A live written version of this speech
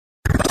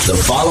The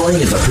following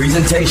is a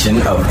presentation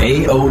of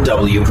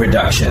AOW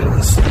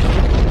Productions.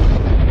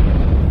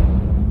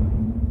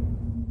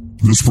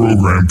 This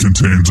program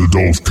contains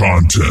adult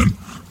content.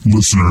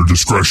 Listener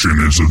discretion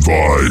is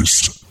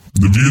advised.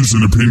 The views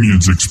and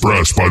opinions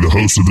expressed by the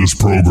host of this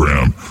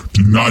program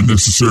do not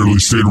necessarily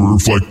state or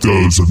reflect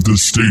those of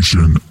this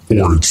station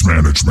or its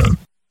management.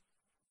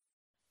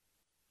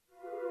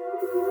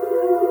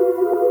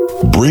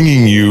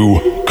 Bringing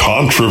you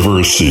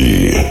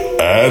controversy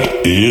at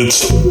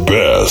its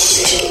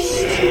best,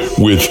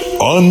 with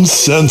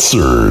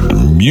uncensored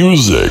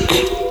music,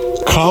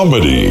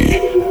 comedy,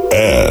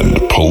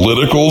 and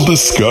political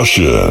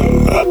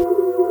discussion.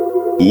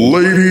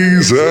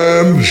 Ladies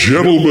and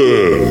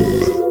gentlemen,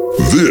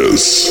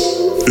 this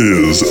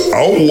is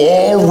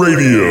Outlaw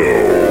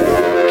Radio.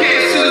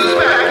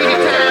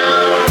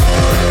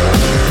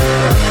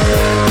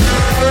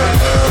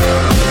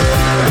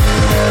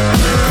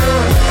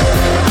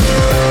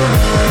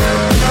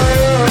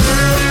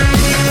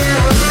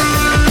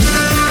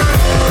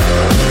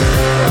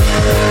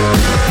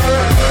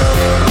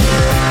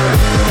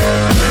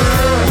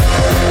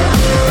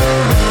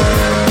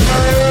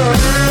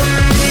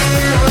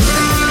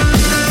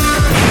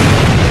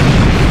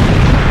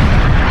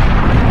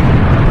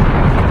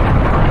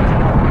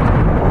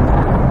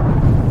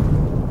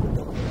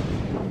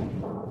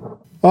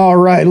 All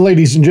right,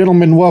 ladies and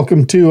gentlemen,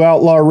 welcome to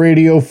Outlaw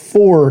Radio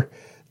for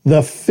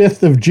the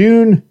 5th of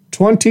June,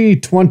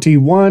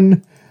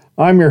 2021.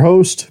 I'm your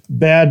host,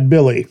 Bad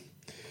Billy.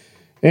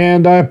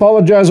 And I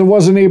apologize I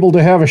wasn't able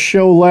to have a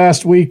show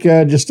last week,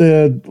 just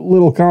a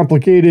little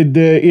complicated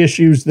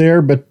issues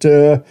there. But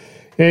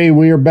hey,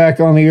 we are back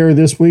on the air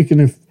this week.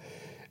 And if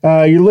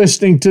you're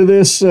listening to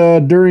this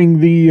during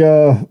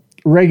the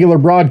regular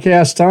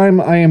broadcast time,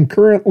 I am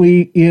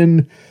currently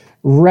in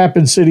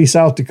Rapid City,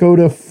 South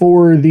Dakota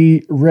for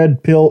the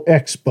Red Pill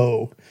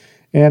Expo.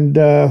 And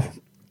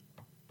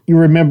you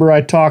remember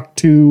I talked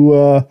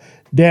to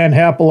Dan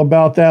Happel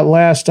about that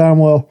last time.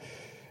 Well,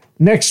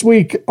 next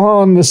week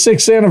on the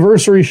 6th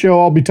anniversary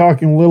show, I'll be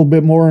talking a little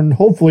bit more and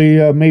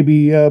hopefully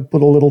maybe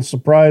put a little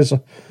surprise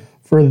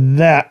for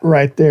that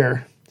right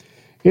there.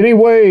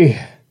 Anyway,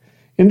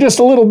 in just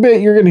a little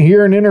bit, you're going to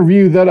hear an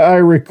interview that I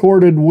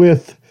recorded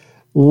with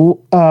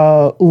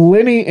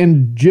Lenny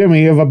and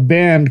Jimmy of a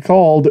band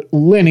called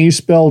Lenny,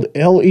 spelled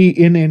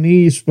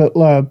L-E-N-N-E,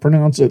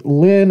 pronounce it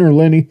Lynn or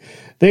Lenny.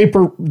 They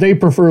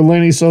prefer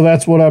Lenny, so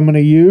that's what I'm going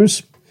to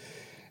use.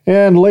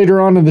 And later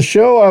on in the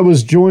show, I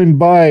was joined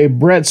by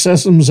Brett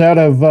Sessoms out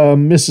of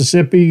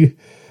Mississippi,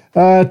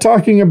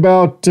 talking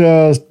about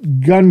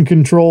gun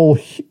control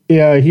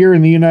here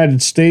in the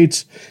United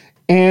States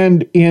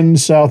and in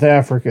South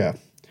Africa.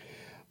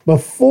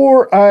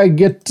 Before I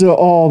get to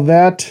all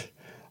that,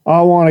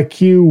 I want to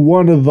cue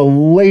one of the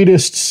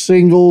latest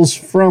singles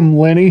from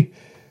Lenny.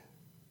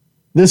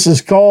 This is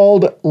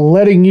called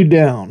Letting You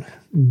Down.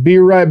 Be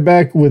right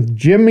back with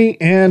Jimmy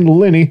and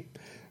Lenny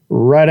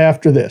right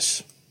after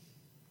this.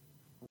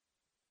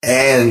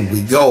 And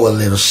we go a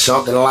little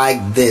something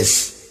like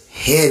this.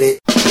 Hit it.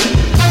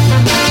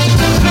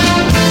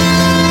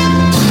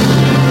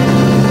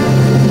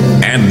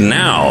 And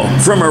now,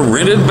 from a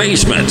rented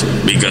basement,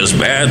 because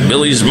Bad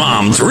Billy's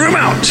mom threw him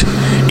out,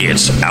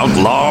 it's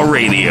Outlaw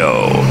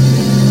Radio.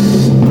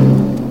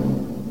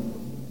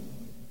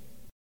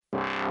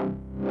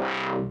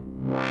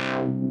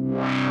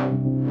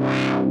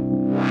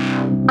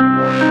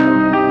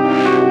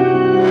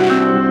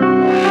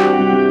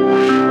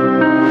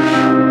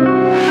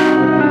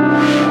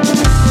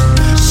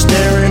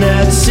 Staring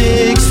at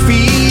 6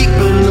 feet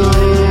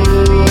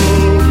below,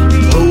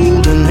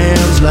 holding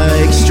hands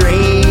like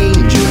strangers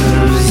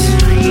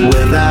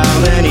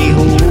without any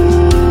hope.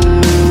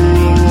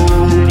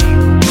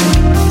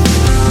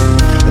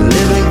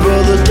 Living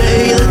for the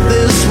day that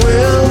this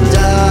will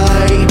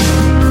die.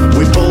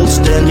 We both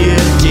stand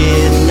here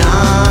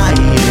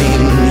denying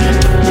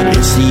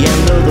it's the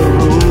end of the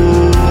road.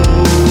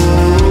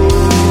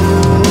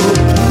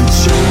 I'm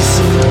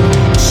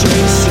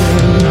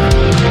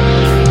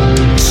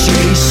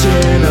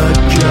chasing a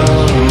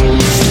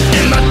ghost,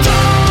 and I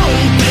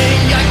don't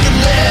think I can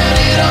let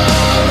it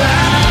all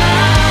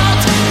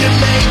out. You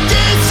may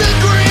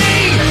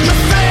disagree, your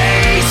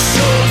face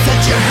shows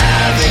that you're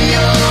having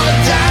your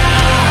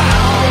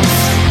doubts.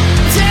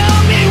 Tell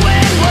me,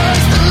 when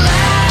was the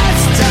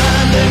last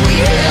time that we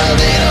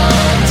held it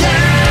all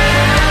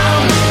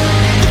down?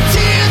 The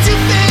tears you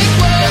think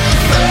were the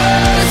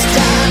first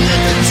time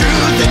that the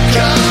truth had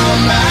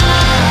come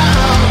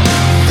out,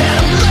 that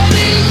I'm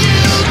letting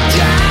you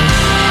down.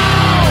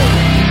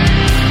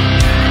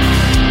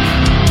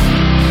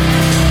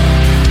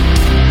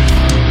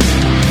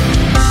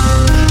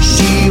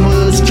 She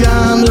was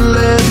trying to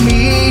let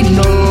me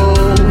know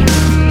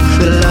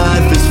that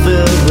life is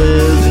filled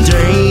with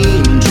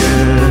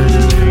danger.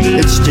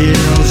 It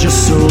steals your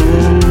soul.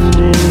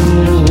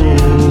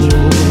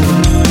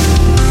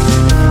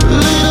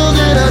 Little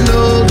did I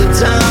know the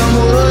time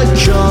would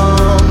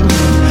come,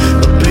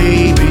 a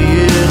baby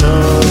in a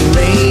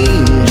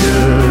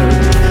manger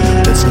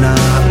that's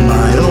not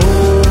my own.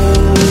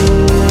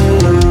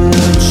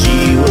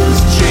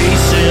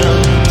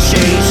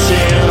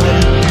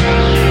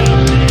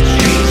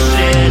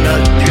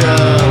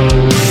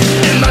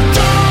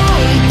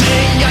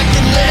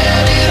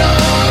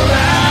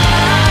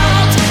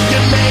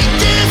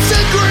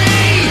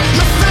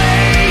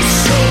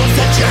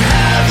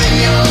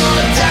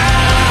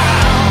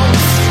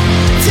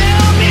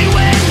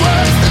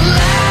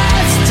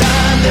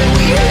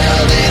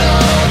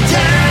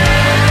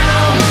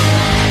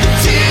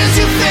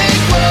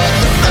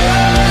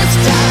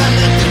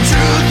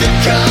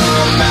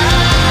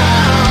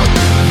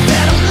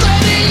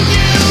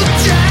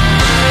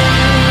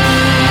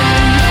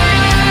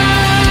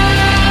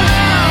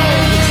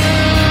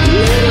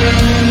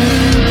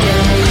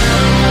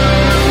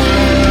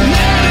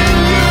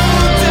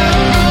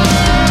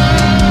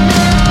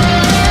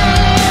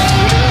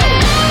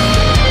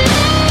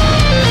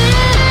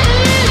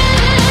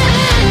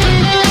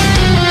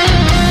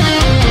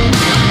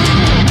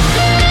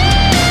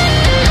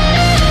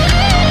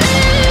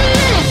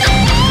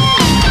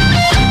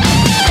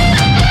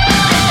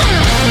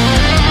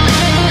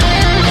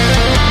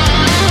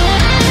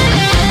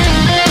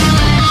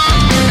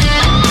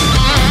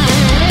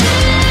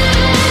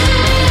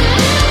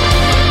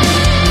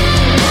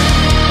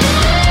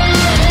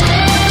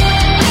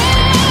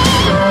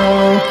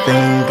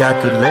 I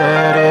could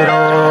let it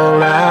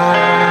all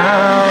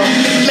out.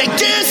 They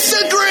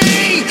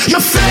disagree.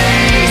 Your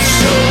face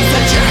shows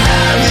that you're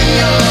having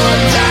your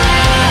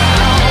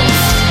doubts.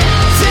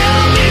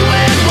 Tell me,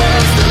 when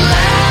was the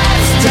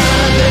last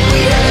time that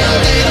we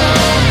held it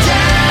all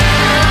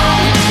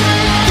down?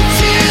 The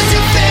tears you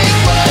think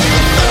was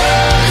the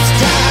first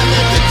time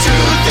that the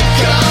truth had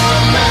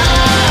come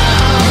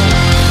out.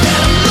 That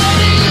I'm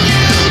letting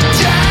you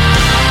down.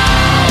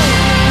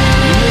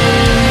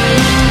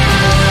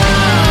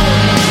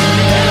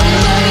 That I'm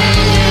letting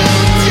you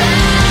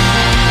down.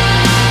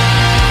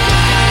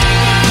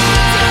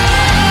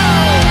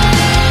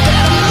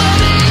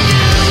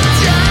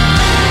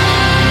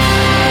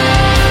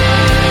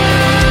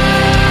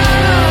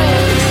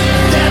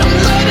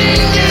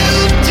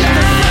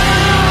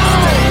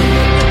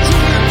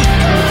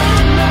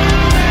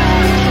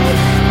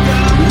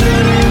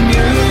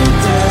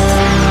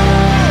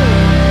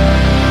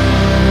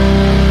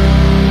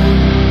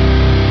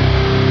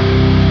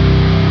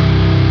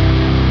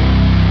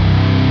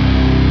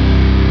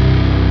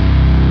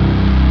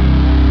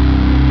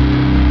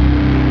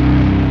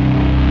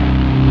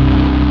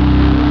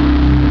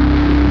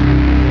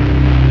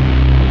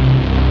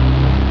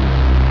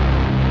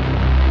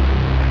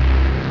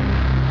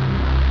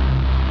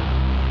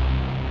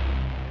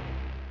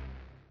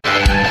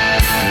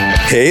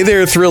 Hey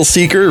there, thrill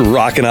seeker,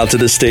 rocking out to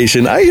the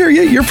station. I hear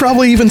you. You're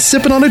probably even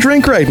sipping on a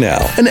drink right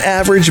now. An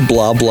average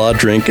blah blah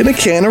drink in a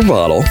can or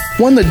bottle.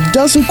 One that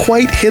doesn't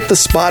quite hit the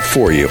spot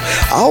for you.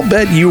 I'll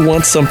bet you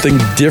want something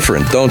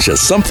different, don't you?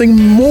 Something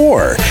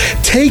more.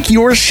 Take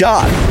your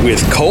shot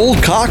with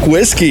Cold Cock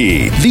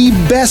Whiskey. The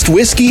best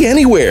whiskey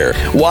anywhere.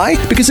 Why?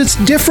 Because it's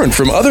different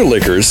from other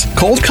liquors.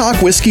 Cold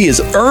Cock Whiskey is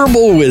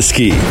herbal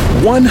whiskey.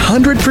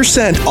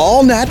 100%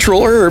 all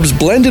natural herbs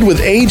blended with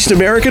aged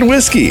American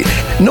whiskey.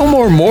 No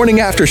more morning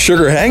after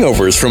sugar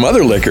hangovers from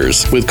other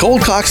liquors. With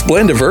Cold Cock's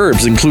blend of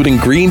herbs, including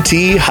green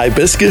tea,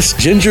 hibiscus,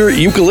 ginger,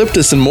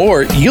 eucalyptus, and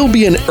more, you'll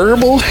be in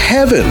herbal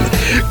heaven.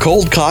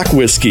 Cold Cock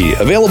Whiskey,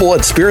 available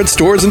at spirit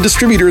stores and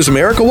distributors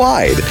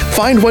America-wide.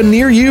 Find one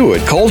near you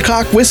at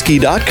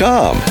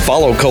coldcockwhiskey.com.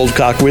 Follow Cold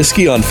Cock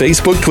Whiskey on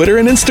Facebook, Twitter,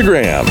 and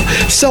Instagram.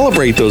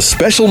 Celebrate those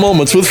special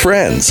moments with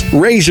friends.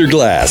 Raise your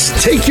glass.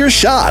 Take your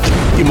shot.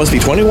 You must be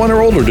 21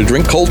 or older to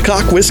drink Cold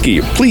Cock Whiskey.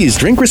 Please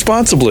drink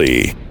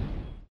responsibly.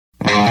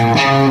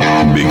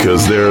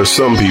 Because there are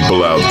some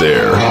people out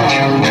there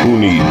who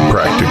need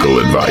practical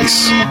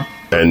advice.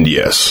 And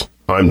yes,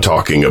 I'm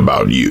talking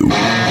about you.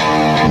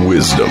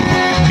 Wisdom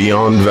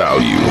beyond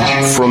value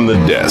from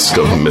the desk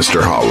of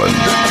Mr. Holland.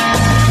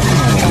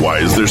 Why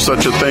is there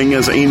such a thing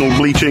as anal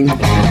bleaching?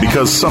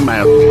 Because some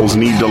assholes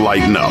need to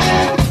lighten up.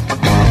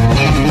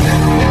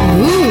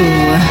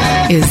 Ooh,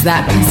 is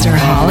that Mr.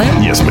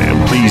 Holland? Yes,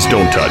 ma'am. Please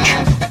don't touch.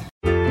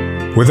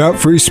 Without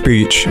free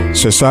speech,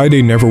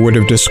 society never would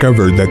have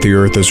discovered that the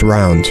earth is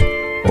round,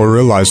 or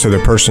realized that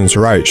a person's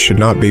rights should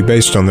not be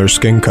based on their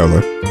skin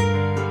color.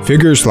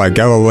 Figures like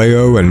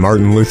Galileo and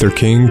Martin Luther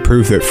King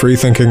prove that free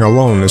thinking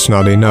alone is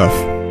not enough.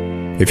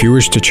 If you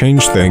wish to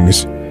change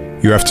things,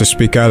 you have to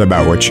speak out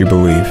about what you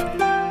believe.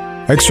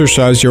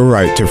 Exercise your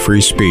right to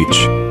free speech,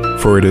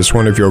 for it is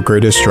one of your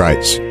greatest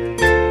rights.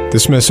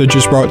 This message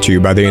is brought to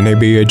you by the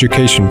NAB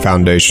Education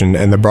Foundation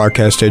and the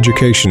Broadcast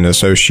Education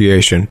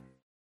Association.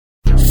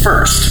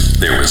 First,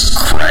 there was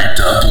Cranked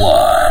Up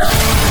Live.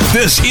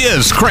 This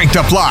is Cranked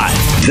Up Live.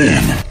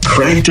 Then,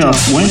 Cranked Up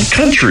went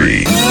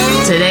country.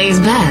 Today's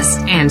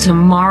best and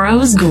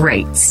tomorrow's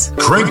greats.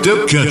 Cranked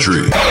Up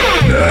Country.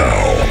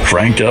 Now,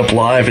 Cranked Up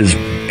Live is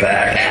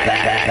back.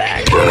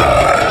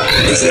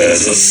 As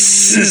a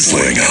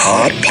sizzling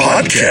hot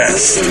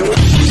podcast.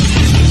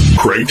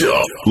 Cranked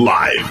Up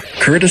Live.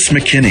 Curtis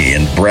McKinney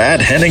and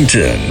Brad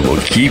Hennington will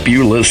keep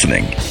you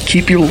listening,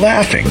 keep you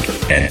laughing,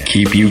 and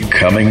keep you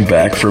coming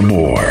back for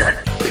more.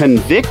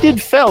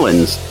 Convicted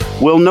felons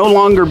will no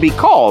longer be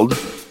called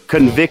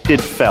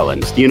convicted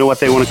felons. Do you know what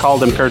they want to call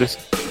them, Curtis?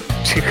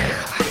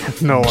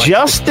 No.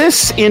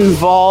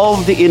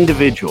 Justice-involved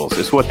individuals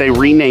is what they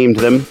renamed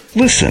them.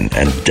 Listen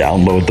and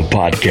download the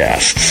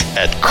podcasts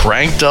at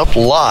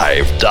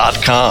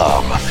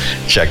crankeduplive.com.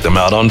 Check them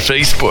out on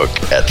Facebook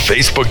at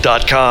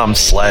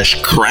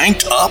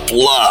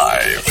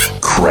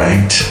facebook.com/crankeduplive.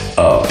 Cranked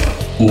Up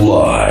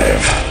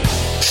Live.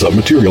 Some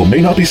material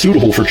may not be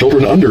suitable for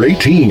children under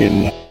 18.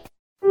 Hey,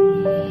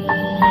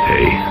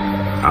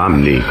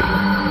 I'm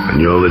Negan,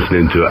 and you're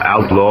listening to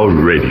Outlaw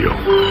Radio,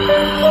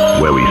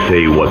 where we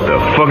say what the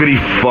fuckity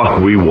fuck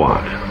we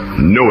want.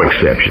 No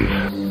exceptions.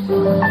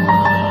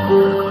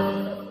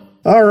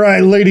 All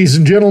right, ladies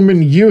and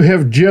gentlemen, you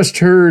have just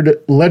heard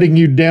Letting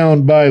You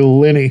Down by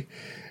Lenny.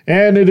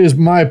 And it is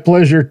my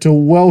pleasure to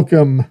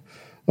welcome,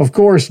 of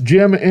course,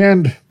 Jim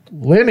and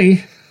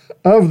Lenny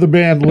of the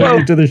band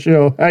Lenny to the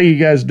show. How you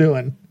guys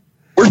doing?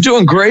 We're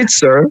doing great,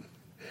 sir.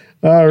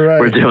 All right.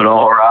 We're doing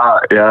all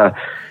right. Yeah.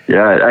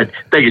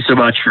 Thank you so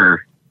much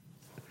for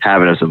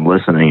having us and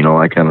listening, you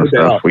know, that kind of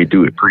stuff. We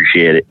do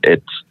appreciate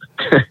it.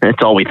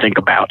 It's all we think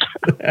about.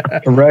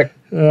 Correct.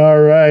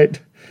 All right.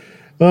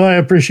 Well, I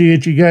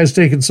appreciate you guys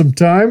taking some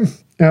time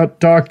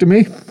out to talk to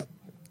me.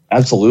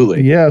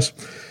 absolutely. Yes.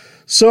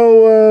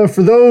 So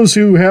for those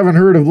who haven't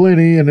heard of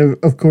Lenny, and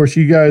of course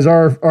you guys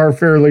are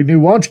fairly new,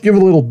 why don't you give a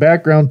little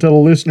background, tell the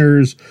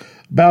listeners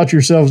about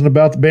yourselves and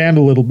about the band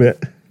a little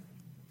bit?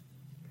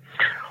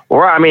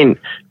 Well, I mean,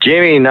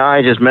 Jamie and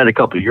I just met a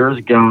couple of years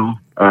ago,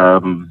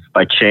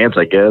 by chance,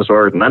 I guess,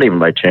 or not even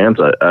by chance.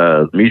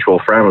 A mutual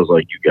friend was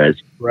like, "You guys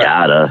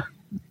gotta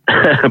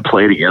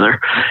play together."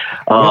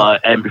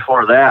 And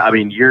before that, I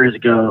mean, years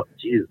ago,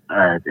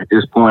 at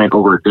this point,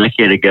 over a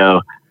decade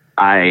ago,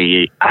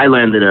 I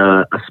landed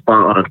a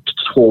spot on a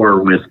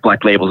tour with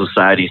Black Label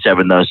Society,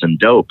 Seven Dust, and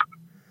Dope,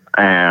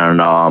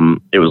 and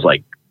it was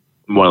like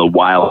one of the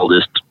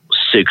wildest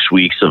 6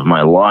 weeks of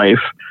my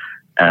life.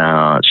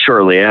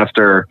 Shortly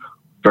after,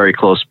 very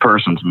close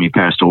person to me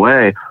passed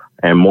away,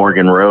 and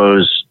Morgan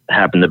Rose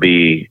happened to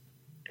be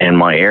in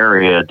my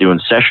area doing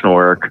session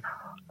work,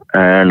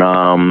 and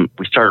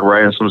we started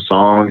writing some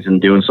songs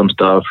and doing some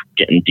stuff,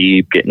 getting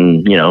deep,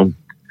 getting,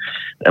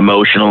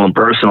 emotional and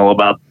personal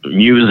about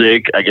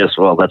music. I guess,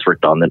 well, that's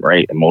redundant,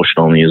 right?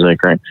 Emotional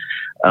music, right?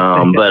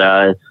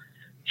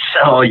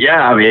 So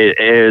yeah, I mean, it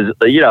is,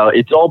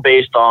 it's all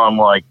based on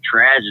like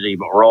tragedy,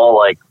 but we're all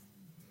like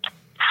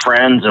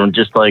friends, and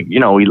just like,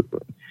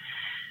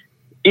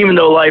 even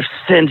though life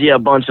sends you a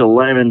bunch of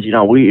lemons,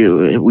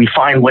 we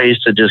find ways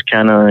to just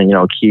kind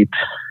of, keep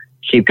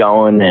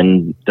going.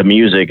 And the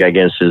music, I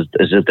guess, is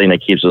the thing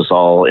that keeps us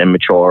all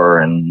immature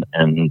and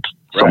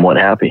somewhat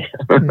happy.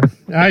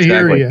 I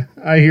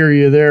hear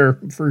you there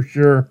for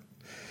sure.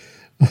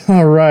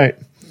 All right.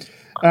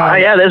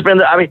 Yeah, there's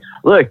been, I mean,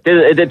 look,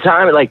 at the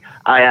time, like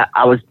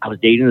I was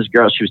dating this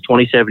girl. She was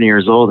 27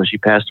 years old and she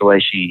passed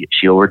away. She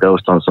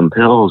overdosed on some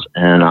pills,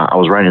 and I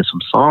was writing some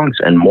songs,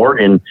 and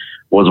Morgan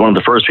was one of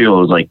the first people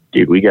who was like,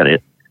 dude, we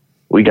gotta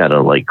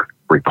like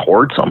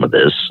record some of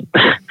this,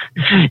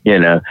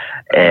 and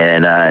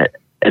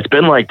it's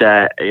been like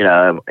that.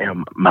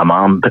 My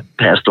mom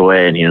passed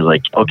away, and he was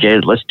like,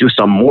 okay, let's do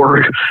some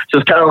more. So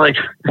it's kind of like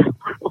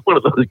one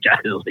of those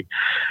guys, like,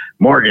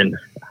 Morgan,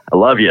 I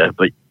love you,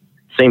 but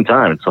same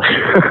time, it's like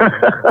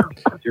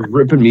you're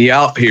ripping me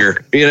out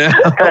here,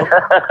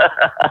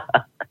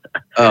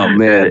 Oh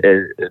man,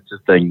 it's a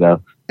thing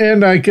though.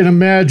 And I can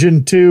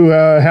imagine too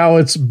how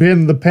it's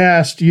been the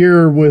past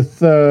year with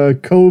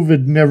COVID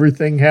and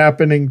everything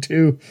happening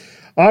too.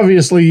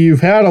 Obviously,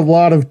 you've had a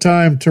lot of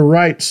time to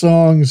write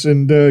songs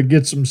and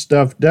get some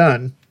stuff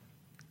done.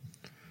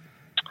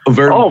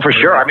 Oh, for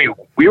sure. I mean,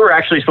 we were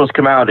actually supposed to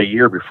come out a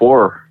year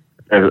before.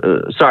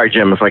 Sorry,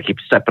 Jim, if I keep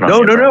stepping on.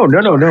 No.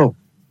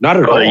 Not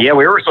at all. Yeah,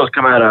 we were supposed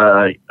to come out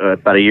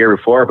about a year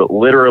before, but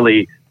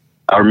literally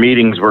our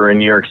meetings were in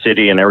New York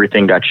City and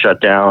everything got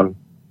shut down.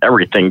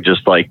 Everything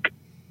just like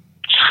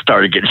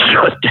started getting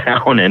shut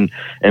down, and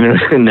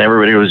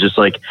everybody was just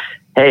like,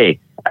 hey,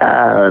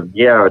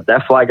 yeah,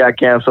 that flight got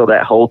canceled,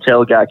 that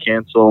hotel got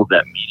canceled,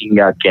 that meeting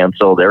got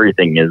canceled.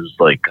 Everything is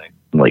like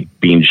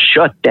being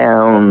shut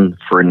down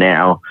for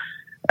now.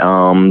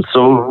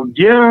 So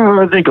yeah,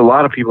 I think a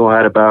lot of people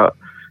had about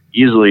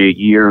easily a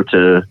year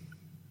to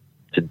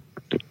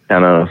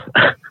kind of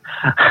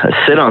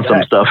sit on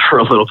some stuff for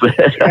a little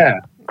bit.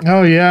 Yeah.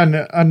 Oh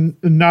yeah, and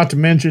not to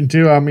mention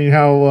too, I mean,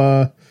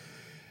 how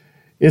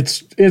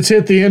it's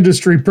hit the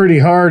industry pretty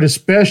hard,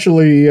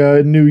 especially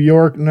in New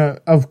York. And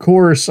of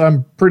course,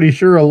 I'm pretty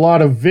sure a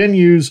lot of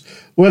venues,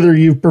 whether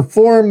you've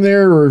performed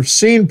there or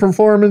seen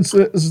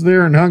performances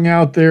there and hung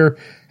out there,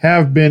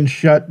 have been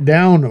shut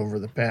down over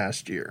the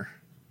past year.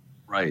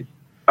 Right.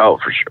 Oh,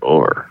 for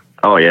sure.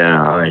 Oh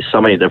yeah, I mean, so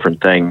many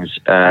different things.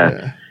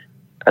 I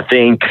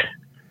think,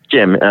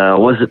 Jim,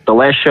 was it the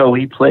last show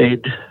we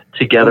played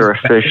together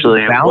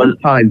officially?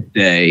 Valentine's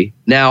Day.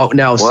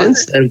 Now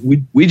since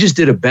then, we just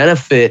did a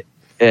benefit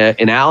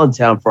in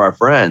Allentown for our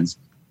friends,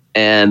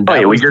 and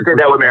we just did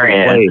that with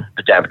Marianne.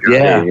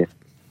 Yeah,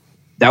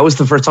 that was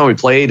the first time we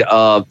played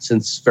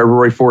since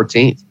February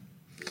 14th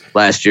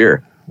last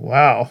year.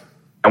 Wow,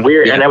 and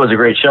and that was a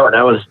great show. And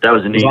that was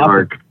in New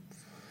York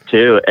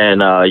too,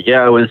 and it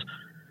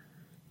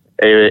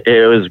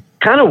was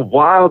kind of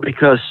wild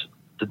because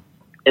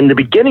in the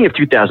beginning of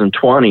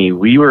 2020,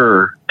 we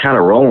were kind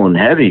of rolling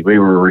heavy. We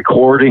were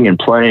recording and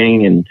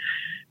playing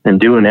and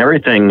doing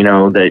everything,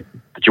 that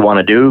you want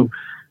to do.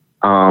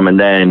 And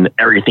then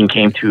everything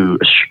came to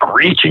a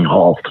screeching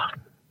halt.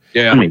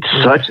 Yeah. I mean,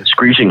 such a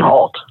screeching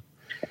halt.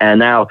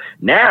 And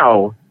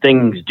now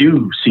things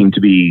do seem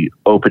to be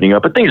opening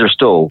up, but things are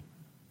still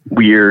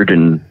weird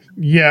and,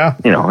 yeah,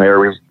 it's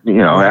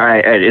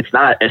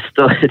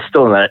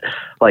still not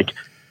like,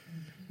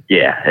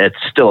 yeah, it's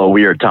still a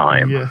weird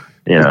time. Yeah.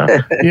 Yeah.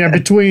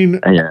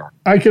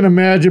 I can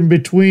imagine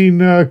between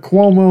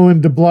Cuomo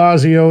and de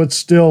Blasio, it's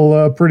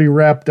still pretty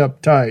wrapped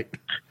up tight.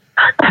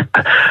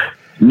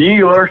 New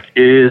York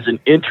is an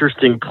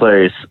interesting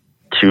place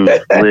to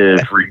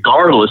live,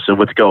 regardless of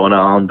what's going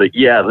on. But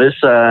yeah,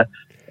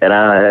 and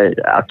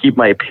I'll keep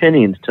my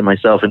opinions to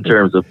myself in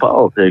terms of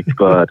politics,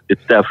 but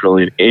it's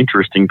definitely an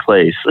interesting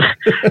place.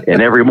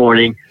 And every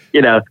morning,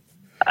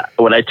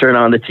 when I turn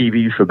on the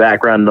TV for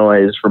background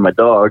noise for my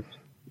dog,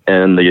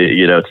 and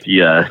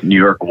the New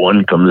York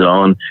One comes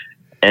on,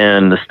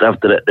 and the stuff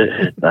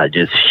that I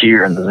just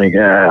hear and think,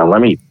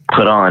 let me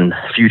put on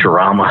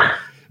Futurama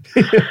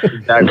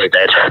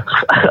instead.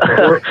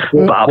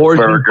 Bob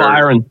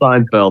Fire and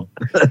Seinfeld.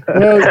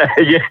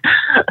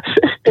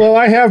 Well,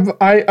 I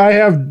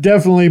have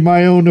definitely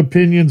my own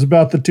opinions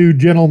about the two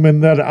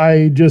gentlemen that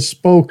I just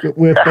spoke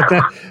with,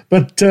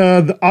 but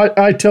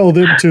I tell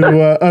them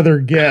to other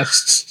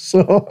guests.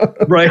 So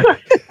right.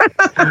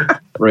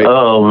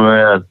 Oh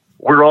man,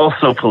 we're all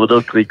so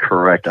politically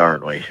correct,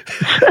 aren't we?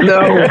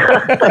 No,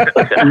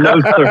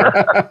 no, sir.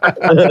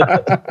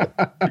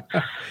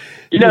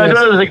 You know,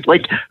 yes.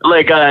 like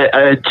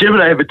Jim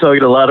and I have been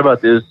talking a lot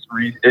about this,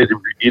 especially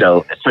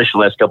the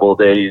last couple of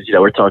days.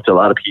 We're talking to a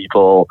lot of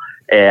people,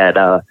 and,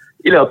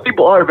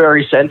 people are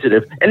very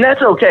sensitive, and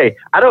that's okay.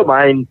 I don't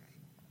mind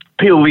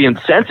people being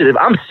sensitive.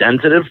 I'm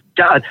sensitive.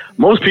 God,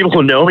 most people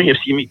who know me have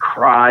seen me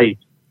cry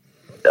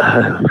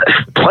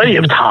plenty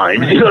of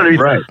times. You know what I mean?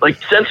 Right.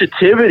 Like,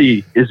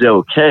 sensitivity is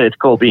okay. It's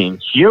called being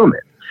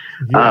human.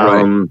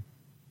 Right.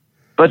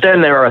 But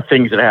then there are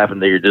things that happen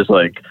that you're just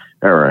like,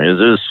 all right, is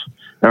this...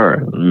 All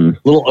right.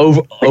 Little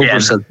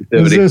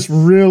oversensitivity. Is this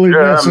really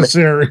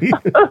necessary?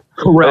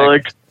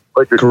 Correct.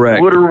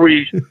 Correct.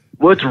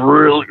 What's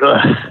really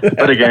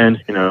but again,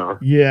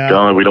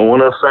 yeah. We don't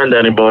want to offend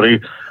anybody.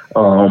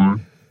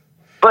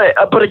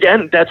 But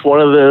again, that's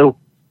one of the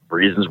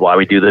reasons why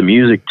we do the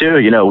music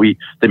too.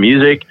 The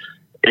music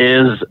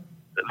is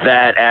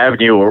that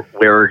avenue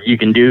where you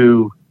can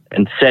do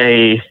and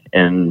say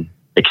and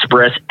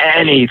express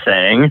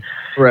anything.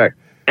 Correct.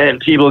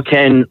 And people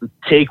can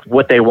take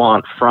what they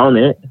want from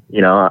it.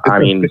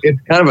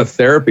 It's kind of a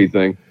therapy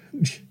thing.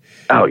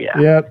 Oh yeah.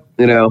 Yeah.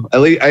 At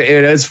least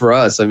it is for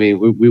us. I mean,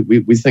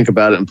 we think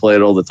about it and play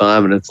it all the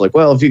time, and it's like,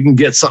 well, if you can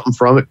get something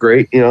from it,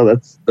 great.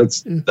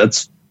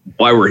 That's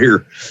why we're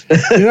here.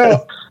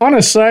 On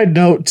a side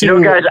note,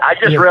 too. Guys, I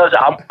just realized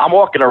I'm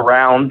walking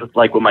around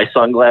like with my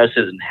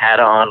sunglasses and hat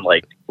on,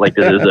 like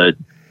this is a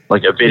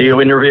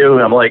video interview,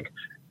 and I'm like,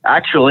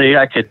 actually,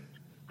 I could.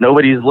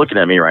 Nobody's looking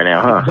at me right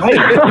now, huh?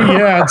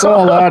 Yeah, it's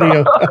all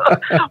audio.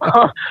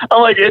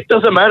 I'm like, it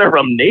doesn't matter if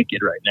I'm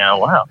naked right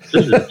now. Wow.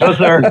 This is just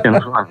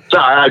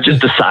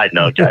a side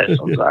note, guys.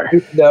 I'm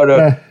sorry.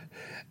 No.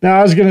 Now,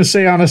 I was going to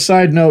say on a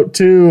side note,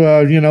 too,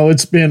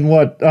 it's been,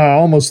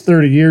 almost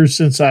 30 years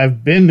since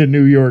I've been to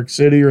New York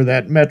City or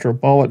that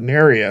metropolitan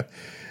area.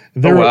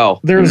 Wow.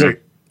 There's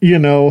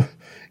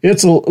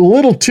it's a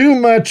little too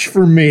much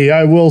for me,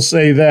 I will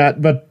say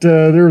that. But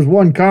there's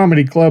one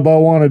comedy club I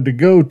wanted to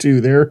go to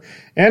there,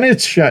 and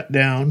it's shut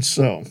down.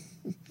 So,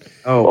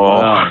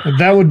 wow.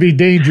 That would be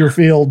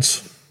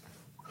Dangerfields.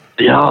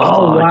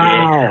 Oh,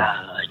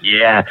 wow.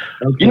 Yeah.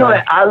 Okay.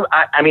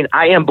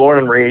 I am born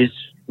and raised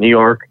New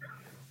York,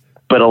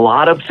 but a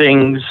lot of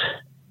things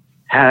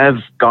have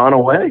gone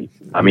away.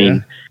 I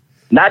mean,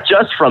 not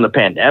just from the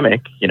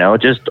pandemic,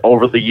 just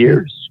over the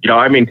years.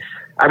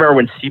 I remember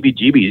when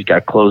CBGBs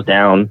got closed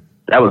down,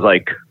 that was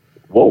like,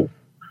 whoa,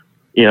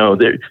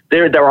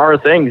 there are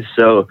things.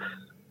 So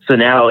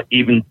now,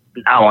 even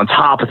now on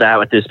top of that,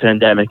 with this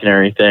pandemic and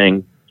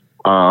everything,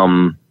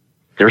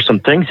 there's some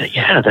things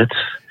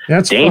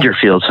that's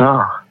Dangerfields,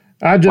 huh?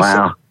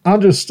 I'll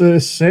just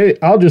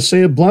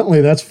say it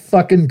bluntly. That's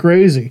fucking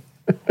crazy.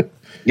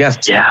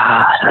 Yes.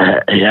 Yeah.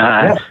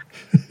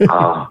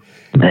 Oh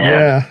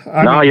man.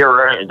 Yeah. You're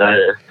right.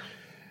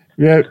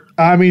 Yeah,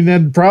 I mean,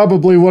 then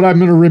probably what I'm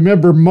going to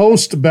remember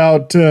most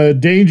about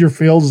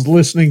Dangerfield is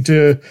listening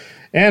to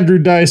Andrew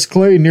Dice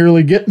Clay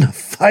nearly getting a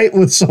fight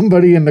with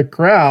somebody in the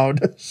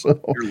crowd. So,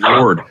 Your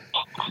Lord.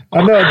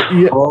 I know.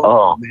 Yeah,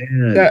 oh,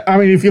 man. I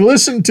mean, if you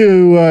listen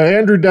to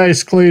Andrew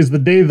Dice Clay's The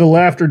Day the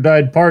Laughter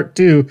Died Part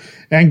 2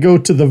 and go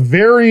to the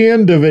very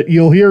end of it,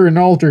 you'll hear an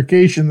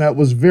altercation that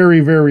was very,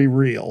 very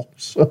real.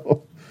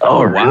 So.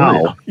 Oh,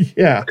 wow.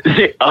 Yeah.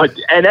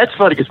 And that's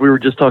funny because we were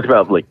just talking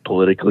about like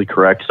politically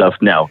correct stuff.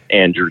 Now,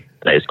 Andrew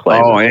Dice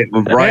Clay. Oh,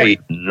 right.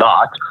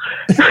 Not.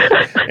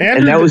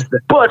 And that was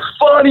but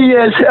funny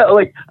as hell.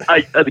 Like,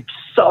 I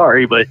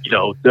sorry, but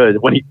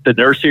the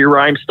nursery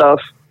rhyme stuff.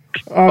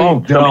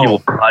 Oh, some people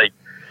probably,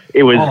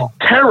 it was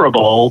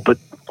terrible, but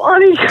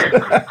funny.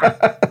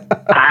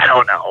 I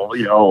don't know.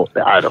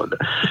 I don't know.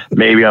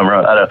 Maybe I'm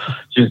wrong. I don't know.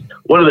 Just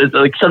one of the,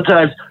 like,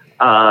 sometimes,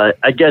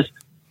 I guess,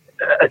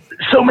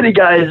 so many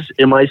guys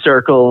in my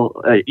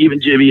circle, even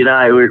Jimmy and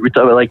I, we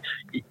talk about like,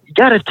 you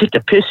got to take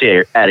the piss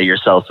out of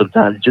yourself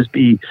sometimes. Just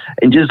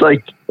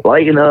like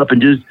lighten up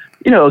and just,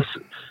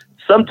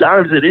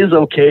 sometimes it is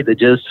okay to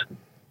just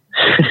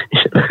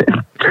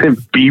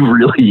be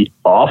really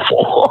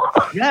awful.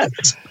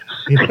 Yes.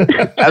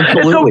 Absolutely.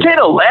 It's okay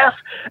to laugh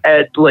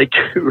at like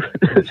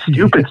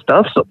stupid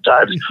stuff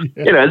sometimes.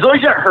 As long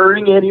as you're not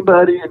hurting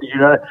anybody and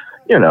you're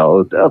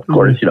not, of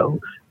course,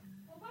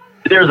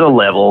 there's a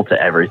level to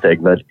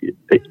everything, but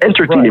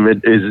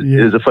entertainment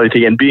is a funny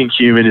thing, and being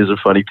human is a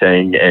funny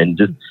thing, and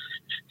just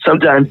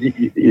sometimes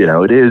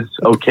it is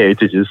okay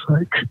to just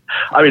like.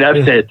 I mean,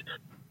 I've said,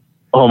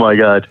 "Oh my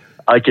God,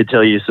 I could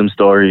tell you some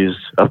stories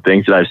of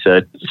things that I've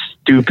said,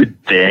 stupid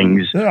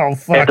things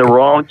at the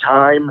wrong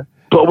time,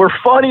 but we're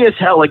funny as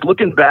hell. Like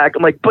looking back,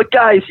 I'm like, but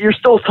guys, you're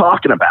still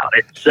talking about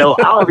it. So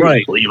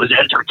obviously it was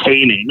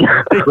entertaining.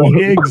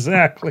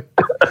 Exactly.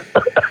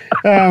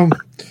 So I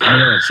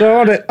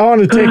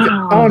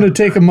want to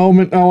take a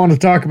moment. I want to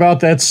talk about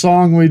that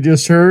song we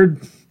just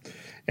heard.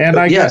 And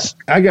I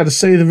got to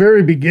say the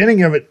very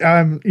beginning of it,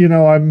 I'm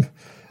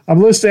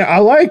listening. I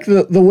like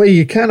the way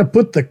you kind of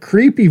put the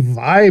creepy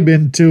vibe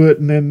into it,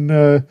 and then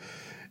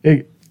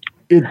it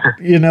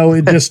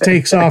just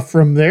takes off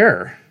from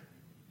there.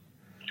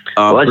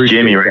 Well, that's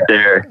Jimmy right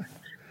there.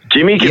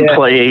 Jimmy can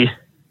play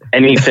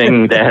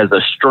anything that has a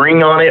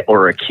string on it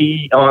or a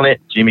key on it.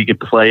 Jimmy can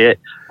play it.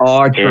 Oh,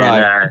 I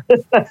try.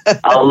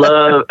 I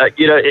love,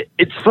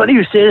 it's funny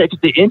you say that because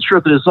the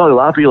intro to the song, a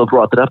lot of people have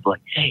brought it up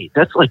like, hey,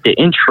 that's like the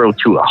intro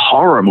to a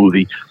horror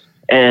movie.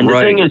 And the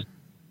thing is,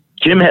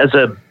 Jim has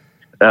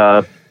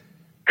a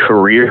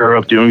career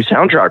of doing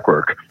soundtrack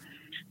work.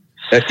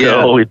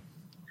 So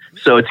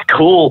it's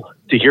cool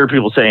to hear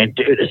people saying,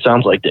 dude, it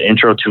sounds like the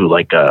intro to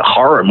like a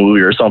horror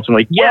movie or something.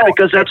 Like,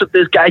 because that's what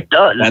this guy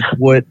does. That's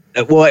what,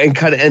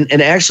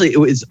 and actually it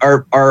was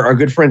our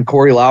good friend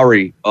Corey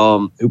Lowry,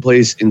 who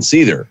plays in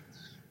Seether,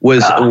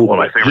 was one of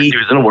my favorite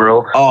dudes in the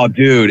world. Oh,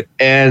 dude.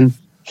 And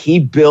he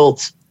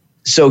built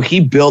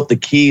the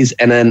keys,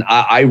 and then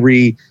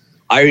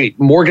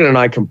Morgan and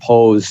I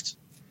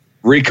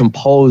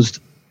recomposed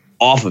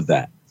off of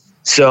that.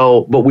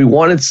 So, but we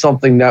wanted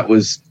something that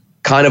was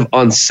kind of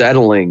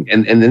unsettling,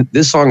 and in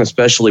this song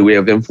especially, we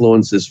have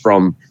influences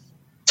from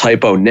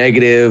Typo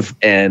Negative,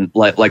 and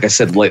like I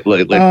said, like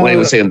when I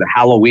was saying the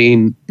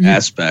Halloween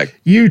aspect.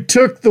 You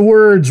took the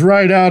words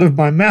right out of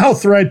my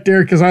mouth right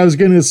there, because I was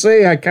going to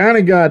say I kind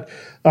of got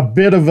a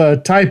bit of a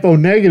Typo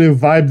Negative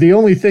vibe. The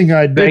only thing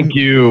I didn't, thank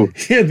you.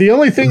 Yeah, the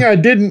only thing I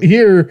didn't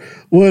hear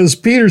was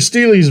Peter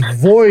Steele's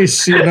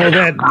voice.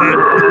 That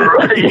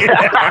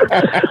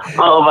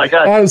Oh my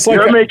God,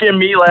 you're making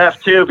me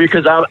laugh too,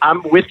 because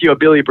I'm with you a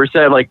billion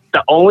 %. Like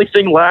the only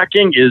thing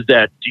lacking is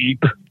that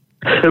deep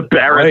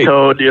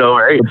baritone,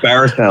 The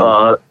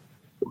baritone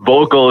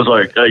vocals,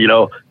 like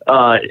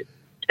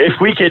if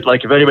we could,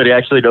 like, if anybody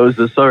actually knows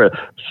this song,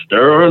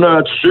 staring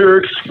at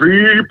 6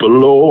 feet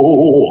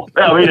below.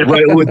 I mean, if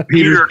with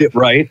Peter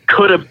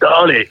could have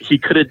done it, he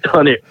could have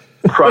done it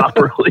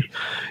properly.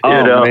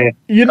 Man.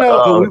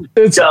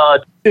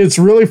 It's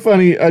really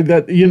funny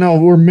that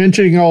we're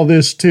mentioning all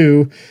this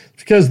too,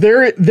 because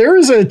there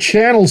is a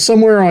channel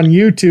somewhere on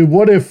YouTube.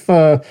 What if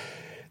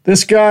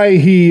this guy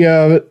he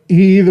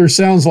either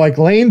sounds like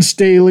Lane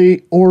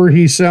Staley or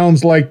he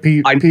sounds like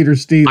Peter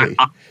Steele?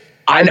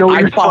 I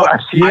follow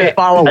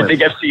him. I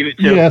think I've seen it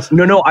too. Yes.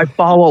 No, I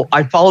follow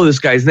this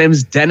guy. His name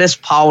is Dennis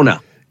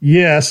Pauna.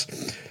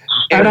 Yes.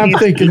 And I'm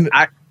thinking,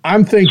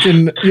 I'm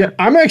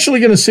actually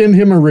going to send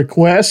him a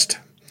request,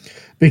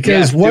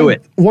 because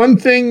one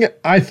thing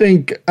I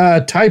think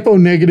Typo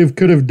Negative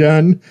could have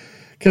done,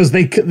 because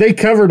they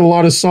covered a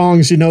lot of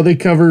songs. They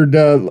covered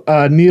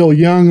Neil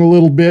Young a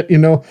little bit.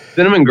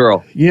 Cinnamon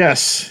Girl.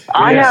 Yes.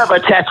 I have a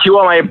tattoo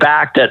on my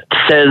back that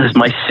says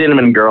 "My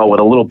Cinnamon Girl"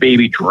 with a little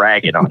baby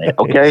dragon on it.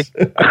 Okay.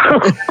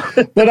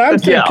 But I'm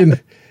thinking.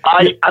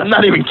 I'm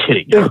not even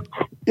kidding.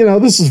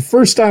 This is the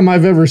first time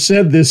I've ever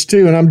said this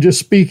too, and I'm just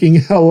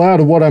speaking out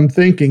loud of what I'm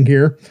thinking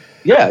here.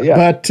 Yeah.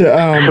 But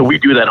we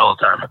do that all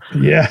the time.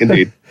 Yeah,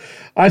 indeed.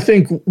 I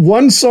think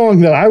one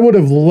song that I would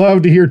have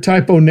loved to hear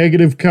Typo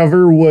Negative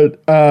cover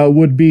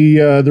would be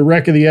 "The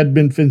Wreck of the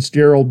Edmund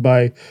Fitzgerald"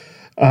 by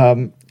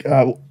I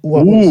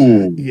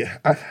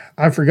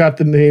forgot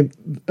the name.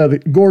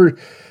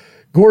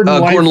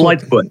 Gordon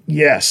Lightfoot.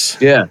 Yes.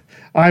 Yeah.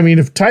 I mean,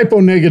 if Typo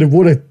Negative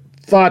would have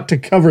thought to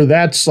cover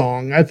that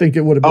song, I think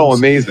it would have been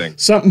amazing.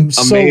 Something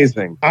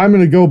amazing. So I'm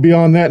going to go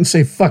beyond that and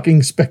say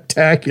fucking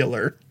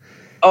spectacular.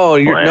 Oh,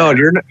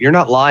 you're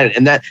not lying.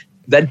 And that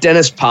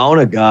Dennis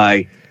Pauna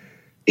guy,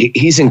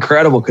 he's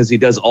incredible, because he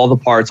does all the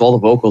parts, all the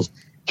vocals.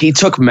 He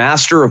took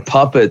Master of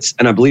Puppets,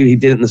 and I believe he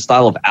did it in the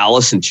style of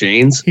Alice in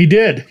Chains. He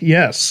did,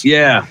 yes.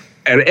 Yeah,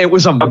 and it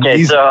was amazing.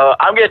 Okay, so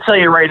I'm going to tell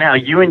you right now,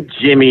 you and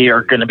Jimmy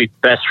are going to be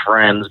best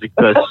friends,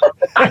 because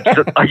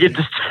I get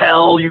to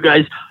tell you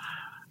guys,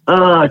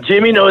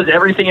 Jimmy knows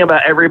everything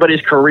about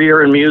everybody's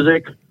career in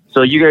music,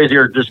 so you guys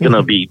are just going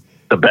to be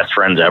the best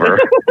friends ever.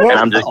 And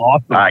I'm just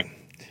awesome.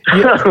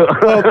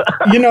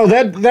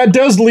 That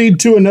does lead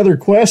to another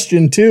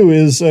question too.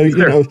 Is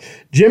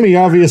Jimmy,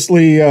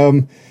 obviously,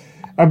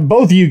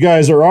 both of you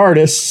guys are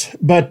artists,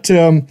 but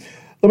let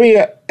me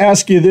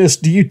ask you this: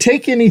 do you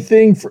take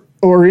anything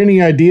or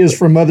any ideas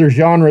from other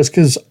genres?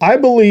 Because I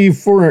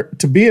believe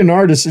to be an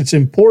artist, it's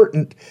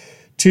important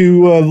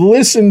to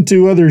listen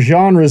to other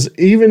genres,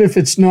 even if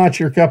it's not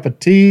your cup of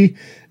tea.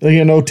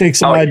 Take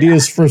some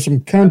ideas from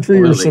some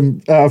country or some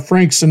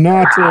Frank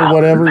Sinatra or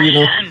whatever.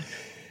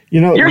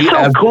 You're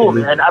so cool,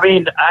 man. I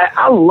mean,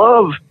 I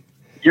love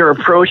your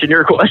approach and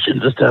your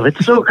questions and stuff.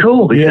 It's so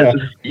cool because,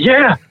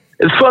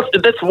 it's fun.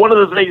 That's one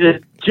of the things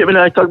that Jim and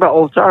I talk about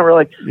all the time. We're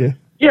like,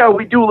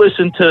 we do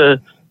listen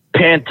to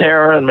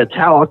Pantera and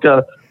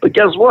Metallica, but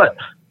guess what?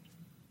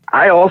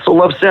 I also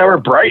love Sarah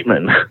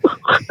Brightman.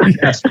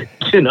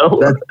 You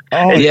know?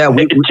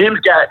 Jim's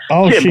got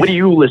Jim, what do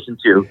you listen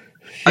to?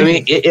 I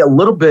mean, a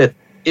little bit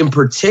in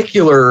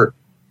particular.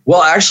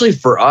 Well, actually,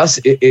 for us,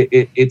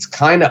 it's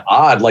kind of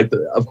odd. Like,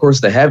 of course,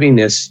 the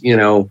heaviness. You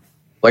know,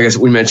 like I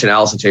said, we mentioned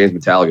Alice in Chains,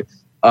 Metallica.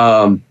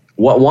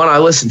 What one I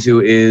listen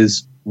to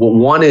is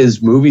one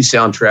is movie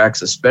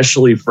soundtracks,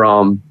 especially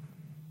from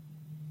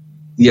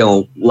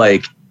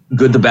like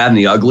Good, the Bad, and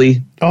the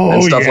Ugly,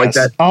 and stuff like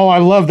that. Oh, I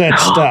love that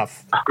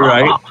stuff.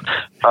 Right?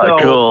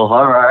 Cool.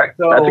 All right,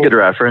 that's a good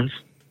reference.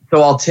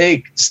 So I'll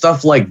take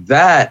stuff like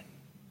that,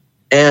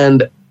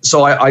 and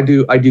so I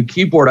do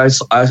keyboard.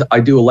 I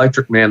do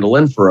electric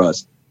mandolin for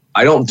us.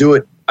 I don't do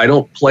it. I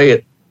don't play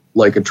it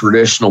like a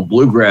traditional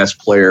bluegrass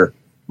player.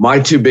 My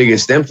two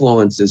biggest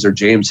influences are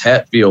James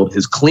Hetfield,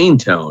 his clean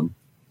tone,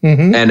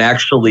 and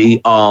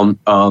actually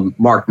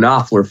Mark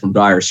Knopfler from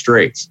Dire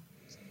Straits.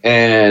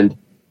 And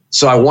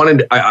so I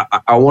wanted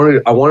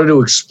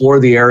to explore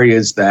the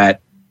areas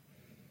that,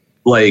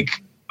 like,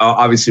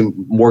 obviously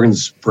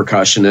Morgan's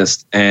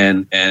percussionist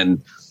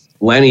and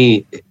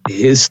Lenny,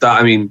 his style.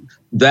 I mean,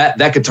 that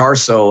guitar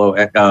solo,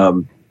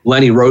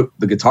 Lenny wrote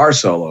the guitar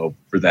solo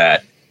for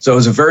that. So it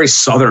was a very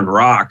Southern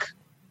rock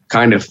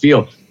kind of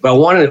feel. But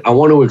I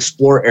want to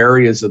explore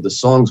areas of the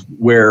songs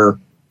where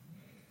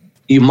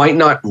you might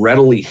not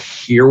readily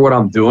hear what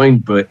I'm doing,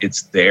 but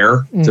it's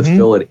there to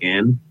fill it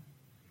in.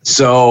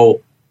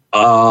 So,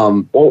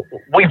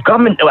 we've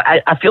come in.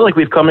 I feel like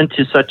we've come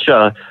into such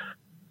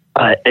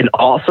an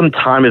awesome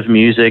time of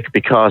music,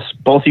 because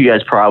both of you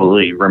guys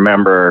probably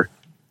remember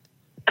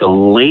the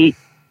late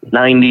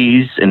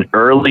 90s and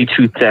early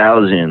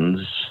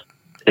 2000s.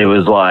 It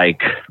was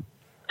like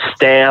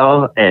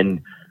stale,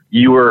 and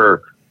you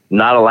were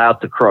not allowed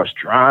to cross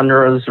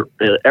genres.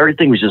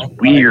 Everything was just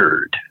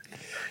weird.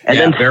 And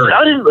then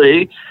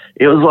suddenly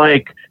it was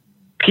like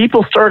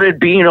people started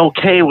being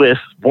okay with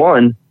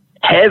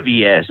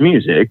heavy ass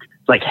music.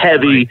 Like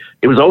heavy.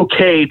 It was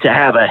okay to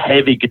have a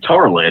heavy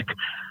guitar lick.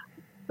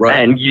 Right.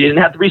 And you didn't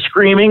have to be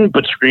screaming,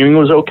 but screaming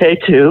was okay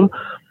too.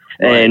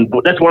 And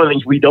that's one of the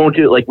things we don't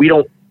do. Like, we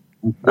don't,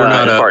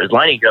 as far as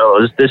Lenny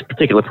goes, this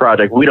particular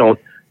project, we don't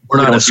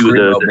do the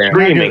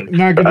screaming.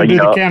 Not going to do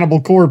the Cannibal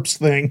Corpse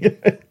thing.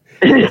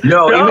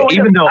 No,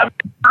 even though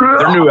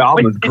their new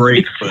album is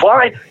great. It's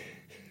fine.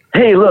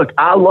 Hey, look,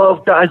 I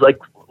love guys like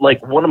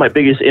one of my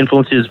biggest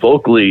influences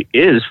vocally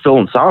is Phil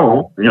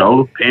Anselmo,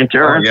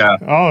 Pantera.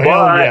 Oh,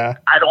 hell yeah.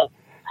 I don't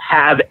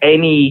have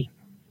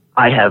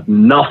I have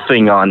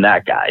nothing on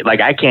that guy. Like,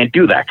 I can't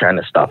do that kind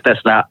of stuff.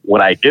 That's not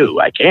what I do.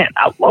 I can't.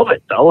 I love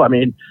it, though. I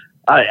mean,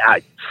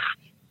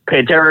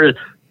 Pantera is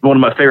one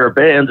of my favorite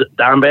bands.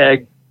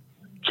 Dimebag,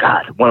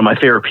 God, one of my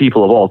favorite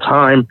people of all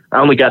time. I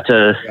only got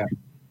to,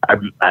 I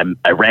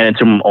ran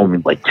into him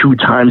only like 2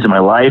 times in my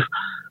life.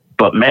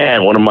 But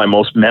man, one of my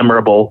most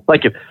memorable,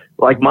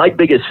 my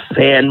biggest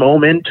fan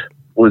moment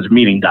was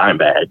meeting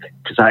Dimebag,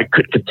 because I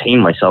couldn't contain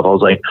myself. I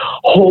was like,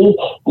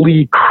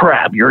 holy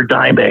crap, you're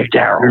Dimebag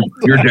Darrell.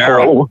 You're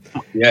Darrell.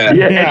 Yeah.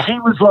 And he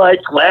was like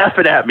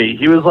laughing at me.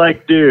 He was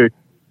like, dude,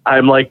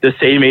 I'm like the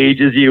same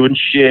age as you and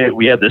shit.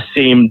 We have the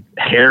same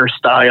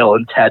hairstyle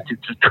and tattoos.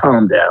 Just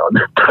calm down.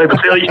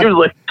 He was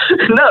like,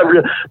 not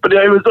real. But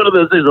it was one of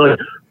those things like,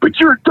 but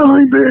you're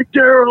Dimebag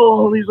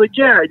Darrell. And he's like,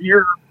 yeah,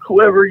 you're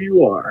whoever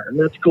you are. And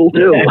that's cool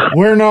too.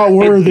 We're not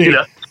worthy.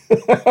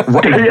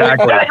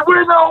 Exactly.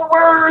 We're not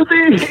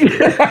worthy.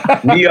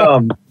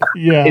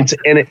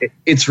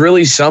 It's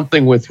really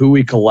something with who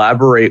we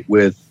collaborate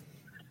with.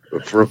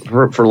 For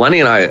Lenny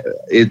and I,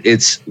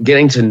 it's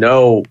getting to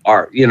know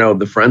our,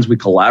 the friends we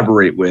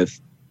collaborate with.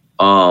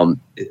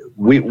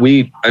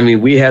 We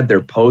had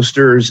their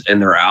posters and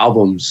their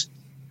albums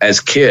as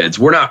kids.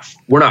 We're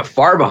not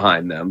far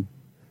behind them.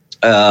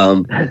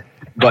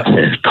 But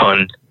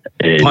pun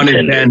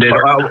intended.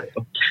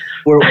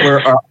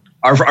 We're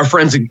our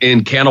friends in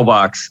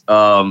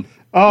Candlebox.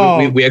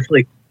 We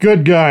actually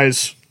good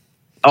guys.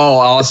 Oh,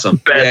 awesome!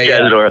 Best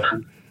guys.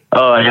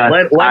 Oh,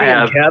 Lenny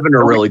and Kevin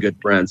are really good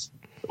friends.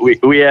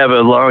 We have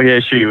a long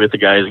history with the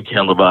guys in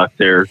Candlebox.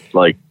 They're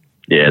like,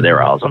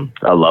 they're awesome.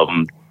 I love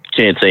them.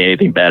 Can't say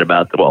anything bad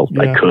about them. Well,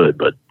 I could,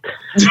 but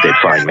they'd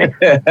find me.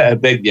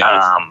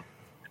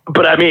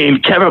 But I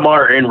mean, Kevin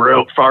Martin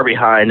wrote Far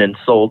Behind and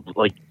sold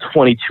like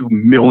 22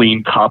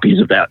 million copies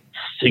of that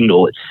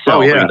single itself.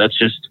 Oh, yeah. I mean, that's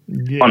just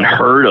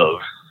unheard of.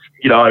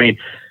 I mean,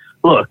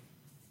 look,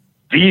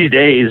 these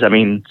days, I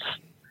mean,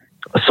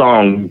 a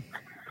song,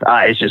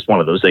 it's just one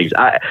of those things.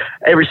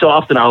 Every so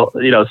often,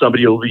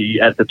 somebody will be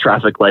at the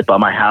traffic light by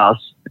my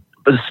house,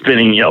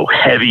 spinning,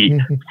 heavy,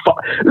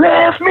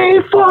 left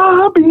me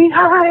far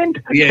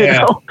behind.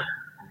 Yeah.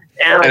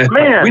 And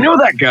man, we know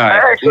that guy.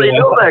 I actually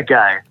know that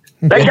guy.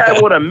 That guy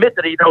won't admit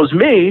that he knows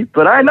me,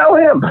 but I know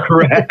him.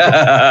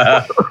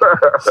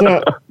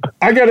 So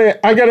I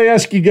gotta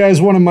ask you guys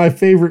one of my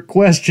favorite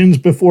questions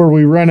before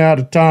we run out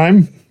of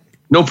time.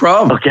 No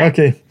problem.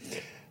 Okay.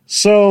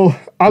 So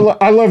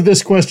I love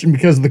this question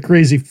because of the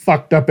crazy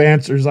fucked up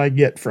answers I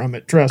get from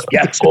it. Trust me.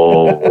 Yes.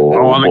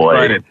 Oh, I'm boy.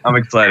 excited. I'm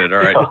excited. All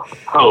right.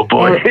 Oh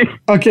boy.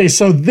 Okay,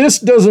 so this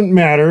doesn't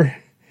matter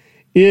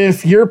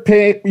if you're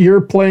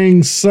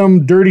playing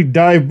some dirty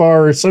dive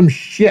bar or some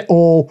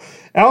shithole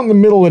out in the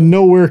middle of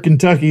nowhere,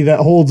 Kentucky, that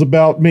holds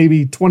about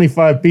maybe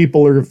 25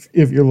 people, or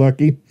if you're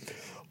lucky,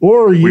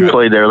 or We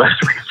played there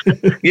last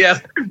week.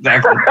 Yes,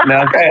 exactly.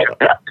 No, okay.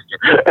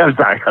 I'm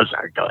sorry.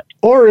 Go ahead.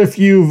 or if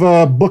you've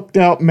booked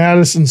out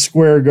Madison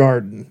Square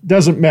Garden.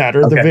 Doesn't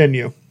matter the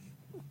venue.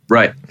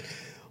 Right.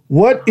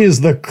 What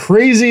is the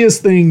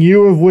craziest thing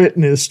you have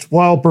witnessed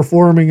while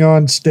performing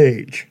on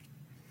stage?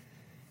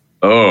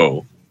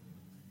 Oh.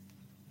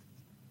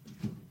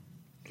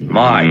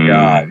 My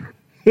God.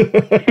 You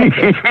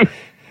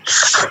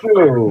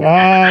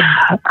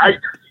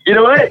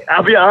know what?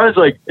 I'll be honest.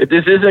 Like,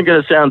 this isn't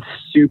going to sound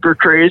super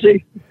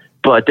crazy,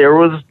 but there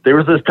was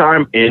this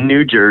time in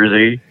New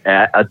Jersey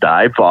at a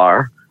dive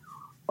bar,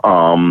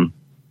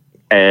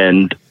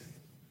 and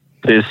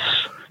this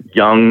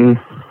young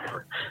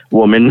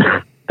woman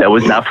that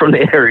was not from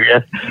the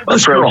area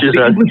approaches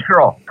us.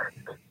 Girl.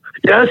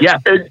 Yes, Yeah.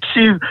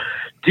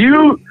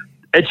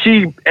 And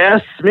she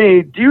asks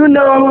me, "Do you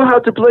know how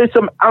to play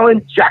some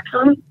Alan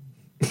Jackson?"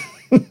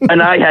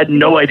 And I had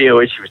no idea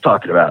what she was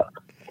talking about.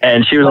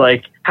 And she was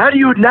like, "How do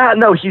you not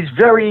know? He's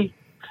very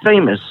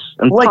famous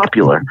and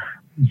popular."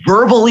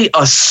 Verbally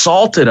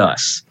assaulted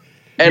us.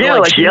 And yeah,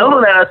 like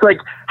yelling at us, like,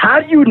 "How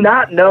do you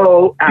not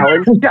know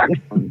Alan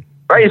Jackson?"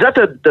 Right? Is that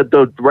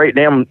the right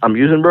name I'm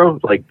using, bro?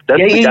 Like,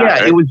 that's the guy,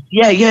 right? It was.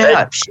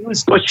 Yeah. She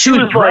was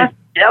like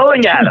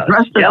yelling at us.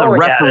 Dressed as a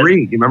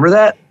referee. You remember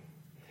that?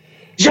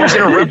 She was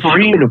in a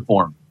referee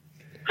uniform.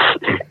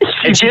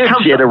 She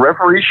had a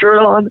referee shirt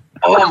on.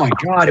 Oh my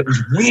God, it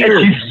was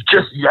weird. And she's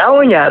just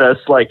yelling at us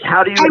like,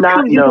 "How do you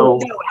not know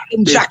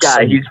this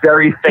guy? He's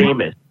very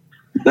famous."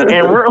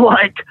 And we're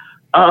like,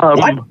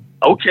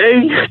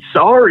 "Okay,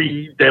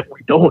 sorry that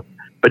we don't."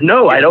 But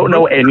no, I don't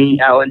know any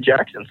Alan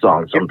Jackson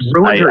songs.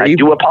 I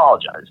do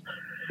apologize.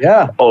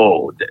 Yeah.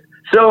 Oh,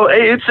 so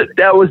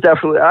that was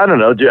definitely, I don't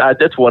know, dude,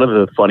 that's one of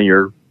the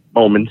funnier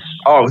moments.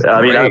 Oh,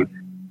 I mean,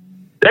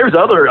 there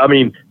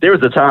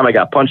was a time I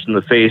got punched in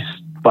the face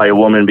by a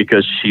woman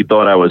because she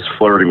thought I was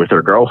flirting with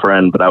her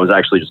girlfriend, but I was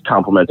actually just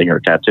complimenting her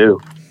tattoo.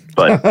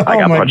 But I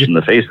got punched in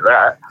the face for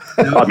that.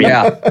 I mean,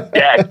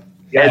 yeah.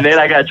 And then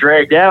I got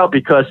dragged out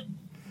because,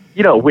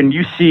 you know, when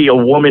you see a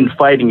woman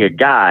fighting a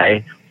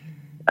guy,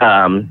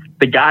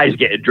 the guy's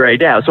getting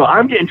dragged out. So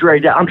I'm getting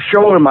dragged out. I'm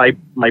showing my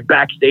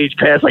backstage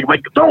pass, like,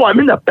 no, I'm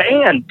in the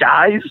band,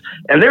 guys.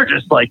 And they're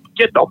just like,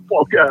 "Get the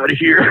fuck out of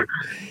here,"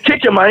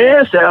 kicking my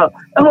ass out.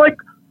 I'm like,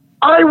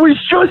 I was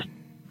just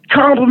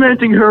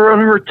complimenting her on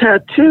her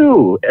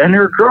tattoo, and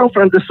her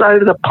girlfriend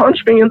decided to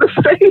punch me in the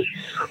face.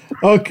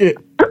 Okay.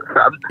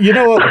 You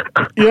know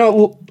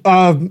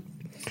what?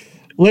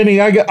 Lenny,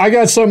 I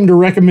got something to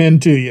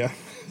recommend to you.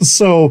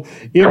 So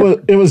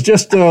it was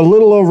just a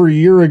little over a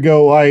year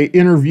ago. I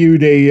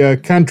interviewed a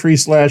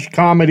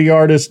country/comedy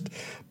artist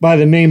by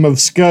the name of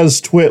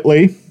Scuzz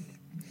Twitley.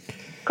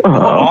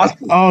 Oh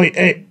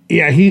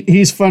yeah,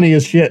 he's funny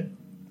as shit.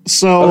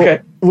 So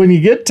when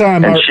you get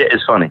time, and shit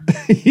is funny.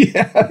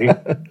 Yeah.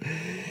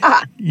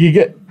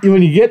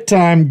 When you get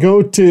time,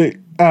 go to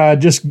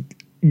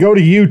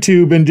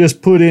YouTube and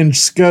just put in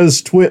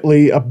Scuzz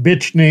Twitley, a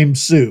bitch named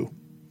Sue.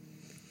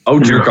 Oh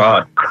dear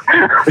God.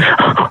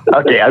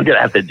 Okay, I'm gonna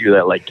have to do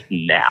that like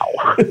now.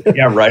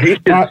 Yeah, right.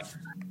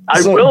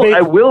 I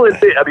will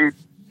admit. I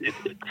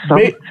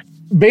mean,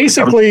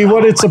 basically,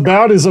 what it's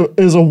about is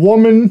a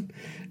woman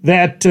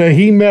that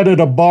he met at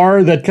a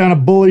bar that kind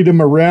of bullied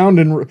him around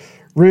and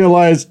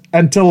realized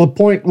until the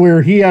point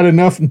where he had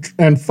enough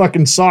and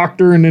fucking socked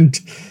her and then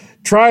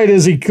tried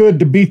as he could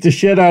to beat the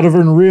shit out of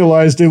her and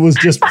realized it was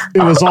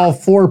all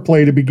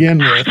foreplay to begin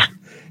with.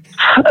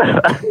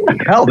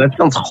 Hell, that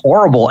sounds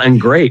horrible and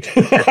great.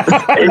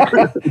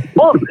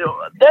 Well,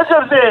 that's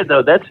what I'm saying,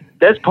 though.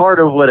 That's part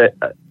of what it's,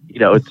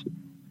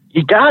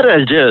 you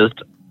gotta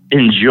just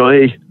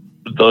enjoy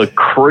the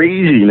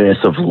craziness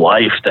of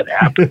life that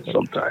happens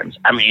sometimes.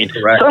 I mean,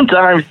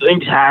 sometimes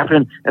things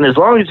happen, and as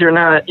long as you're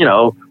not,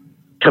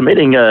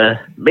 committing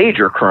a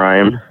major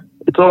crime,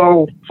 it's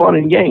all fun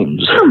and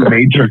games.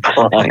 Major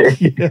crime.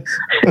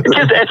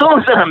 Just, as long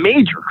as it's not a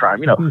major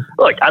crime,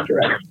 Look,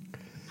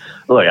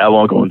 Look, I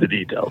won't go into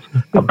details.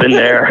 I've been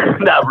there.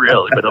 Not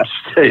really, but I'm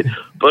saying.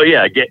 But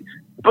yeah,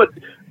 but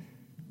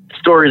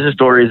stories are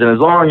stories, and as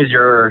long as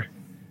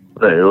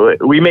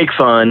we make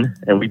fun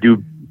and we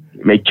do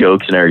make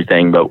jokes and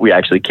everything, but we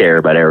actually care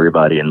about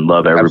everybody and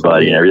love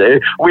everybody and everything.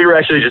 We were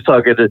actually just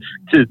talking to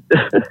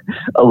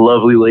a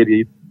lovely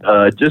lady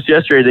just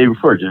yesterday, the day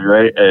before,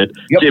 right? And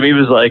Jimmy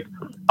was like,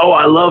 "Oh,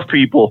 I love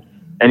people,"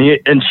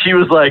 and she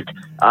was like,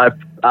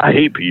 I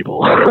hate people.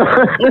 With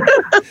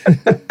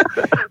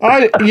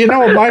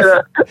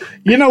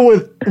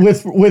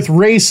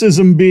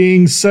racism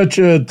being such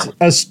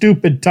a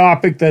stupid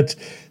topic that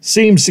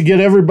seems to get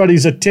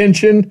everybody's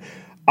attention,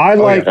 I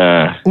like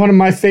one of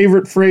my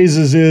favorite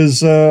phrases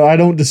is I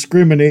don't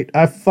discriminate.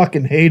 I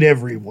fucking hate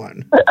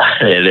everyone.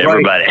 And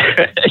everybody.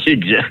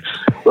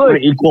 Look,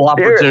 an equal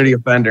opportunity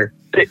offender.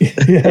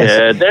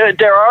 Yeah,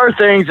 there are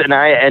things, and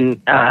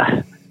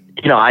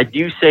I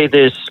do say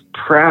this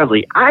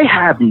proudly. I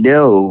have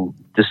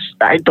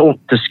I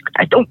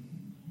don't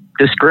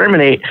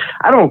discriminate.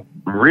 I don't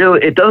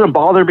really. It doesn't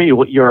bother me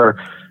what your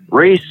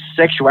race,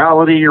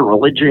 sexuality, or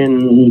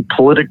religion,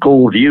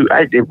 political view.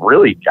 It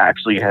really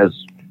actually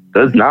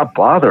does not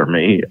bother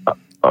me,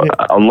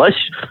 unless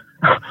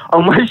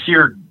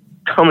you're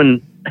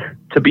coming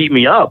to beat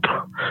me up.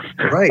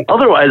 Right.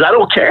 Otherwise, I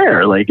don't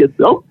care. Like, good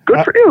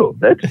for you.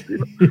 That's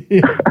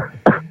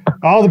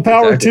all the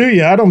power to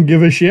you. I don't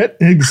give a shit.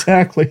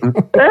 Exactly.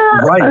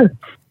 Right.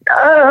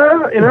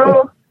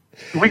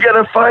 We got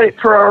to fight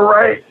for our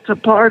right to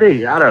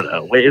party. I don't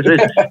know. It's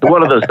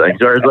one of those things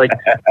where it's like,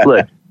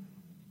 look,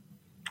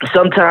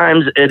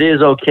 sometimes it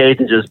is okay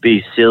to just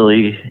be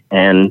silly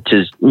and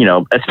just,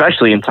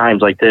 especially in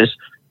times like this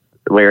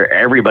where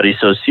everybody's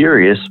so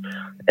serious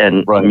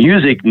and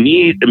music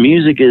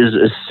is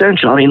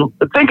essential. I mean,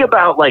 think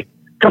about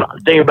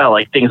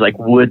things like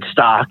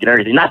Woodstock and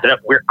everything. Not that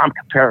I'm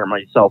comparing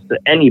myself to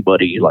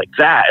anybody like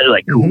that,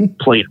 who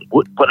played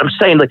Wood, but I'm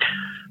saying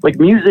like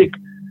music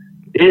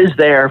is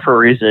there for a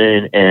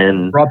reason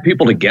and brought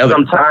people together.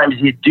 Sometimes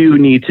you do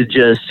need to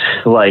just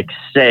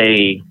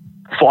say,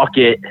 fuck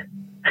it,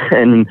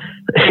 and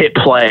hit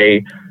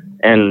play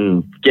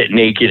and get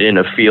naked in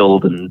a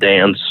field and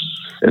dance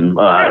and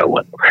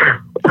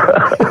whatever.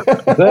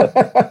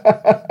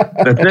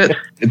 That's it.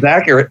 It's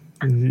accurate.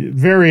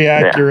 Very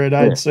accurate,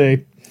 I'd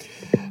say.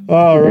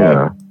 All right.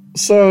 Yeah.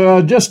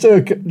 So just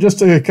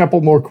a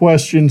couple more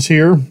questions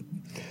here.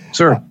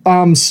 Sure.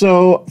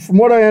 So from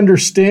what I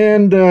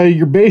understand,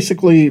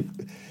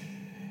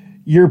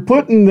 you're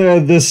putting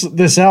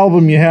this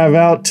album you have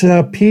out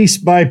piece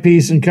by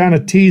piece and kind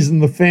of teasing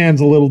the fans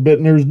a little bit,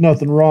 and there's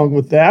nothing wrong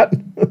with that.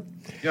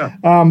 Yeah.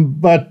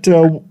 But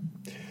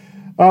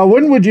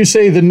when would you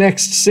say the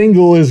next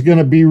single is going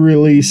to be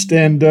released,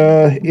 and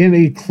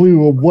any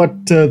clue of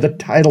what the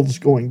title's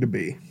going to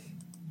be?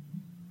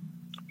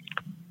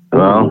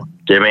 Well,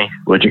 Jimmy,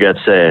 what you got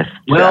to say?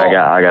 Well,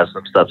 I got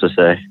some stuff to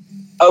say.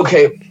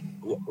 Okay.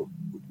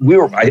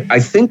 I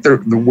think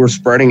we're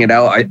spreading it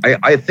out.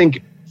 I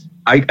think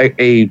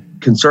a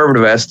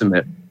conservative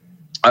estimate,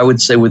 I would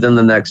say within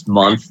the next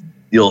month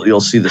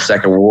you'll see the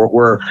second.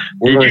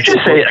 Did you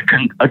just say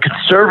a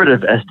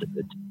conservative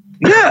estimate?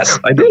 Yes,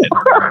 I did.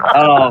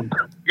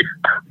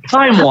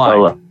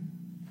 Time-wise.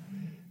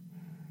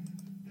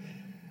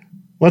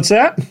 What's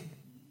that?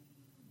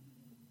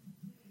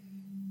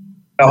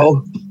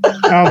 Oh,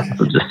 I'm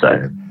just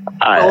saying.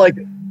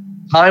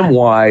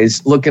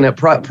 Time-wise, looking at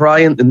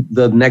probably in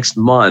the next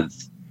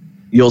month,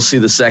 you'll see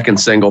the second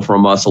single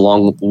from us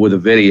along with a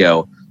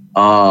video.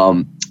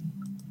 I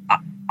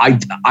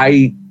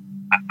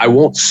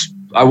won't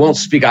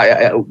speak.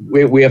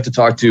 We have to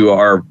talk to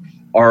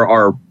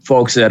our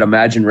folks at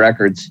Imagine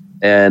Records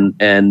but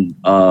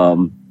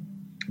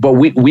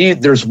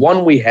there's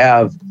one we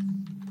have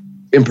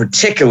in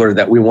particular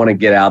that we want to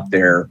get out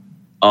there.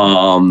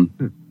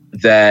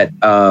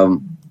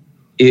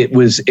 It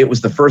was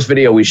the first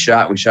video we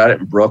shot. We shot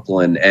it in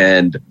Brooklyn,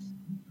 and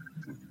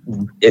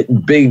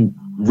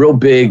real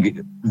big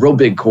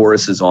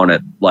choruses on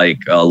it, like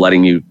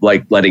letting you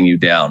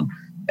down.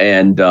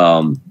 And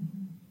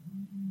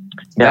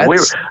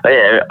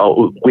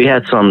we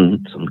had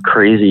some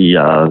crazy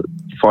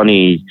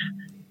funny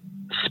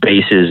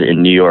spaces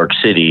in New York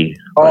City,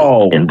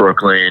 in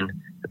Brooklyn.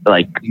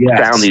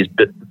 Found these.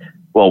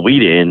 Well, we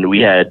didn't. We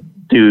had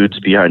dudes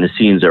behind the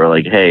scenes that were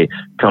like, "Hey,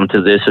 come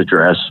to this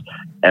address."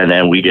 And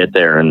then we get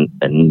there, and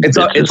it's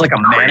like a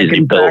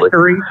mannequin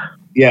factory.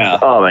 Yeah.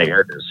 Oh my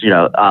goodness.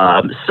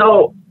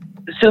 So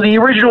the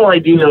original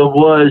idea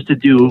was to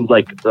do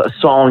like a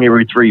song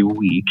every 3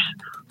 weeks.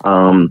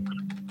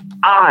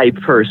 I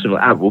personally,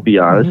 I will be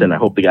honest, and I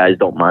hope the guys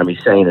don't mind me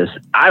saying this,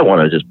 I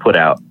want to just put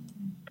out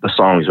the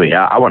songs we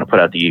have. I want to put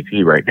out the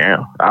EP right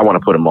now. I want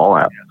to put them all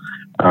out.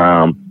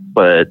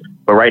 But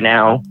right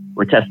now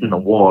we're testing the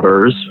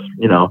waters.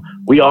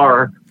 We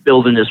are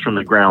building this from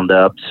the ground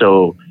up.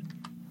 So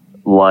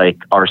like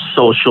our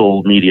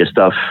social media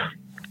stuff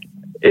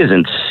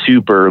isn't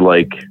super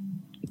like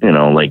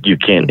you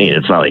can't,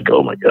 it's not like,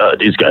 oh my God,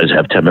 these guys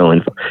have 10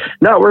 million.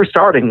 No, we're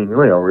starting,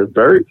 we're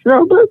very,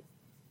 but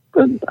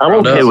I'm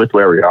okay with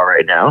where we are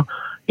right now,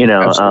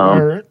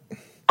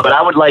 but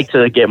I would like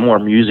to get more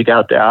music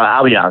out there.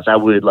 I'll be honest. I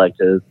would like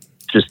to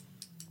just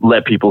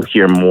let people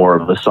hear more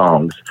of the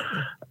songs.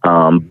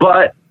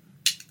 But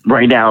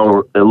right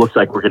now it looks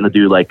like we're going to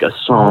do like a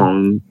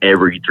song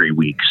every 3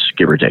 weeks,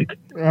 give or take.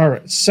 All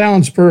right.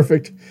 Sounds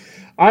perfect.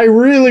 I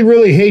really,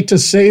 really hate to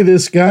say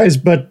this, guys,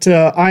 but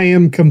I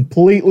am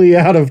completely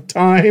out of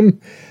time.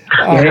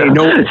 Hey,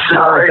 no,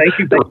 sorry. Thank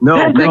you.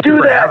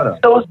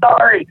 So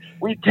sorry.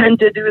 We tend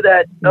to do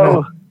that.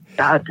 No.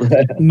 God.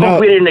 No.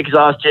 Hope we didn't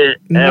exhaust you,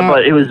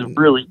 but it was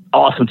really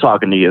awesome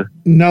talking to you.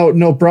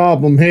 No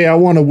problem. Hey, I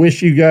want to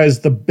wish you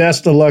guys the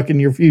best of luck in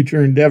your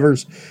future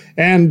endeavors.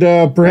 And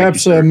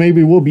perhaps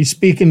maybe we'll be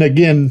speaking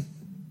again.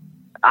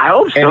 I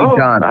hope so.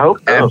 Anytime. I hope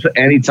so.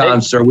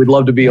 Anytime, sir. We'd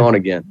love to be on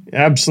again.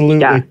 Absolutely.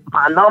 Got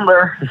my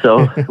number,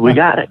 so we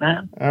got it,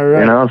 man. All right.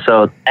 You know,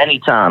 so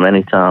anytime.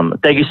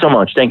 Thank you so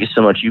much.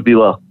 You be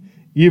well.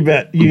 You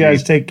bet. You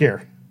guys take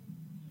care.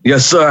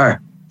 Yes, sir.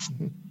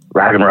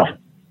 Rock and roll.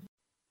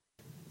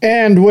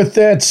 And with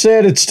that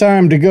said, it's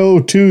time to go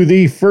to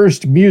the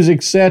first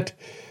music set.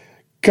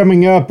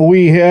 Coming up,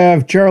 we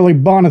have Charlie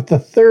Bonnet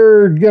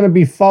III, going to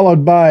be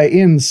followed by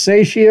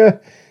Insatia,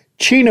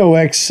 Chino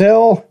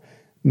XL,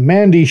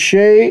 Mandy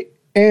Shea,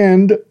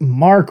 and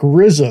Mark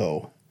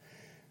Rizzo.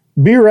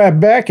 Be right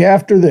back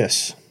after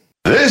this.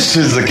 This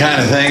is the kind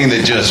of thing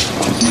that just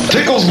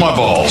tickles my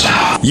balls.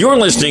 You're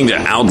listening to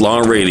Outlaw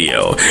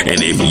Radio,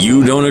 and if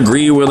you don't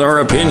agree with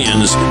our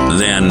opinions,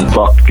 then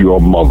fuck your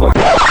mother.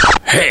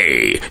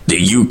 Hey, do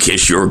you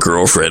kiss your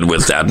girlfriend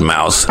with that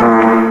mouth?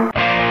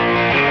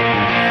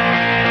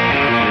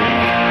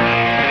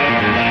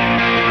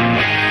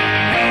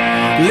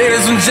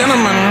 Ladies and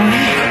gentlemen,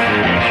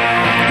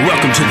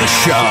 welcome to the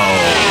show.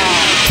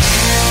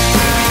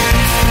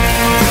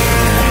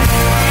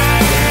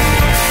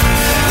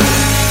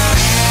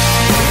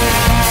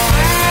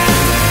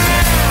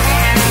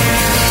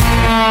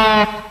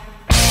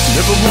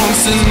 Never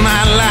once in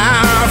my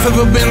life have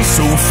I been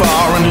so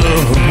far in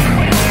love.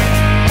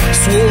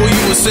 Swore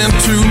you were sent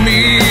to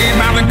me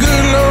by the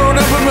good Lord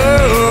up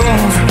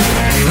above.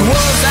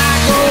 Was I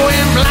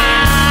going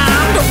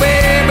blind, or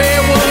baby,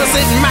 was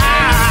it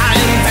my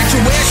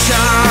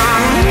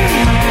infatuation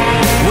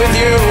with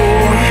you?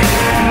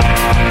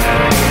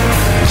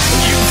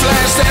 You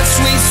flashed that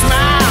sweet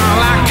smile,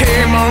 I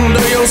came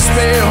under your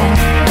spell.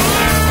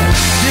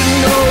 Didn't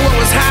know what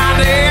was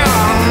hiding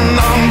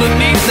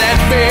underneath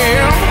that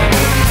veil.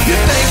 You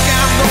think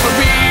I'm gonna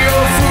be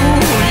your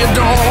fool? You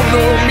don't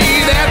know me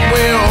that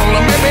well.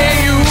 Or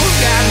maybe you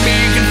got me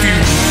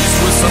confused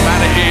with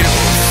somebody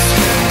else.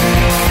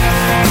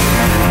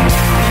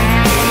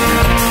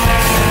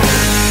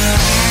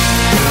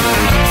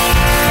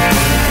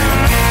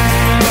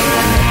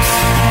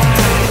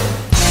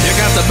 You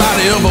got the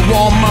body of a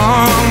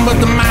woman, but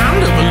the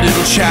mind of a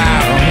little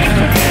child.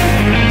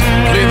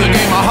 Play the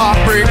game of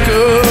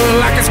heartbreaker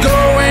like it's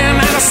going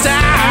out of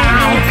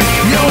style.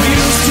 You're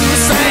used to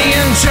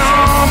saying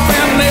jump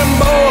and them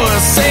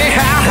boys say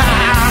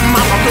hi,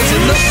 mama, 'cause you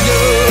look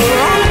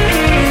good.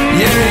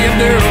 Yeah, you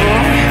do.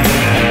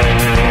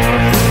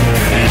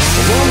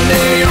 One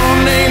day you're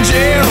an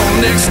angel,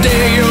 next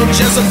day you're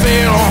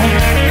Jezebel.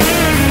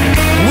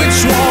 Which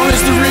one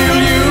is the real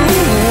you?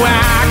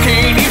 I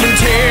can't even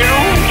tell.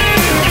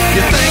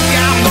 You think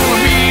I'm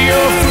gonna be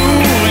your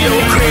fool?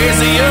 You're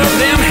crazier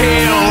than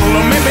hell.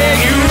 Or maybe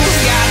you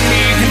got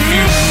me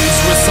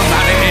confused with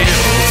somebody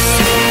else.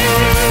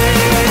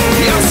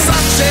 You're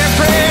such a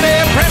pretty,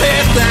 pretty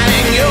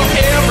thing. You're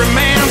every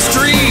man's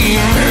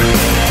dream.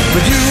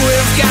 But you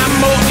have got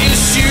more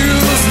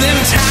issues than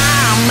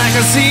Time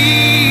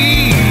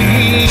magazine.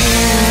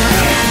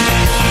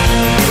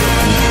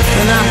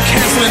 And I'm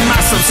canceling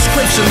my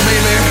subscription,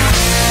 baby.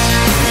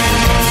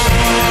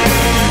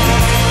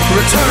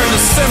 Return to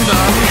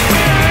sender.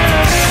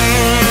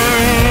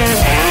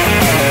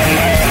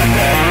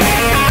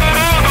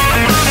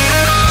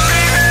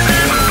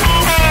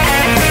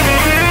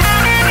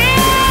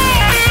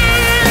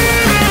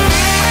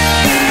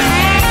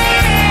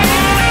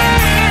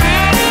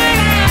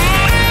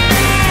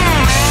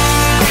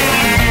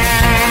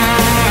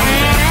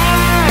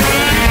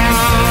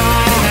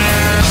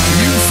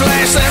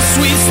 Flash that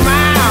sweet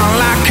smile,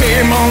 I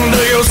came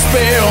under your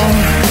spell.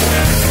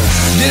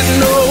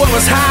 Didn't know what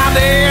was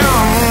hiding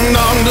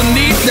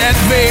underneath that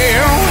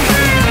veil.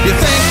 You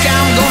think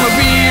I'm gonna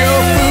be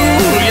your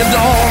fool? You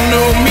don't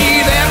know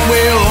me that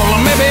well.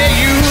 Or maybe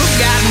you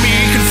got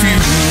me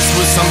confused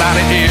with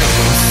somebody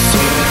else.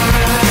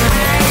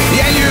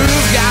 Yeah,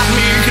 you've got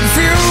me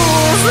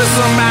confused with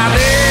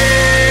somebody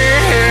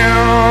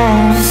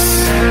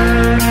else.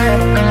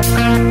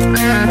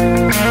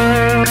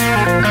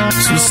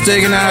 It's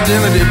mistaken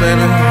identity,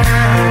 baby.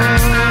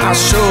 I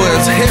sure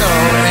as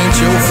hell ain't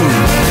your fool.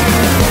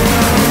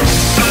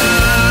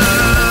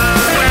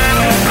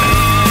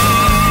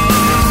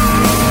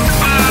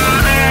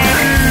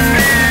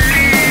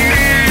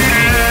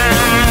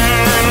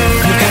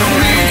 You got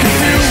me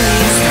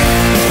confused.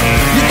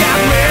 You got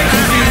me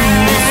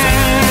confused.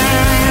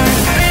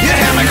 You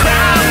had me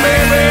crying,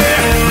 baby.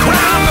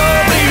 Crying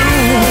over you.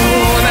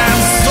 And I'm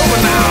sober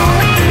now.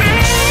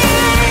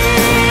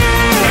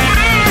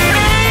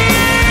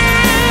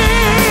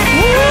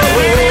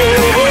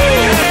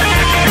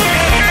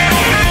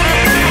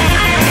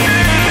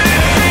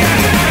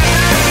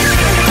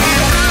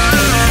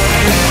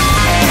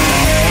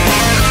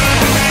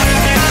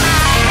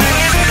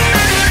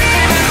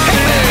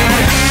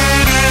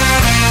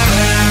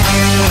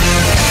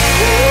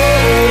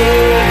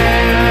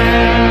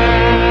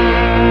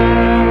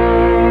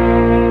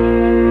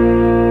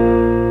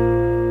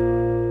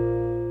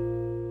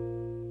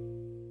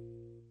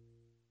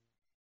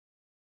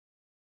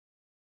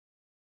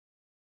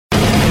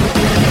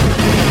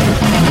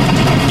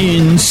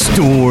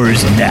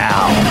 stores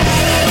now.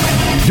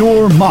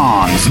 Your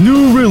Mom's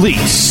new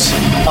release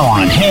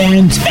on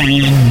Hands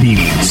and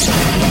Knees.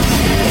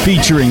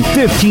 Featuring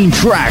 15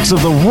 tracks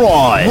of the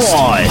rawest,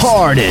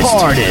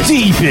 hardest,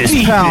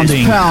 deepest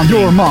pounding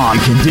your mom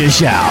can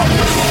dish out.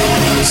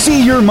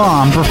 See your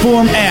mom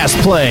perform ass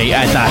play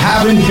at the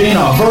Haven't Been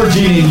a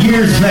Virgin in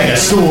Years mega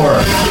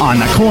store on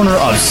the corner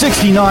of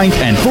 69th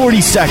and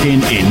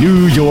 42nd in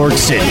New York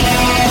City.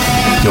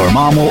 Your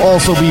mom will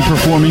also be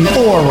performing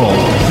oral,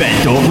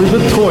 bent over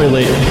the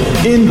toilet,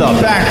 in the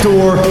back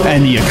door,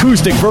 and the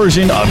acoustic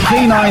version of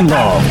Canine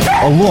Love,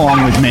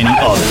 along with many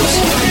others.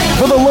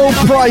 For the low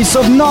price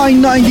of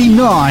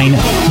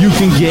 $9.99, you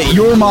can get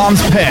Your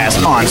Mom's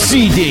Past on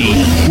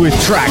CD with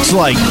tracks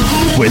like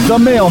With the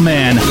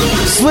Mailman,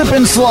 Slip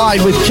and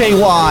Slide with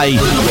KY,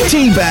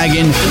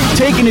 Teabaggin',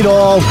 Taking It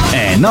All,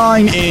 and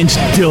 9-Inch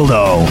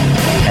Dildo.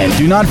 And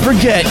do not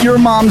forget Your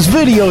Mom's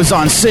videos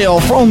on sale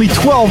for only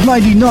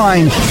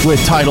 $12.99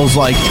 with titles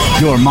like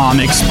Your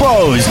Mom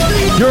Exposed,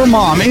 Your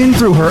Mom In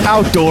Through Her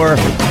Outdoor,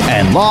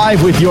 and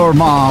Live with Your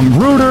Mom,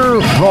 Rooter,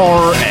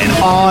 Roar, and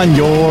On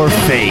Your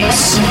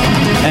Face.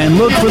 And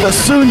look for the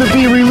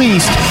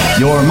soon-to-be-released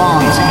Your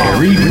Mom's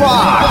Hairy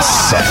Box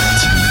Set,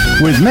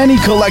 with many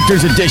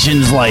collector's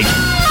editions like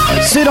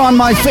Sit on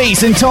My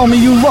Face and Tell Me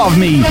You Love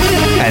Me,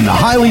 and the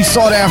highly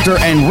sought-after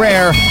and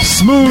rare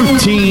Smooth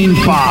Teen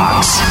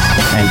Box.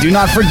 And do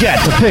not forget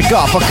to pick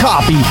up a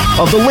copy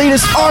of the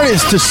latest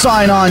artist to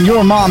sign on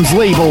Your Mom's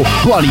label,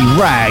 Bloody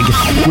Rag,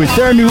 with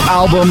their new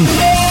album,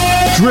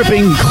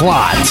 Dripping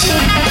Clot.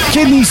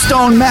 Kidney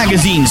Stone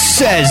Magazine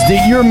says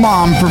that your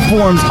mom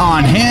performs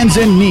on hands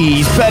and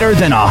knees better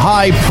than a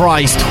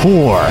high-priced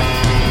whore.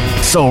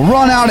 So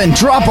run out and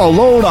drop a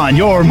load on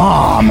your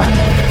mom.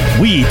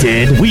 We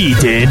did, we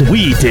did,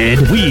 we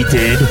did, we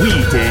did,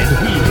 we did,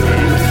 we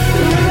did.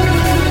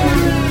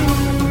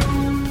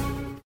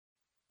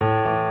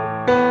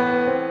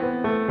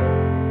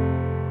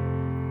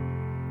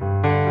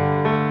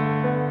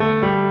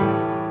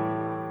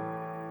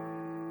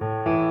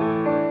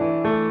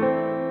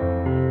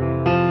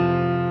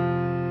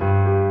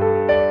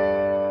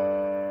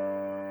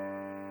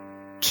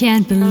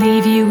 Can't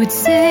believe you would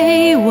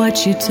say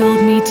what you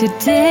told me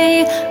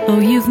today. Oh,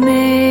 you've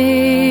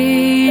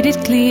made it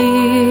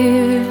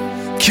clear.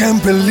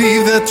 Can't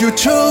believe that you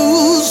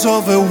chose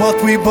over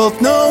what we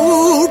both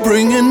know,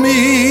 bringing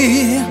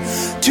me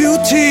to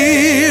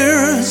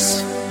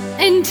tears.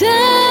 And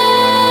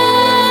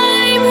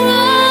I'm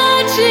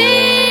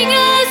watching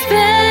us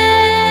fade.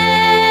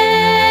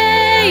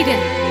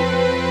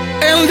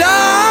 And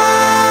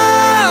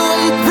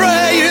I'm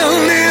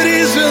praying it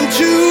isn't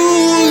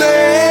too late.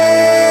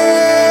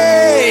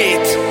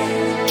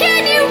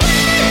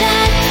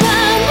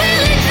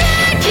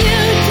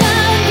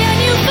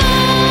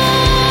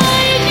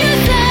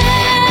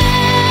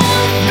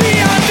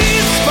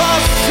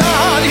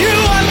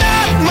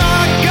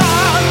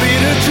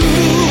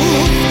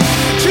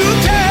 To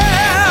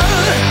tell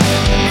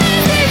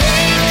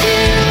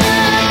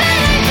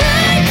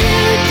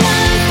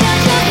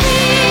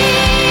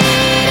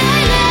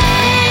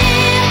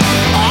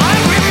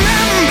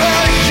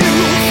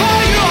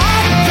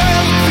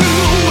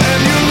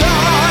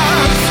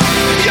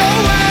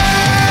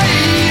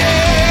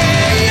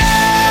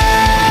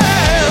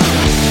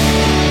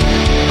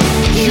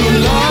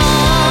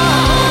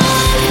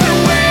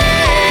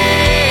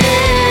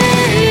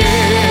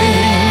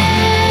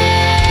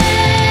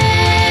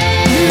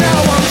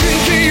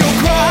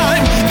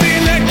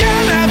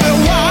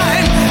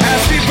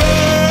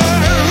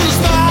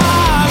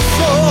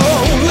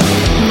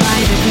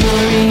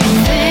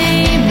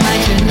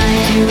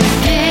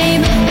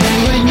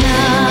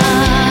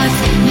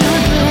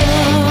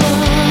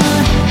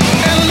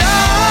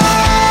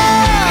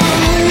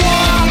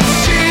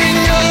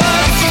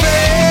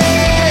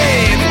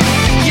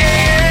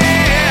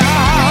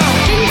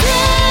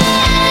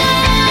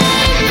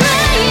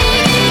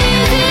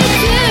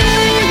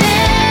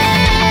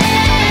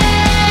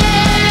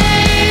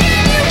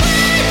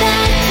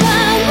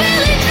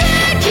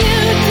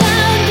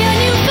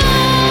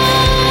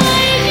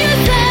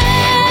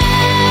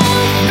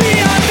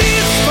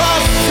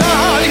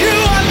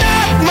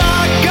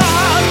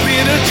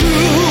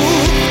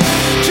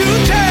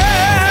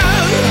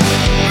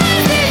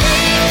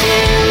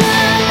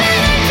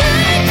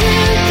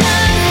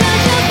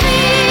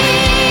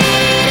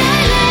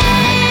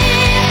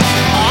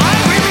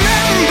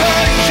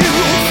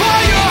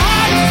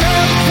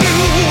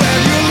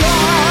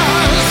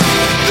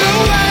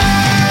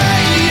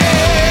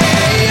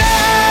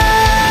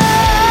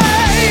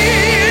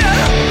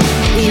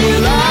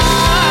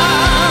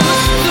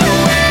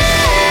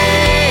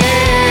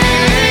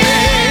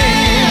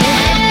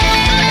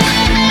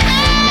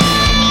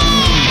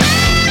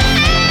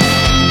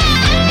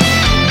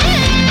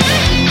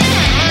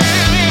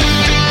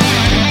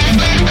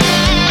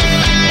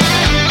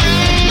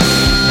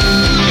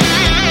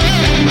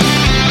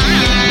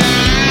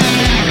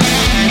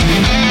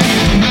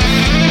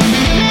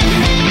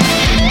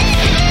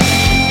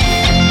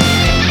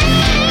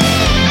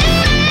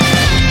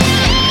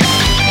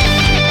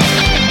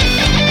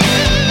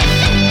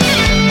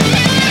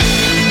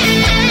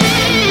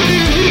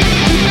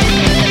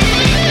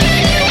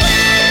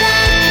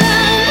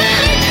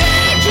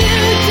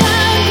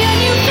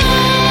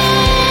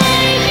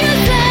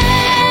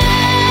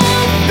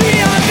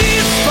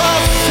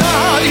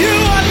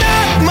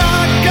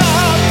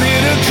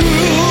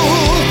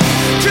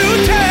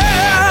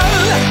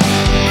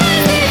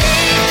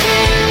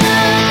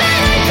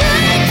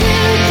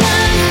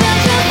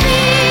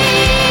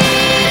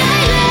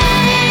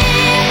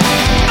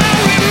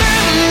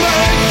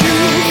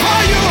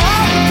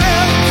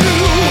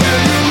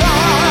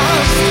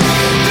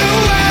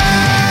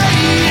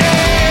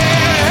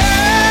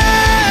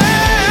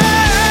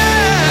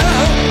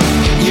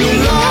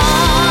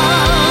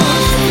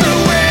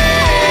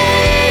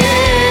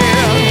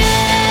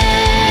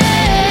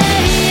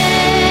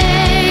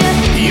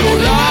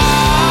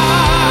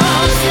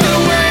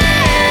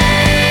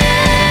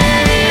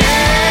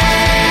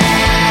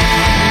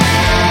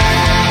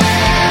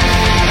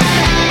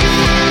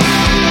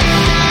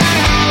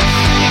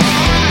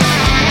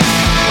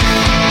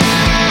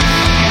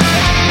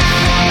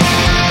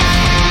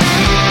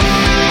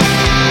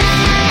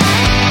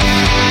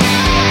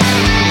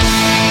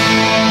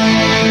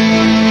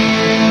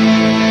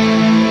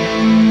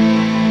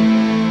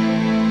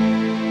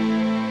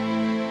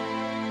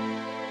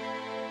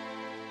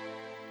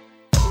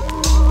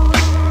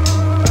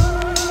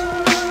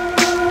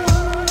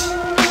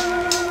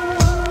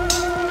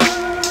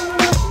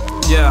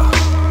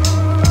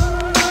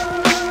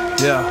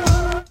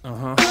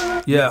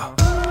Yeah,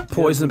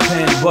 Poison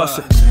Pen, bust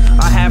it.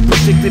 I have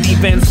predicted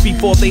events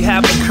before they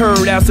have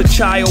occurred. As a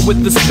child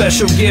with a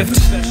special gift,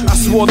 I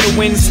swore the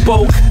wind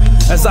spoke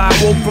as I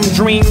woke from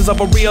dreams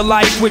of a real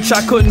life which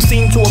I couldn't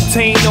seem to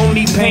obtain.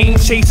 Only pain,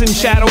 chasing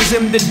shadows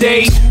in the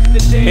day.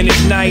 And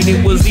at night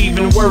it was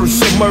even worse,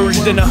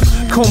 submerged in a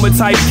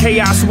coma-type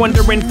chaos,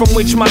 wondering from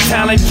which my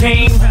talent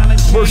came.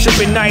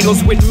 Worshipping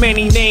idols with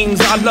many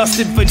names, I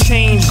lusted for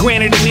change,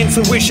 granted an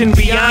intuition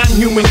beyond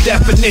human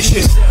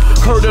definition.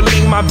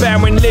 Hurdling my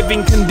barren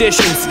living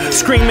conditions,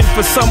 screaming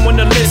for someone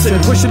to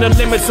listen, pushing the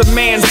limits of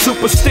man's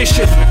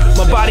superstition.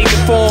 My body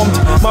deformed,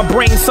 my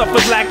brain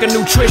suffered lack of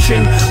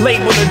nutrition,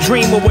 labeled a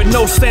dreamer with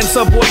no sense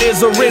of what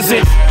is or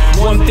isn't.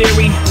 One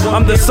theory,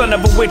 I'm the son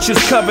of a witch's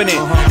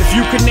covenant. If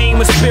you can name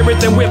a spirit,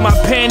 then with my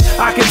pen,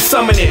 I can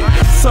summon it.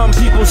 Some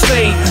people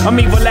say I'm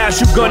evil as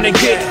you gonna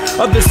get.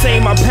 Others say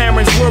my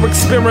parents were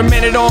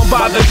experimented on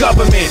by the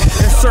government.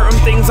 And certain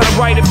things I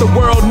write, if the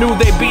world knew,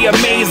 they'd be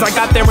amazed. I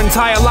got their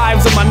entire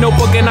lives in my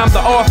notebook and I'm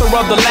the author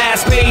of the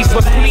last page.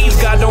 But please,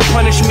 God, don't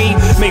punish me.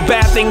 Make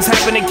bad things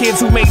happen to kids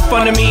who made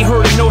fun of me.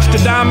 Heard of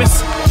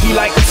Nostradamus? He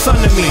like a son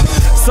to me.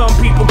 Some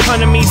people come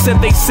to me,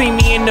 said they see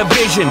me in a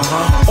vision.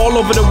 All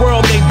over the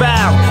world they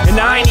bow, and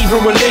I ain't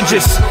even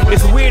religious.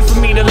 It's weird for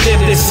me to live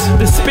this.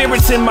 The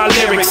spirits in my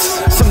lyrics,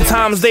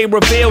 sometimes they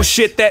reveal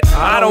shit that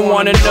I don't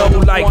wanna know.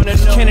 Like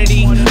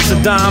Kennedy,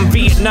 Saddam,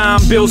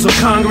 Vietnam, bills of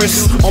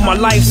Congress. All my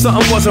life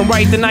something wasn't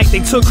right the night they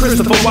took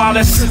Christopher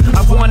Wallace.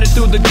 I've wandered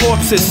through the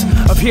corpses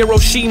of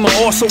Hiroshima,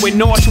 also in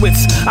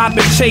Auschwitz. I've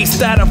been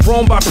chased out of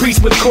Rome by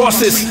priests with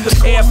crosses.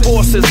 Air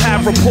forces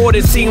have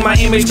reported seeing my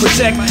image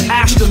project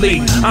astrally.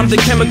 I'm the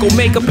chemical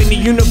makeup in the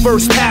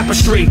universe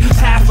tapestry.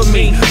 Half of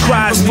me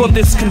cries for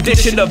this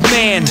condition of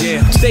man.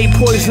 They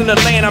poison the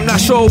land, I'm not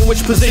sure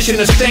which position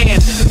to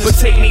stand. But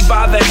take me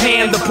by the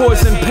hand, the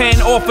poison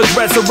pen offers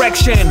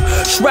resurrection.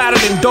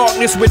 Shrouded in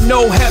darkness with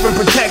no heaven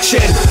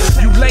protection.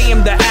 You lay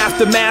in the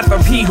aftermath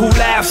of he who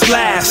laughs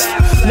last.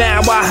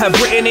 Now I have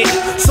written it,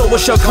 so it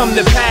shall come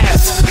to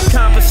pass.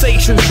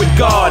 Conversations with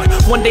God.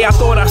 One day I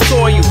thought I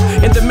saw you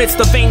in the midst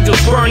of angels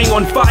burning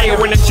on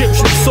fire in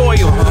Egyptian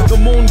soil. The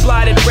moon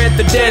blinded, read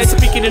the dead,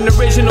 speaking in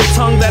original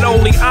tongue that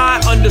only I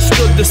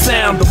understood the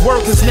sound. The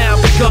work has now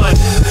begun.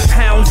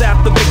 Hounds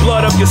after the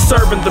blood of your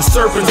servant. The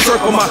serpent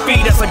circle my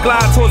feet as I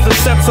glide towards the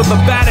steps of the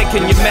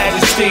Vatican, your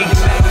majesty.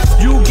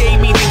 You gave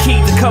me the key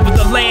to cover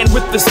the land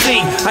with the sea.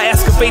 I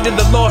excavated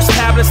the lost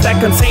tablets that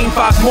contain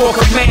 5 more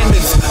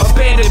commandments.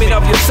 Abandonment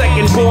of your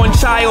second born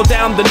child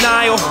down the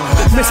Nile.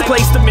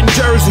 Misplaced him in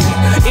Jersey,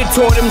 it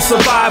taught him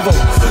survival.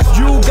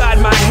 You got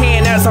my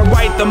hand as I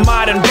write the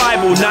modern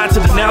Bible. Not to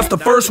denounce the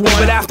first one,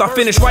 but after I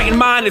finish writing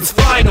mine, it's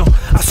final.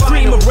 I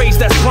scream of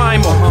rage that's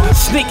primal,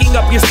 sneaking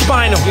up your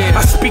spinal.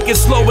 I speak it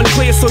slow and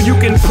clear so you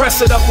can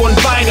press it up on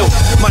vinyl.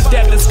 My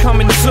death is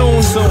coming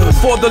soon,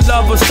 for the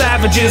love of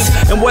savages.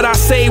 And what I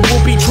say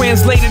will be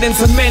translated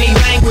into many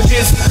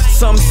languages.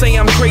 Some say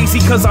I'm crazy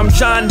cause I'm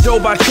John Doe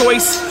by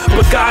choice,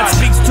 but God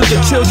speaks to the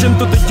children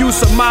through the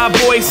use of my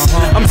voice.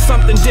 I'm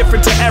something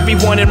different to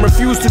everyone and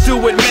refuse to do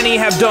what many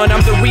have done.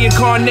 I'm the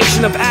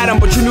reincarnation of Adam,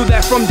 but you knew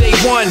that from day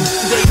one.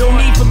 No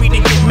need for me to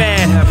get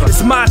mad,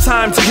 it's my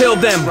time to heal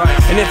them.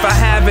 And if I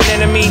have an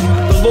enemy,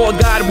 the Lord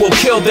God will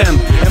kill them.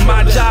 And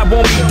my job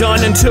won't be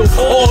done until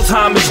all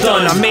time is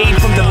done. I'm made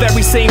from the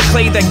very same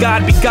clay that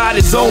God begot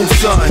his own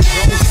son.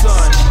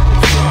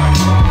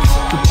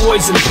 The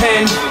poison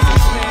pen.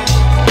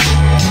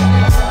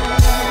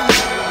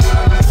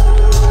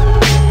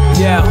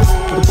 Yeah,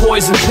 the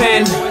poison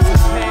pen.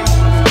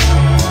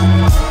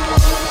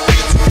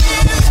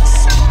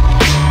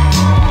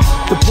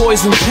 The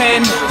poison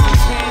pen.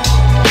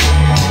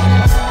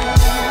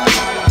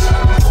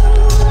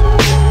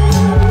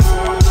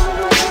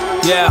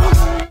 Yeah.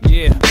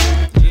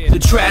 The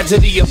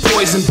tragedy of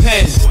poison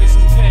pen.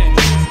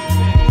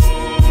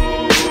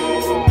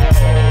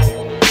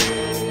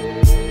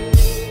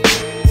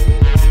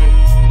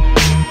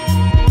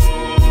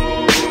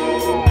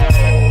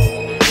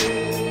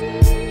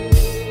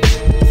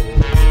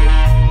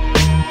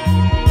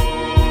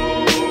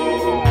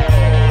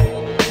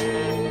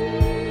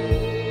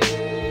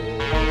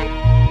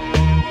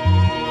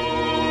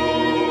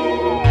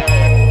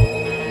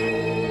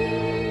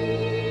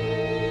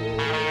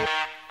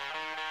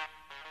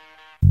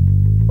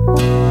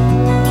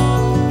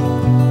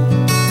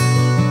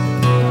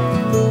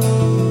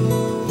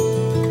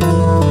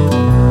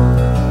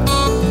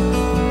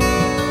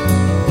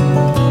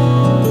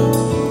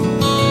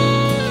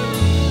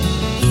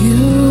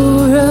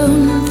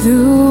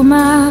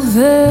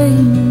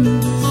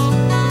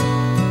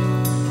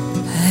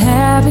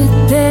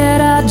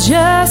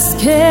 Just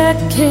can't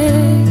kick,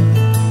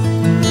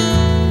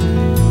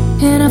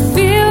 and I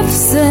feel the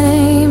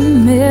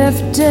same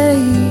every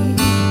day.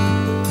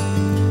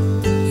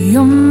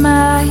 You're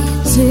my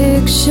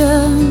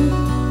addiction.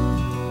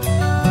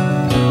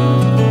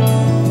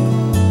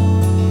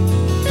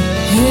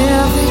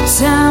 Every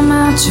time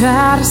I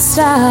try to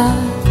stop,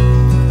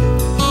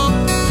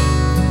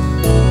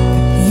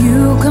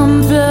 you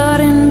come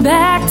flooding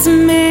back to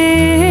me.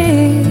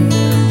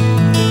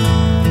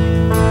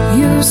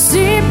 You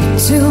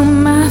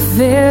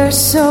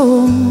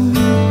soul.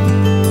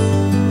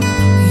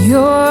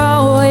 You're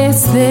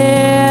always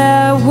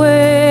there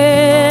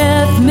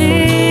with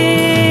me.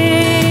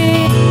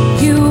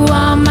 You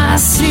are my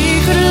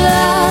secret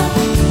love.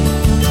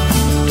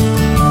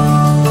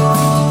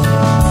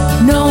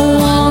 No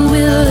one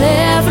will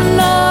ever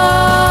know.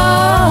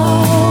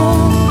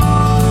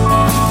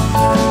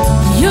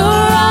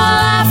 You're all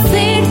I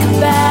think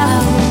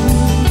about.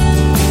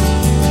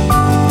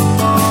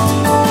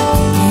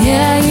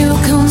 Yeah, you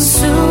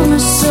consume my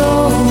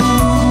soul.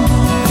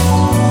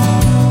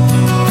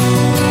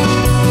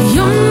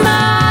 You're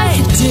my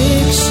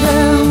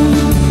addiction.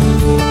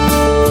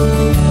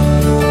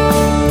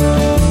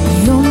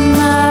 You're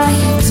my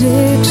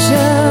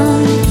addiction.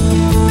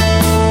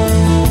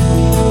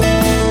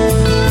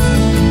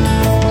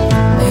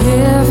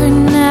 Every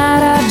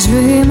night I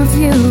dream of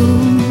you.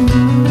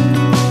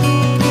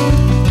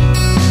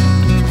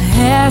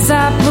 As I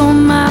pull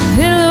my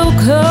pillow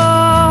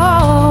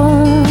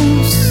close,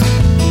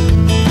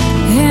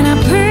 and I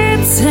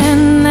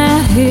pretend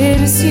that it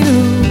is you.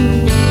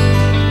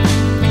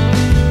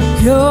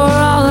 You're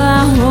all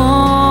I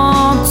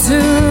want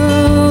to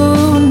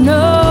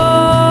know.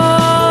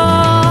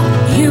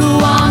 You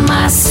are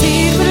my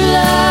secret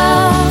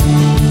love.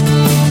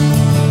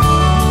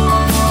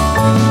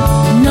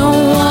 No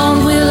one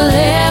will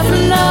ever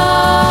know.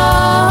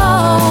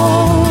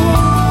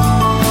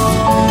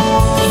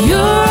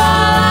 You're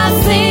all I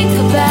think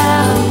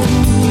about.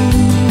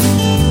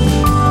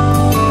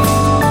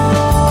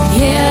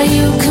 Yeah,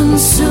 you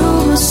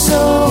consume my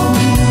soul.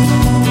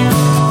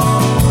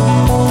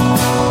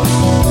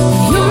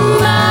 You're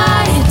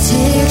my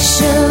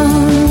addiction.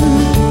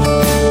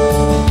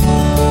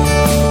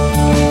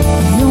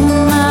 You're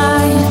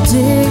my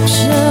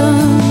addiction.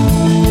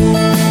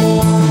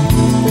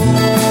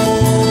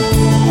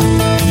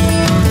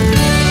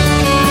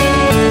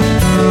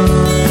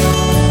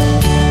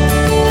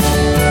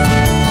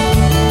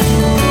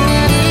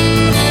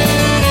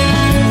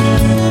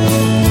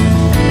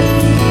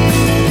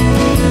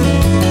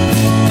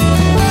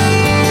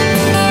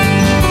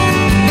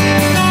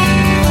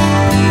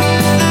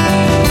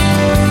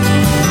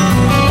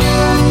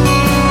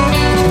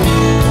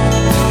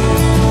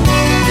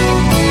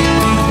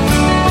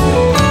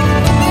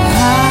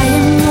 I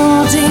am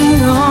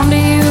holding on to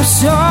you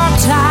so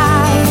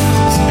tight.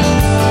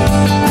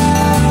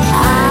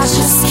 I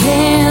just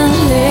can't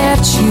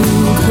let you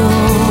go.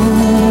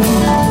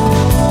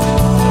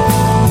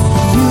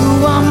 You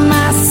are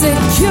my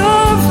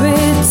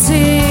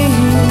security,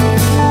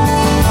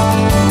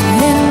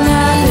 and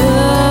I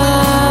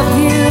love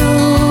you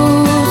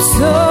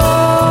so.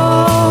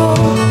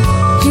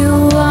 You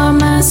are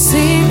my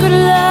secret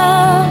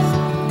love.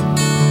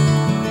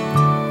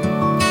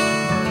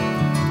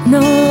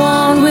 No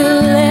one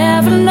will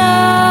ever know.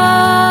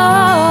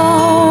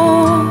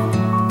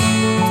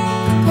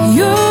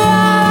 You're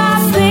all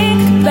I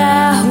think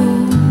about.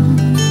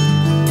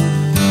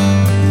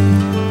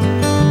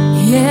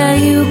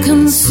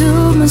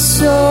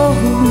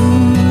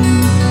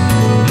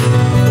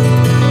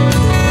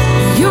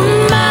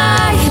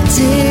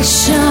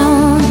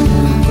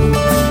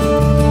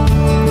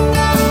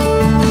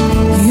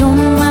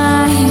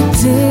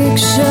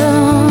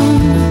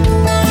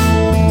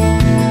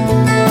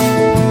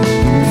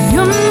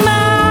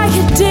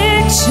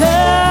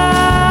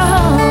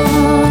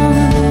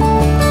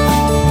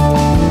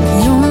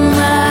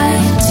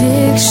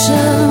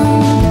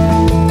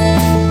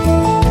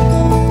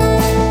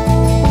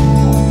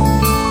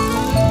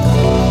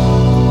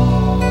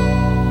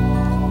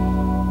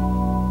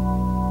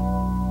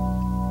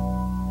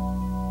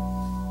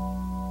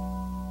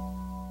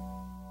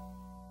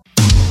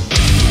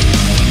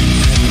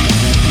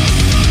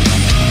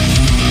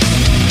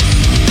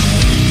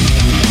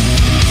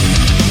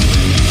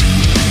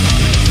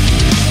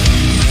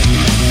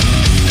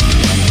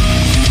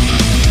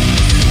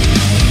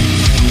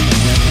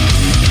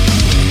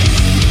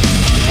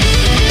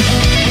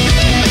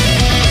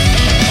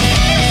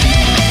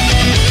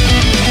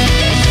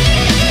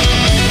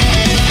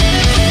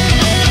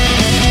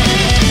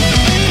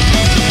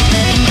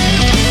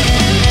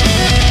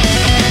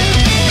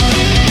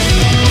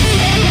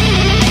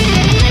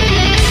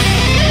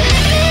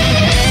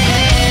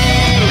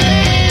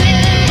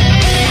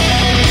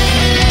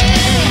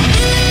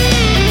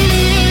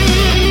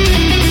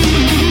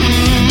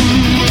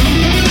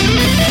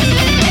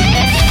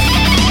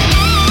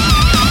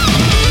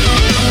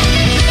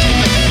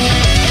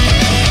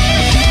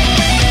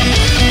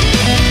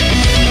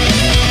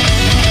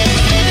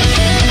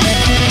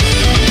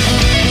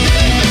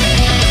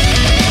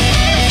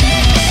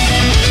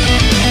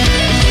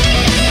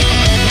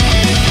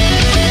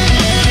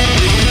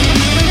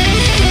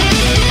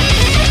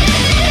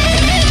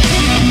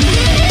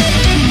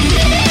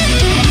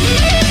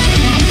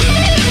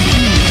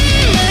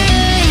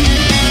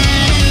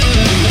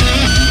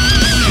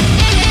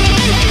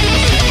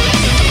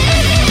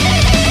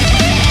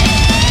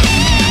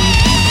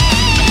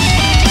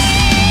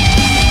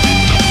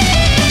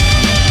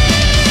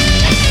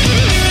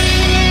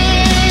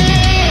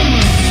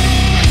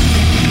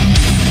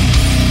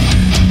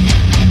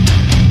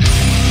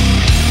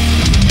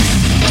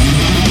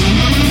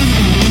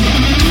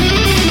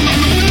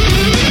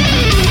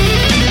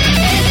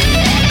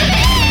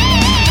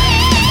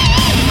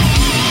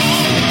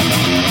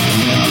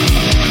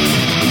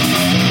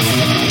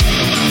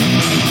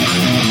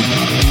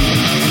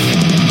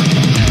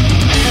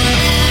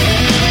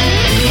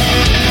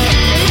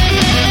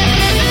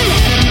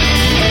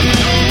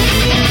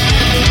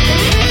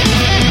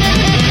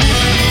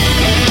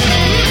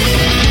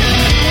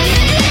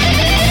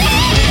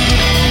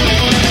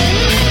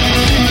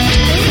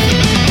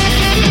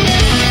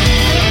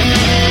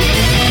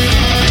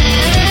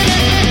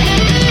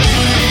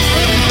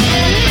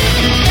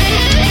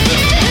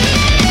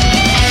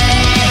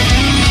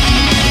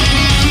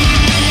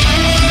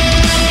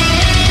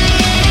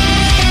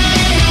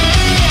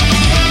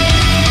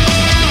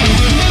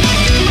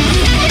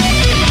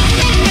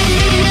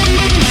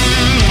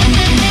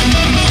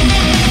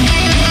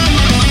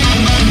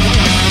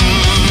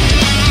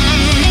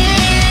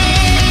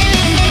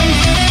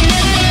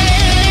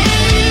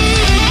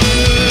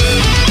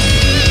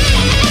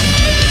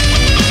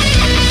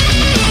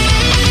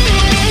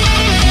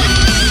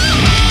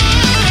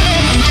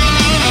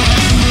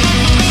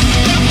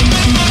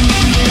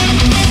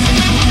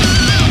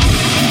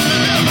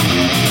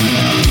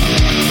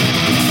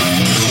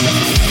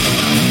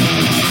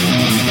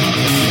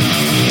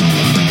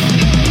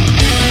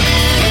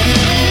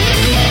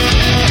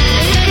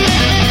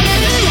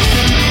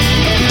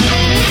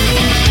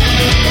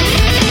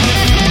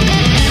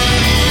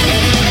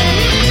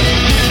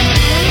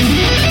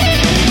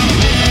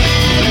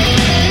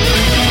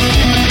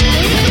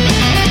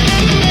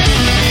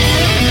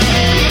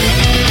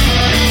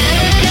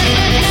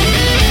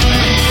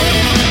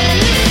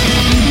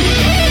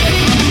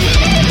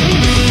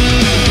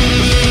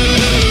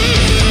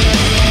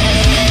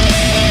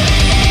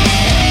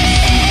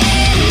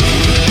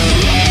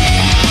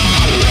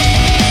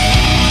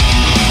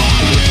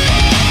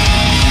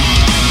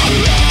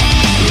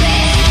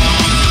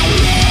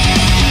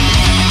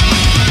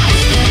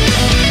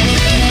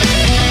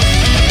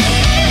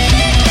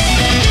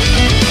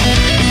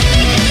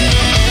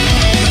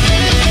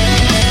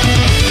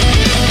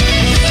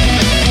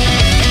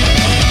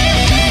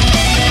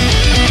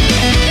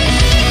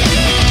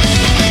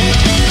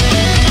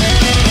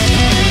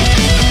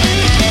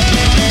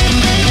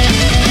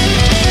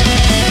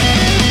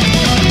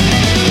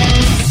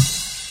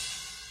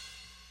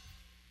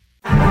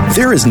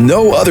 There is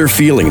no other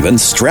feeling than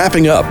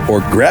strapping up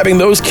or grabbing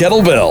those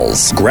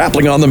kettlebells,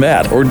 grappling on the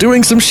mat, or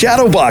doing some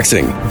shadow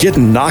boxing,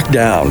 getting knocked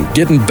down,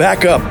 getting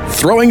back up,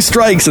 throwing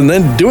strikes, and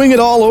then doing it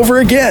all over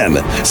again.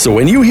 So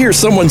when you hear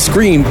someone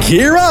scream,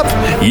 "Gear up!"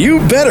 you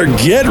better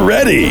get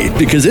ready,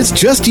 because it's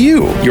just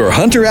you, your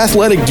Hunter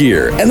Athletic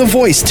gear, and the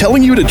voice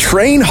telling you to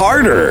train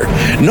harder.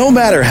 No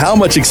matter how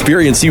much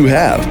experience you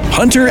have,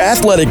 Hunter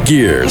Athletic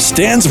Gear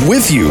stands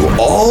with you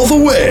all the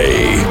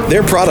way.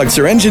 Their products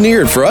are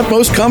engineered for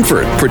utmost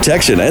comfort,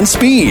 protection, and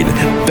speed.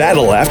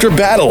 Battle after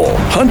battle,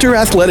 Hunter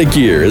Athletic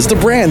Gear is the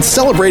brand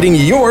celebrating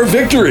your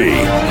victory.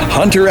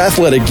 Hunter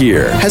Athletic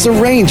Gear has a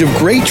range of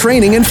great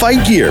training and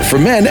fight gear for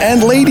men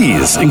and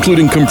ladies,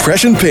 including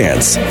compression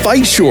pants,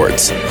 fight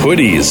shorts,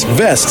 hoodies,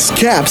 vests,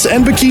 caps,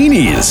 and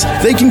bikinis.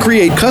 They can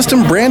create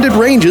custom branded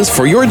ranges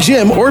for your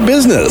gym or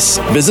business.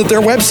 Visit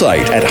their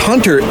website at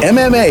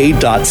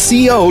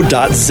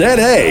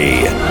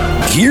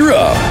huntermma.co.za. Gear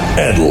up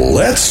and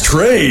let's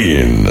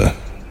train.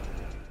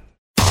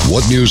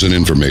 What news and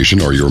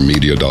information are your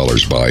media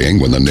dollars buying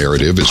when the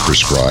narrative is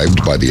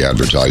prescribed by the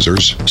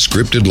advertisers?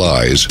 Scripted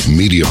lies,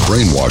 media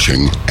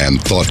brainwashing,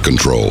 and thought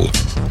control.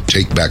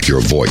 Take back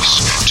your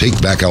voice.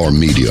 Take back our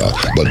media.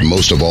 But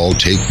most of all,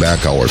 take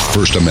back our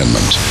First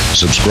Amendment.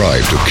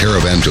 Subscribe to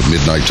Caravan to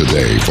Midnight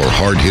today for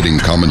hard-hitting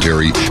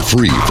commentary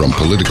free from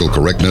political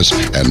correctness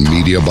and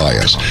media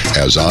bias,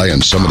 as I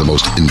and some of the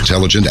most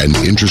intelligent and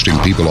interesting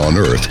people on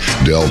Earth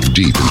delve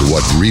deep into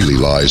what really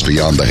lies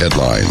beyond the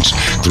headlines.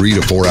 3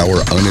 to 4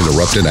 hour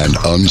uninterrupted and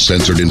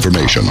uncensored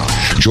information.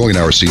 Join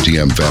our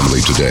CTM family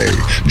today.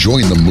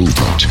 Join the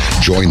movement.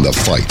 Join the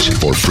fight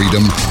for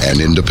freedom and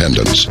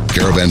independence.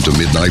 Caravan to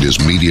Midnight is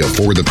media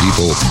for the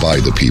people, by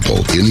the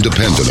people,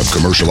 independent of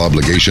commercial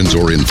obligations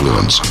or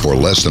influence. For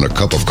less than a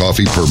cup of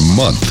coffee per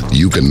month,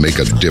 you can make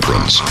a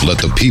difference. Let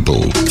the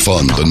people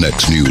fund the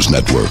next news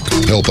network.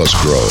 Help us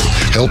grow.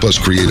 Help us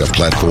create a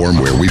platform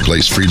where we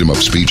place freedom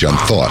of speech and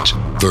thought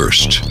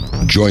first.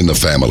 Join the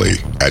family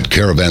at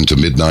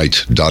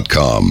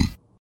caravantomidnight.com.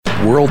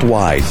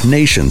 Worldwide,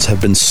 nations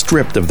have been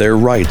stripped of their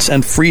rights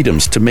and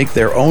freedoms to make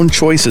their own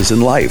choices in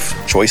life.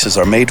 Choices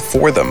are made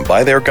for them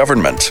by their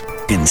government.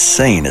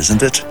 Insane,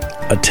 isn't it?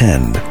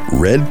 Attend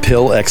Red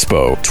Pill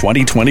Expo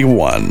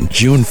 2021,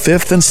 June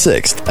 5th and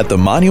 6th at the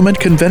Monument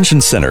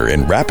Convention Center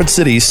in Rapid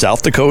City,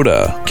 South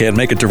Dakota. Can't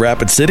make it to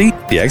Rapid City?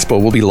 The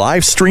expo will be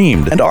live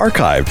streamed and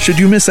archived should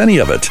you miss any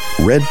of it.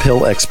 Red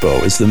Pill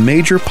Expo is the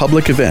major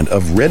public event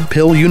of Red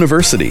Pill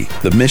University.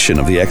 The mission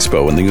of the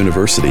expo and the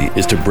university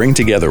is to bring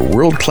together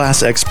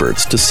world-class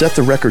experts to set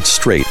the record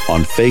straight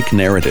on fake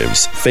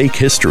narratives, fake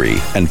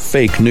history, and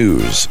fake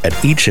news.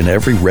 At each and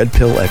every Red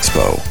Pill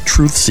Expo,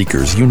 truth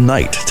seekers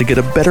unite to get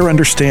a better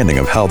understanding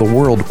of how the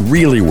world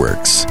really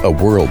works, a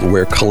world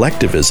where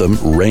collectivism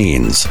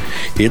reigns.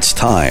 It's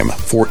time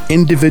for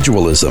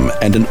individualism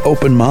and an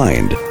open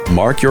mind.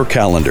 Mark your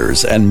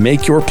calendars and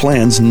make your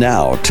plans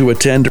now to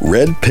attend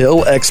Red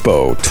Pill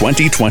Expo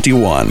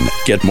 2021.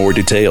 Get more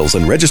details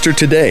and register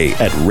today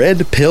at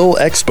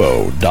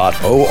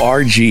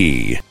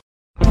redpillexpo.org.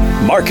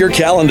 Mark your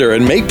calendar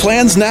and make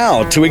plans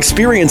now to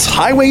experience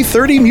Highway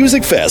 30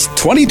 Music Fest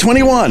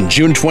 2021,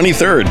 June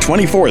 23rd,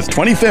 24th,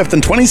 25th,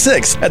 and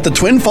 26th at the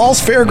Twin Falls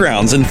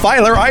Fairgrounds in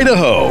Filer,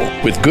 Idaho.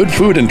 With good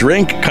food and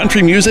drink,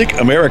 country music,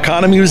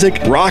 Americana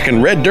music, rock,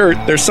 and red dirt,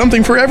 there's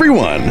something for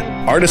everyone.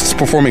 Artists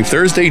performing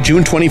Thursday,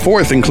 June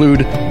 24th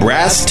include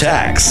Brass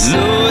Tacks,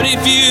 Lord,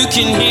 if you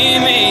can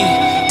hear me,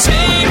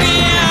 take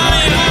me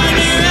out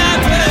yonder.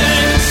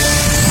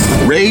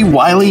 Ray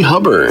Wiley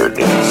Hubbard,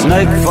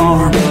 Snake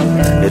Farm,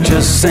 it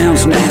just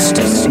sounds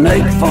nasty.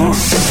 Snake Farm.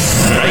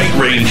 Night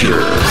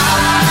Ranger,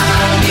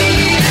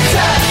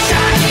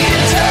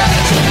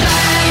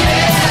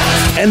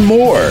 and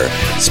more.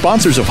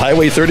 Sponsors of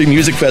Highway 30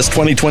 Music Fest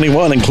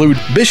 2021 include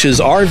Bish's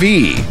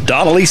RV,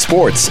 Donnelly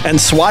Sports, and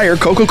Swire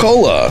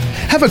Coca-Cola.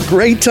 Have a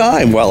great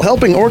time while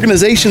helping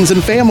organizations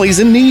and families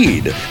in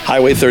need.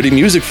 Highway 30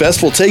 Music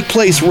Fest will take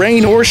place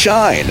rain or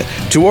shine.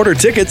 To order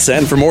tickets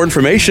and for more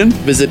information,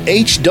 visit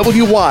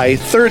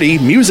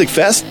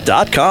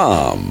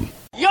hwy30musicfest.com.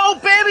 Yo,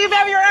 baby, you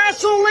have your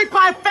asshole licked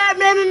by a fat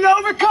man in an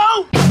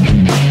overcoat?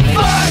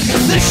 Fuck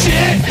the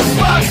shit,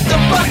 fuck the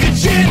fucking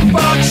shit,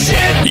 fuck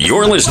shit.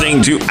 You're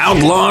listening to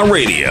Outlaw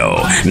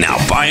Radio. Now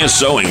buy a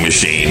sewing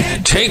machine,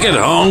 take it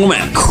home,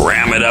 and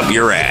cram it up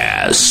your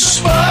ass.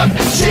 Fuck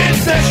shit,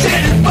 the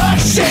shit, fuck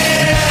shit.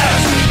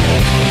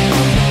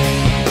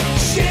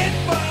 Shit,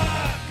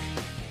 fuck.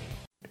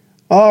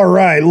 All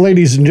right,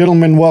 ladies and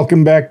gentlemen,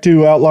 welcome back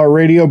to Outlaw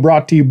Radio,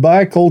 brought to you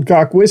by Cold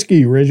Cock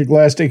Whiskey. Raise your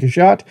glass, take a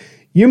shot.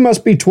 You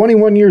must be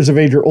 21 years of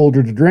age or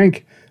older to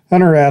drink.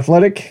 Hunter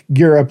Athletic,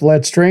 Gear Up,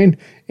 Let's Train,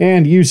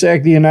 and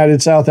USAC, the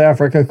United South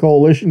Africa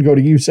Coalition. Go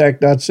to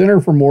usac.center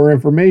for more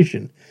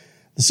information.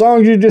 The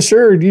songs you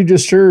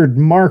just heard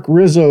Mark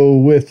Rizzo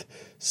with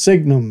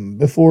Signum.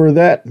 Before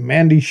that,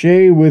 Mandy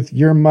Shea with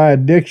You're My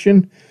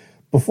Addiction.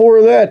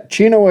 Before that,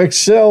 Chino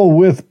XL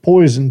with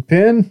Poison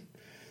Pen.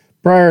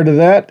 Prior to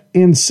that,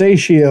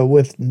 Insatia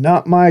with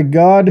Not My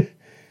God.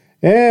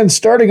 And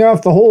starting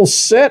off the whole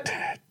set,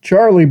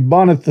 Charlie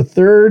Bonnet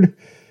III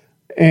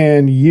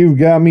and you've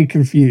got me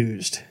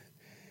confused.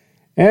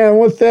 And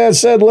with that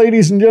said,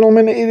 ladies and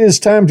gentlemen, it is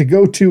time to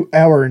go to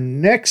our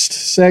next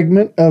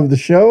segment of the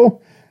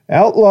show,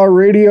 Outlaw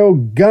Radio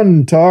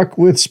Gun Talk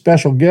with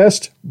special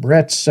guest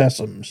Brett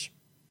Sessoms.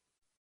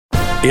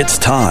 It's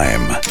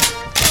time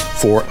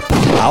for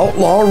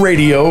Outlaw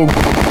Radio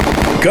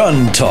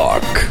Gun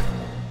Talk.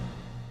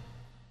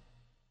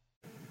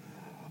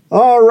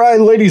 All right,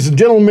 ladies and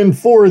gentlemen,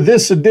 for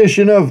this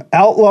edition of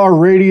Outlaw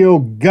Radio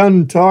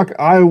Gun Talk,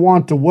 I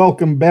want to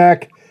welcome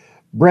back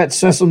Brett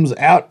Sessoms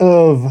out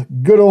of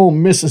good old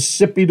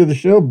Mississippi to the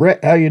show.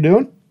 Brett, how you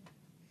doing?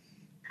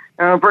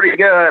 Pretty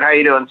good. How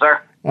you doing, sir?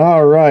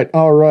 All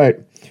right.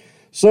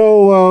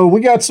 So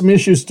we got some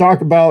issues to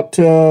talk about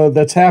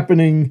that's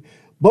happening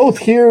both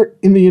here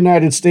in the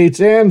United States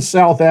and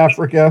South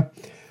Africa.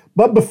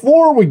 But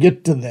before we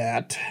get to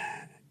that,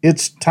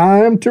 it's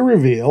time to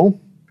reveal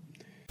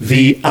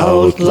the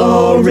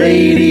Outlaw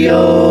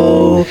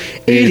Radio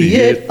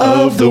Idiot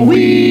of the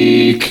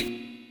Week.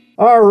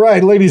 All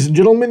right, ladies and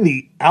gentlemen,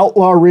 the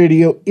Outlaw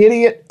Radio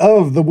Idiot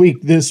of the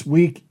Week this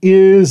week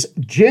is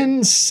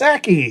Jen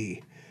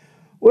Psaki.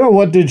 Well,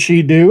 what did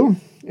she do?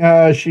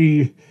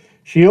 She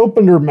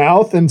opened her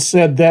mouth and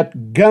said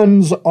that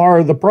guns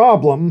are the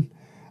problem.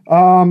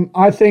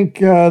 I think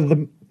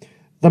the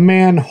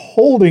man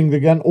holding the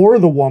gun, or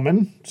the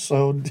woman,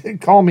 so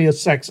call me a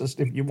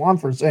sexist if you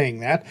want for saying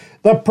that,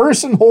 the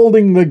person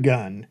holding the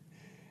gun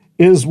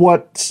is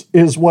where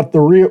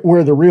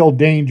the real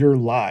danger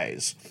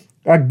lies.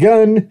 A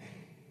gun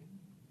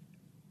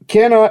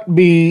cannot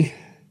be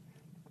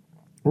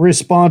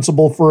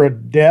responsible for a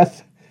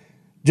death,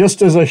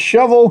 just as a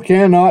shovel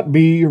cannot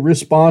be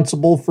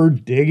responsible for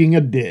digging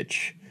a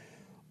ditch.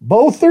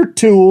 Both are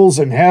tools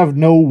and have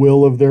no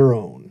will of their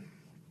own.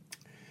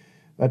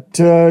 But,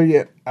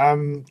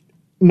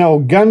 no,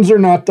 guns are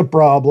not the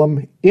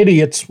problem.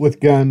 Idiots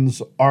with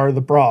guns are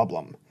the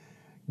problem.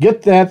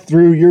 Get that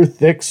through your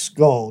thick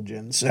skull,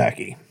 Jen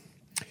Psaki.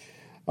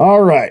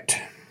 All right,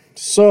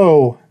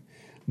 so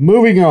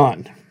moving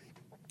on.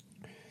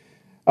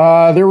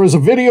 There was a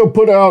video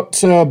put out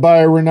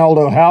by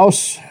Ronaldo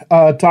House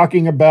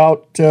talking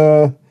about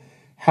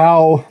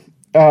how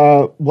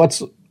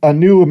what's a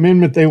new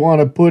amendment they want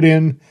to put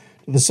in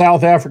to the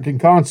South African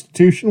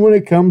Constitution when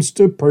it comes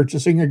to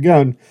purchasing a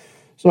gun.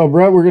 So,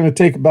 Brett, we're going to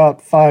take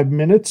about 5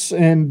 minutes,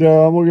 and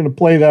we're going to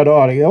play that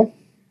audio.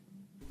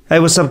 Hey,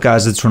 what's up,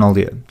 guys? It's Ronaldo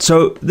here.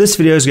 So this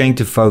video is going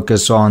to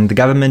focus on the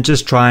government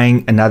just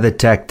trying another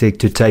tactic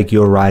to take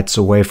your rights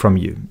away from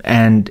you.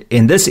 And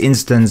in this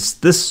instance,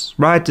 this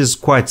right is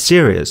quite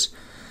serious.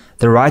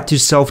 The right to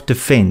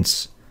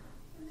self-defense.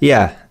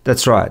 Yeah,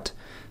 that's right.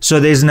 So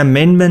there's an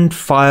amendment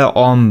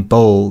firearm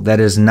bill that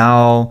is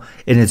now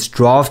in its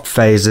draft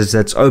phases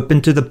that's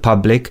open to the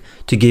public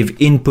to give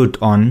input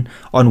on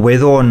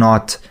whether or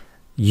not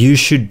you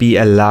should be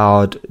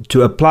allowed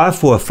to apply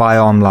for a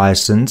firearm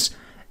license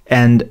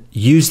and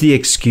use the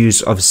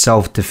excuse of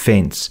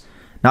self-defense.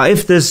 Now,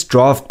 if this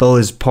draft bill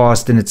is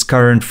passed in its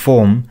current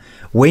form,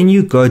 when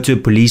you go to a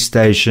police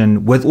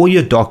station with all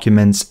your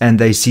documents and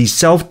they see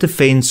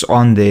self-defense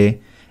on there,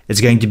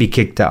 it's going to be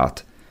kicked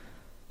out.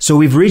 So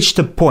we've reached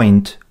a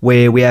point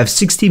where we have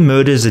 60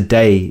 murders a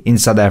day in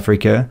South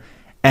Africa,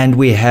 and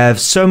we have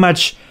so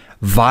much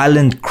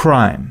violent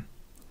crime,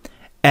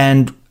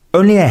 and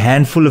only a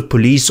handful of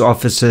police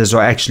officers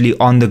are actually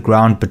on the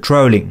ground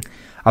patrolling.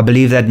 I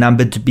believe that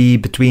number to be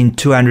between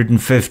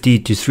 250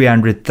 to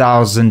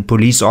 300,000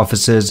 police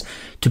officers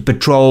to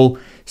patrol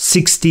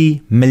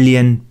 60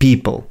 million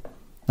people.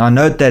 Now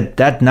note that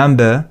that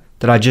number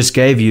that I just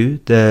gave you,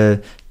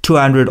 the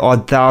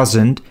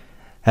 200,000,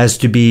 has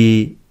to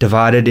be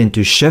divided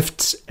into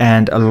shifts,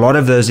 and a lot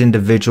of those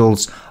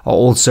individuals are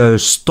also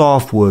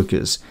staff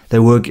workers. They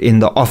work in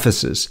the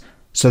offices,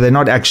 so they're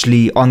not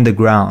actually on the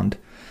ground.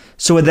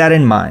 So with that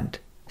in mind,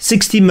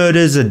 60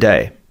 murders a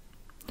day,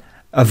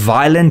 a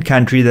violent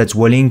country that's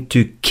willing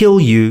to kill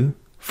you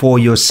for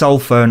your cell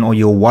phone or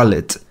your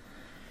wallet,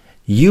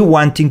 you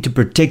wanting to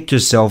protect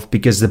yourself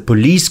because the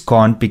police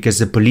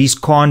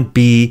can't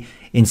be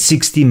in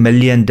 60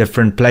 million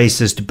different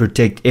places to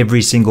protect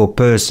every single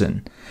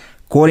person.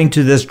 According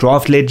to this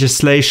draft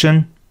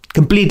legislation,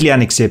 completely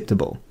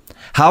unacceptable.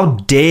 How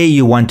dare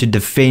you want to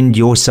defend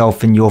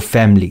yourself and your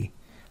family?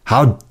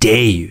 How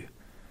dare you?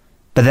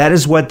 But that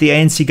is what the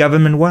ANC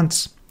government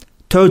wants.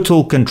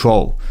 Total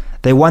control.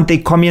 They want a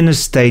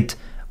communist state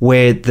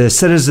where the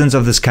citizens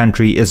of this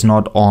country is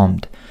not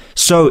armed.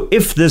 So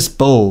if this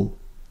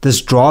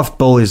draft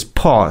bill is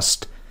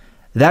passed,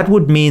 that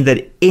would mean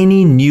that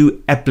any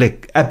new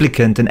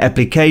applicant and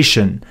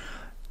application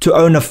to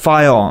own a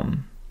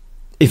firearm,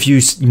 if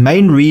your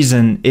main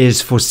reason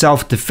is for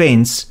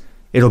self-defense,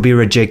 it'll be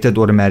rejected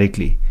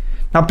automatically.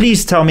 Now,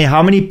 please tell me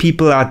how many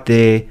people out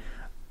there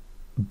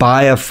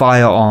buy a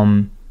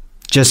firearm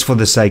just for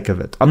the sake of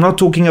it. I'm not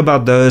talking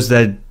about those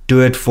that do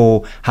it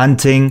for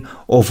hunting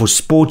or for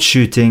sport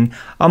shooting.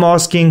 I'm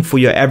asking for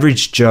your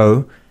average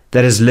Joe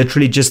that is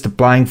literally just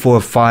applying for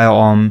a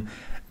firearm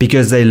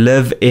because they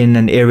live in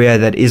an area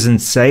that isn't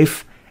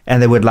safe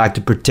and they would like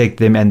to protect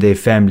them and their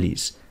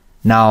families.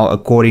 Now,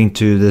 according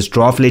to this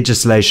draft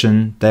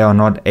legislation, they are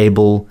not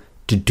able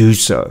to do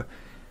so.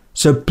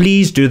 So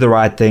please do the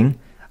right thing.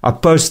 I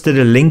posted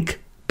a link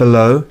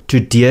below to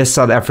Dear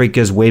South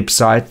Africa's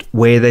website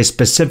where they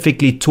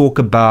specifically talk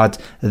about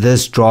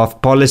this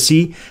draft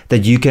policy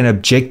that you can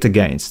object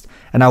against.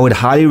 And I would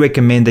highly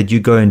recommend that you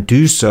go and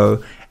do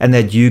so, and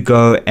that you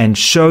go and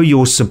show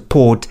your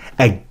support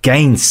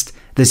against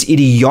this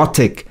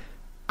idiotic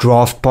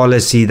draft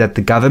policy that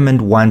the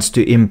government wants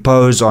to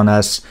impose on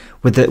us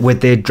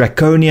with their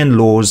draconian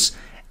laws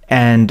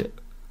and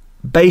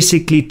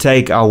basically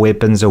take our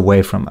weapons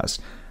away from us.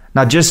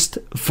 Now, just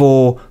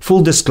for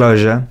full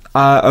disclosure,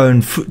 I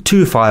own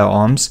 2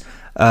 firearms,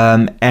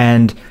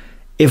 and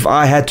if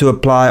I had to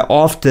apply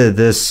after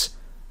this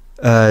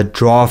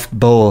draft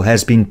bill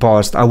has been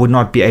passed, I would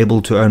not be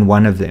able to own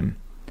one of them.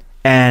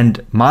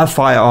 And my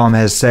firearm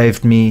has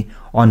saved me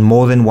on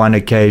more than one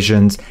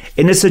occasions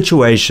in a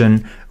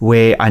situation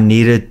where I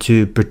needed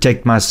to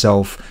protect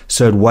myself,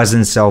 so it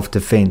wasn't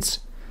self-defense.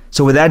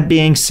 So with that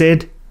being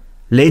said,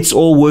 let's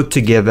all work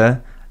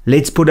together.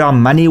 Let's put our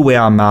money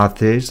where our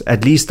mouth is,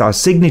 at least our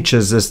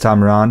signatures this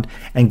time around,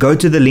 and go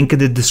to the link in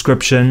the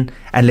description,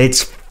 and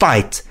let's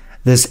fight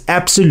this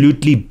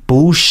absolutely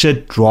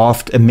bullshit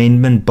draft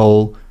amendment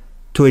bill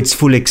to its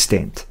full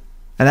extent.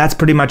 And that's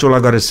pretty much all I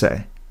got to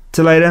say.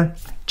 Till later,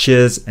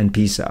 cheers and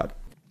peace out.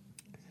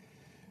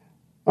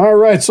 All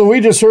right, so we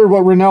just heard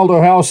what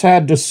Ronaldo House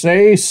had to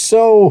say.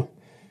 So,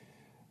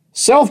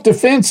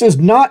 self-defense is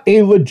not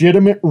a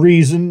legitimate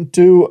reason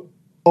to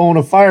own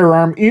a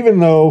firearm, even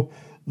though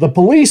the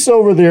police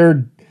over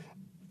there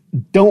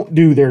don't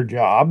do their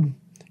job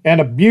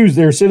and abuse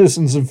their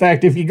citizens. In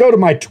fact, if you go to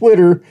my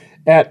Twitter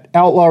at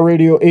Outlaw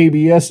Radio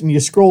ABS and you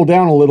scroll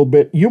down a little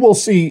bit, you will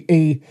see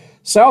a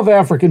South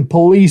African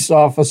police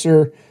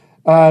officer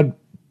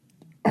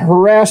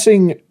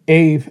harassing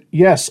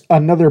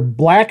another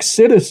black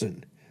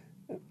citizen.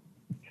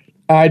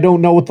 I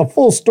don't know what the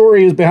full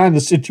story is behind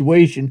the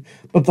situation,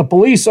 but the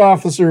police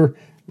officer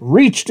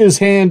reached his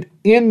hand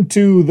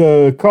into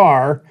the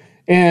car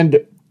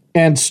and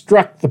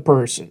struck the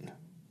person.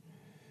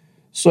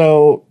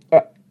 So,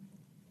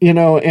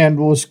 and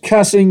was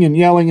cussing and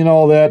yelling and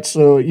all that.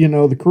 So,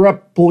 the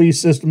corrupt police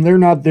system, they're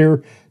not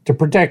there to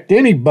protect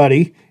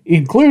anybody,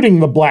 including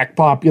the black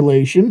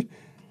population.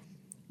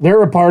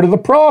 They're a part of the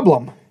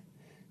problem.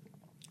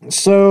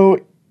 So,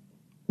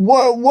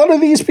 what are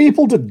these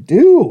people to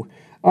do?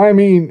 I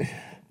mean,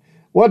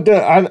 what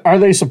are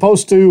they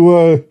supposed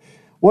to?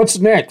 What's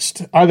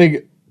next? Are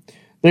they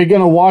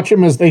going to watch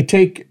them as they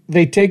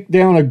take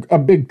down a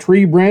big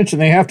tree branch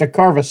and they have to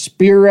carve a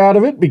spear out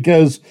of it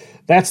because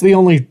that's the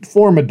only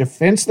form of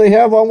defense they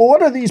have? Well,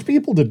 what are these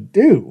people to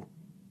do?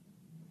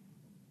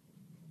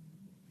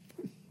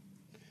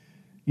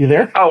 You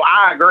there? Oh,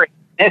 I agree.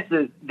 This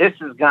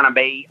is going to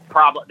be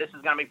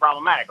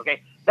problematic.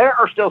 Okay, there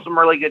are still some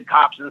really good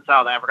cops in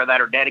South Africa that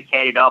are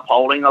dedicated to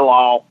upholding the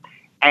law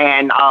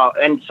and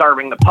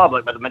serving the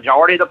public. But the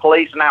majority of the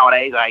police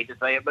nowadays, I hate to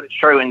say it, but it's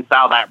true in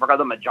South Africa,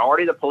 the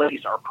majority of the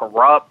police are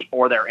corrupt,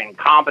 or they're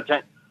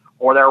incompetent,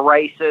 or they're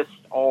racist,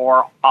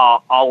 or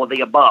all of the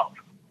above.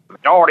 The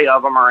majority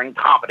of them are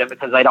incompetent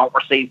because they don't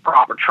receive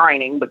proper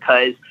training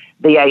because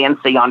the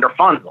ANC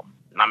underfunds them.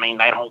 I mean,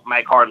 they don't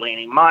make hardly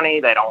any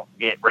money. They don't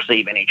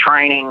receive any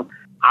training.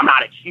 I'm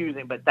not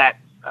excusing, but that's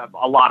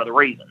a lot of the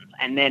reasons.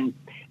 And then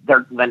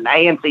the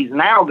ANC's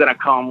now going to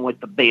come with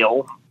the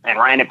bill,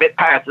 and if it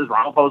passes,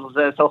 Ronald Posel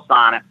says he'll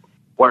sign it,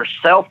 where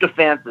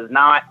self-defense is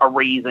not a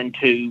reason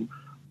to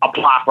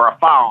apply for a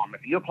firearm.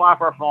 If you apply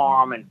for a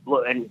firearm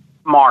and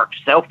mark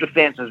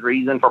self-defense as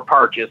reason for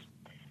purchase,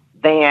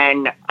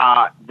 then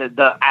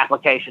the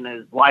application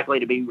is likely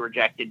to be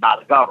rejected by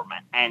the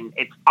government. And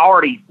it's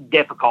already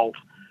difficult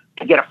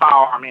to get a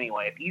firearm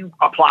anyway. If you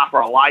apply for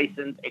a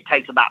license, it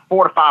takes about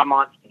 4 to 5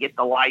 months to get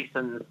the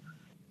license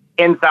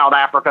in South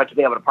Africa to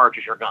be able to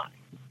purchase your gun.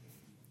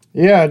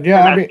 Yeah.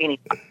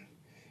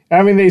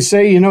 I mean, they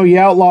say, you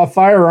outlaw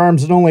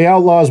firearms and only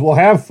outlaws will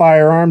have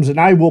firearms, and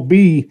I will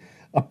be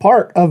a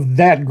part of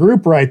that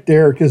group right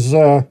there because,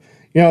 they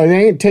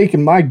ain't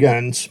taking my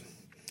guns.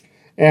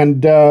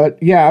 And, I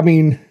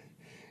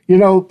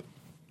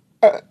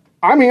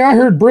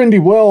heard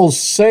Brindy Wells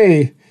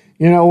say,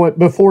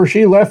 before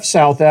she left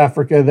South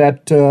Africa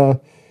that,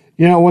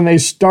 when they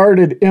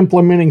started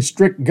implementing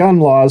strict gun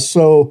laws.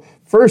 So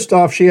first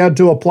off, she had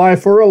to apply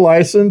for a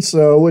license,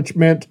 which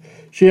meant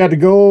she had to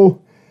go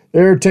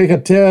there, take a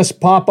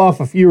test, pop off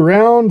a few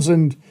rounds,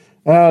 and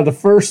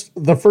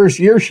the first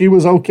year she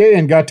was okay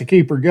and got to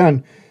keep her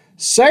gun.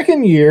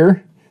 Second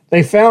year,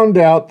 they found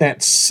out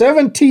that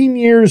 17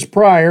 years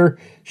prior,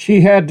 she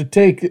had to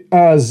take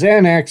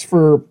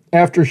Xanax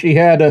after she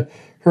had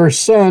her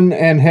son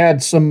and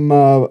had some,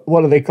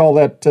 what do they call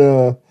that?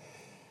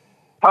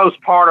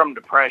 Postpartum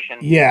depression.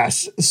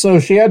 Yes. So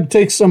she had to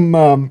take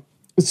some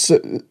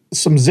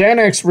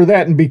Xanax for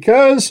that. And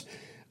because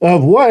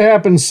of what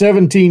happened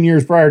 17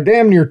 years prior,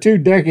 damn near 2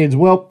 decades,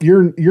 well,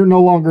 you're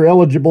no longer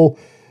eligible.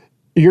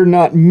 You're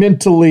not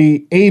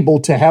mentally able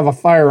to have a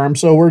firearm.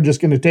 So we're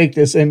just going to take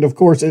this. And of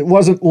course, it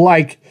wasn't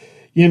like,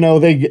 you know,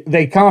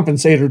 they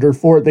compensated her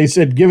for it. They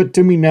said, give it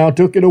to me now,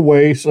 took it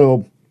away.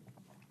 So,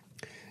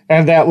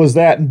 and that was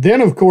that. And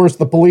then, of course,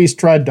 the police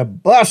tried to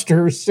bust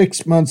her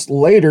 6 months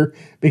later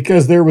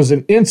because there was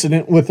an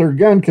incident with her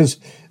gun because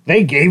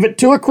they gave it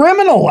to a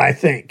criminal, I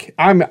think.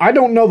 I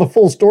don't know the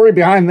full story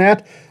behind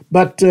that,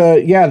 but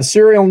yeah, the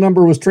serial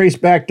number was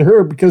traced back to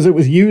her because it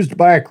was used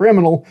by a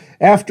criminal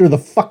after the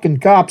fucking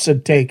cops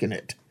had taken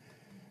it.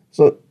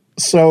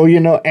 So you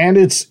know, and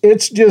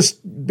it's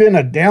just been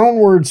a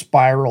downward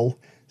spiral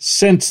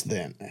since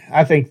then.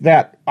 I think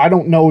that, I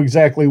don't know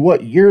exactly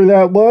what year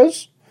that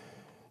was,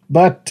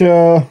 but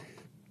yeah,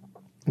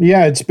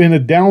 it's been a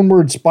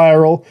downward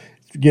spiral.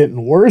 It's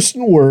getting worse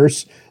and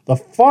worse. The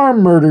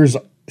farm murders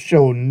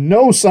show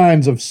no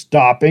signs of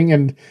stopping,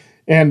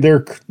 and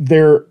their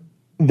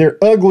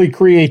ugly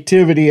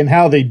creativity and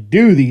how they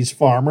do these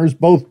farmers,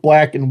 both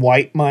black and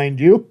white, mind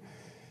you.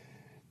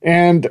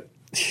 And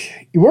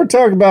we're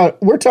talking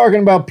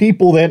about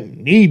people that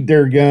need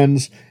their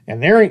guns,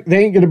 and they ain't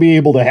going to be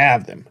able to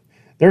have them.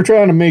 They're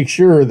trying to make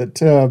sure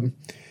that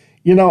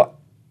you know,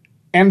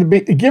 and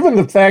given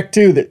the fact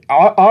too that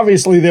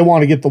obviously they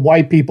want to get the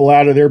white people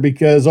out of there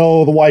because,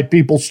 oh, the white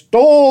people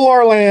stole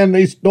our land.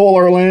 They stole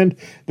our land.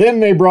 Then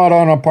they brought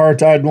on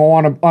apartheid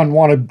and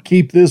want to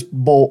keep this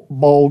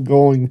bull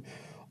going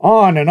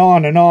on and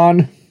on and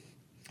on.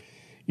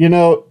 You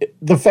know,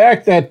 the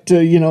fact that,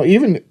 you know,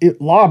 even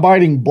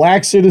law-abiding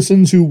black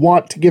citizens who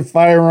want to get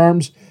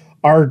firearms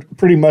are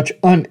pretty much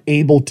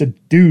unable to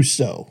do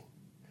so.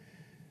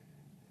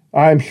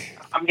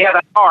 Yeah, they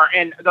are.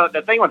 And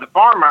the thing with the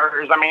farm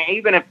murders, I mean,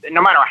 even if,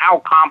 no matter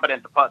how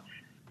competent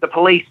the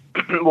police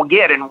will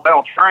get and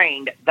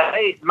well-trained,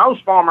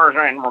 most farmers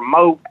are in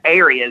remote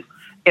areas.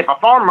 If a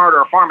farm murder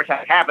or farm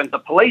attack happens, the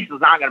police is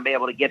not going to be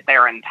able to get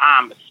there in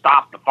time to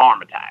stop the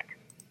farm attack.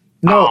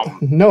 No,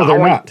 they're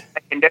not.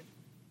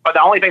 But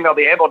the only thing they'll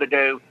be able to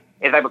do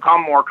is they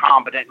become more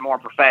competent and more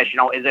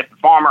professional is if the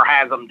farmer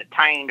has them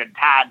detained and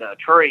tied to a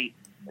tree,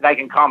 they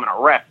can come and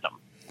arrest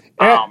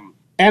them.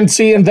 And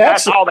see, and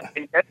that's all they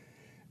can do.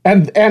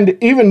 And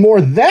even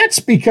more, that's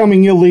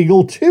becoming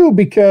illegal too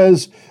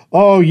because,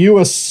 oh, you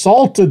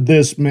assaulted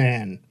this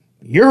man.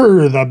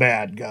 You're the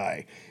bad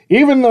guy.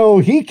 Even though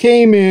he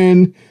came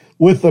in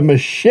with a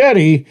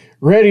machete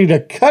ready to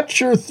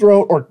cut your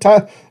throat or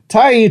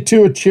tie you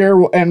to a chair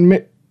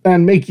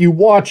and make you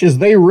watch as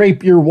they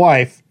rape your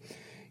wife.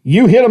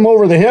 You hit him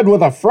over the head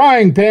with a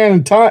frying pan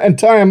and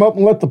tie him up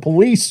and let the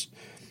police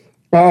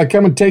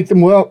come and take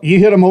them. Well, you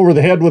hit him over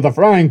the head with a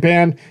frying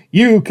pan.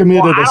 You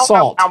committed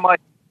assault.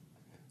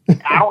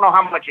 I don't know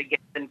how much it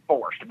gets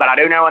enforced, but I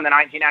do know in the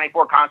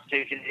 1994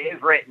 Constitution it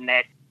is written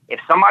that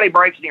if somebody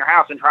breaks into your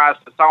house and tries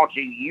to assault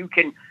you, you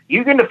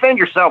can defend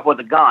yourself with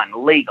a gun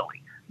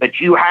legally. But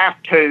you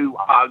have to,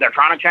 they're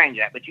trying to change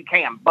that, but you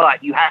can.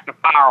 But you have to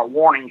fire a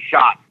warning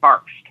shot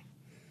first.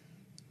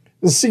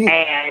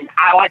 And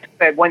like I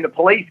said, when the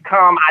police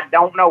come, I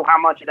don't know how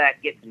much of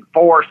that gets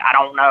enforced. I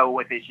don't know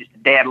if it's just a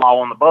dead law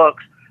on the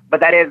books.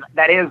 But that is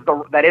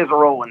a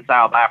rule in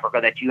South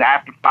Africa that you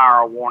have to fire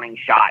a warning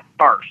shot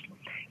first.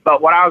 But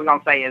what I was going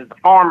to say is the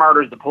farm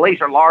murders, the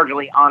police are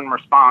largely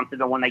unresponsive,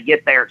 and when they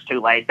get there, it's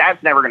too late.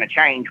 That's never going to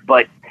change.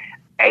 But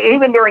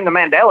even during the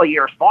Mandela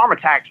years, farm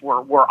attacks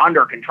were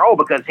under control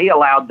because he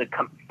allowed the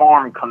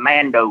farm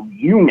commando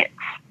units.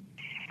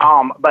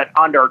 But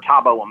under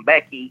Thabo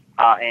Mbeki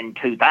in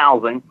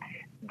 2000,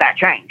 that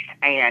changed,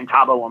 and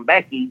Thabo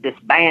Mbeki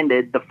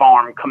disbanded the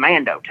farm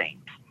commando teams.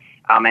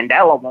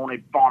 Mandela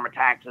wanted farm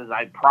attacks as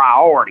a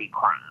priority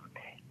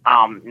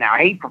crime. Now,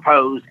 he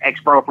proposed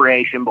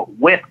expropriation, but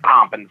with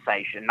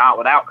compensation, not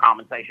without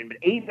compensation. But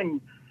even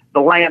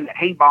the land that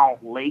he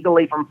bought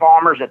legally from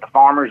farmers, that the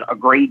farmers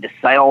agreed to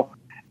sell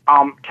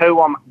to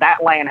them,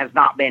 that land has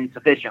not been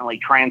sufficiently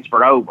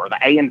transferred over. The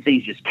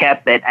ANC's just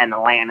kept it, and the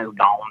land has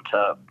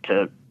gone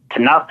to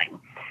nothing.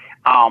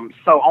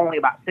 So only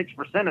about 6%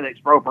 of the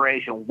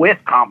expropriation with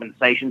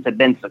compensations have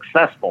been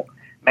successful,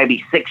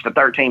 maybe 6 to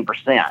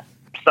 13%.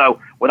 So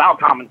without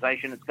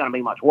compensation, it's going to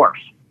be much worse.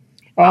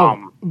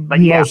 But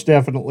yeah. Most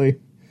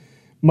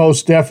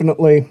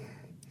definitely.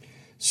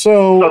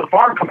 So the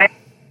farm command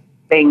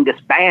being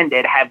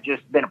disbanded have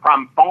just been a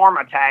problem. Farm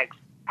attacks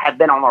have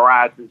been on the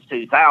rise since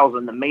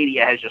 2000. The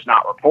media has just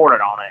not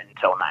reported on it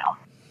until now.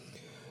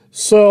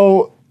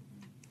 So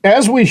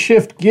as we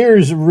shift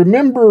gears,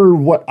 remember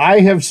what I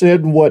have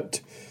said,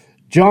 what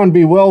John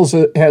B. Wells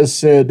has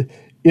said,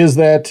 is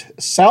that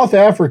South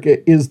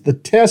Africa is the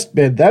test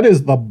bed. That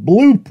is the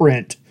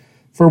blueprint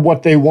for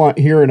what they want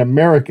here in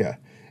America.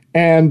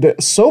 And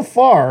so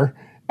far,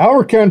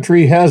 our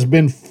country has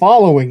been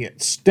following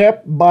it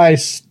step by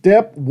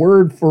step,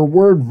 word for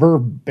word,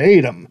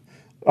 verbatim,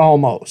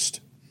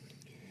 almost.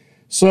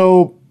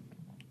 So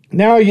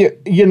now,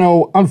 you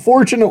know,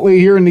 unfortunately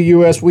here in the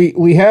U.S.,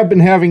 we have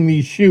been having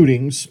these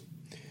shootings.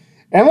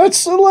 And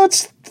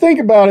let's think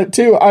about it,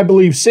 too. I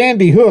believe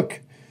Sandy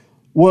Hook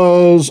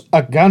was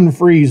a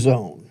gun-free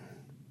zone.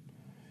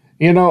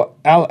 You know,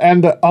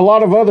 and a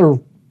lot of other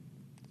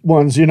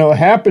ones, you know,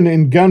 happen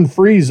in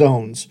gun-free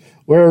zones.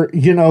 where,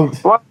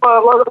 Well,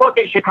 look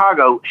at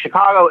Chicago.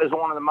 Chicago is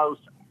one of the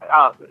most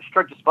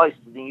strictest places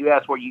in the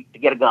U.S. where you to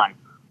get a gun.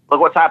 Look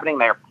what's happening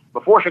there.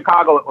 Before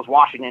Chicago, it was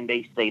Washington,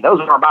 D.C. Those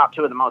are about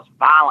two of the most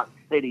violent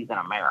cities in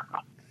America.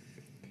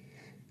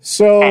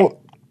 So,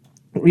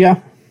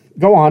 yeah,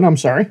 go on. I'm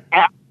sorry.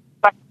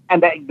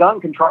 And that gun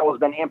control has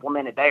been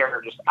implemented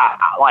there just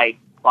like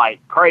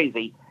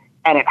crazy,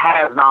 and it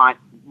has not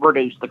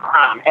reduced the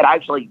crime. It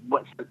actually,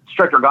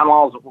 stricter gun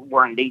laws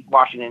were in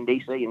Washington,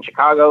 D.C. and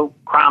Chicago,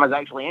 crime has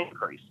actually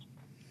increased.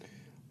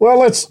 Well,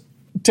 let's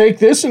take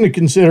this into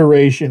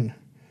consideration.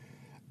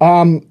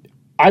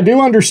 I do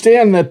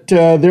understand that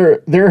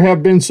there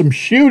have been some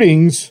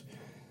shootings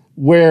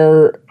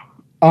where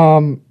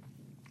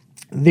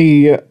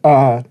the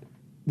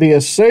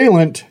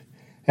assailant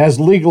has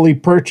legally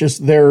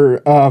purchased their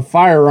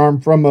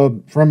firearm from a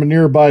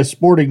nearby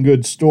sporting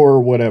goods store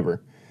or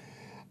whatever.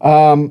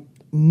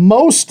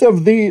 Most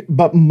of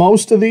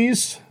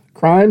these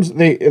crimes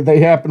they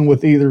happen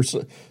with either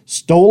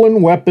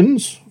stolen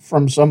weapons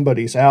from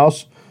somebody's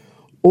house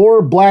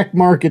or black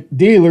market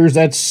dealers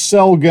that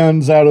sell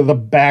guns out of the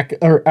back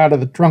or out of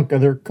the trunk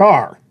of their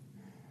car.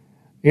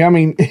 Yeah, I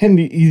mean, and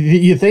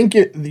you think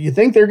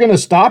they're going to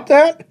stop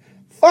that?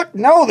 Fuck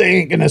no, they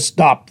ain't going to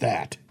stop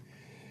that.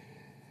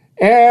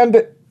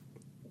 And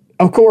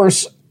of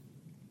course,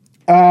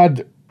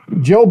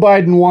 Joe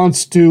Biden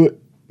wants to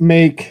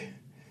make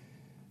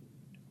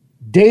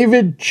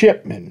David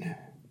Chipman,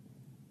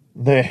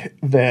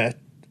 the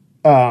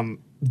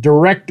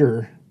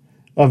director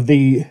of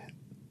the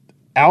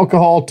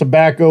Alcohol,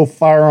 Tobacco,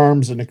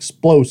 Firearms, and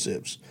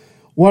Explosives,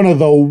 one of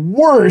the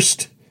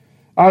worst,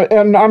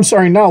 and I'm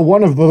sorry, not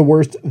one of the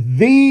worst,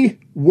 the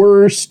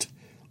worst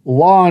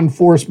law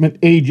enforcement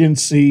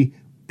agency,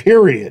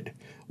 period.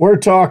 We're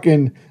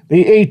talking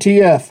the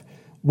ATF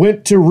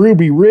went to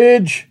Ruby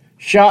Ridge,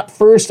 shot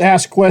first,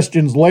 asked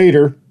questions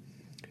later.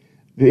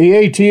 The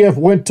ATF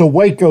went to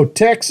Waco,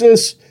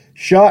 Texas,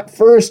 shot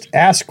first,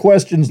 asked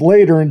questions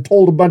later, and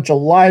told a bunch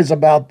of lies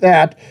about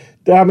that.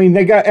 I mean,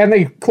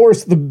 of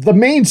course, the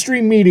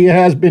mainstream media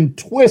has been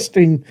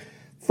twisting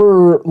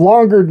for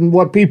longer than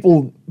what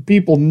people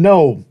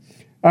know.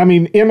 I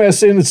mean,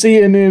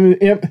 MSNBC,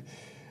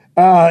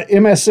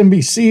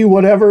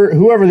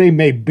 whoever they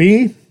may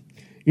be,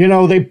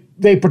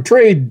 they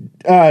portrayed,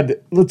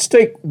 let's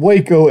take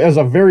Waco as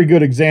a very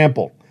good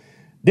example.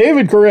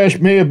 David Koresh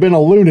may have been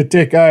a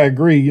lunatic, I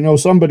agree,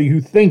 somebody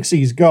who thinks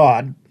he's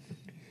God.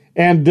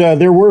 And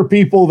there were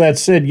people that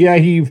said, yeah,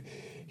 he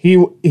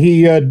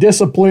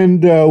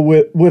disciplined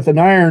with an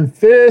iron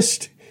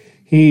fist.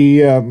 He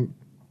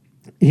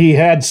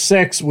had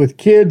sex with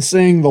kids,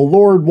 saying the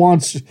Lord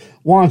wants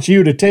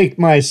you to take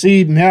my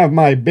seed and have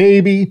my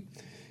baby.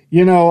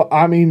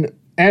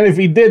 And if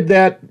he did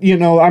that,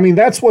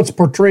 that's what's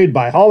portrayed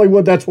by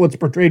Hollywood. That's what's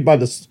portrayed by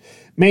the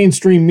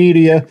mainstream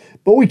media.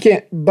 But we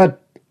can't. But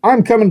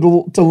I'm coming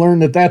to learn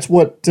that that's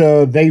what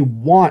they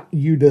want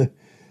you to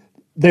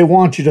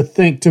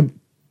think, to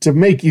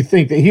make you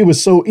think that he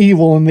was so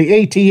evil and the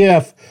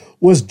ATF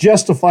was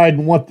justified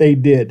in what they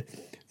did.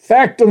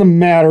 Fact of the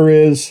matter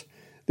is,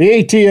 the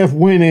ATF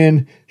went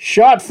in,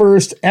 shot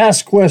first,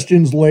 asked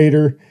questions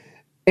later,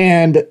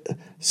 and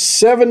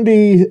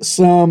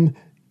 70-some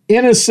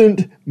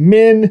innocent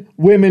men,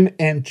 women,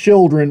 and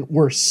children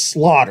were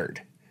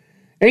slaughtered.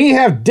 And you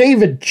have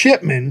David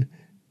Chipman,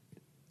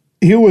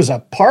 who was a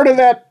part of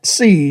that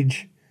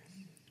siege,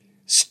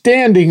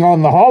 standing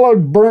on the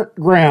hollowed, burnt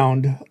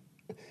ground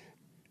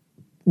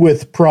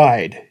with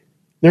pride.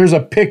 There's a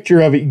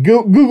picture of it.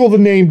 Google the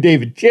name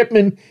David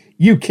Chipman.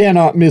 You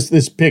cannot miss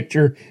this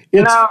picture.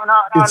 It's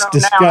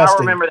disgusting. Now, I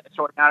remember that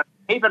story. Now,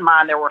 keep in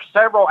mind, there were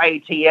several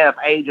ATF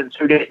agents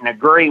who didn't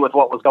agree with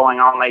what was going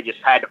on. They just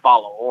had to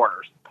follow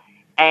orders.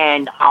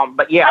 And,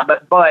 but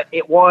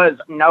it was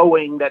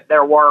knowing that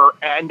there were,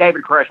 and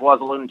David Koresh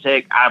was a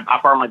lunatic. I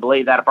firmly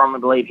believe that. I firmly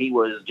believe he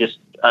was just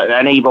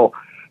an evil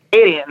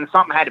idiot and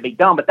something had to be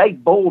done. But they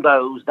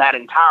bulldozed that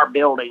entire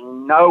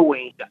building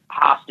knowing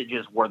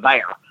hostages were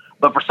there.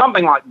 But for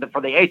something like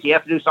for the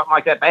ATF to do something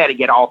like that, they had to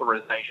get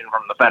authorization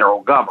from the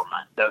federal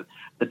government. The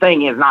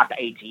thing is not the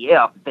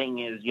ATF. The thing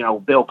is,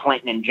 Bill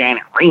Clinton and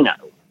Janet Reno.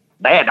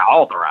 They had to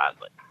authorize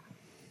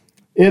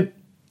it.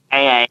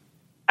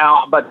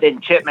 But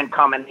then Chipman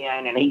coming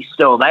in, and he's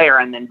still there,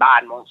 and then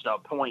Biden wants to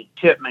appoint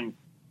Chipman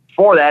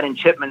for that, and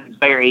Chipman's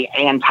very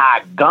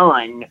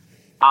anti-gun.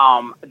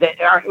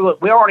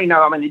 We already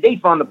know, the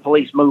defund the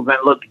police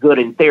movement looked good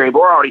in theory,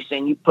 but we're already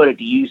seeing you put it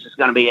to use, it's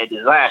going to be a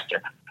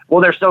disaster. Well,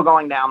 they're still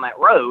going down that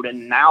road,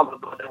 and now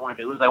what they want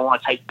to do is they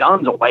want to take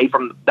guns away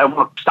they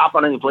want to stop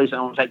funding the police, and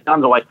they want to take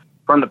guns away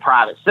from the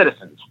private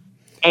citizens.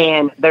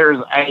 And there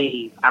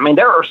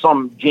are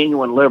some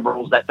genuine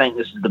liberals that think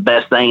this is the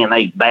best thing, and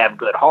they have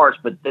good hearts.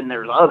 But then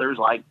there's others,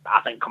 like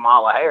I think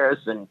Kamala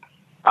Harris and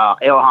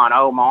Ilhan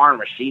Omar and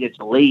Rashida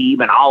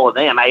Tlaib and all of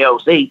them,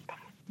 AOC.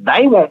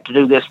 They want to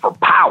do this for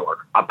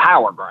power, a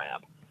power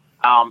grab.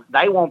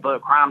 They want the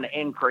crime to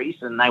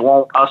increase, and they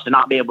want us to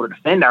not be able to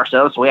defend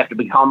ourselves, so we have to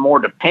become more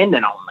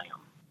dependent on them.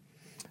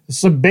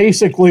 So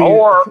basically,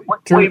 or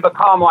we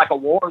become like a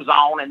war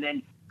zone, and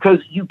then because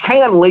you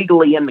can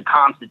legally in the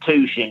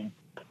Constitution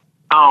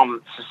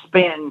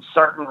suspend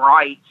certain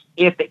rights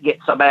if it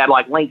gets so bad,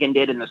 like Lincoln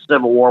did in the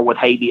Civil War with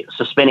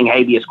suspending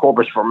habeas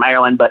corpus for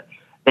Maryland. But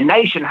the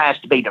nation has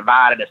to be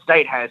divided. A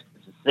state has to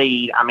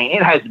secede. I mean,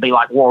 it has to be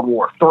like World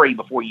War III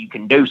before you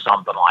can do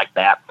something like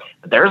that.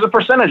 But there's a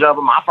percentage of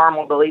them, I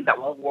firmly believe, that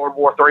want World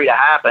War III to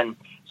happen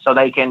so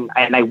they can,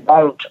 and they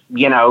won't,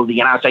 the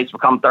United States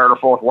become third or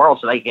fourth world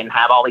so they can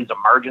have all these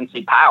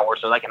emergency powers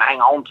so they can hang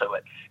on to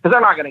it. Because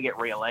they're not going to get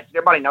reelected.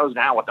 Everybody knows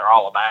now what they're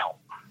all about.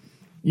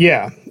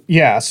 Yeah.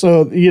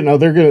 So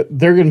they're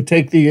gonna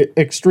take the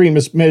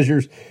extremist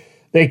measures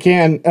they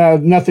can.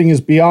 Nothing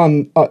is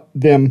beyond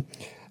them.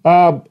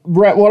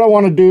 Brett, what I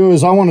want to do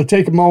is I want to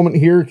take a moment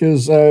here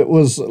because it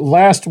was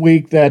last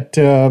week that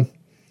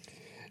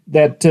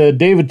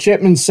David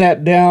Chipman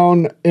sat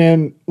down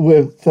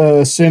with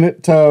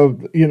Senate.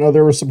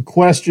 There were some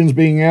questions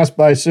being asked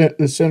by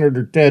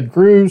Senator Ted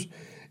Cruz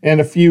and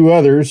a few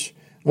others.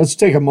 Let's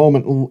take a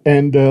moment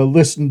and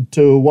listen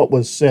to what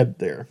was said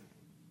there.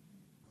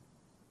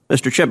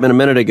 Mr. Chipman, a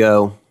minute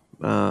ago,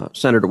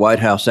 Senator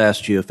Whitehouse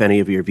asked you if any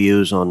of your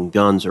views on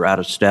guns are out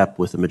of step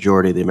with the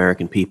majority of the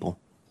American people.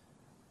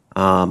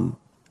 The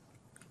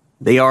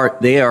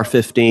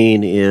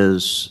AR-15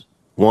 is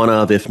one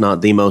of, if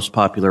not the most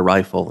popular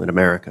rifle in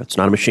America. It's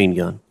not a machine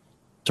gun.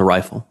 It's a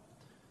rifle.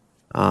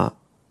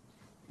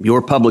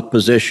 Your public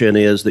position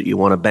is that you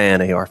want to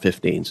ban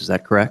AR-15s. Is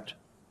that correct?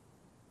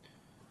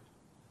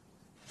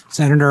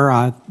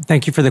 Senator,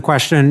 thank you for the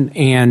question,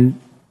 and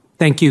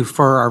thank you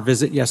for our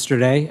visit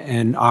yesterday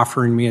and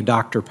offering me a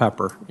Dr.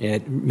 Pepper.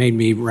 It made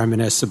me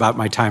reminisce about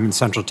my time in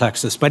Central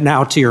Texas. But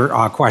now to your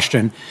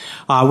question.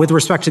 With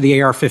respect to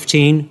the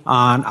AR-15,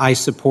 I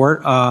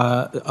support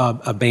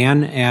a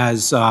ban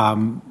as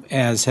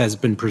has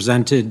been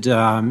presented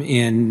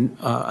in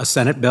a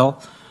Senate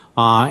bill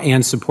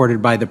and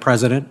supported by the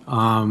President.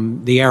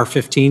 The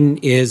AR-15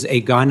 is a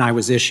gun I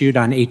was issued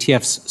on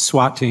ATF's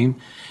SWAT team,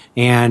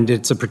 and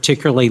it's a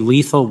particularly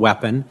lethal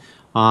weapon.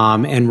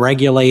 And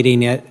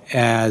regulating it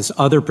as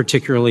other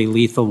particularly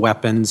lethal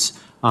weapons,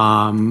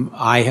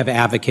 I have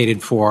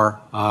advocated for.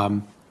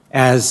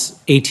 As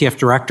ATF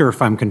director,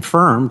 if I'm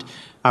confirmed,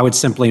 I would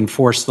simply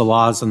enforce the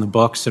laws on the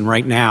books. And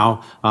right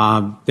now,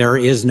 there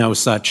is no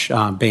such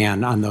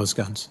ban on those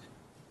guns.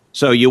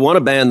 So you want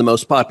to ban the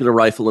most popular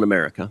rifle in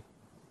America.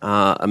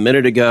 A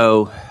minute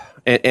ago,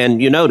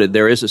 and you noted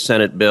there is a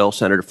Senate bill.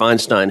 Senator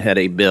Feinstein had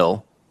a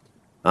bill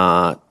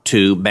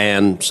to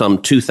ban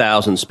some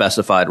 2,000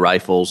 specified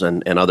rifles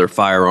and other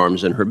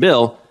firearms in her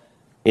bill.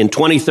 In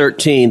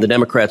 2013, the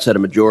Democrats had a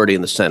majority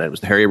in the Senate. It was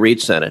the Harry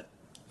Reid Senate.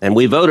 And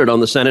we voted on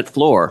the Senate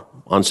floor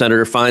on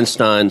Senator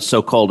Feinstein's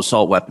so-called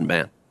assault weapon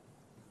ban.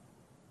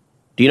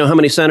 Do you know how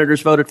many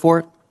senators voted for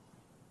it?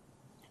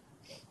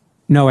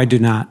 No, I do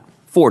not.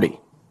 40.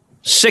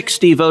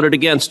 60 voted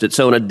against it.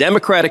 So in a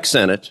Democratic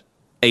Senate,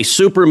 a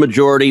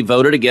supermajority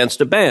voted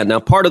against a ban. Now,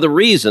 part of the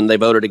reason they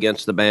voted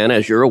against the ban,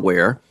 as you're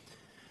aware,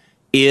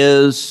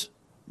 is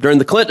during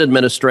the Clinton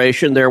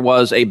administration, there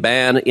was a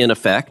ban in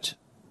effect.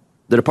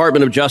 The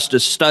Department of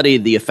Justice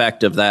studied the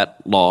effect of that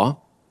law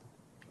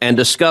and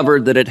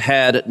discovered that it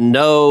had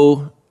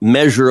no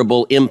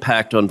measurable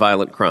impact on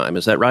violent crime.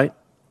 Is that right?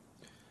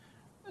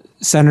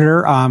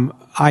 Senator,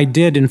 I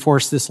did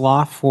enforce this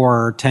law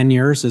for 10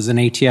 years as an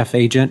ATF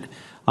agent.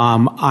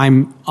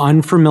 I'm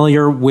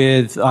unfamiliar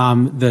with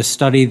the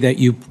study that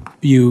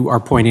you are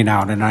pointing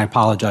out, and I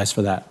apologize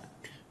for that.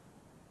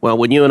 Well,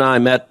 when you and I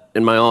met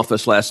in my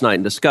office last night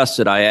and discussed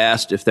it, I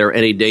asked if there are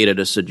any data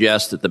to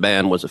suggest that the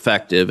ban was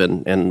effective.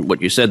 And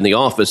what you said in the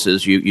office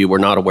is you were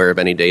not aware of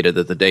any data,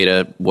 that the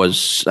data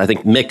was, I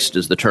think, mixed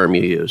is the term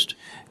you used.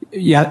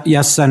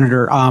 Yes,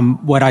 Senator.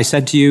 What I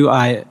said to you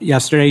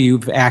yesterday,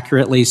 you've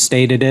accurately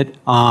stated it.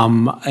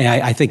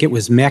 I think it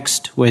was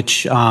mixed,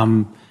 which,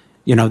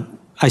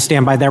 I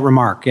stand by that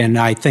remark. And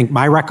I think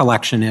my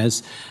recollection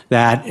is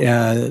that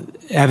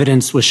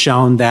evidence was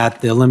shown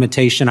that the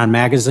limitation on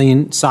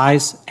magazine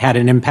size had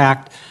an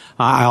impact.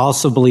 I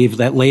also believe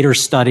that later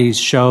studies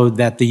showed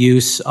that the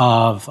use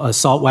of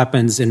assault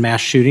weapons in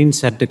mass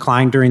shootings had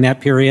declined during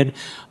that period.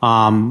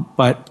 That's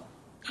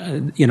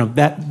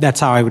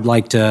how I would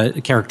like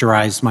to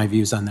characterize my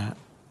views on that.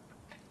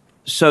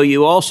 So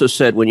you also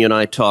said when you and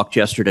I talked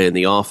yesterday in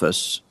the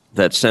office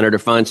that Senator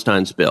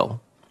Feinstein's bill,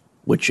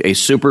 which a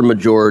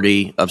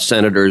supermajority of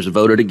senators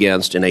voted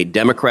against in a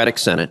Democratic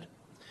Senate,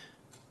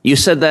 you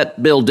said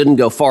that bill didn't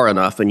go far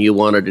enough and you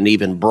wanted an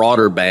even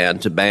broader ban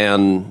to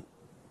ban.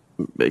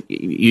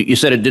 You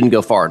said it didn't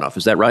go far enough.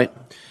 Is that right?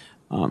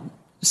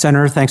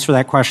 Senator, thanks for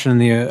that question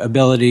and the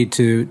ability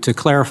to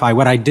clarify.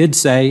 What I did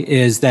say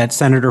is that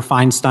Senator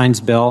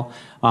Feinstein's bill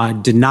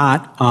did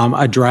not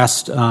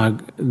address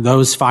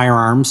those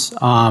firearms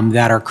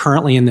that are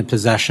currently in the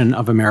possession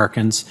of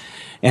Americans.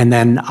 And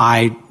then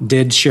I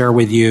did share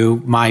with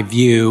you my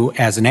view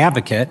as an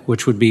advocate,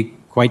 which would be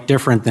quite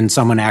different than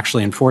someone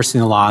actually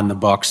enforcing the law in the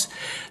books,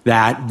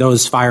 that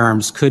those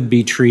firearms could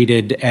be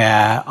treated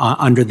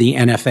under the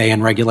NFA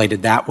and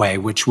regulated that way,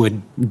 which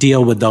would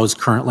deal with those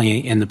currently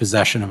in the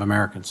possession of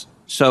Americans.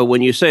 So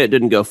when you say it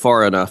didn't go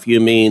far enough,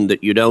 you mean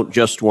that you don't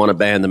just want to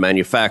ban the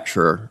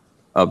manufacturer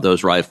of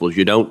those rifles,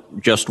 you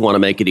don't just want to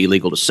make it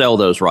illegal to sell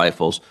those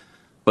rifles,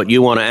 but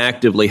you want to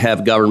actively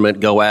have government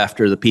go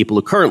after the people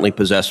who currently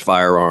possess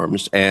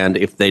firearms, and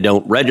if they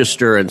don't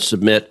register and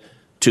submit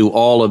to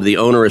all of the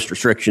onerous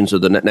restrictions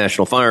of the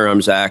National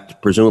Firearms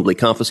Act, presumably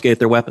confiscate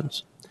their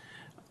weapons?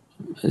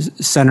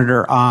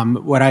 Senator,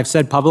 what I've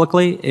said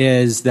publicly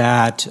is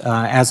that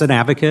as an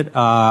advocate,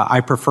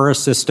 I prefer a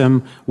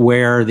system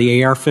where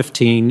the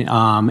AR-15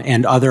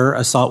 and other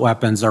assault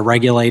weapons are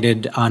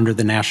regulated under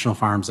the National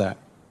Firearms Act.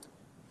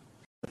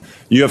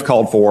 You have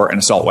called for an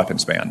assault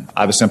weapons ban.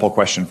 I have a simple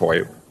question for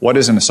you. What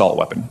is an assault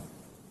weapon?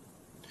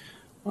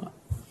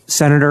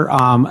 Senator,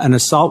 an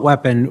assault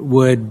weapon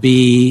would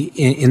be,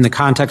 in the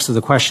context of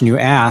the question you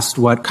asked,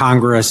 what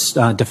Congress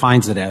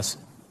defines it as.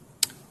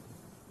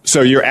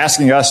 So you're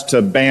asking us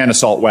to ban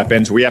assault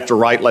weapons. We have to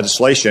write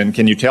legislation.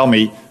 Can you tell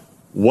me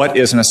what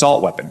is an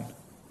assault weapon?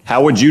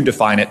 How would you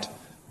define it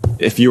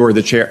if you were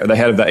the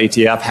head of the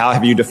ATF? How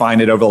have you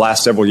defined it over the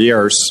last several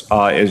years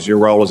as your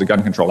role as a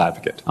gun control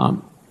advocate?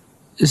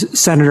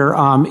 Senator,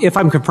 if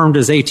I'm confirmed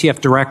as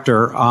ATF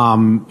director,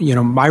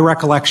 my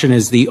recollection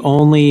is the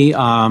only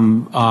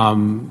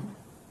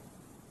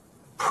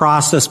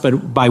process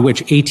by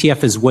which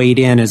ATF has weighed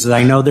in is that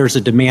I know there's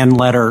a demand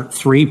letter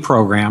 3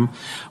 program,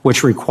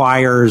 which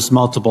requires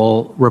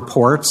multiple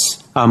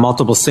reports,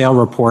 multiple sale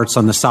reports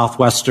on the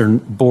southwestern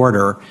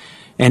border.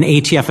 And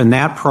ATF in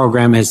that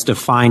program has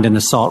defined an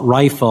assault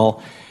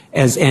rifle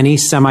as any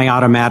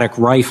semi-automatic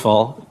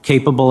rifle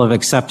capable of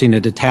accepting a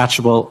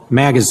detachable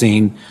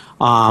magazine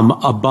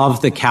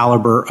above the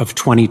caliber of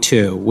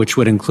 .22, which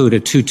would include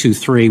a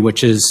 .223,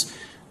 which is,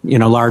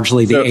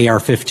 largely the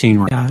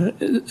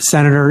AR-15.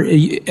 Senator,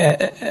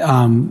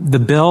 the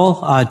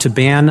bill to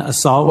ban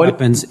assault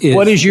weapons is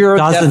what is your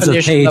dozens of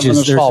definition of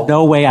pages. an assault? There's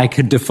no way I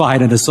could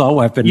define an assault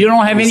weapon. You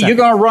don't have any. You're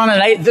going to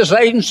run this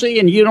agency,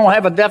 and you don't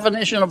have a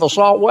definition of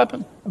assault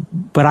weapon.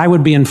 But I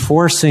would be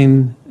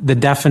enforcing the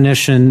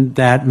definition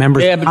that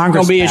members of Congress you're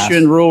going to be passed.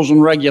 issuing rules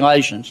and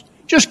regulations.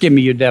 Just give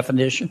me your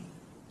definition.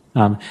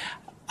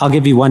 I'll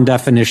give you one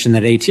definition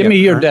that ATF Give me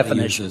your currently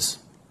definition. uses.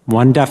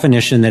 One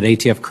definition that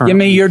ATF currently Give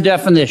me your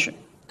definition.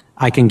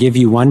 I can give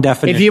you one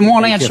definition. If you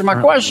want to that answer ATF my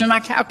currently question,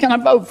 how can I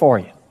vote for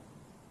you?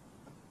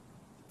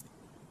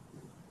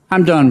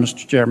 I'm done,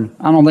 Mr. Chairman.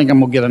 I don't think I'm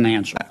going to get an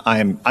answer.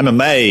 I'm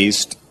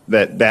amazed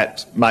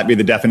that might be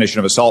the definition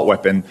of assault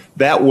weapon.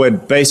 That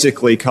would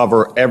basically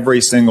cover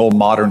every single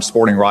modern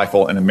sporting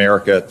rifle in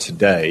America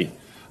today.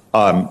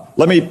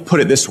 Let me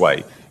put it this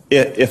way.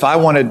 If I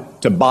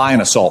wanted to buy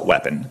an assault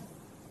weapon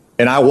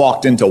and I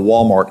walked into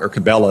Walmart or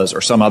Cabela's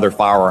or some other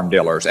firearm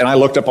dealers and I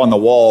looked up on the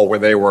wall where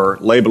they were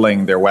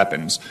labeling their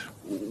weapons,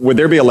 would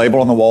there be a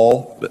label on the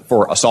wall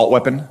for assault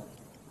weapon?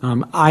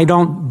 I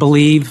don't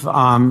believe,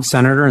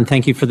 Senator, and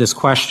thank you for this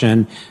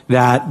question,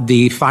 that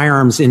the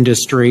firearms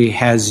industry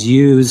has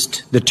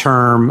used the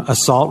term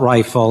assault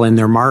rifle in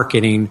their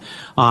marketing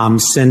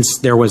since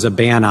there was a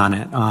ban on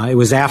it. It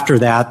was after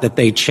that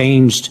they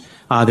changed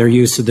their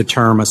use of the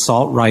term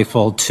assault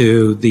rifle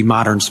to the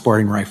modern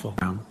sporting rifle.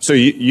 So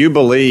you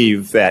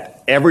believe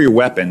that every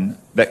weapon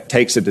that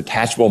takes a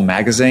detachable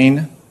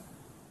magazine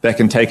that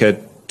can take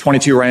a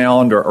 22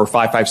 round or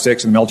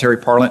 5.56 in military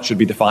parlance should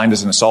be defined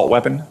as an assault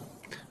weapon?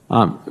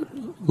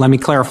 Let me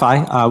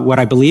clarify. What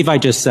I believe I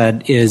just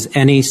said is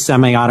any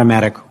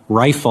semi-automatic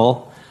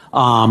rifle.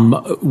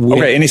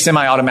 Okay, any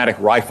semi-automatic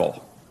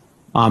rifle.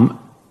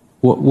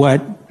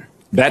 What?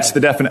 That's the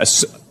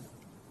definition.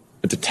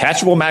 A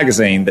detachable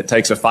magazine that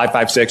takes a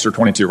 5.56 or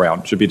 22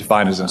 round should be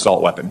defined as an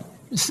assault weapon.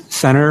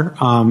 Senator,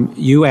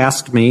 you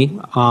asked me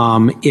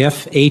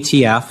if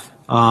ATF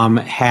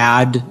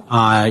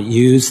had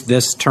used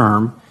this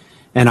term,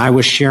 and I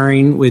was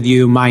sharing with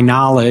you my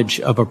knowledge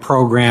of a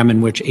program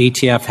in which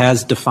ATF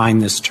has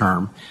defined this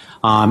term.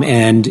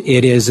 And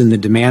it is in the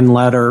Demand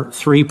Letter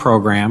 3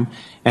 program,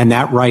 and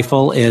that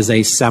rifle is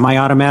a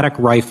semi-automatic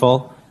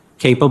rifle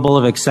capable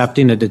of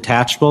accepting a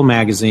detachable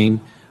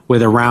magazine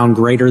with a round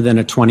greater than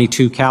a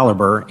 .22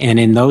 caliber. And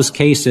in those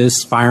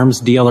cases, firearms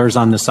dealers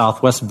on the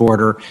southwest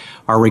border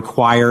are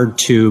required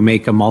to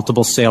make a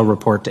multiple sale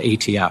report to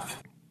ATF.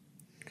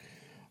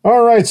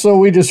 All right, so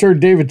we just heard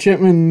David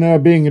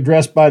Chipman being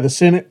addressed by the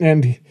Senate,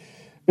 and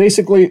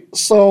basically,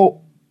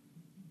 so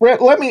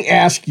Brett, let me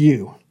ask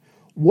you,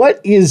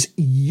 what is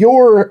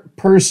your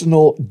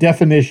personal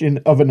definition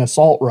of an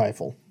assault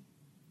rifle?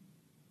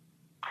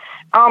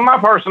 My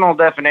personal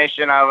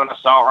definition of an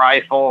assault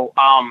rifle,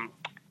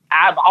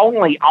 I've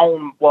only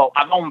owned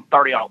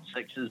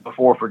 30-06s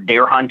before for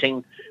deer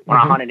hunting when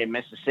I hunted in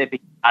Mississippi.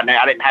 I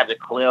didn't have the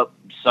clip,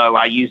 so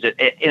I used it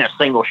in a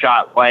single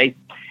shot way.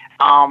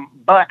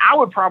 But I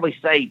would probably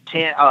say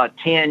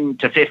 10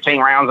 to 15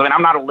 rounds. I mean,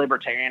 I'm not a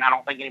libertarian. I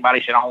don't think anybody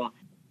should own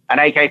an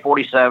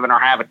AK-47 or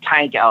have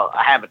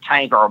a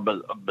tank or a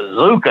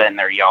bazooka in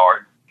their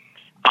yard.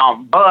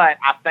 But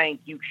I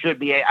think you should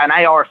be an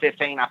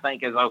AR-15. I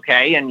think is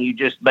okay, and you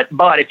just but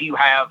if you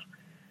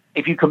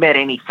commit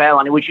any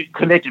felony, which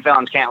convicted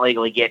felons can't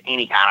legally get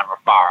any kind of a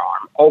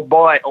firearm,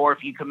 or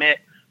if you commit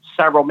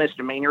several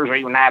misdemeanors or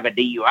even have a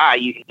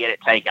DUI, you can get it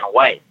taken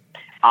away.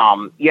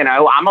 I'm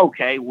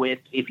okay with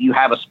if you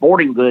have a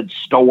sporting goods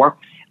store,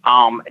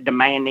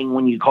 demanding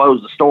when you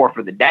close the store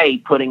for the day,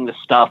 putting the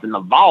stuff in the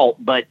vault,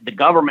 but the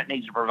government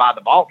needs to provide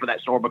the vault for that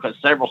store because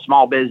several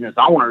small business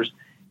owners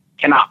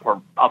cannot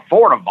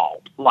afford a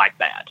vault like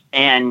that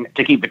and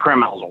to keep the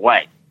criminals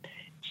away.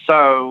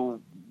 So,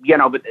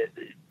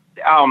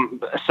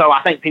 so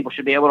I think people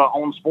should be able to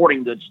own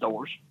sporting goods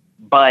stores,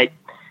 but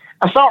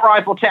assault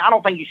rifle, I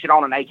don't think you should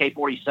own an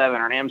AK-47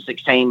 or an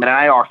M16, but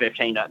an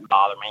AR-15 doesn't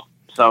bother me.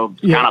 So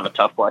it's kind of a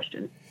tough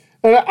question.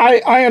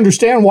 I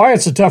understand why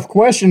it's a tough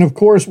question. Of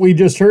course, we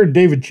just heard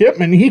David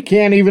Chipman. He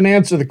can't even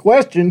answer the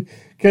question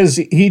because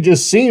he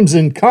just seems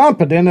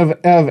incompetent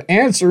of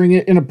answering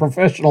it in a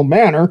professional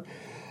manner.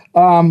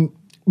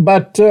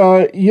 But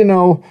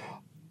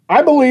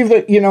I believe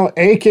that,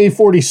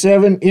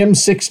 AK-47,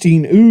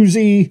 M16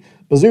 Uzi,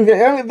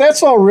 bazooka,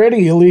 that's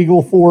already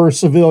illegal for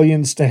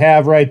civilians to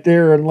have right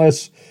there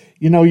unless,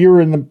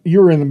 you're in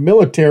the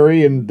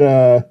military and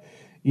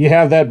you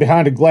have that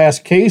behind a glass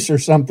case or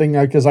something,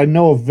 because I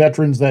know of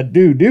veterans that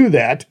do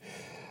that.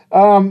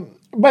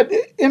 But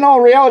in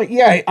all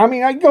reality,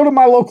 I go to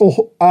my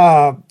local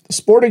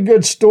sporting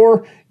goods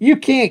store. You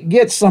can't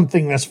get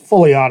something that's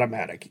fully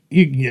automatic.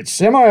 You can get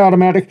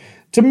semi-automatic.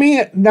 To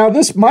me, now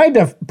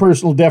my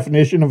personal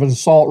definition of an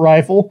assault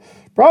rifle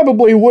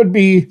probably would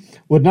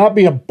not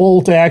be a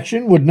bolt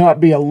action, would not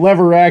be a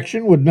lever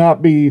action, would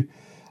not be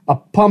a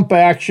pump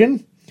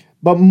action,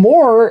 but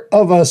more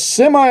of a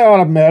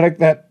semi-automatic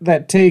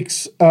that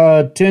takes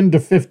 10 to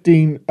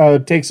 15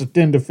 takes a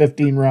 10 to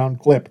 15 round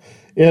clip.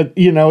 It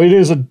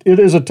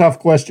is a tough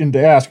question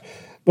to ask,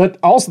 but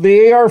also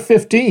the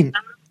AR-15.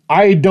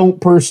 I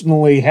don't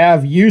personally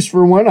have use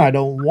for one. I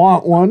don't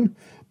want one,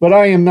 but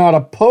I am not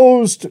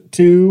opposed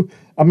to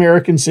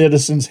American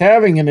citizens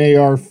having an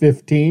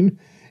AR-15.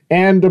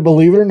 And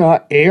believe it or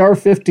not,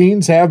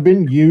 AR-15s have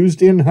been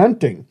used in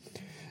hunting.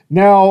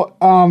 Now,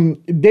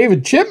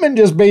 David Chipman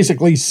just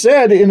basically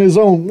said in his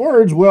own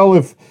words, well,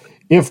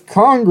 if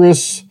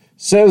Congress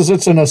says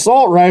it's an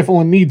assault rifle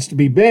and needs to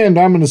be banned,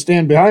 I'm going to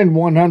stand behind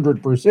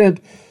 100%.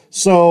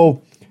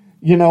 So,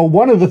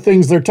 one of the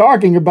things they're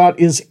talking about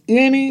is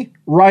any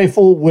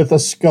rifle with a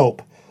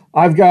scope.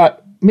 I've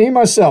got a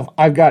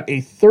 30-06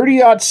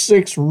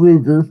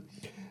 Ruger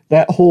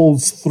that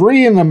holds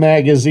 3 in the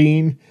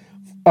magazine,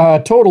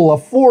 a total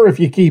of 4 if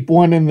you keep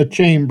one in the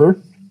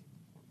chamber.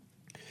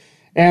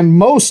 And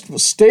most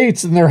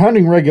states in their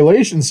hunting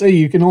regulations say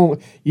you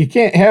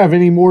can't have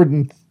any more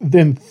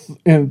than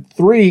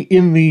 3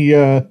 in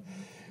the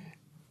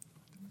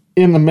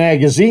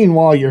magazine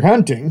while you're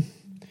hunting.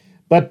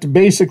 But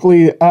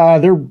basically,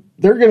 they're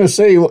going to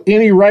say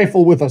any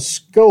rifle with a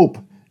scope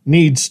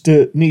needs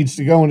to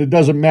go, and it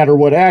doesn't matter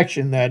what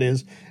action that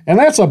is. And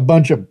that's a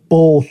bunch of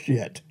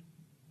bullshit.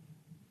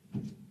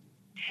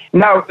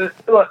 No,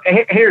 look.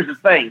 Here's the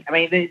thing. I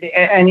mean,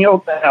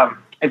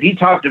 if you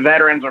talk to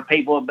veterans or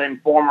people who have been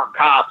former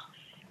cops,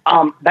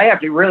 they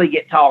have to really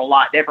get taught a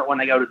lot different when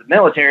they go to the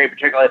military,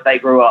 particularly if they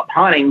grew up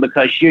hunting,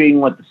 because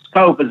shooting with the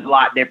scope is a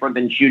lot different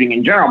than shooting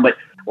in general. But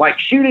like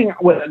shooting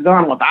with a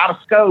gun without a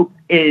scope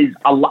is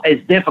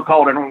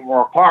difficult and will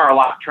require a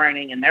lot of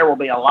training, and there will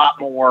be a lot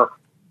more,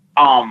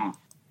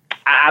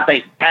 I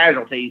think,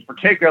 casualties,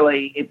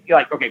 particularly if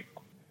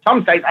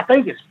some states, I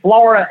think it's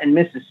Florida and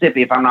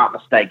Mississippi, if I'm not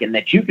mistaken,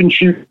 that you can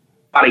shoot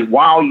somebody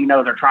while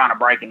they're trying to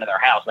break into their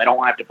house. They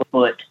don't have to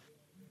put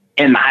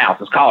in the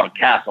house. It's called a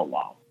castle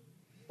law.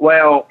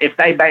 Well, if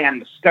they ban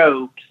the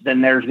scopes,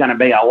 then there's going to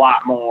be a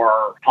lot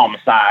more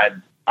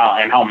homicides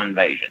and home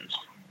invasions.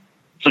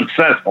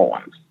 Successful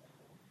ones.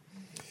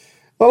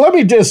 Well, let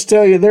me just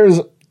tell you, there's,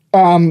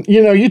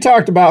 you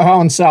talked about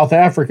how in South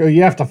Africa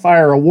you have to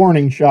fire a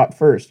warning shot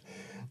first.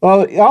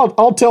 Well,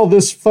 I'll tell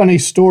this funny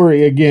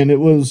story again.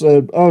 It was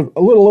a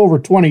little over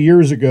 20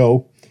 years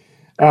ago.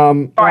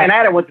 And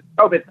added with the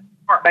scope, if they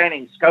start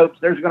banning scopes,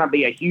 there's going to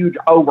be a huge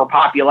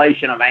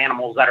overpopulation of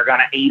animals that are going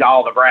to eat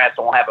all the grass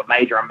and will have a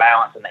major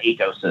imbalance in the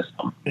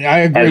ecosystem. I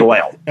agree. As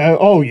well.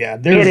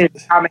 It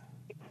is.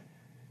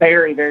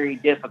 Very, very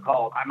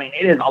difficult. I mean,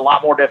 it is a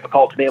lot more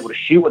difficult to be able to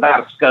shoot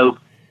without a scope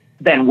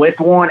than with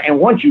one. And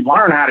once you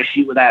learn how to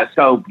shoot without a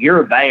scope,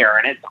 you're there,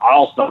 and it's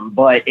awesome.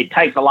 But it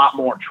takes a lot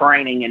more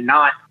training, and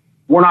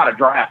we're not a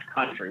draft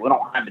country. We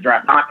don't have the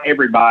draft. Not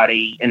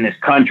everybody in this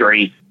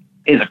country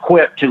is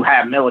equipped to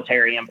have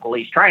military and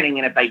police training.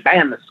 And if they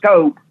ban the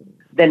scope,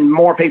 then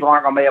more people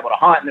aren't going to be able to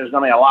hunt, and there's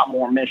going to be a lot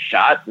more missed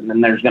shots, and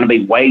then there's going to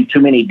be way too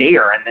many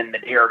deer, and then the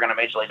deer are going to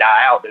eventually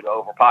die out due to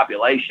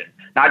overpopulation.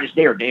 Not just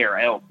deer,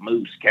 elk,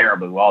 moose,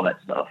 caribou, all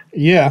that stuff.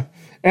 Yeah,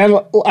 and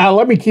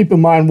let me keep in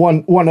mind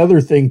one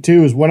other thing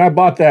too is when I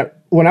bought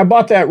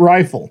that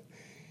rifle,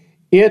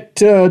 it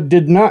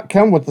did not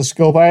come with the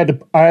scope. I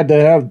had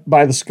to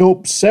buy the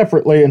scope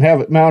separately and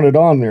have it mounted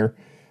on there.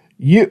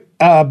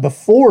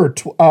 before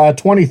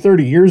 20,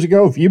 30 years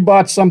ago, if you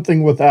bought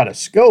something without a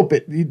scope,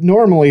 it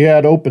normally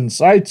had open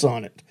sights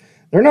on it.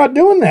 They're not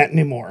doing that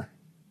anymore.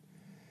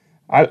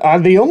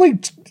 The only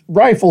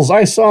rifles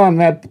I saw in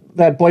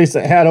that place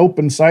that had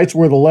open sights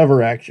were the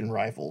lever action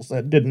rifles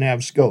that didn't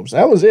have scopes.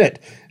 That was it.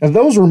 And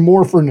those were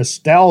more for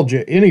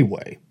nostalgia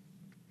anyway.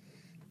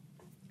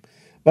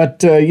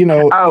 But, I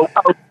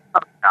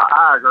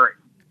agree.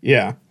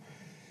 Yeah.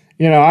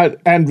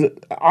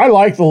 I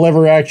like the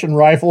lever action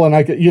rifle,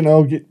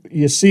 and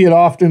you see it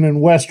often in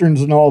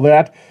westerns and all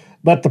that.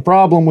 But the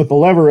problem with the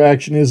lever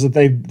action is that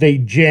they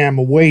jam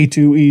way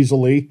too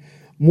easily,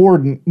 more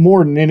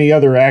than any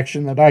other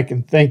action that I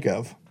can think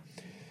of.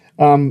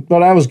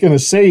 But I was going to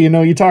say,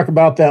 you talk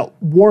about that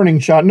warning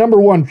shot. Number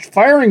one,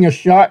 firing a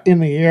shot in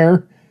the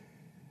air.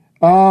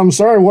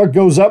 What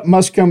goes up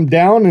must come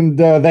down, and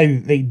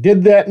they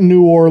did that in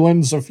New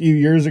Orleans a few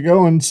years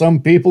ago, and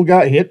some people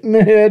got hit in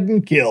the head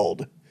and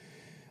killed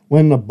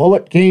when the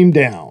bullet came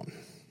down.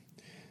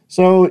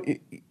 So,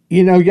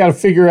 you got to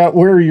figure out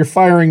where you're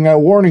firing that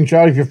warning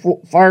shot. If you're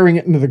firing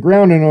it into the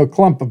ground into a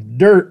clump of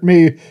dirt,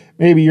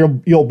 maybe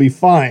you'll be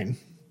fine.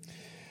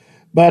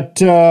 But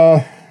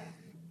this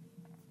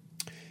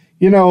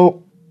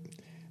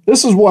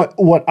is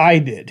what I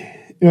did.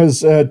 It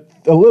was a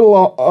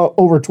little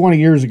over 20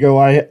 years ago.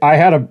 I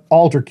had an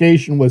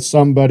altercation with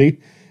somebody.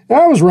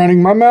 I was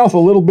running my mouth a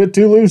little bit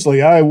too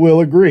loosely, I will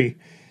agree.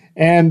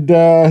 And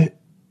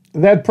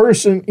that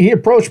person, he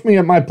approached me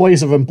at my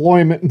place of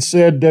employment and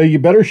said, you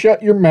better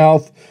shut your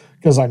mouth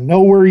because I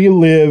know where you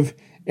live.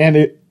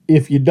 And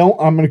if you don't,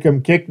 I'm going to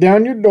come kick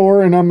down your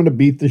door and I'm going to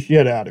beat the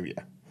shit out of you.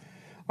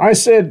 I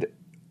said,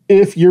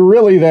 if you're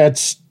really that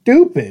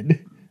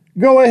stupid,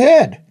 go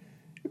ahead.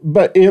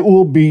 But it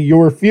will be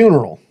your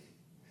funeral.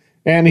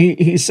 And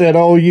he said,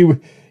 oh,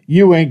 you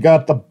ain't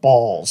got the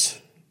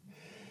balls.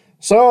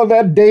 So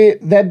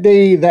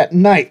that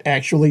night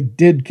actually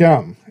did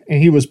come.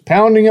 And he was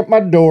pounding at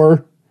my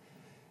door.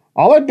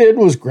 All I did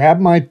was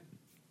grab my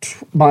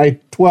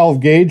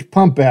 12-gauge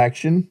pump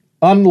action,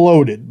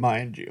 unloaded,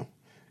 mind you.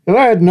 Because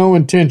I had no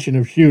intention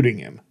of shooting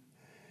him.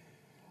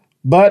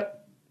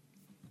 But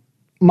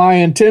my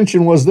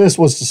intention was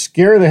to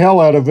scare the hell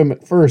out of him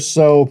at first.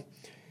 So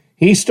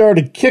he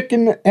started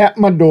kicking at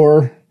my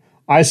door.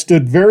 I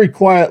stood very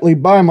quietly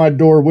by my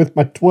door with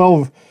my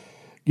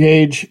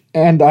 12-gauge,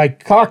 and I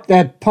cocked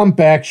that pump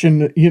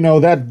action.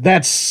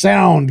 That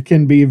sound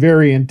can be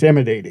very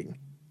intimidating.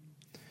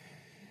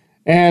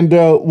 And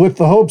with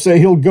the hopes that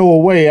he'll go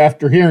away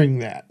after hearing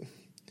that.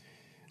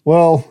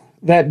 Well,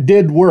 that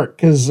did work,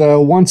 because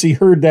once he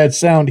heard that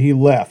sound, he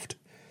left.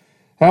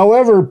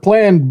 However,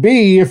 plan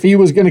B, if he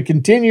was going to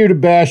continue to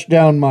bash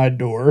down my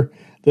door,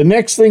 the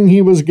next thing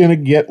he was going to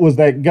get was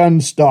that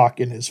gun stock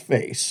in his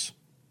face.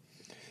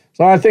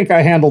 So I think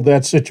I handled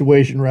that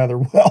situation rather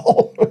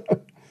well.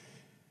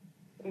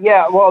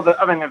 Yeah, well, the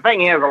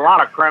thing is, a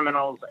lot of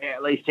criminals,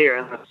 at least here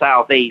in the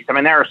Southeast,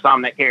 there are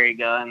some that carry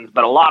guns,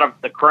 but a lot of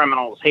the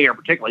criminals here,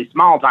 particularly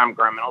small-time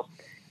criminals,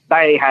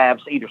 they have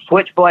either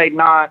switchblade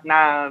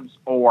knives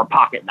or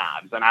pocket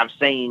knives. And I've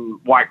seen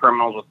white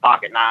criminals with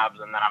pocket knives,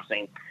 and then I've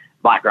seen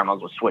black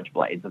criminals with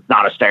switchblades. It's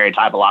not a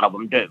stereotype. A lot of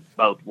them do,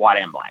 both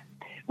white and black.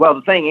 Well,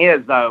 the thing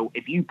is, though,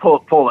 if you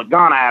pull a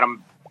gun at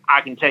them, I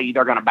can tell you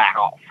they're going to back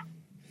off.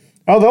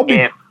 Oh, they'll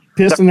be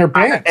pissing their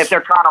pants. If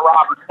they're trying to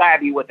rob or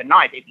stab you with a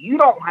knife. If you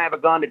don't have a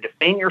gun to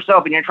defend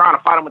yourself and you're trying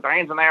to fight them with their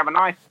hands and they have a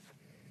knife,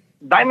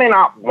 they may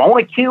not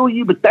want to kill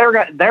you, but they're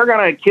going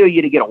to kill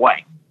you to get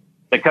away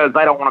because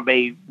they don't want to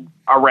be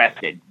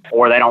arrested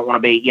or they don't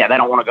want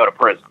to go to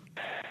prison.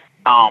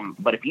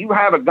 But if you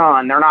have a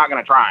gun, they're not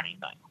going to try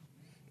anything.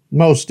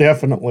 Most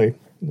definitely.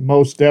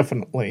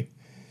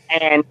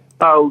 And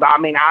so,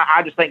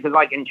 I just think, because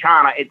like in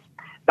China, it's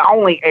the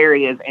only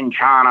areas in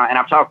China, and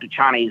I've talked to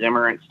Chinese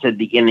immigrants in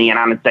the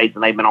United States,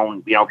 and they've been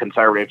on,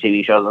 conservative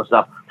TV shows and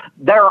stuff.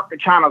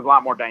 China's a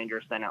lot more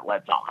dangerous than it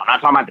lets on. I'm not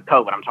talking about the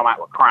COVID. I'm talking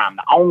about with crime.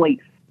 The only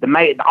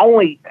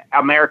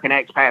American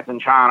expats in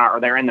China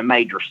are they're in the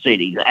major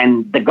cities,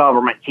 and the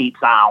government keeps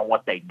an eye on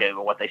what they do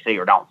or what they see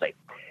or don't see.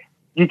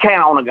 You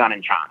can't own a gun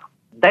in China.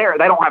 They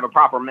don't have a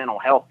proper mental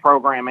health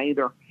program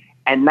either.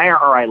 And there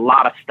are a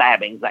lot of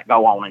stabbings that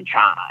go on in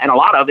China. And a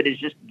lot of it is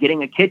just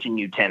getting a kitchen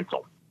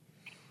utensil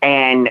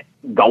and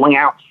going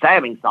out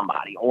stabbing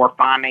somebody or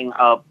finding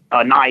a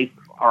knife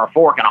or a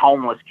fork in a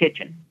homeless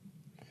kitchen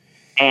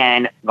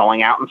and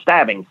going out and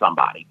stabbing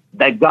somebody.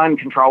 The gun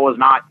control has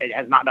not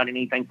done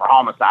anything for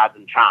homicides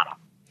in China.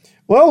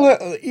 Well,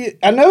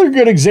 another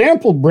good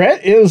example,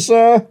 Brett, is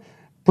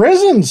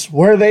prisons,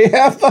 where they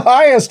have the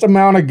highest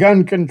amount of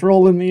gun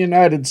control in the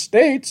United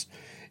States,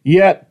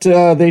 yet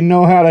they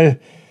know how to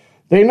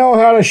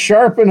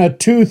sharpen a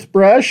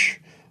toothbrush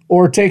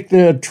or take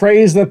the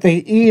trays that they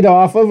eat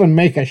off of and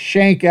make a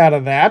shank out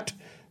of that.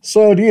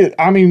 So,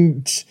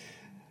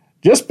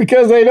 just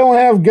because they don't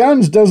have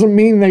guns doesn't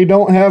mean they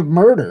don't have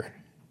murder.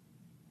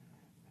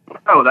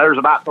 Oh, there's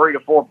about 3 to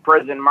 4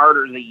 prison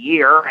murders a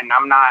year, and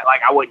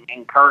I wouldn't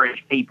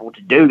encourage people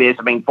to do this.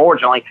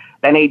 Fortunately,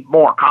 they need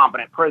more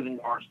competent prison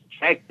guards to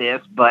check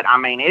this, but I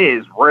mean, it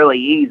is really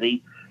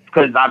easy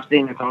because I've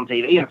seen this on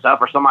TV and stuff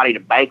for somebody to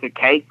bake a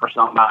cake for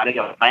somebody,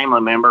 a family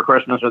member,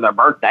 Christmas or their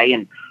birthday,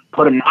 and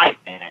put a knife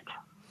in it.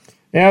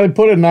 Yeah, they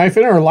put a knife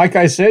in it, or like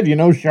I said,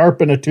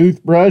 sharpen a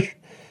toothbrush,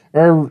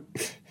 or,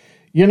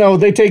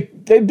 they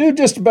do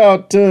just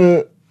about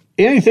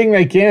anything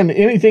they can,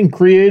 anything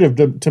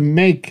creative to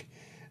make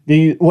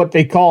what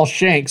they call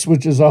shanks,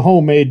 which is a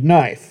homemade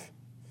knife.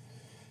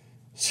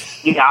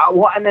 Yeah,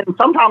 well, and then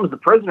sometimes the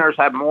prisoners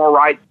have more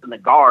rights than the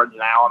guards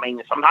now. I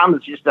mean, sometimes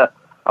it's just a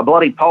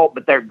bloody pulp,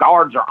 but their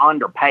guards are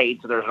underpaid,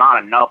 so there's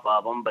not enough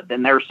of them, but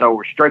then they're so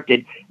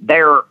restricted,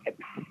 they're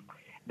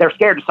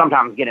scared to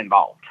sometimes get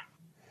involved.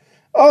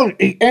 Oh,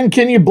 and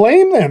can you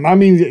blame them? I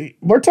mean,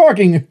 we're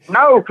talking...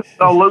 No, because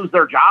they'll lose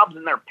their jobs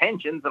and their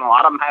pensions, and a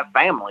lot of them have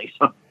families.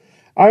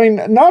 I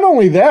mean, not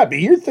only that, but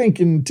you're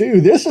thinking,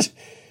 too,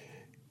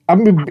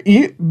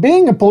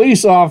 being a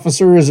police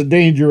officer is a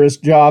dangerous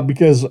job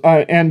because,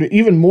 and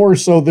even more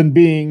so than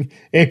being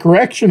a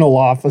correctional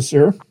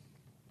officer.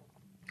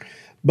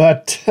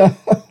 But,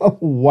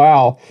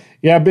 wow.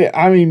 Yeah,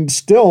 I mean,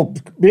 still,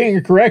 being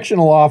a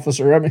correctional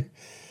officer, I mean,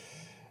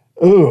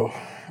 ooh.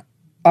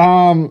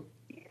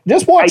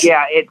 Just watch.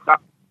 Yeah, it's...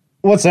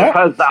 what's that?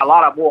 Because a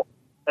lot of...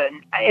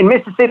 in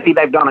Mississippi,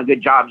 they've done a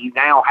good job. You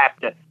now have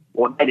to...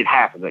 Well, they did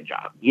half a good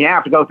job. You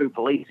have to go through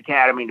police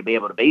academy to be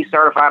able to be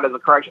certified as a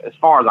correction. As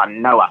far as I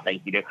know, I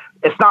think you do.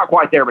 It's not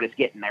quite there, but it's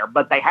getting there.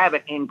 But they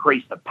haven't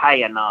increased the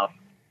pay enough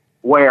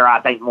where I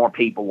think more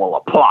people will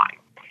apply.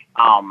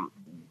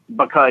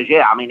 Because,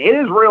 yeah, I mean, it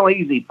is real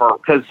easy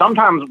because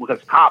sometimes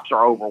because cops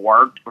are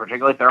overworked,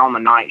 particularly if they're on the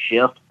night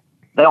shift,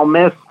 they'll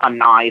miss a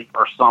knife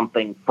or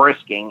something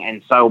frisking.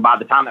 And so by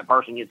the time that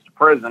person gets to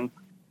prison,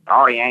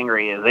 already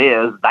angry as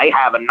is, they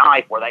have a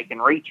knife where they can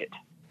reach it.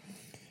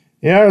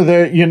 Yeah,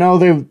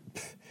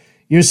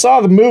 you saw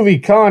the movie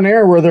Con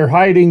Air where they're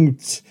hiding,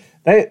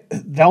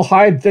 they'll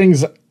hide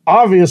things.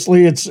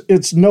 Obviously,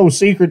 it's no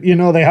secret,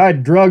 they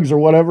hide drugs or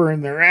whatever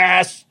in their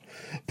ass.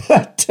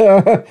 But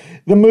the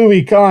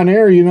movie Con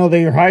Air,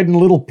 they're hiding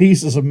little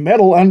pieces of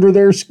metal under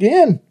their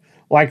skin,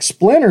 like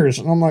splinters.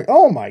 And I'm like,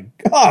 oh my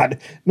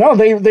God. No,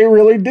 they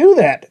really do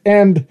that.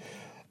 And,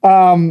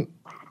 my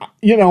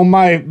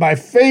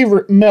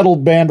favorite metal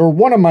band, or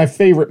one of my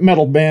favorite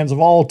metal bands of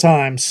all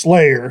time,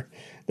 Slayer,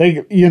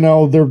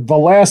 the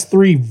last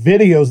 3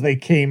 videos they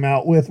came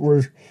out with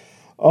were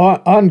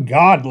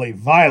ungodly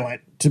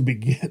violent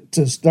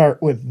to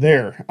start with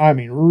there. I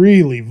mean,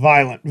 really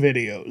violent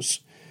videos.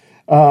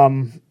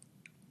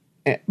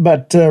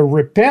 But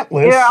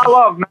Repentless... Yeah, I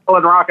love metal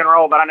and rock and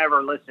roll, but I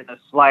never listened to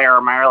Slayer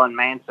or Marilyn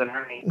Manson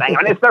or anything. I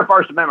mean, it's their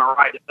First Amendment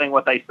right to sing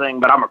what they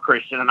sing, but I'm a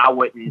Christian, and I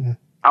wouldn't do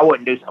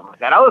something like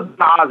that. I listen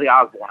to Ozzy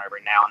Osbourne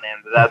every now and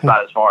then, but that's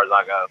about as far as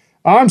I go.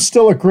 I'm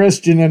still a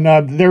Christian, and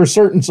there are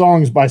certain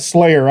songs by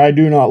Slayer I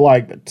do not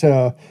like, but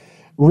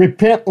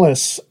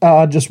Repentless,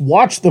 just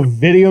watch the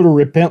video to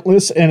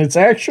Repentless, and it's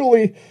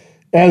actually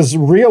as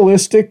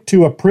realistic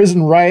to a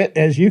prison riot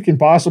as you can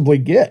possibly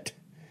get.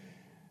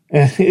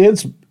 And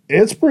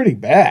it's pretty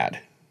bad.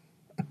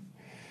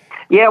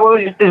 Yeah, well,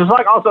 it's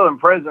like also in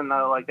prison,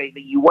 though, like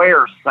you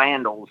wear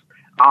sandals.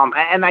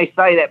 And they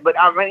say that, but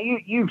I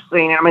mean, you've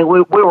seen it. I mean,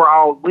 we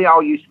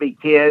all used to be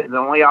kids,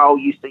 and we all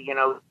used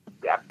to,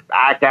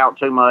 act out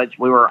too much.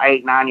 We were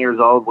 8, 9 years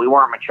old. We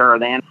weren't mature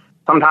then.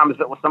 Sometimes if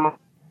it was someone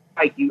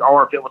like you,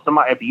 or if it was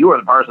somebody, if you were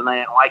the person that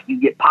didn't like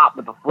you, get popped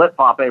with a flip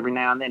flop every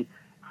now and then.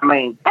 I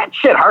mean, that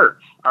shit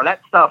hurts, or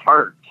that stuff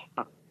hurts.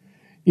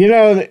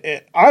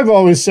 I've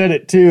always said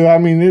it too. I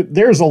mean,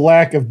 there's a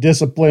lack of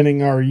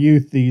disciplining our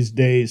youth these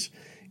days.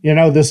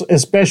 This,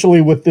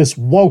 especially with this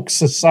woke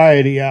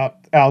society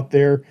out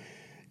there.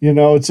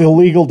 It's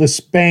illegal to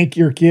spank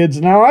your kids.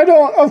 Now,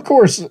 of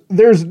course,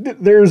 there's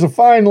a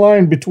fine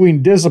line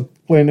between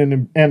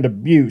discipline and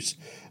abuse,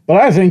 but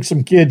I think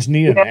some kids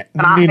need an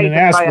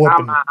ass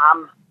whooping.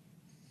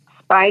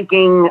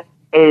 Spanking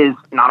is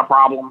not a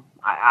problem.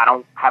 I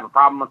don't have a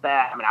problem with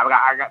that. I mean, I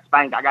got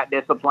spanked, I got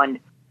disciplined.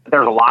 But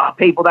there's a lot of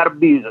people that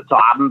abuse it, so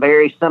I'm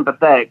very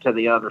sympathetic to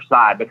the other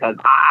side because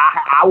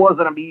I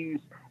wasn't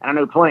abused, and I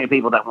know plenty of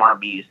people that weren't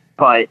abused.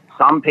 But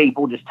some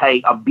people just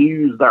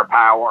abuse their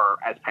power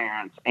as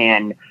parents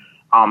and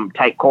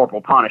take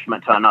corporal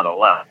punishment to another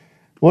level.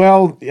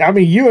 Well, I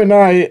mean, you and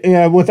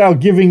I, without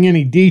giving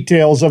any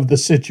details of the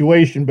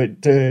situation,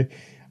 but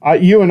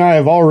you and I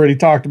have already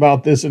talked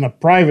about this in a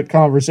private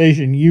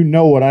conversation. You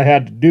know what I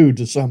had to do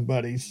to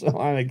somebody, so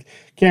I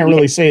can't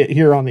really say it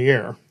here on the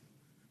air.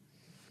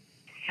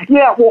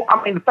 Yeah, well,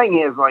 I mean, the thing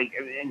is, like,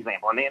 an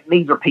example, and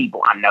these are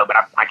people I know, but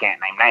I can't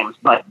name names,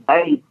 but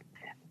they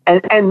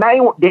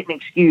didn't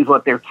excuse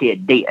what their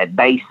kid did.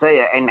 They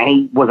said, and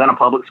he was in a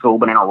public school,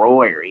 but in a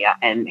rural area,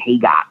 and he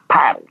got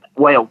paddled.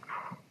 Well,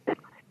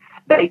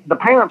 the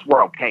parents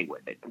were okay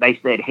with it. They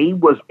said he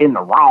was in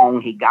the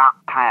wrong, he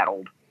got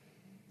paddled,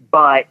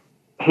 but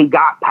he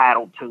got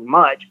paddled too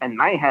much, and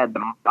they had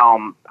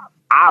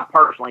I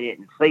personally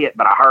didn't see it,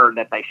 but I heard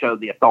that they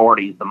showed the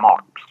authorities the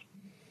marks.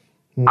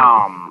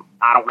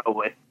 I don't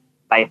know if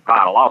they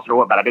filed a lawsuit or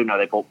what, but I do know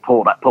they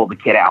pulled the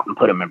kid out and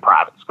put him in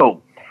private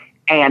school.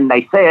 And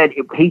they said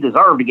he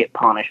deserved to get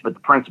punished, but the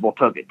principal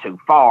took it too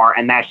far,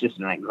 and that's just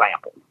an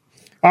example.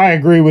 I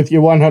agree with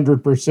you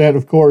 100%.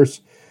 Of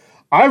course,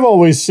 I've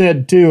always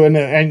said too,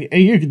 and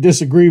you can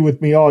disagree with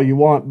me all you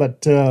want,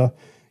 but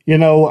you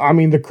know, I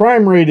mean, the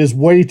crime rate is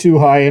way too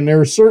high, and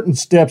there are certain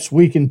steps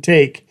we can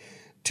take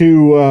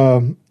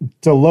to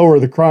lower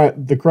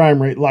the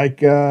crime rate,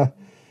 like a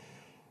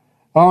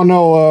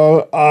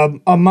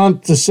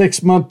month to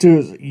 6 months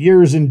to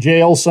years in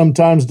jail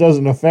sometimes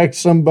doesn't affect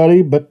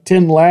somebody, but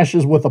 10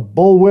 lashes with a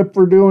bullwhip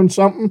for doing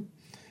something.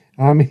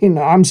 I mean,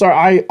 I'm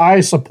sorry,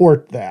 I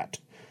support that.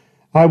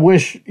 I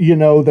wish, you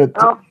know, that...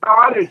 No,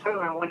 I do too.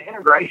 And when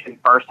integration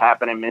first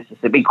happened in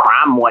Mississippi,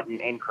 crime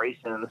wasn't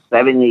increasing in the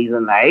 70s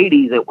and the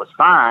 80s. It was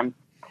fine.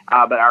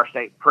 But our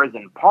state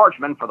prison,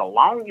 Parchman, for the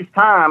longest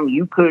time,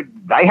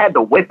 they had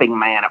the whipping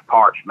man at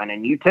Parchman,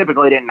 and you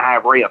typically didn't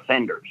have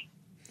reoffenders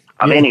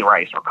of any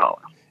race or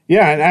color.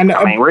 Yeah, and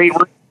I mean,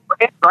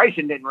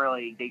 integration didn't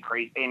really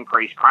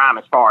increase crime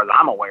as far as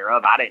I'm aware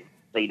of. I didn't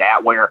see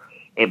that. Where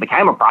it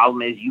became a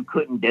problem is you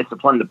couldn't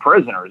discipline the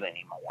prisoners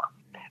anymore.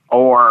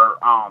 Or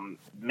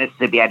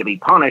Mississippi had to be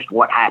punished.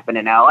 What happened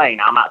in L.A.?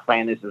 Now, I'm not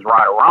saying this is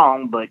right or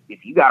wrong, but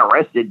if you got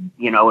arrested,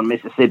 you know, in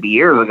Mississippi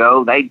years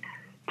ago, they'd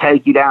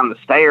take you down the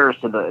stairs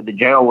to the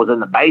jail was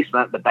in the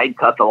basement, but they'd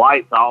cut the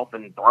lights off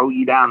and throw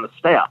you down the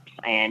steps.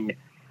 And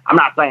I'm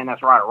not saying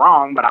that's right or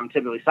wrong, but I'm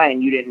typically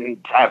saying you didn't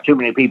have too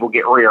many people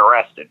get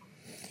rearrested.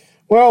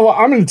 Well,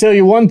 I'm going to tell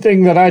you one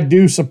thing that I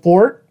do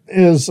support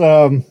is,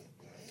 you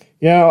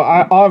know,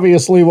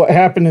 obviously what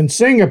happened in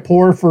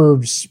Singapore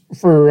for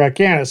a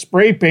can of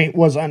spray paint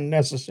was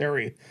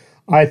unnecessary,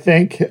 I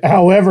think.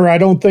 However, I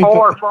don't think...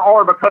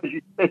 Or because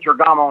you spit your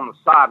gum on the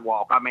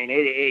sidewalk. I mean,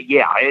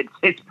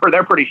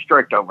 they're pretty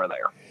strict over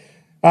there.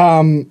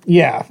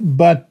 Yeah,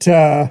 but,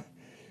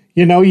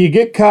 you know, you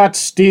get caught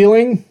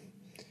stealing,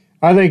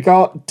 I think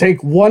I'll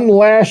take one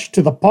lash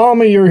to the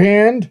palm of your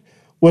hand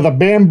with a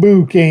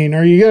bamboo cane.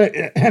 Are you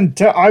gonna?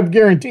 And I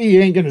guarantee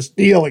you ain't gonna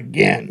steal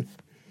again.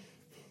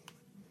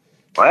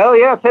 Well,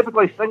 yeah.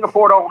 Typically,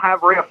 Singapore don't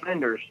have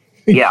reoffenders.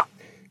 Yeah.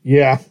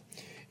 Yeah.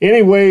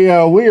 Anyway,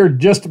 we are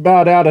just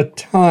about out of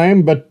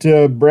time, but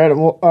Brad,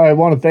 I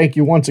want to thank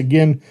you once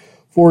again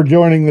for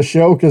joining the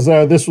show because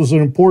this was an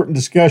important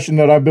discussion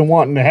that I've been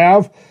wanting to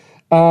have.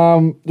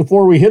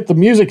 Before we hit the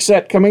music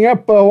set coming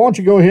up, why don't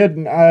you go ahead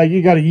and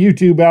you got a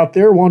YouTube out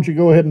there. Why don't you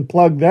go ahead and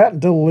plug that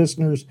and tell the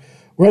listeners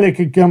where they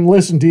could come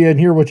listen to you and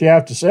hear what you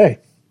have to say.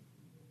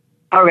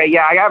 Okay,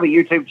 yeah, I have a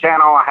YouTube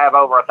channel. I have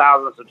over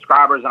 1,000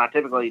 subscribers, and I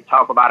typically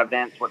talk about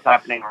events, what's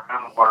happening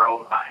around the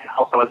world, and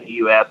also in the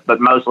U.S., but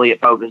mostly it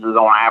focuses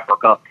on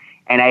Africa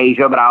and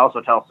Asia, but I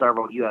also tell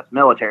several U.S.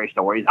 military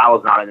stories. I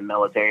was not in the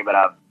military, but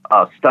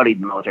I've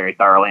studied the military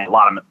thoroughly, and a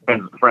lot of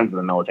friends in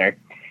the military.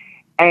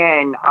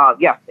 And,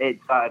 it's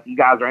if you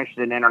guys are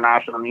interested in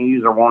international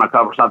news or want to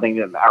cover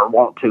something or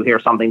want to hear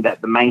something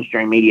that the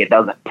mainstream media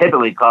doesn't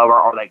typically cover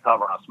or they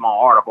cover in a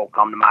small article,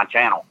 come to my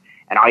channel.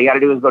 And all you got to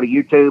do is go to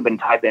YouTube and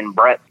type in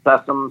Brett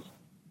Sessums,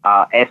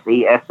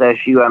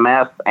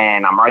 Sessums,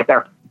 and I'm right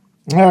there.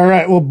 All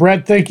right. Well,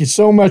 Brett, thank you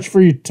so much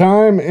for your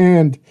time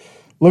and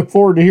look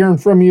forward to hearing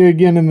from you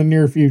again in the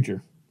near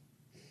future.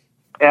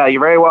 Yeah,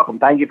 you're very welcome.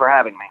 Thank you for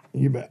having me.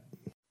 You bet.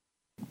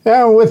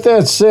 And with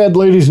that said,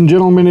 ladies and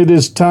gentlemen, it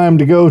is time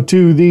to go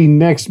to the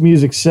next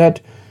music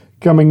set.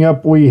 Coming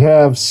up, we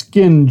have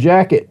Skin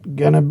Jacket,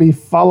 gonna be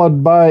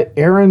followed by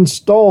Aaron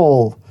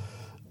Stoll,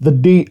 the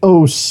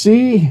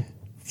DOC,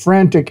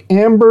 Frantic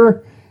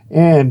Amber,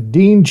 and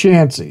Dean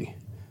Chancey.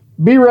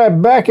 Be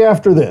right back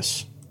after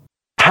this.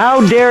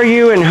 How dare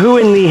you and who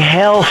in the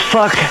hell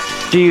fuck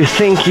do you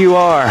think you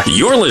are?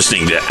 You're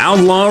listening to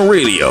Outlaw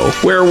Radio,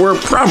 where we're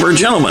proper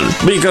gentlemen,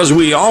 because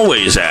we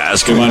always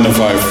ask, "Do you mind if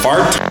I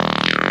fart?"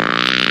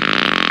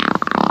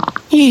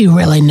 You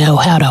really know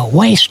how to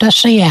waste a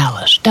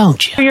Cialis,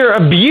 don't you? You're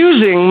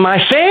abusing my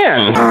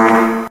fans.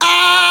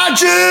 I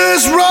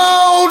just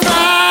rolled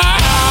my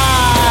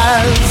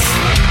eyes.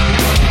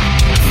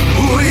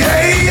 Ooh,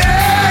 yeah,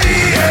 yeah,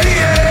 yeah,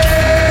 yeah.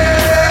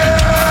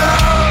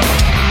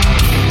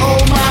 Oh,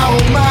 my,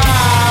 oh, my,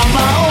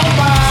 my, oh,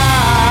 my.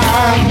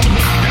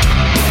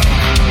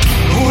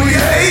 Ooh,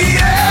 yeah,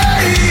 yeah,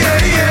 yeah,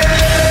 yeah.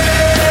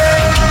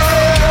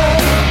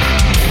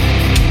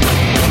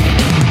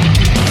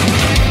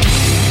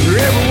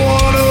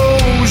 Everyone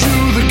owes you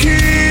the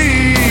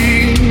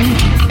king,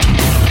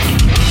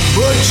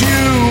 but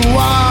you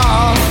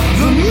are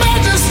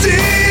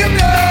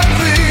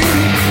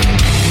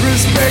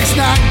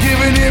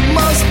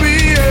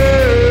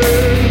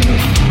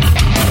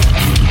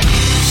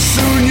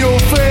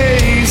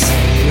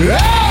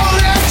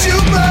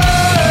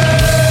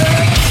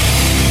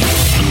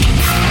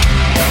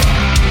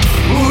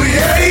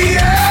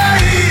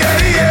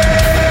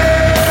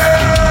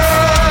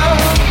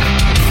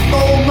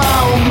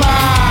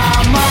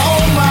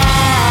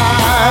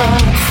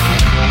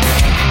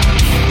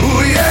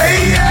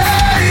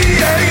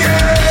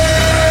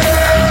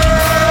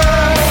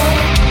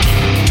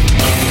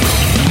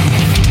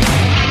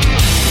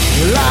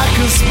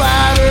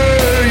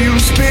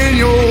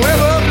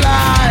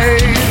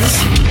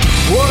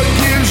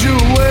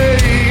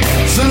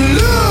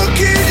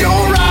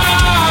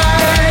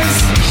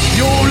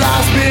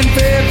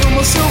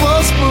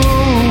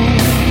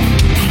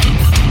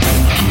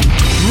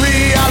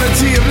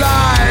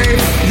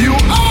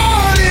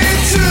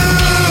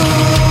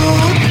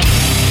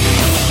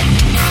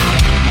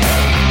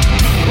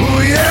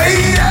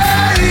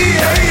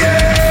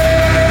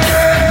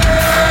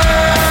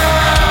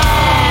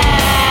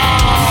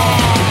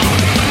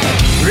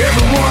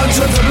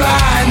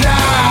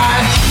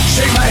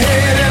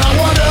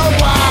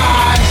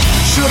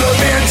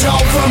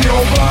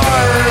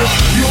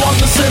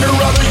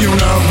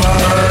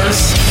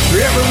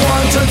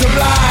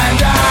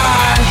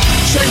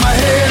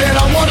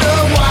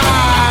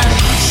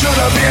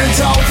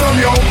taught from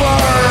your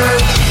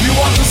birth. You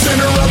want the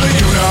center of the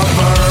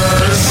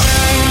universe.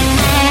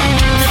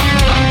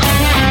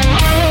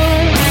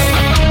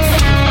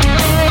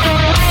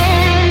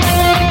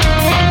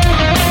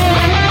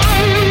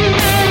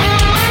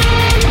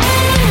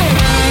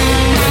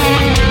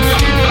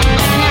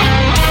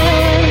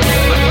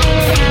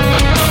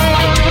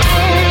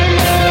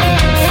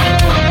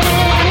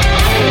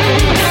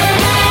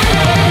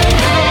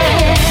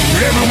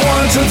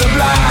 Everyone turns a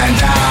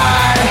blind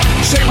eye.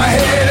 Shake my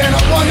head and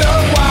I wonder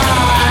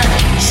why.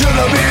 Should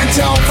have been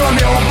taught from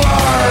your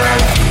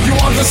birth. You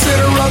want the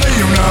center of the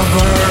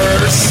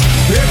universe.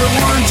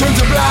 Everyone turns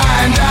a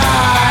blind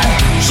eye.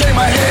 Shake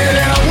my head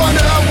and I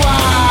wonder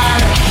why.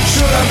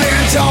 Should have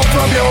been taught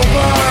from your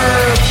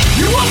birth.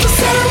 You want the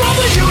center of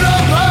the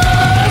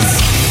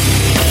universe.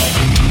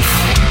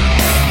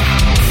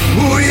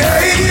 Ooh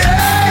yeah,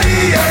 yeah,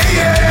 yeah,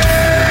 yeah.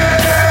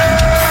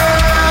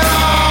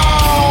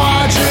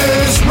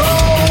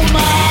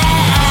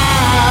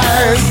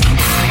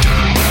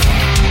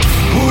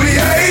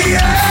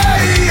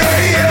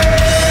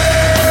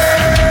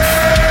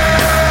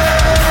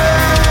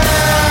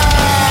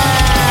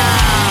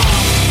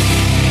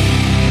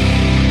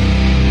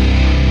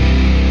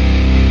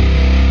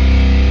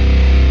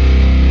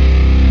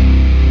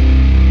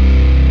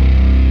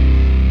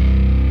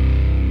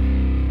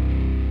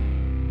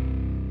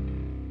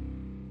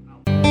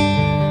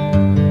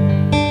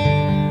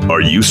 Are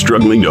you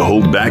struggling to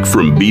hold back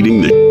from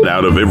beating the shit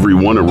out of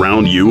everyone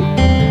around you?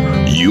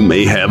 You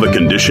may have a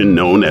condition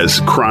known as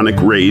chronic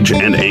rage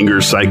and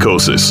anger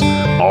psychosis,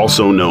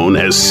 also known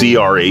as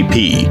CRAP.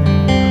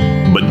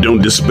 But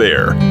don't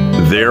despair.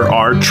 There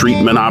are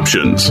treatment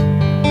options.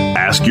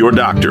 Ask your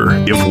doctor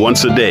if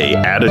once a day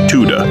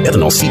Attituda,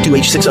 ethanol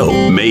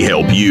C2H6O, may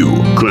help you.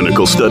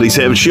 Clinical studies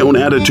have shown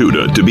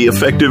Attituda to be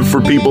effective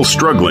for people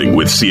struggling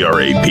with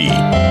CRAP.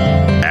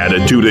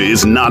 Attituda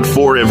is not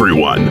for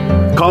everyone.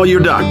 Call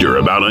your doctor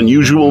about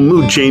unusual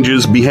mood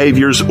changes,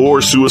 behaviors,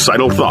 or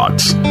suicidal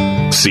thoughts.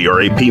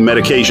 CRAP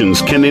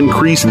medications can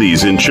increase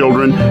these in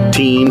children,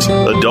 teens,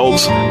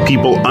 adults,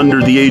 people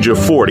under the age of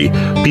 40,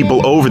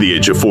 people over the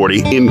age of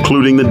 40,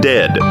 including the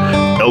dead.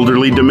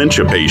 Elderly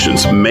dementia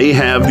patients may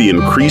have the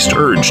increased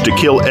urge to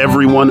kill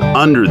everyone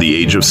under the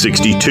age of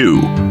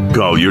 62.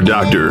 Call your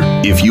doctor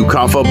if you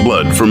cough up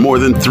blood for more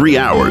than 3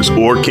 hours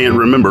or can't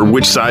remember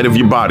which side of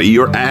your body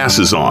your ass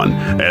is on,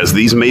 as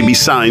these may be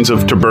signs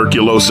of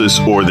tuberculosis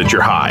or that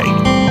you're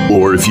high.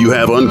 Or if you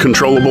have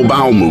uncontrollable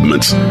bowel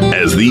movements,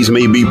 as these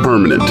may be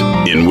permanent,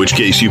 in which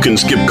case you can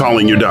skip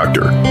calling your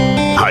doctor.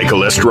 High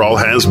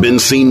cholesterol has been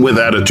seen with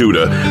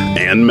Attituda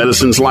and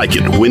medicines like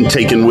it when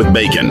taken with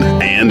bacon,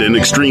 and in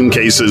extreme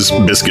cases,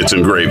 biscuits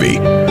and gravy.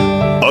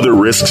 Other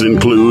risks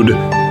include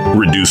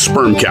reduced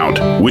sperm count,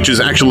 which is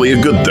actually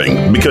a good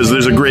thing because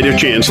there's a greater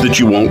chance that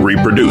you won't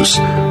reproduce,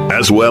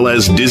 as well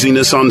as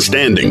dizziness on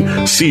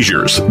standing,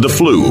 seizures, the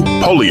flu,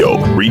 polio,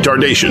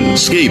 retardation,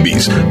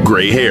 scabies,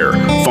 gray hair,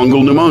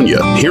 fungal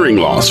pneumonia, hearing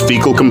loss,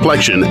 fecal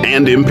complexion,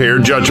 and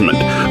impaired judgment.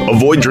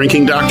 Avoid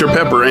drinking Dr.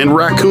 Pepper and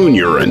raccoon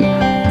urine.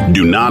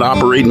 Do not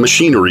operate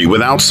machinery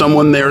without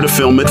someone there to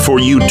film it for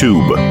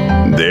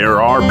YouTube.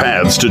 There are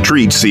paths to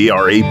treat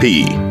CRAP.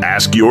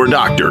 Ask your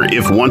doctor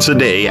if once a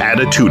day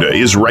Attituda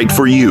is right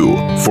for you.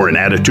 For an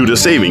Attituda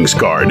savings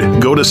card,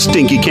 go to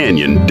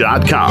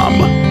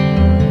stinkycanyon.com.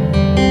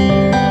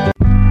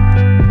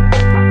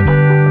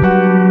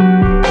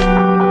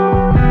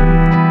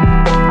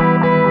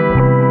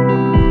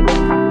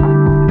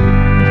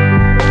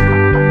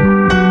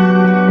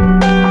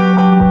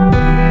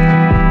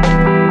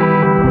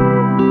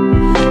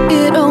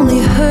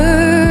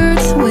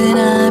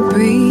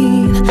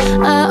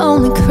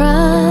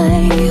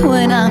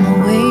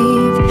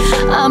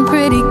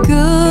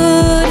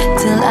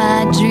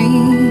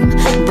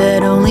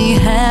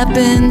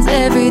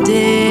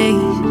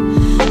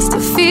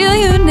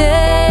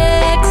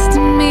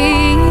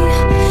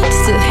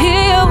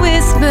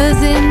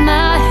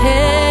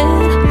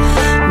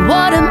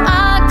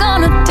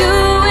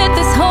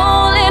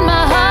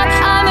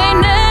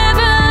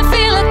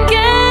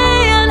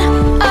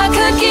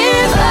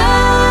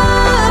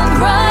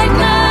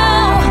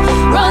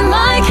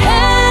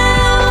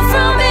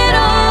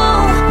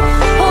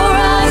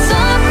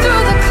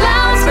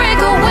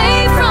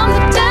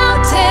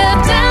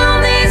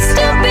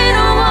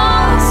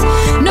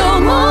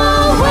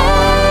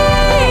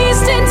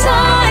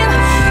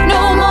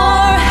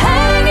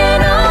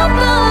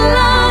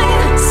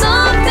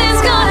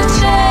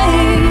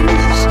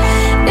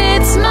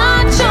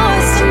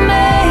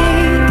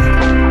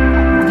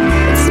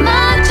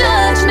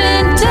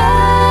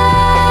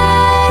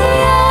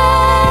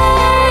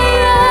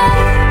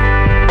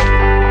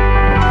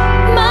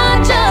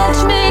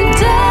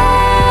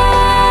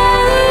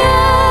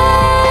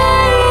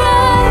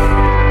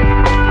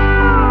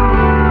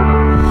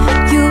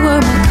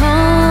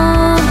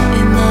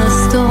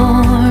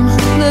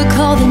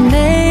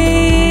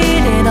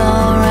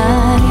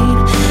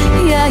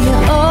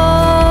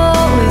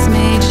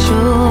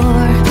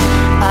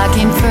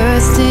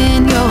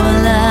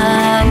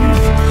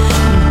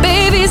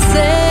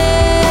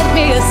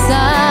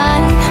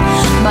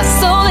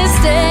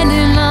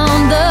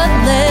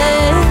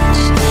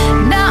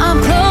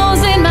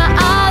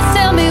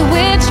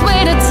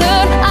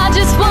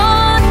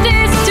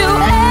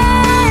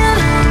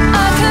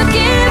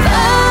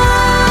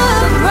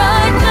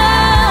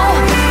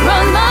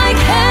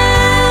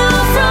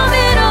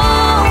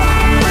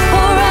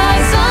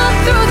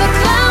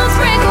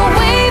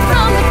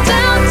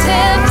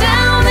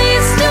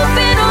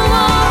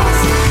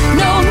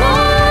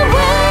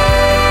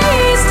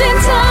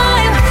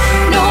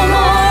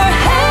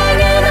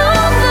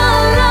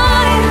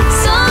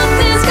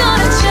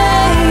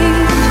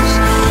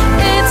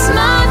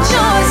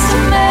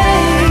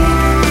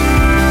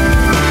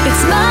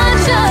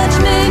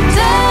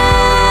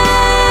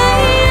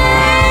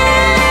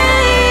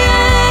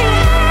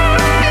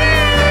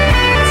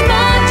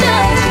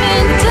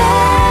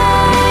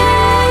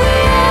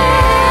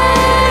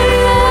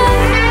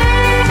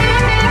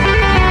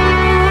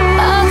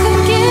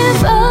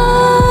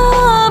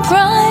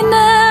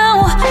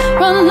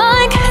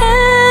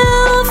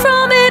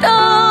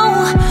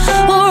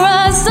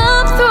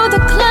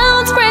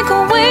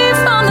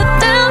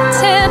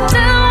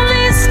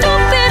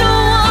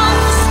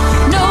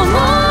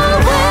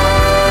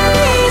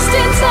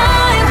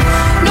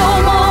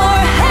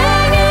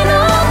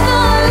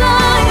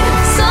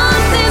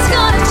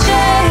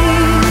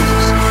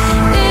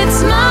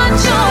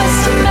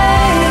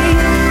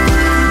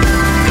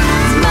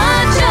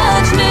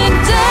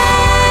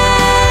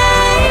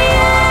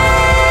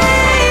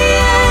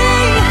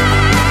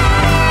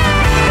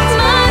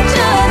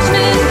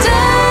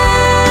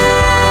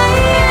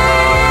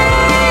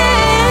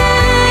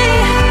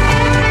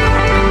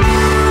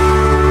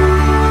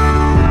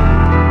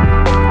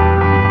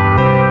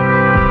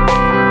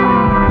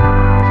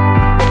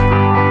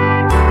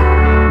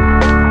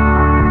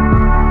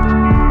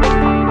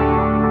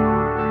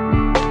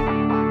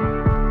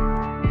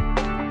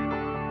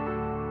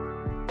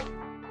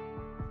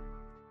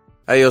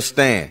 Hey, yo,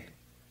 Stan.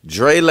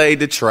 Dre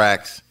laid the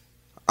tracks.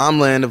 I'm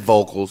laying the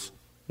vocals.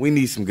 We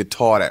need some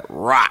guitar that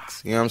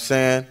rocks. You know what I'm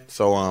saying?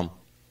 So,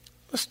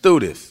 let's do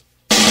this.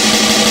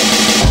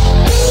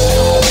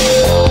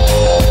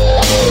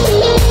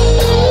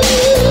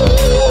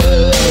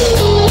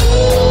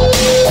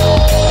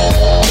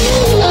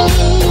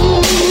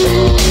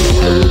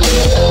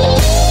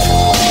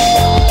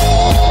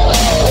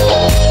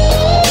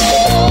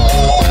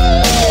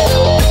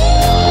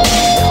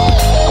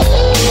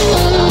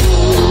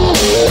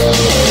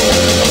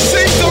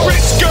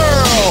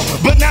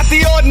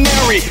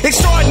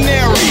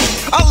 Extraordinary,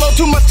 a little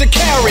too much to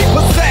carry.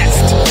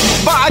 Possessed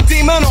by a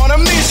demon on a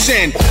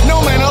mission.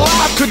 No man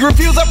alive could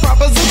refuse a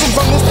proposition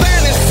from this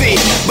fantasy.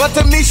 But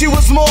to me she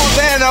was more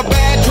than a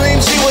bad dream.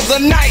 She was a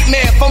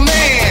nightmare for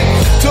man.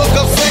 Took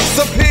her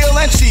sex appeal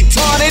and she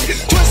taunted,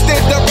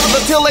 twisted the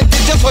brother till they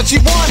did just what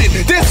she wanted.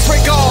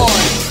 Disregard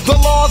the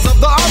laws of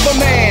the other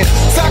man,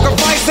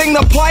 sacrificing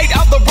the plight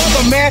of the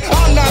brother man.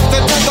 I'm not the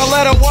type to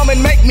let a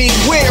woman make me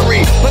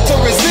weary, but to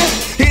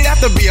resist, he'd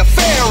have to be a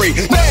fairy.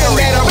 Nothing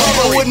that a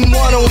brother wouldn't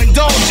want to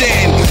indulge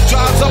in.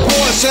 Drives a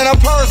Porsche and a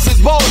purse is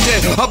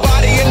bulging. A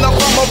body in the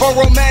form of a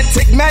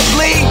romantic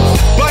medley.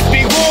 But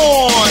be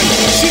warned,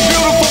 she's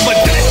beautiful but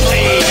deadly.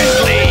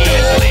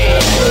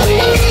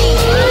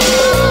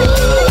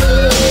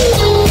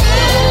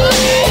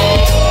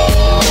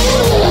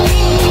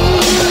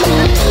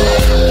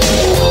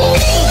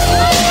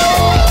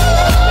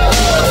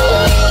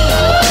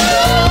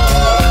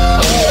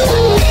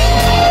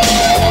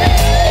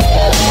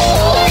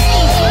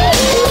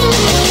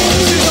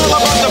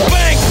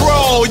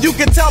 You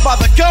can tell by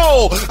the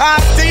goal.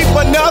 Eyes deep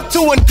enough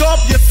to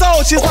engulf your soul.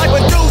 She's like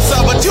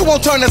Medusa, but you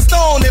won't turn to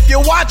stone if you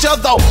watch her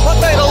though. Her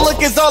fatal look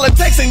is all it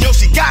takes, and yo,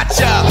 she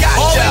gotcha.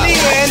 All in the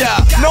end,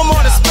 no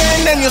more to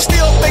spend, and you're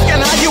still thinking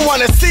how you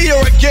wanna see her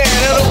again.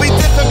 It'll be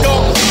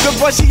difficult,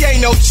 but she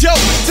ain't no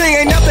joke.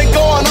 See, ain't nothing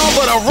going on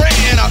but a rent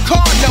and a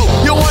car note.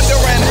 You're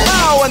wondering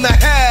how in the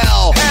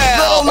hell.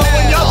 Little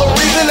knowing you're the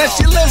reason that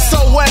she lives so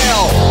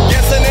well.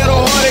 Guessing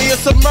it'll harder you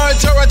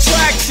submerge her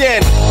attraction,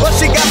 but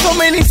she got so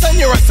many, son,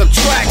 you're a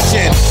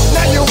subtraction.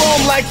 Now you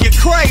roam like you're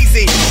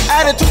crazy.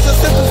 Attitudes and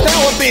symptoms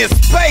now are being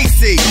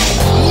spacey.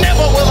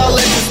 Never will I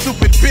let this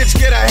stupid bitch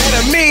get ahead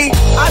of me.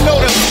 I know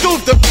the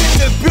scoop, the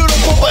bitch is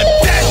beautiful but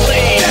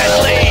deadly.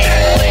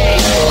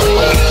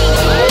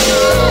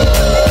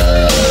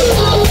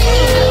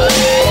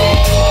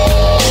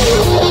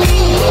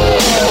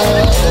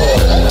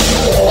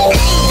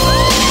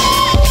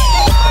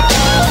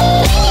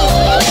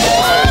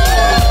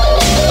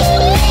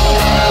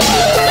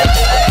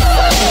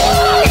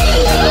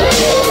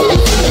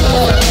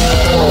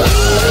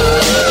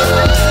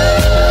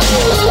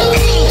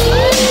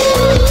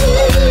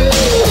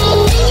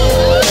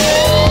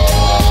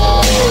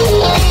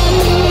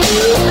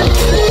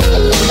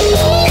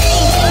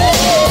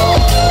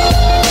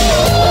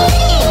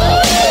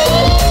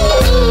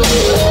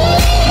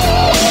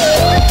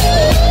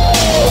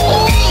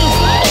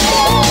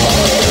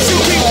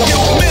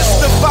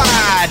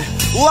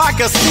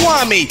 A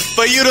swami.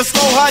 For you to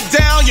slow her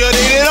down, you'd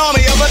need an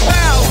army of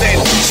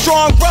 1,000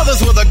 strong brothers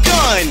with a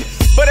gun.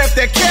 But if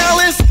they're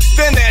careless,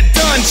 then they're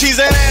done. She's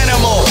an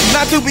animal,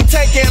 not to be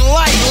taken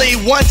lightly.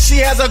 Once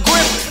she has a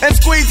grip and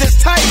squeezes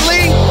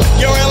tightly,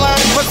 you're in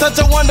line for such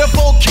a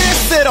wonderful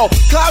kiss. It'll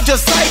cloud your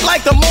sight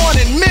like the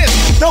morning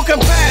mist. No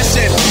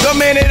compassion the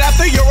minute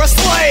after you're a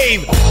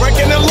slave.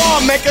 Breaking the law,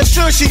 making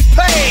sure she's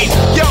paid.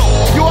 Yo,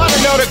 you ought to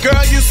know the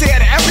girl you see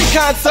at every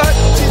concert.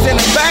 She's in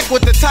the back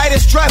with the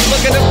tightest dress,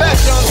 looking the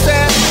best, you know what I'm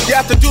saying? You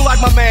have to do like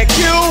my man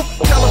Q.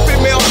 Tell a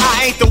female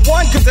I ain't the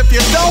one, cause if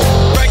you don't,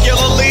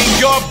 regularly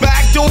you're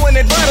back doing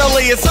it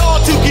readily. It's all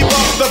to keep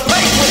up the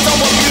pace with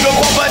someone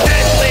beautiful but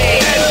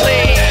deadly.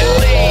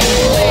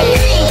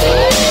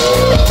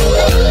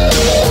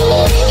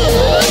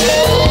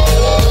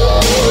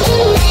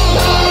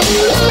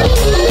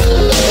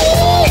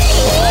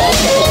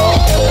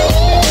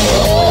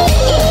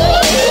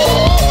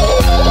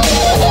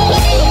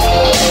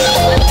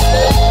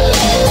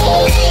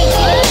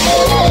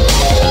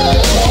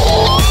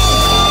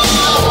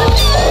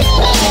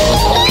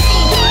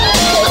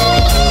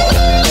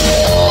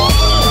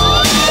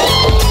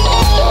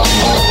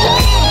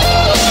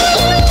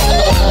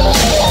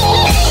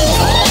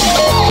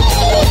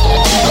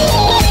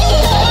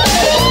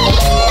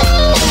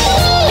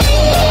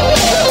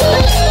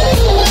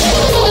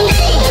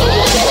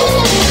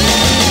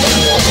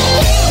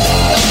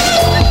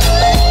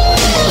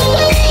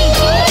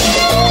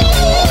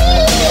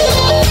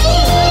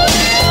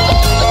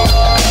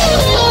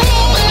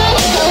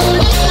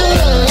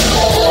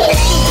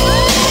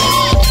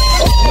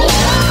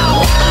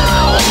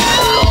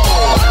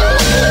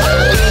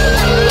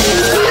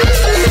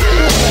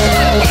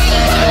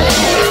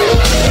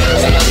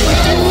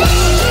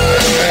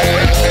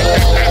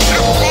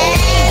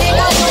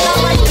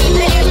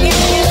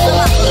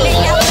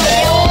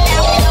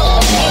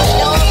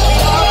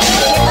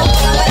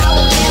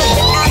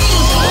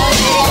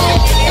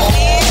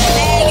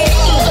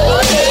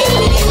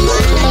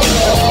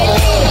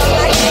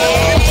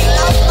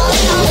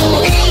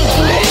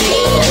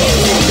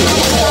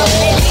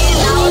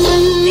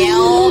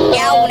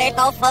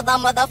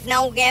 with the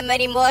snow,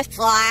 gimmity mush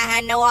fly.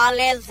 I know all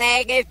this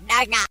egg is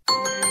knock.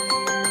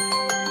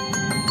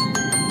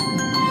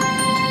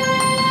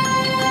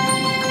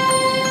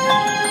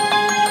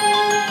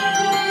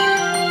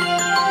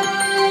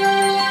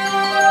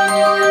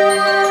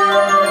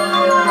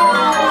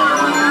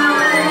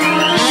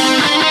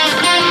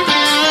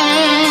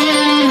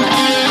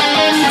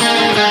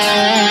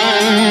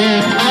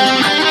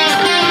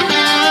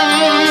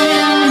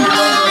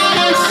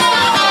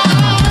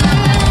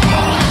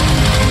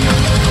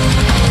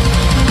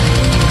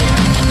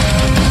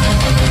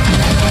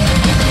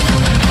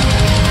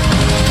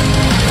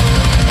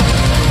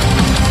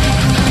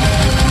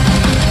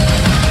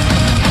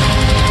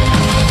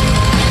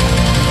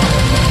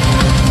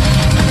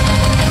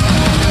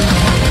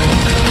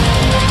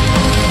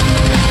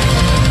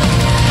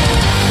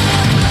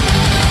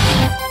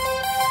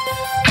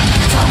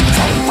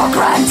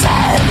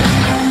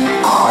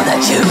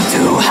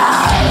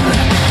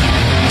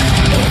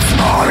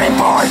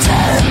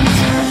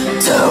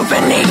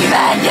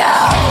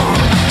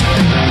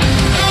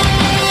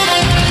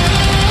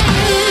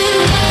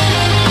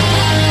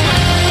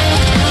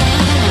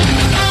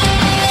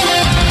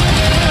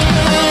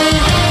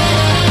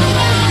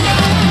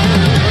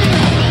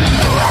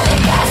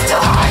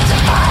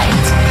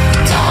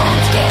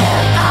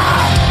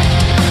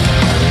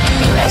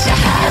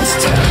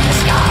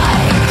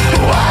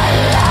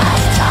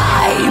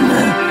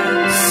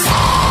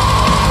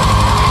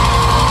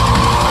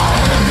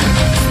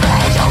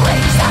 Spread your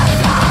wings and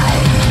fly.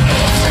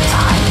 It's the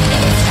time,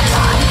 it's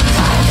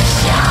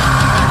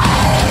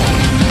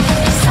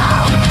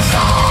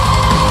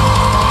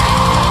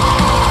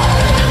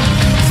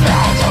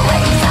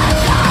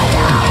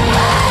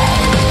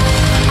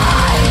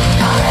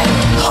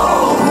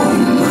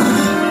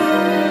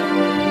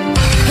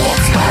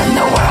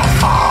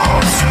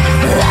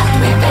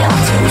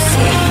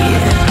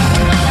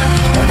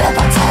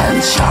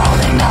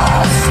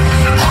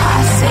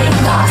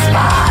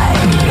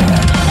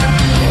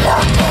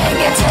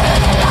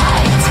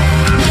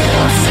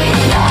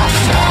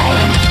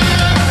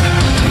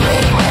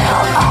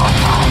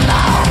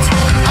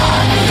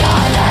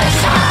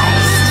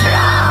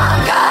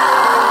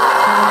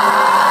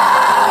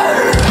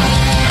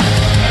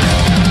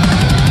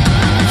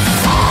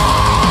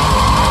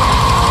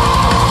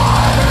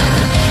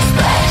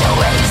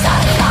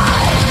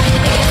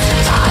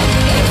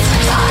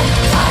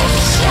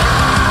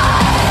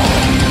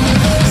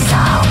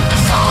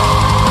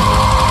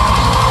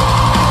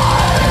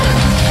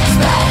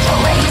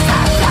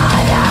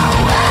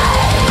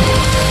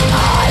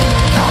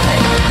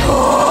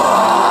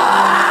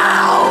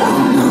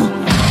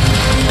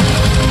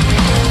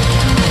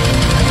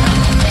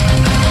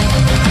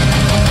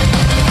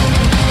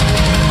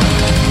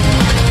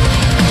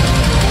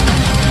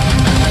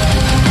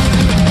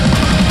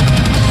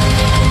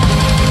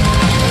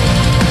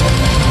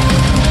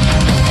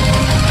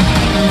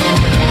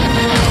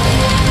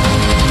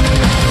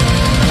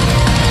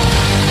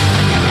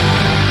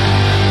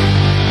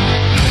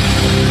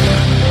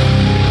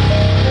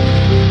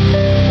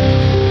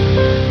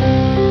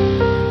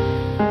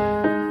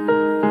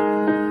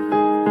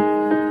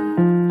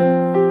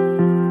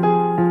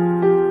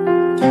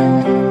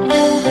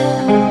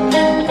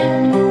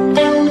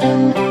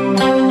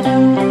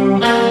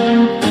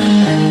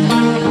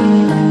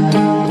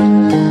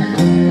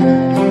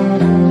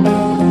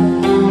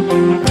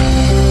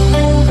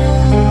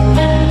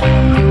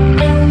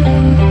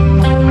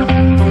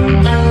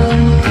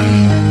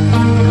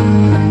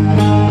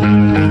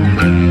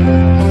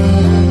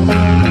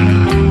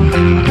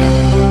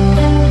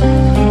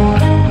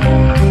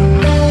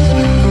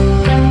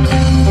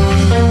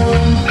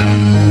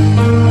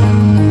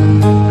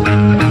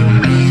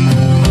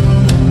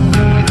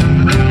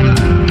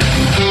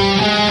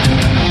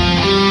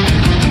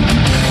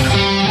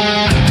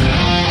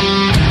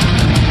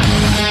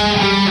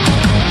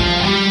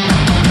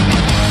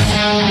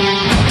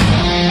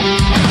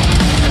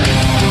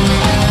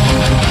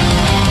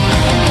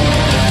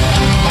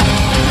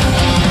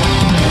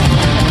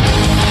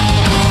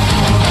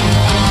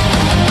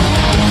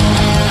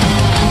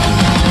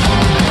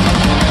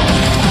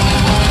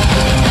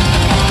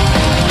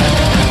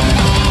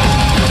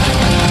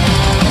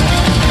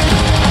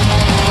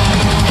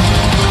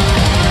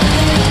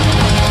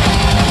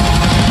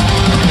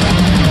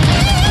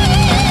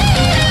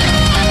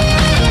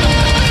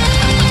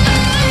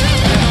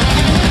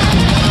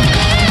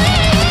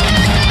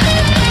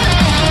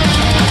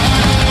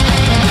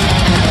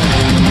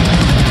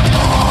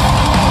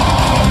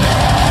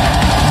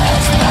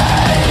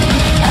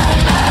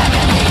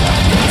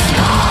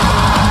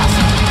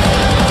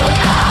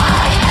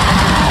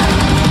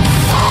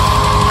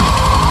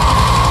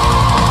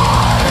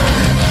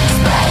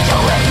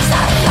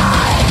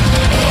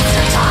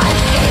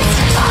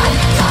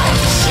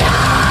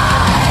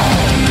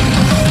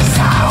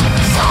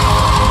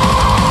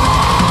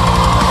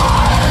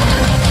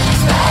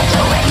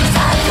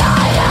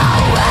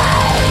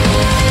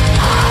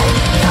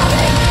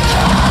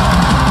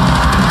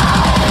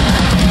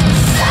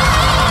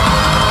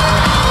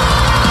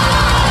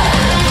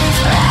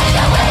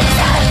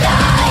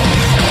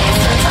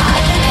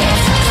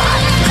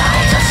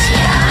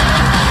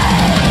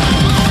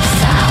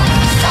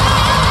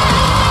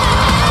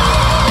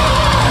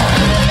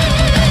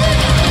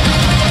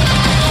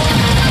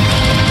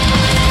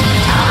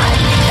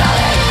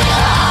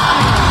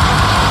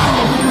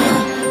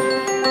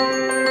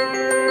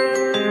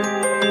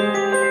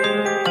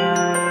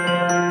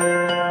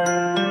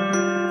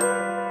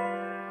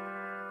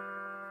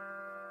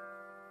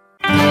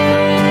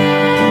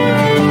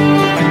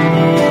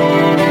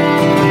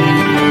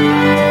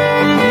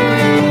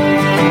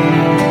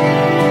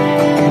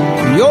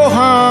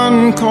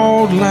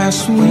called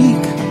last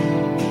week,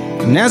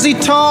 and as he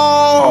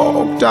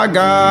talked, I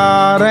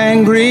got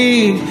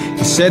angry.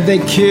 He said they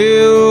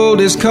killed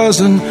his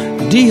cousin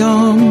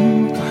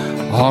Dion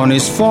on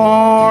his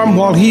farm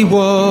while he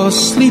was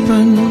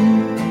sleeping.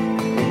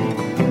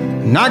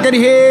 And I could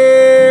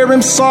hear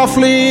him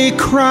softly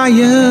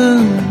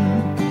crying.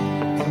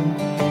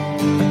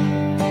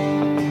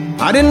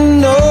 I didn't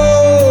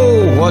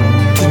know what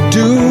to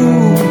do.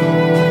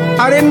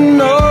 I didn't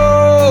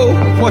know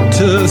what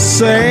to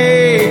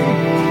say.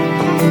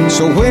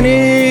 So when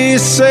he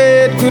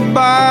said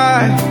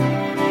goodbye,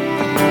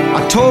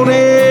 I told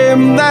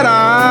him that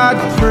I'd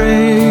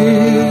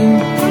pray.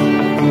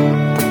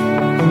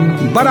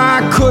 But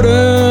I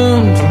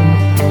couldn't.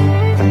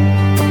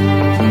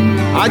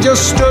 I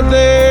just stood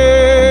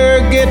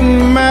there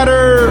getting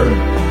madder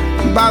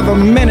by the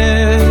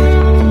minute.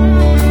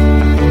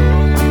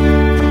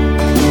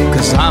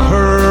 'Cause I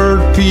heard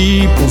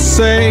people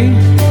say,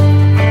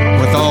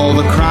 with all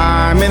the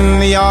crime in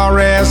the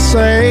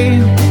RSA,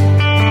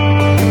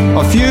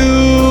 a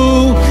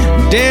few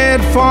dead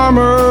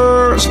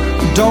farmers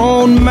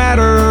don't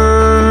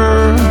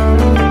matter,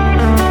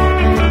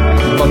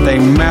 but they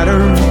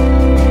matter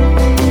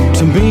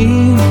to me.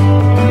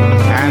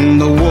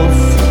 And the wolf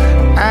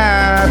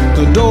at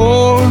the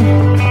door,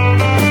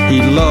 he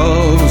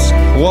loves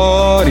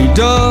what he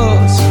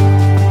does.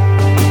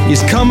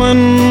 He's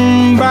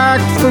coming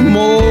back for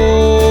more.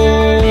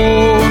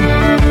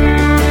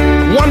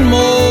 One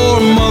more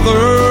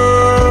mother,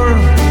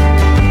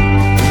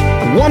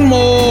 one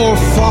more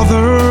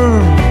father,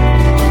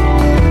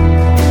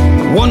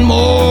 one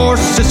more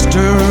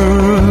sister,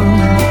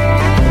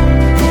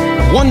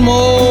 one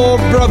more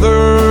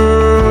brother,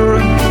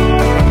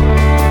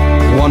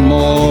 one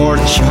more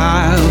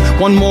child,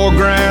 one more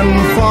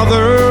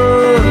grandfather,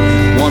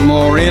 one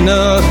more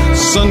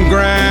innocent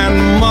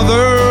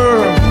grandmother.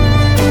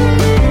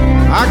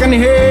 I can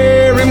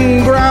hear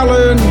him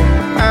growling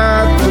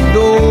at the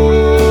door.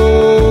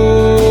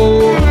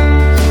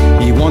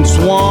 He wants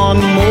one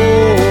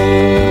more.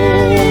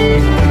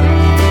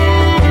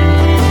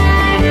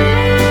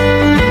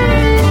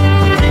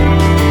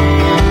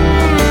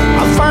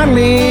 I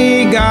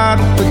finally got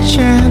the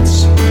chance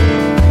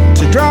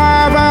to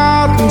drive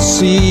out and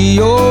see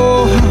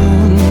your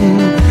hon.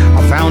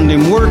 I found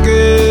him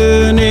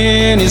working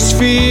in his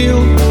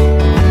field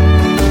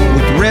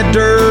with red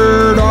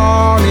dirt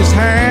on his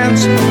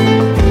hands.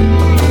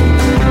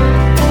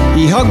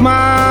 He hugged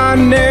my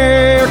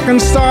neck and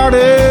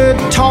started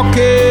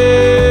talking,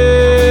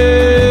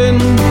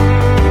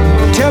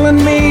 telling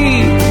me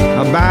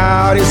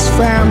about his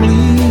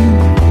family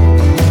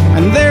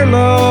and their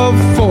love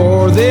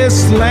for this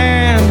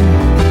land,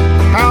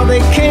 how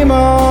they came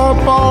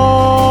up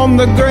on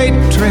the great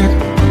trek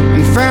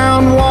and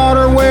found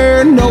water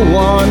where no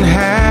one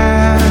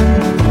had,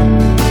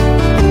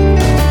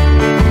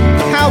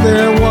 how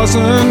there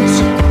wasn't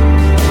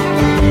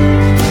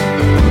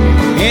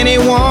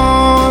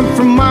anyone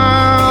for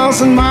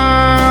miles and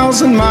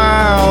miles and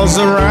miles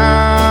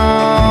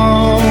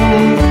around.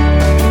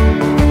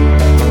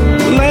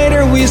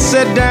 Later we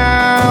sat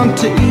down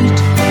to eat.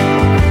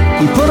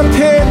 He put a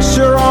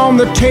picture on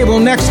the table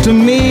next to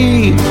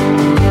me.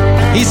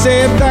 He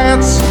said,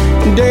 "That's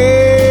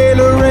De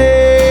La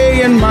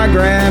Rey and my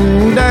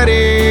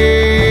granddaddy.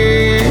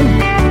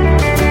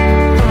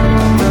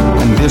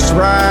 And this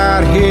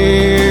right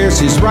here's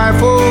his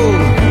rifle.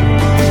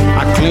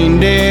 I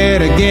cleaned it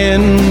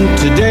again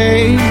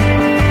today.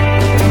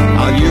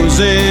 I'll use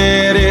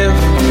it if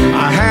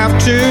I have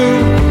to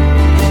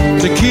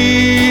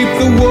keep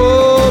the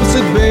wolves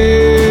at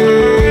bay.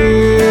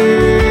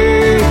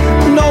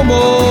 No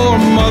more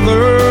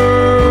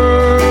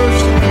mothers,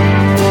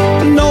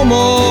 no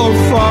more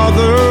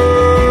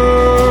fathers,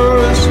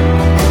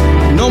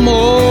 no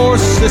more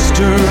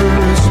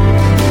sisters,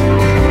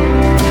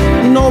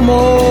 no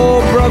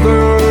more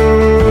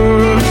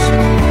brothers,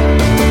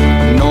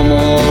 no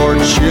more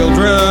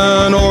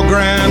children or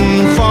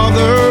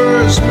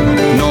grandfathers,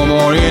 no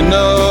more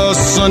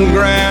innocent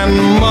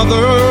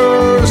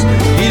grandmothers.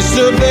 He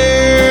stood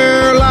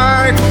there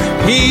like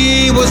he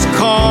was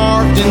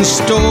carved in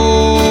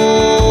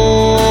stone,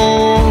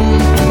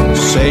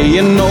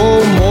 saying no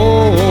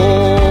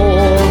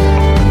more.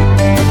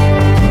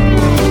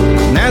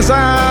 And as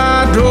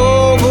I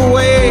drove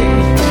away,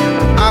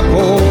 I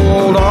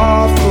pulled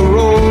off the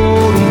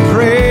road and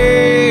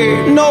prayed,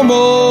 no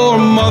more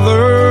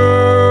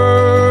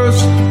mothers,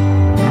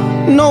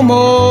 no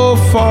more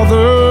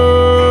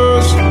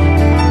fathers,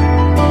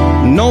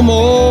 no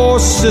more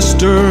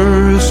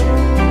sisters,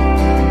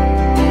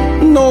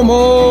 no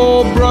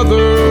more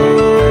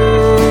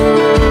brothers,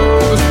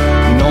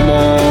 no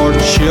more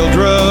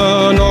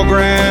children or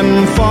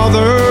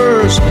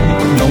grandfathers,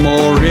 no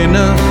more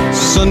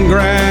innocent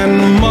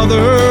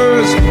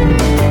grandmothers.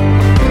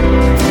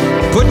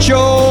 Put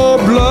your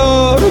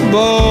blood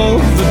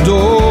above the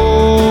door.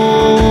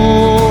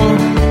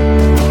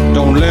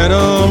 Don't let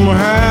them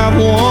have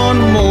one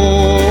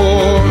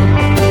more.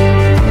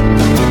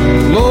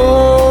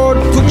 Lord,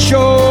 put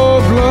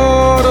your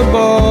blood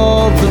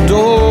above the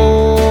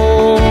door.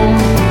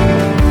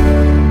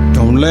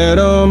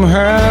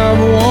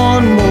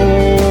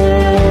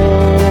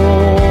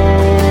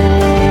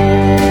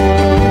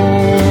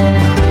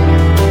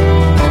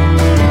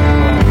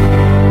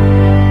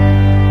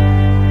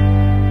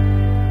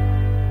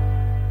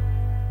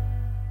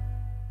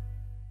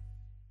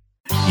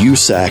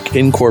 USAC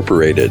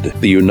Incorporated.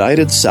 The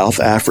United South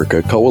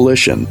Africa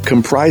Coalition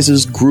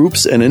comprises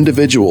groups and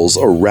individuals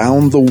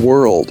around the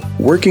world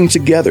working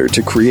together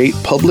to create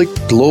public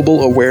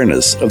global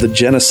awareness of the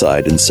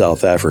genocide in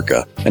South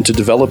Africa and to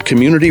develop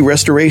community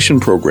restoration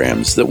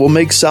programs that will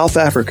make South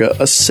Africa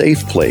a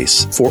safe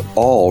place for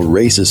all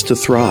races to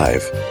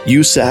thrive.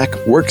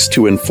 USAC works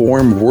to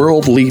inform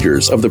world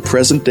leaders of the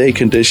present-day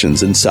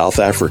conditions in South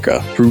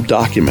Africa through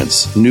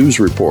documents, news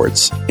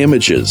reports,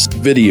 images,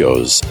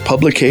 videos,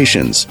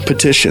 publications,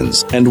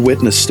 petitions, and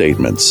witness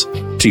statements.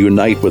 To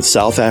unite with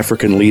South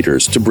African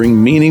leaders to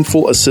bring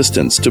meaningful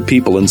assistance to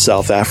people in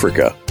South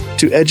Africa,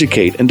 to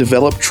educate and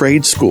develop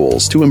trade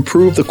schools to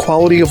improve the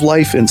quality of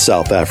life in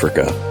South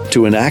Africa,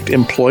 to enact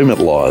employment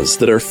laws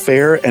that are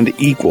fair and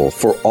equal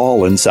for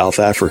all in South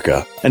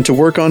Africa, and to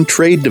work on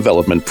trade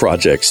development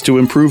projects to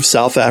improve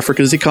South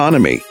Africa's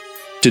economy.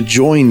 To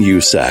join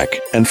USAC,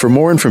 and for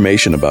more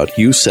information about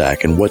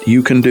USAC and what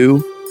you can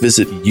do,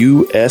 visit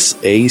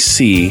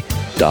usac.center.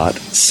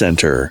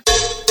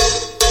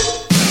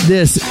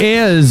 This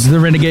is the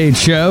Renegade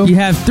Show. You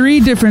have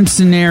 3 different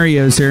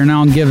scenarios here, and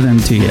I'll give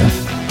them to you.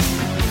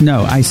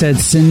 No, I said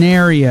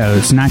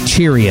scenarios, not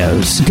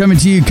Cheerios. Coming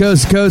to you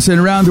coast to coast and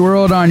around the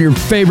world on your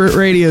favorite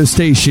radio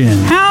station.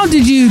 How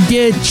did you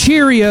get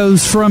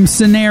Cheerios from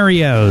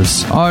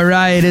scenarios? All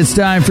right, it's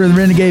time for the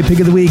Renegade Pick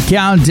of the Week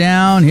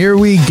countdown. Here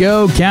we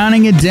go,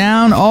 counting it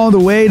down all the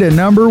way to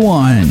number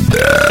 1.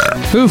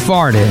 Who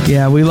farted?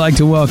 Yeah, we like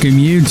to welcome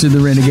you to the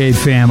Renegade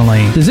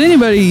family. Does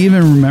anybody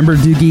even remember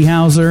Doogie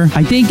Howser?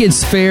 I think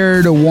it's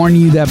fair to warn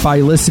you that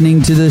by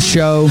listening to this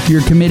show,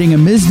 you're committing a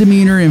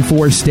misdemeanor in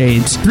 4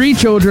 states. 3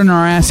 children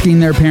are asking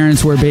their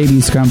parents where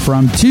babies come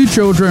from. 2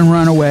 children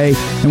run away,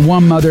 and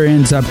 1 mother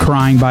ends up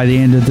crying by the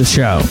end of the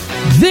show.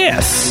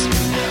 This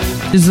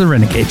is the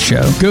Renegade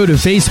Show. Go to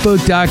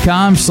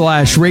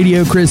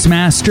facebook.com/Radio Chris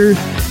Master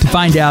to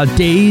find out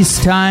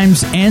days,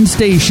 times, and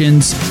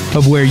stations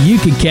of where you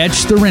can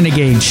catch the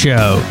Renegade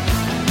Show.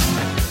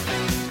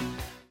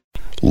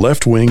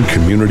 Left-wing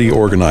community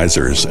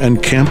organizers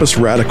and campus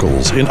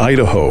radicals in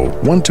Idaho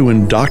want to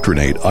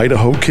indoctrinate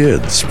Idaho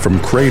kids from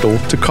cradle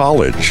to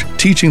college,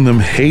 teaching them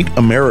hate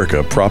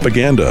America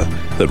propaganda,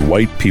 that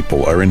white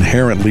people are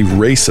inherently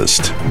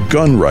racist,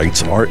 gun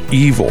rights are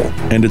evil,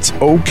 and it's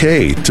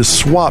okay to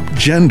swap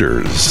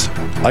genders.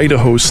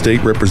 Idaho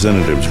state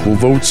representatives will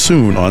vote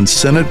soon on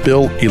Senate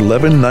Bill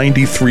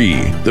 1193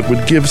 that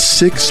would give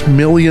 $6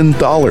 million to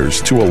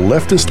a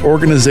leftist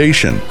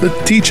organization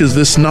that teaches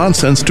this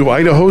nonsense to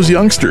Idaho's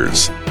youngsters.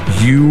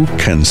 You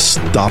can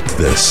stop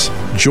this.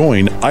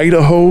 Join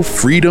Idaho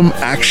Freedom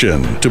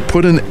Action to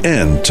put an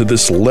end to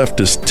this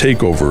leftist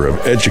takeover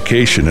of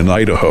education in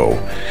Idaho.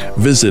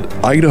 Visit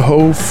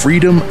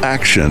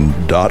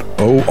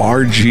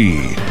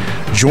idahofreedomaction.org.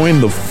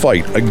 Join the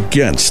fight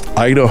against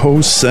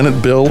Idaho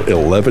Senate Bill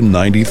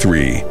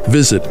 1193.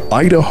 Visit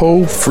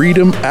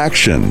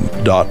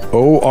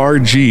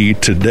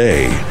idahofreedomaction.org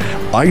today.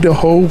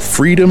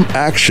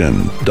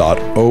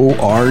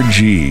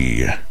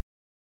 idahofreedomaction.org.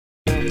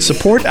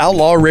 Support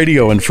Outlaw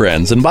Radio and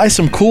Friends and buy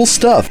some cool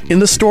stuff in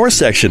the store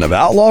section of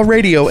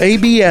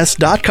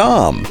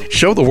outlawradioabs.com.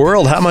 Show the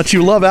world how much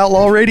you love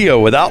Outlaw Radio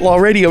with Outlaw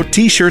Radio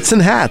t-shirts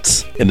and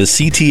hats. In the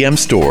CTM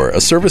store, a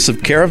service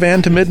of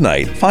Caravan to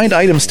Midnight, find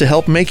items to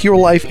help make your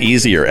life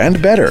easier and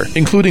better,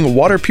 including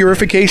water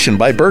purification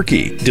by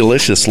Berkey,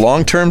 delicious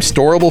long-term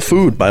storable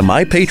food by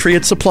My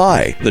Patriot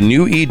Supply, the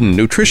New Eden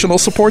Nutritional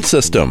Support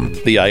System,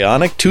 the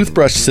Ionic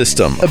Toothbrush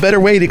System, a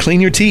better way to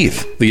clean your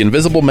teeth, the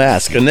Invisible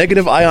Mask, a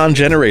negative ion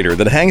generator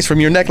that hangs from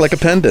your neck like a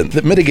pendant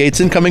that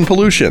mitigates incoming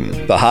pollution,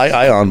 the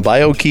high-ion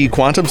BioKey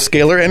Quantum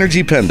Scalar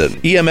Energy Pendant,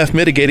 EMF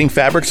mitigating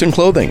fabrics and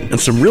clothing, and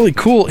some really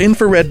cool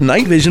infrared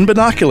night vision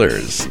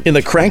binoculars. In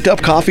the Cranked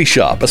Up Coffee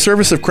Shop, a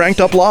service of Cranked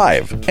Up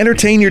Live.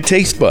 Entertain your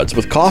taste buds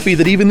with coffee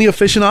that even the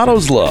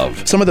aficionados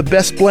love. Some of the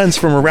best blends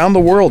from around the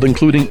world,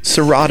 including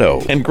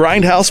Serato and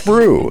Grindhouse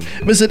Brew.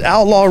 Visit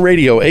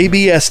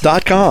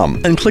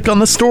outlawradioabs.com and click on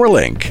the store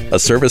link. A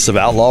service of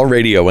Outlaw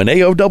Radio and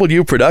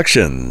AOW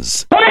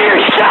Productions.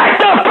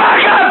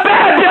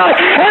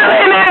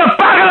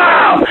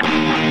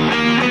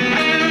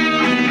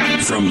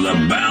 From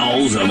the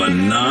bowels of a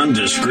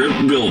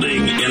nondescript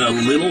building in a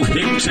little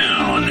hick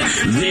town,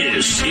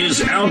 this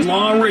is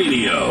Outlaw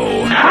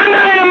Radio. I'm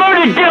not in the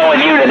mood to deal with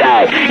you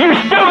today, you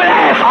stupid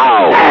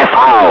asshole!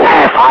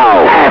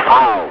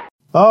 Asshole!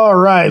 All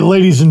right,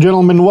 ladies and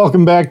gentlemen,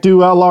 welcome back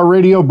to Outlaw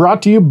Radio,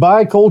 brought to you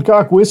by Cold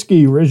Cock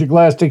Whiskey. Raise your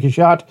glass, take a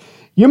shot.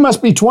 You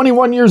must be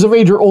 21 years of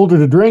age or older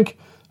to drink.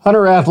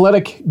 Hunter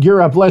Athletic,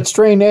 Gear Up, Let's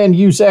Train, and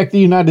USAC, the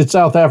United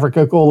South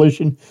Africa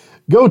Coalition.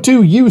 Go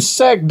to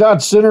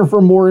usac.center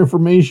for more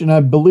information. I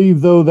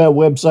believe, though, that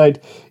website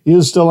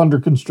is still under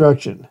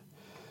construction.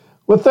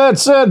 With that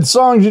said,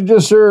 songs you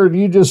just heard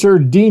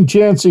Dean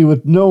Chancey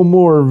with No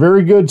More.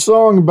 Very good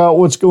song about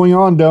what's going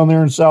on down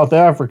there in South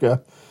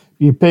Africa.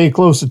 You pay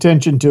close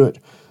attention to it.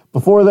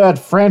 Before that,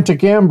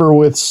 Frantic Amber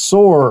with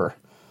Soar.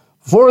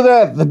 Before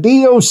that, the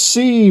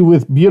DOC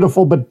with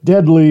Beautiful But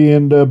Deadly,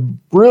 and a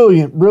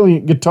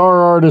brilliant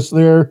guitar artist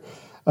there,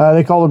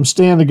 They called him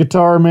Stan the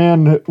Guitar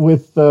Man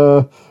with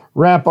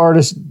rap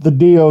artist The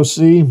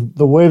DOC.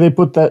 The way they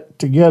put that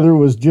together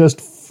was just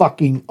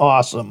fucking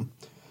awesome.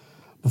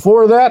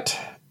 Before that,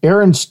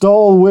 Aaron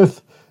Stoll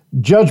with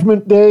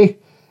Judgment Day.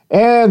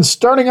 And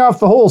starting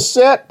off the whole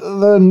set,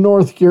 the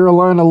North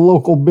Carolina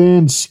local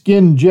band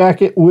Skin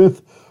Jacket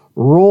with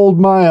Rolled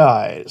My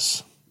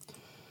Eyes.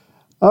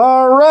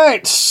 All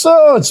right,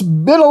 so it's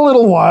been a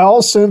little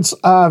while since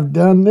I've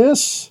done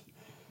this.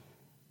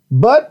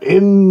 But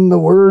in the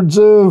words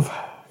of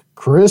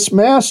Chris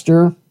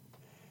Master,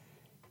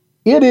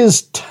 it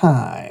is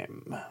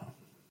time.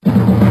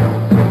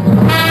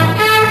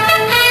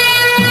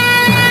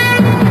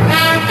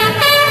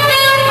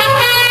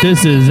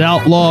 This is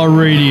Outlaw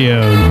Radio.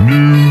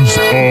 News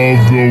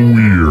of the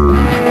Weird.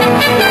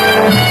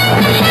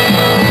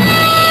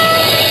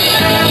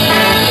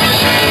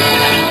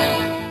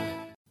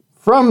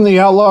 From the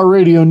Outlaw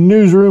Radio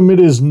newsroom,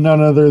 it is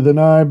none other than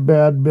I,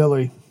 Bad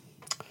Billy.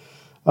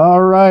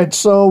 All right,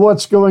 so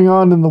what's going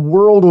on in the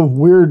world of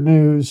weird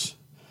news?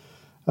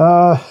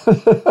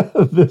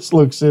 This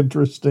looks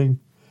interesting.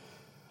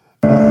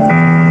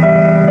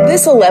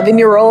 This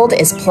 11-year-old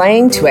is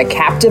playing to a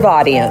captive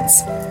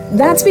audience.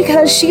 That's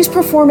because she's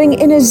performing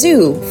in a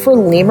zoo for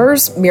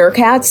lemurs,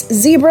 meerkats,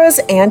 zebras,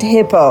 and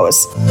hippos.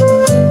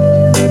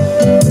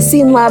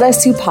 Sinlada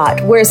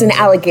Supat wears an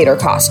alligator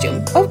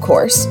costume, of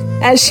course,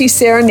 as she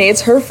serenades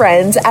her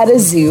friends at a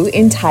zoo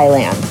in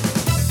Thailand.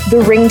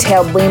 The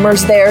ring-tailed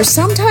lemurs there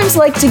sometimes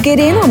like to get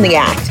in on the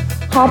act,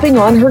 hopping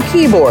on her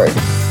keyboard,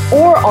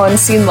 or on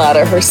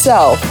Sinlada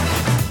herself.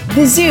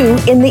 The zoo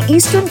in the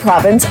eastern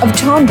province of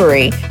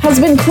Chonburi has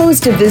been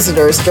closed to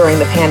visitors during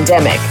the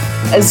pandemic.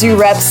 A zoo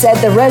rep said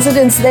the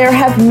residents there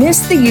have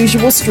missed the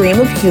usual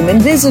stream of human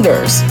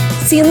visitors.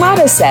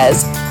 Sinlada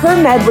says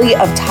her medley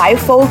of Thai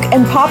folk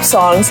and pop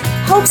songs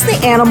helps the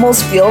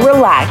animals feel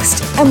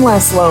relaxed and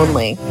less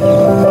lonely.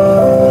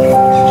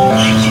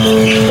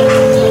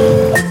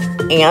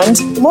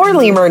 And more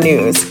lemur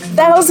news.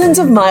 Thousands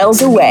of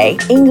miles away,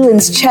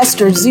 England's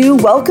Chester Zoo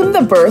welcomed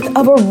the birth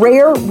of a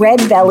rare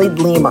red-bellied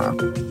lemur.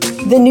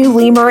 The new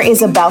lemur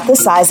is about the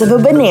size of a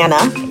banana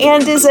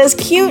and is as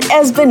cute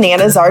as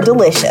bananas are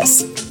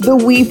delicious. The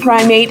wee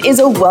primate is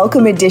a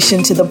welcome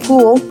addition to the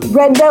pool.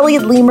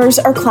 Red-bellied lemurs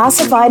are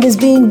classified as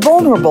being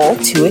vulnerable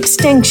to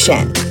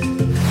extinction.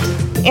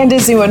 And a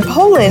zoo in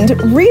Poland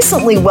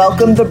recently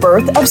welcomed the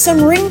birth of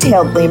some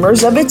ring-tailed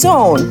lemurs of its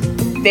own.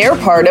 They're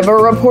part of a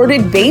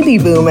reported baby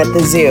boom at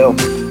the zoo.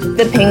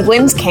 The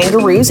penguins,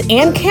 kangaroos,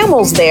 and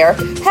camels there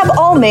have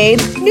all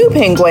made new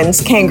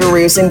penguins,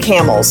 kangaroos, and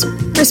camels,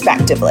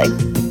 respectively.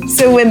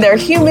 So when their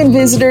human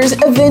visitors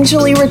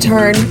eventually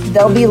return,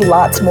 there'll be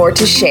lots more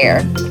to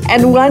share.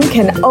 And one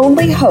can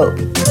only hope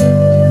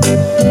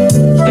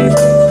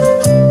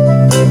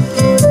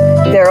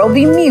there'll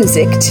be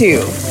music,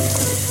 too.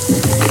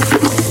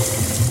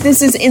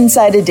 This is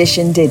Inside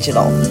Edition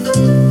Digital.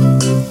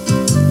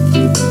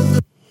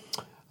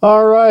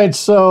 All right,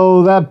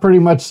 so that pretty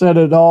much said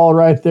it all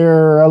right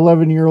there.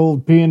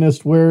 11-year-old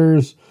pianist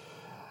wears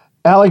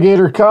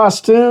alligator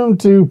costume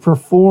to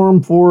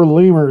perform for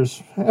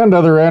lemurs and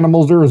other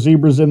animals. There were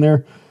zebras in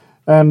there.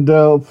 And,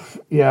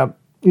 yeah,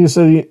 you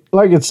said,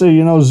 like it said,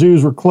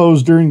 zoos were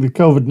closed during the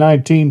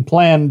COVID-19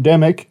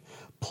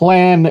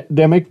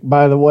 plandemic,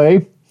 by the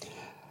way.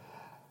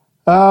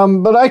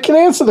 But I can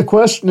answer the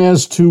question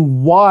as to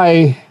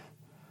why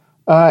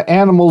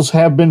animals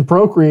have been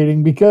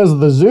procreating, because of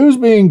the zoos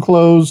being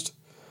closed.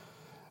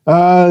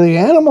 The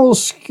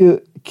animals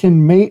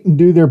can mate and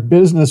do their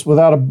business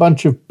without a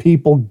bunch of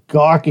people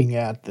gawking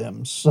at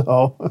them.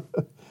 So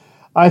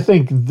I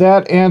think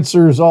that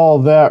answers all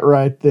that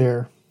right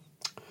there.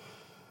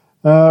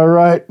 All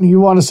right,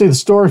 you want to see the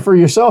story for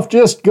yourself?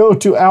 Just go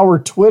to our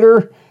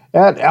Twitter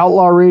at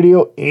Outlaw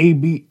Radio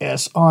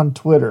ABS on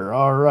Twitter.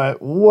 All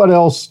right, what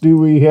else do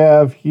we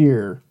have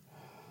here?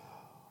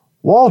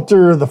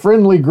 Walter, the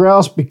friendly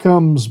grouse,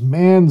 becomes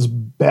man's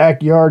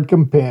backyard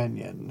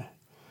companion.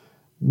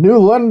 New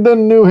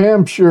London, New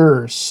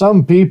Hampshire.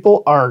 Some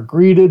people are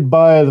greeted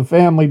by the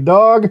family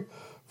dog.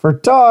 For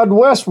Todd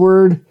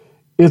Westward,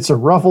 it's a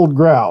ruffled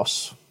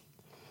grouse.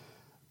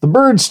 The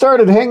bird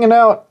started hanging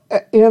out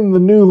in the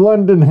New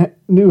London,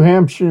 New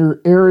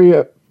Hampshire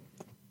area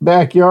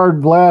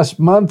backyard last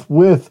month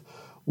with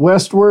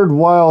Westward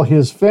while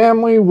his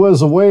family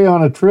was away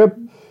on a trip.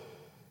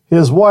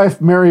 His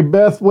wife, Mary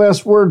Beth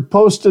Westward,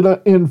 posted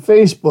in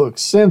Facebook.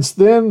 Since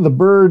then, the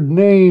bird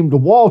named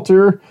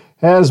Walter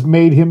has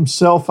made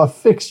himself a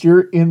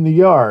fixture in the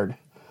yard.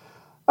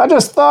 I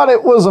just thought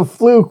it was a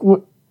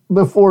fluke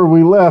before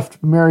we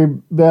left, Mary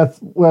Beth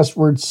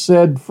Westward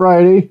said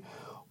Friday.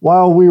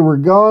 While we were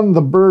gone,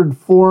 the bird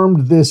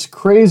formed this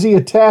crazy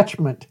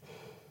attachment.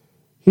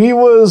 He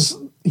was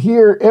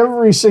here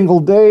every single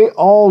day,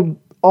 all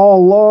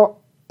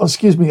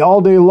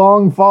day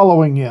long,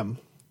 following him.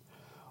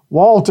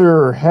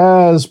 Walter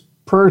has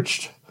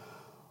perched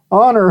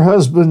on her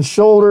husband's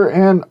shoulder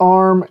and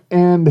arm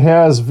and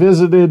has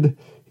visited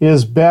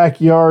his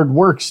backyard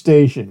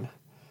workstation.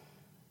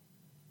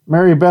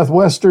 Mary Beth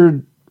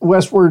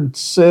Westward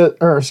said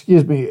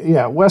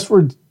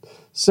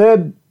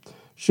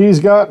she's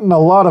gotten a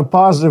lot of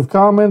positive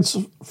comments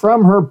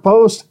from her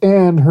post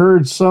and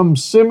heard some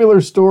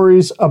similar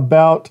stories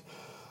about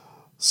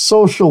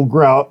social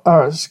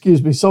grouses.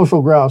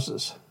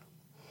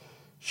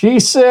 She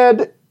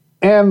said,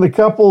 and the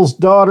couple's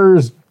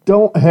daughters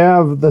don't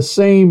have the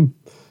same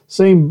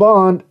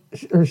bond.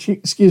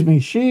 She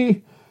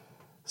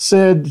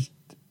said,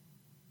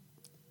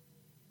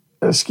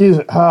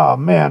 oh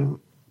man,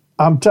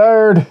 I'm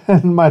tired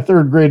and my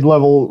third grade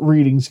level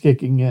reading's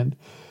kicking in.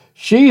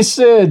 She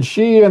said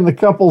she and the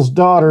couple's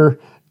daughter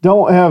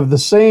don't have the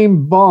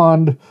same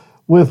bond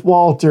with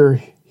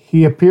Walter.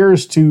 He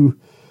appears to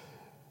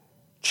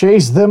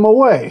chase them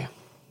away.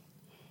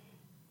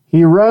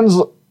 He runs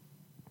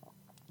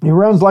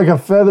like a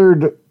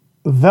feathered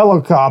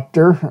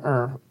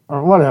velocopter,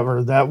 or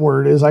whatever that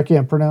word is, I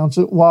can't pronounce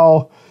it,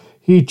 while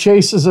he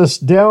chases us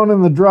down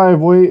in the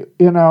driveway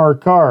in our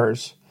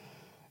cars.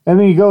 And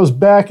then he goes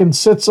back and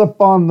sits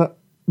up on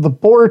the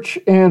porch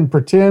and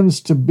pretends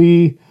to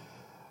be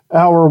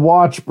our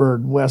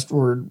watchbird,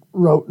 Westward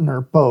wrote in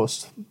her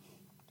post.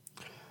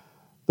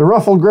 The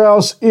ruffed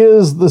grouse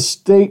is the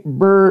state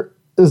bird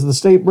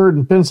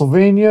in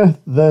Pennsylvania.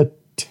 The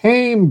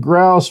tame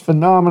grouse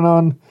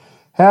phenomenon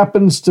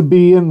happens to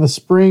be in the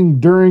spring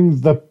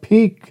during the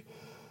peak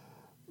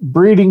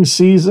breeding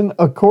season,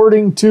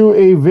 according to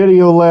a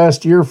video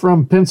last year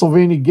from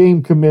Pennsylvania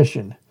Game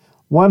Commission.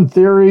 One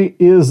theory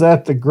is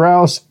that the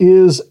grouse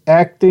is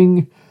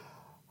acting...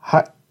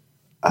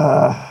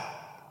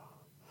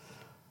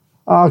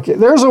 Okay,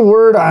 there's a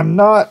word I'm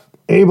not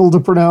able to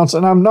pronounce,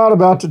 and I'm not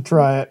about to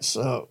try it,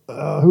 so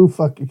who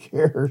fucking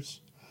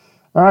cares?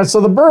 All right, so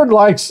the bird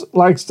likes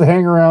to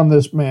hang around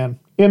this man.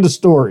 End of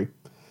story.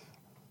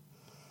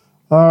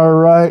 All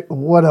right,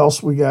 what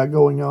else we got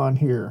going on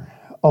here?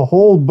 A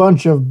whole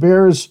bunch of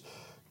bears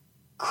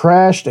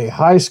crashed a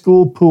high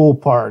school pool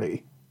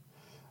party.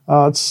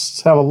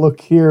 Let's have a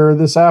look here.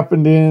 This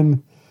happened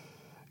in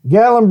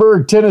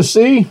Gatlinburg,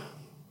 Tennessee.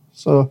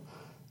 So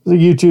there's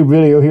a YouTube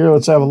video here.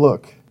 Let's have a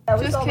look.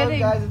 Just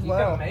kidding.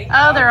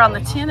 Oh, they're on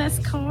the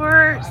tennis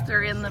courts.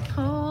 They're in the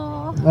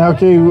pool.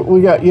 Okay,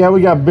 we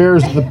got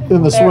bears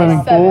in the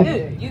swimming pool.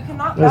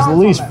 There's at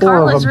least 4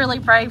 Carla's of them. really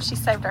brave. She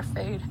saved our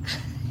food.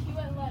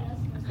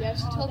 Yeah,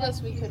 she told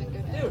us we couldn't go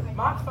down. Dude,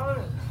 my phone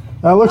is...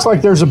 Looks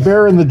like there's a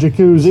bear in the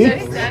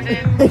jacuzzi.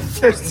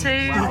 There's 2,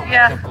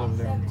 yeah.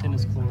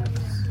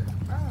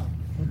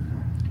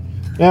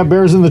 Yeah,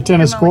 bears in the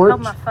tennis Emily, court.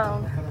 hold my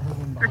phone.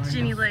 Or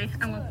Jenny Lee.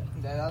 Can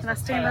I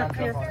stand up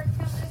here?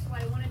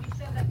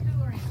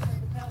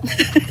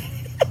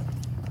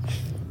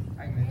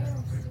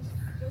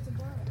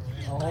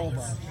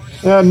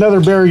 Yeah, another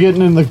bear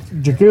getting in the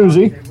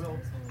jacuzzi.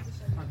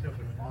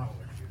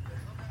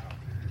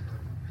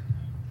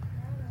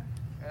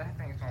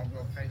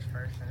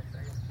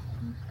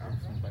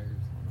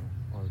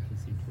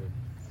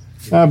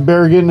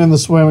 Bear getting in the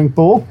swimming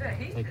pool.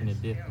 Taking a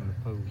dip in the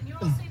pool.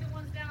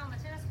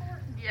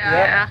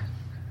 Yeah.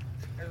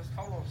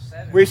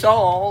 We saw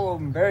all of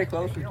them very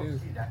closely, too.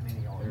 There's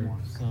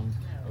some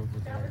over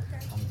there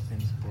on the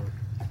tennis court.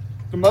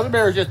 The mother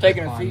bear was just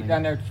taking a seat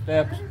down there at the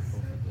steps.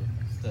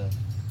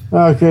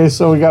 Okay,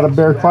 so we got a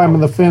bear climbing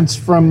the fence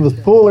from the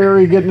pool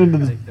area, getting into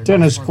the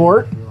tennis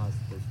court.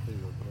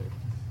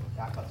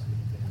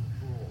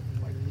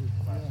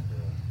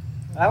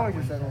 I want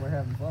to say we're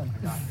having fun.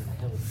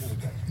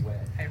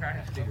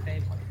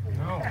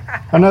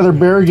 Another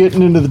bear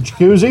getting into the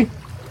jacuzzi.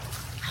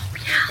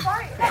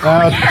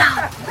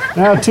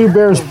 Now 2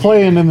 bears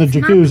playing in the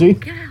jacuzzi.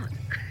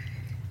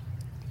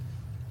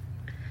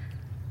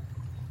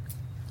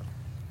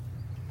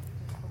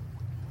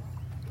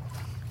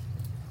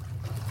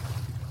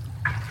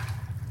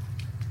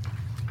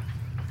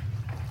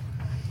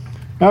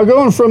 Now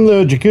going from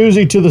the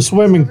jacuzzi to the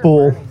swimming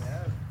pool.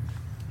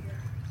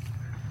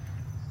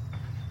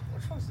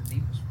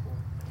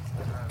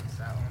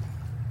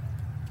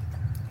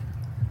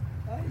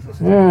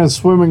 Yeah,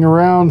 swimming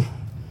around,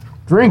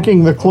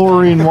 drinking the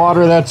chlorine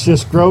water. That's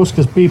just gross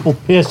because people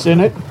piss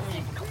in it.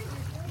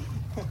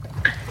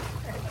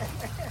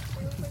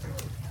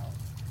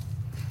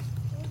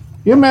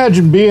 You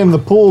imagine being the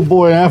pool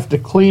boy and have to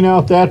clean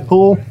out that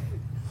pool?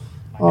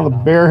 All the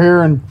bear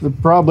hair and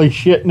probably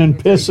shitting and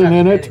pissing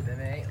in it.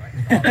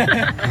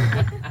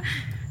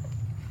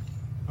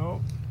 Oh,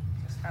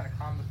 it's kind of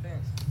calm the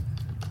fence.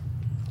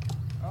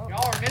 Oh.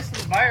 Y'all are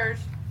missing the bears.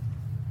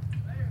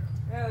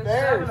 Yeah,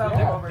 there's 7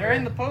 of them. They're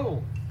in the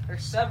pool.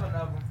 There's 7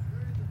 of them.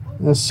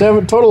 There's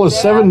total of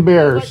 7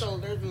 bears.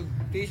 There's a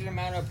decent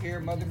amount up here.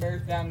 Mother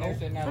bear's down there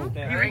sitting out at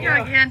that. Here we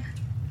go again.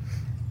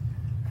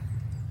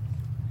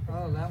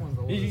 Oh, that one's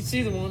old. Did you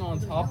see the one on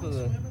top of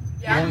the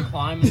one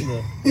climbing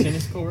the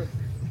tennis court?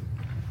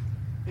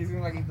 He's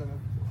looking like he's gonna.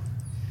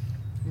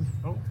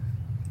 Oh.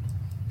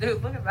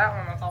 Dude, look at that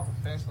one on top of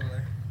the fence over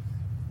there.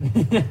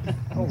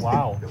 Oh,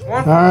 wow.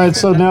 All right,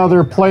 so now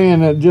they're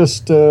playing it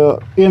just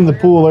in the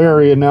pool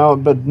area now,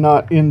 but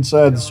not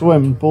inside the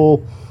swimming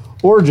pool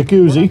or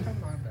jacuzzi.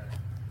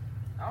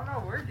 I don't know,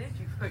 where did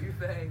you put your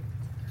thing?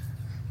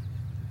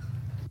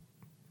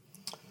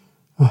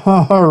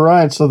 All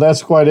right, so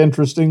that's quite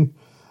interesting.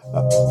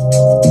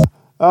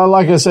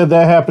 Like I said,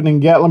 that happened in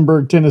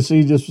Gatlinburg,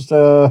 Tennessee. Just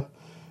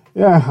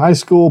high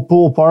school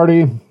pool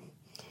party.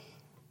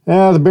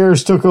 Yeah, the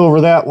Bears took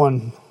over that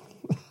one.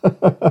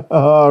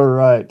 All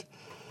right.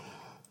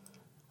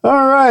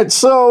 All right,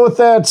 so with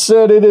that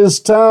said, it is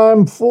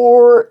time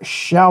for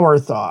shower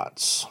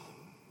thoughts.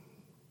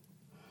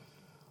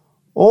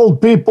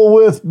 Old people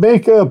with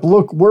makeup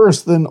look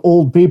worse than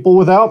old people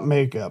without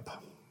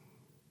makeup.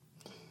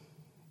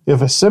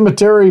 If a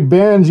cemetery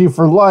bans you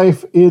for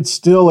life, it's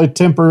still a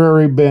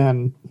temporary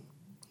ban.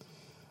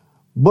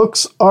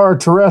 Books are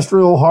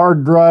terrestrial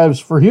hard drives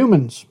for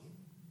humans.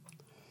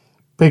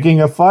 Picking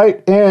a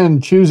fight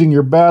and choosing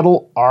your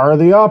battle are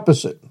the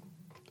opposite.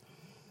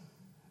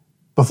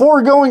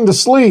 Before going to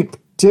sleep,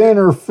 10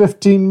 or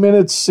 15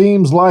 minutes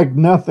seems like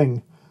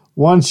nothing.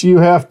 Once you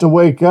have to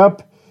wake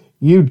up,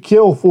 you'd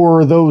kill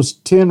for those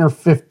 10 or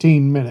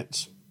 15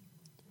 minutes.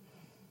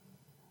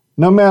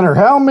 No matter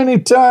how many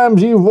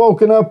times you've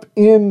woken up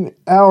in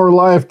our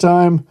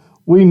lifetime,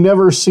 we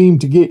never seem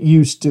to get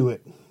used to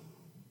it.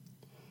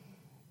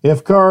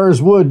 If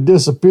cars would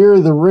disappear,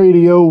 the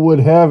radio would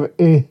have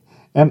an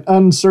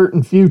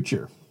uncertain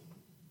future.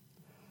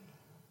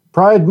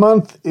 Pride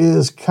Month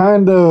is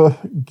kind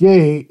of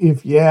gay,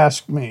 if you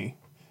ask me.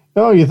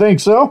 Oh, you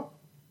think so?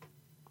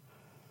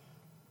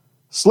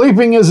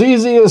 Sleeping is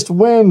easiest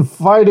when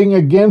fighting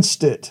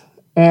against it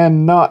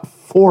and not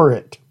for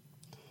it.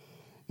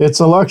 It's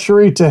a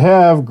luxury to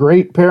have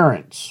great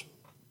parents.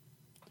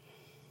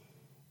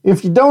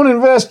 If you don't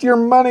invest your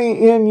money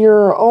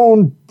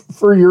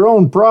for your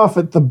own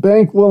profit, the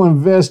bank will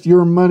invest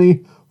your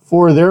money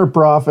for their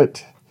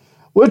profit,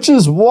 which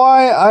is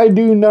why I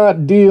do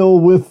not deal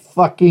with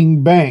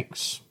fucking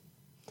banks.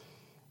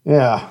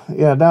 Yeah,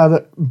 now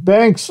the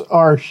banks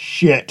are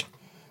shit.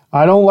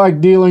 I don't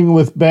like dealing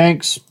with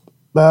banks,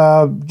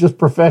 just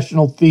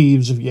professional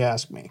thieves, if you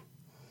ask me.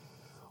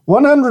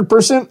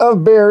 100%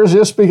 of bears,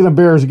 just speaking of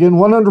bears again,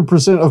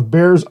 100% of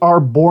bears are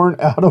born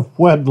out of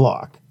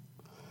wedlock.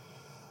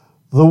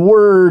 The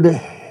word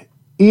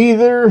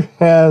either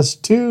has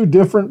two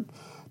different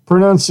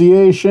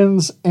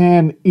pronunciations,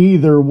 and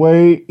either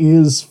way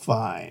is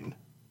fine.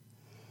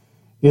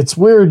 It's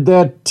weird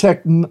that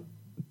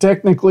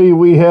technically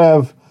we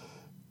have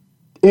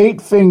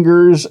 8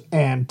 fingers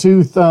and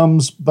 2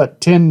 thumbs, but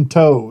 10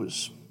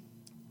 toes.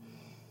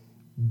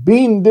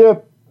 Bean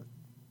Dip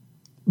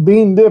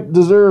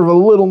deserve a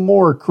little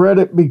more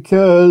credit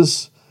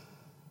because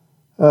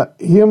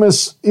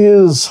humus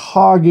is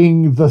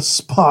hogging the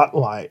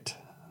spotlight.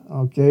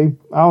 Okay,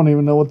 I don't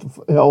even know what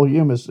the hell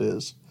humus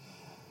is.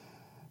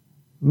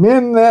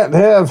 Men that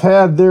have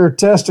had their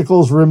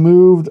testicles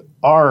removed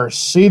are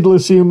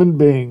seedless human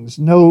beings.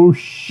 No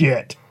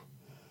shit.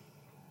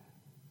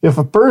 If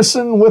a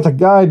person with a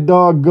guide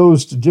dog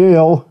goes to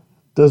jail,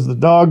 does the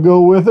dog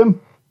go with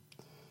him?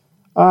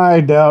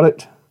 I doubt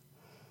it.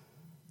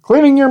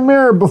 Cleaning your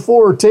mirror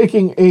before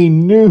taking a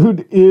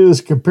nude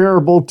is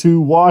comparable to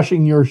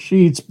washing your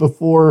sheets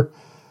before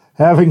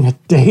having a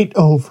date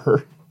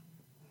over.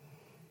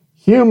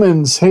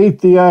 Humans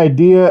hate the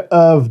idea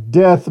of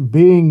death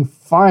being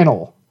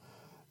final.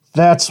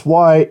 That's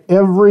why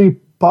every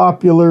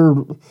popular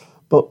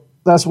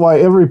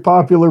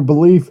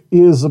belief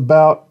is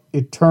about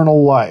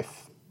eternal life.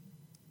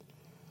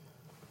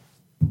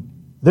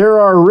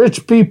 There are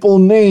rich people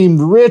named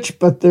rich,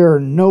 but there are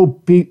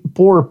no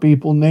poor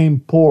people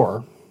named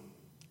poor.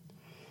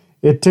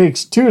 It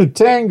takes 2 to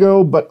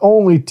tango, but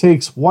only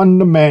takes 1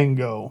 to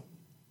mango.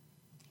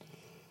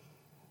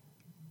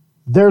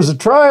 There's a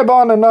tribe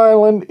on an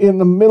island in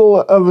the middle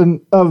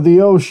of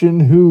the ocean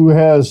who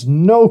has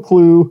no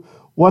clue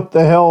what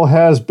the hell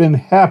has been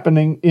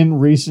happening in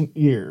recent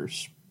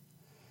years.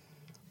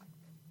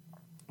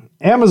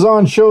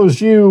 Amazon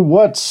shows you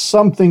what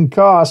something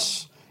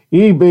costs.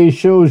 eBay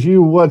shows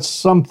you what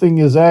something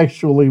is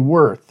actually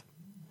worth.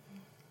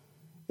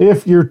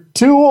 If you're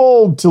too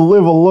old to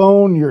live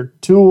alone, you're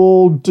too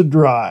old to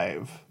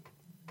drive.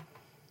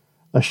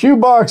 A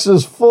shoebox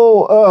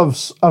full of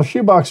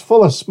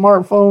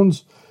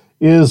smartphones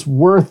is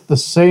worth the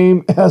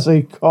same as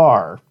a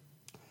car.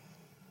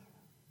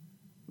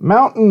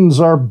 Mountains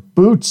are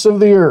boots of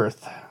the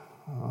earth.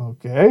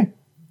 Okay.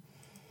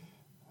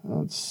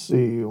 Let's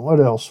see, what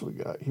else we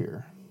got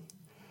here?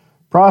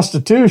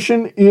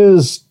 Prostitution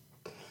is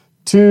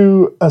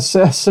to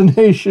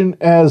assassination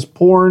as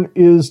porn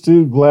is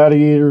to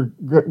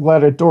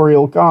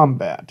gladiatorial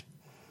combat.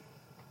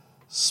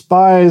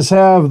 Spies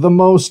have the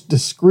most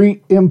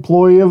discreet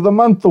Employee of the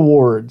Month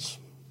awards.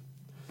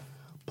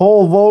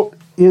 Pole vault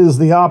is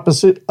the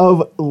opposite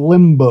of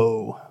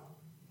limbo.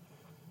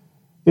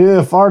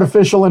 If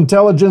artificial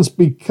intelligence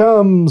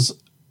becomes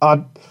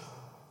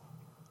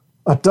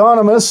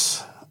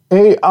autonomous,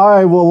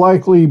 AI will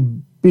likely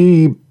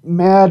be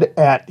mad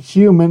at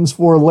humans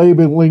for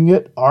labeling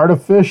it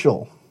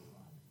artificial.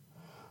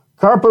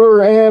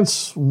 Carpenter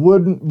ants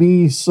wouldn't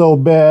be so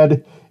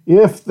bad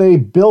if they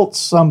built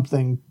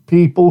something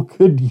people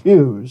could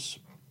use.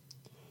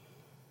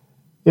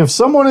 If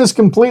someone is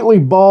completely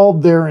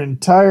bald, their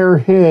entire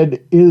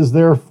head is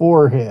their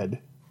forehead.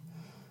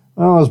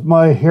 Well, as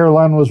my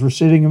hairline was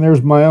receding, and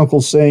there's my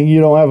uncle saying,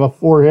 you don't have a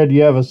forehead,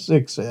 you have a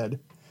six head.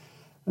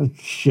 And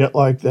shit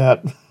like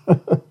that.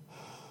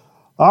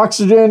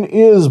 Oxygen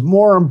is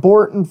more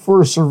important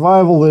for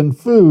survival than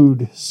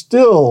food.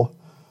 Still,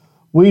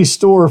 we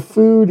store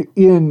food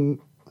in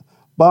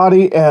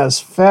body as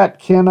fat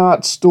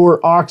cannot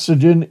store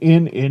oxygen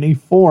in any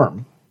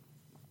form.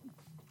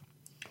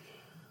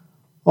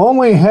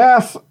 Only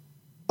half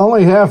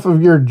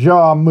of your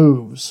jaw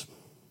moves.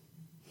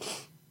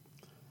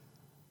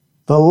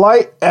 The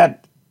light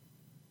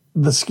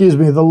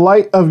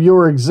of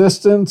your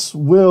existence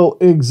will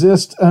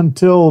exist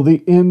until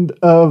the end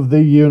of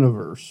the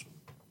universe.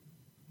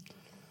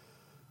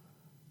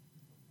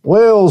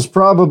 Whales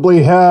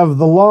probably have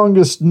the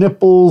longest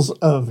nipples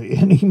of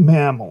any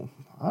mammal.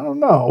 I don't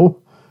know,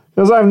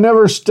 because I've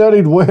never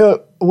studied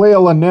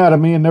whale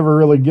anatomy and never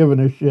really given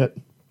a shit.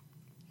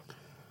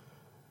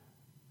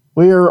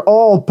 We are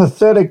all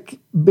pathetic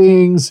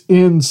beings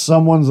in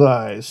someone's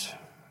eyes.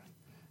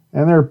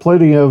 And there are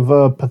plenty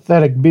of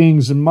pathetic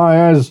beings in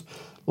my eyes,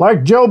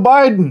 like Joe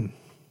Biden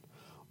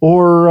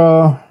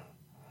or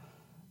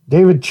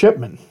David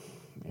Chipman.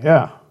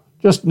 Yeah,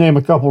 just name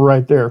a couple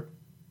right there.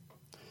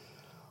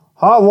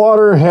 Hot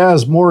water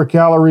has more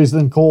calories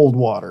than cold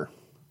water.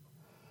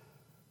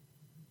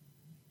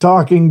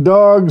 Talking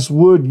dogs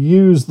would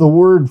use the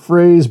word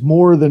phrase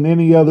more than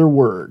any other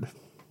word.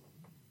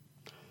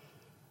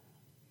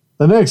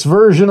 The next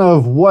version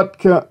of what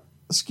came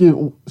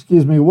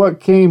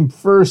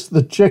first,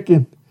 the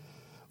chicken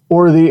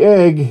or the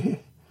egg?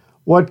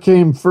 What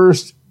came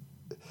first,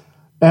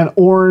 an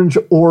orange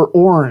or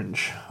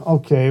orange?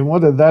 Okay,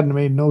 what did that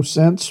made no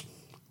sense.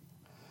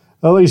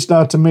 At least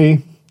not to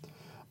me.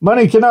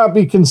 Money cannot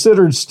be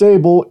considered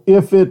stable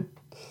if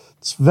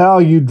its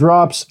value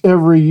drops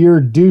every year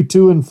due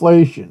to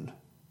inflation.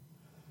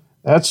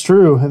 That's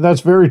true, and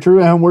that's very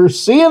true, and we're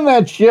seeing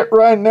that shit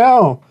right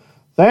now.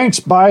 Thanks,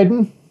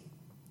 Biden.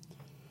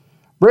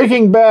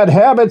 Breaking bad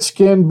habits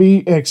can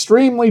be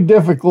extremely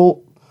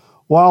difficult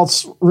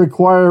whilst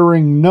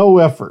requiring no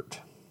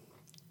effort.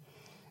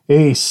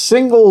 A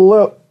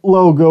single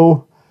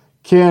logo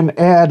can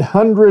add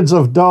hundreds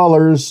of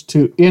dollars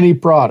to any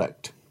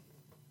product.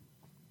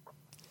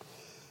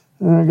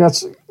 I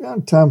got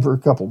time for a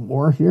couple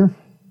more here.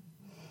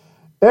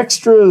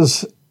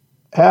 Extras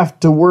have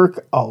to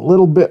work a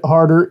little bit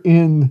harder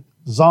in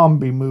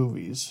zombie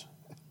movies.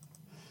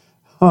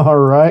 All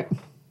right.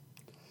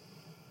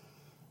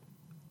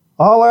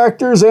 All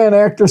actors and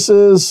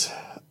actresses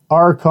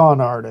are con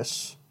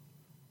artists.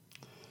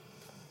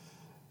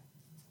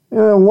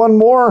 One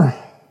more.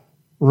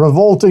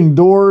 Revolting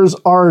doors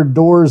are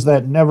doors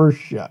that never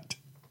shut.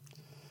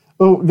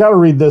 Oh, gotta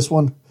read this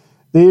one.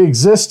 The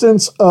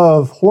existence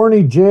of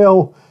horny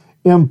jail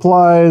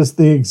implies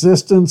the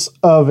existence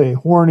of a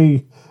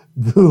horny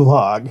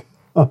gulag.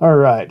 All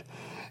right.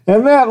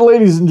 And that,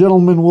 ladies and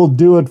gentlemen, will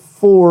do it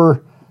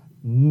for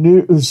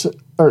news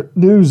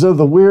of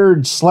the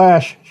weird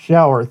 /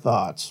 shower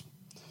thoughts.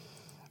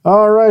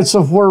 All right,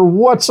 so for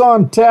what's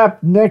on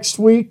tap next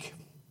week,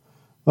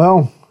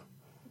 well,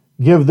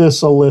 give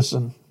this a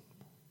listen.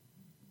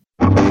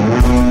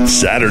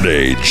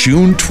 Saturday,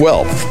 June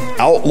 12th,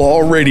 Outlaw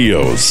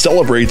Radio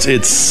celebrates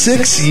its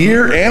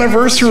 6-year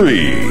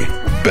anniversary.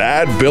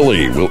 Bad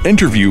Billy will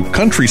interview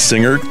country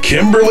singer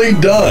Kimberly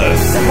Dunn.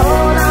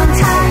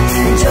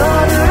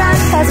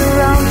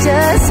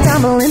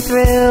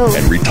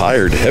 And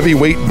retired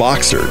heavyweight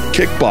boxer,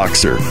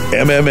 kickboxer,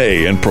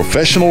 MMA, and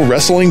professional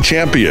wrestling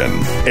champion,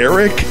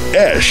 Eric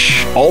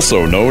Esch,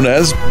 also known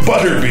as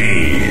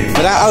Butterbean.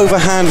 But that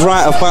overhand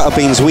right of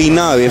Butterbeans, we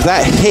know, if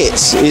that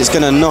hits, it's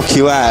going to knock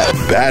you out.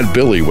 Bad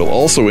Billy will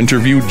also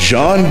interview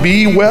John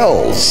B.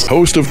 Wells,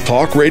 host of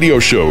talk radio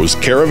shows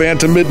Caravan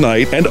to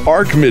Midnight and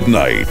Arc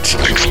Midnight.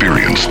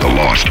 Experience the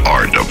lost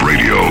art of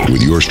radio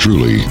with yours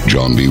truly,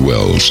 John B.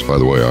 Wells. By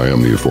the way, I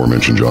am the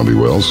aforementioned John B.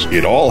 Wells.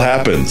 It all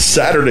happens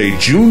Saturday,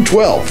 June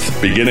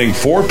 12th, beginning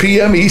 4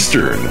 p.m.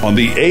 Eastern on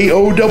the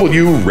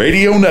AOW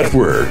Radio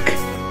Network.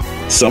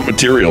 Some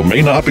material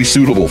may not be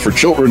suitable for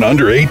children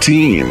under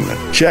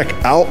 18. Check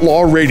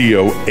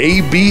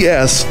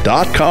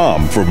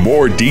outlawradioabs.com for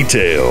more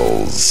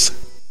details.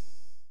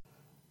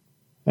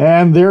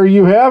 And there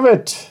you have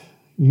it.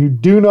 You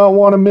do not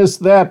want to miss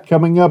that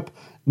coming up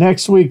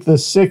next week,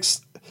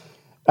 the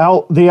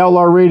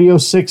Outlaw Radio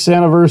 6th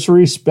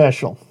anniversary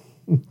special.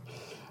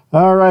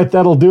 All right,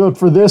 that'll do it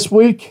for this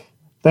week.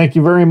 Thank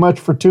you very much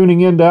for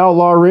tuning in to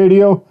Outlaw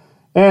Radio,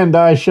 and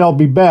I shall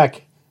be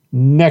back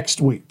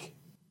next week.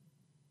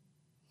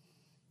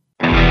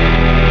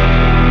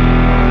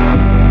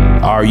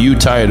 Are you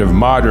tired of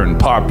modern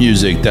pop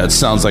music that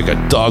sounds like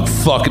a dog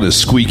fucking a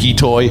squeaky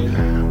toy?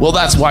 Well,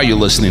 that's why you're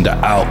listening to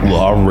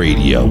Outlaw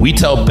Radio. We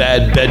tell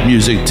bad bed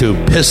music to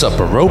piss up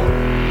a rope.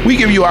 We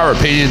give you our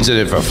opinions, and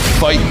if a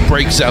fight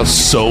breaks out,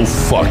 so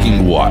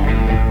fucking what?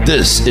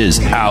 This is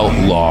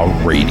Outlaw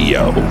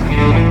Radio.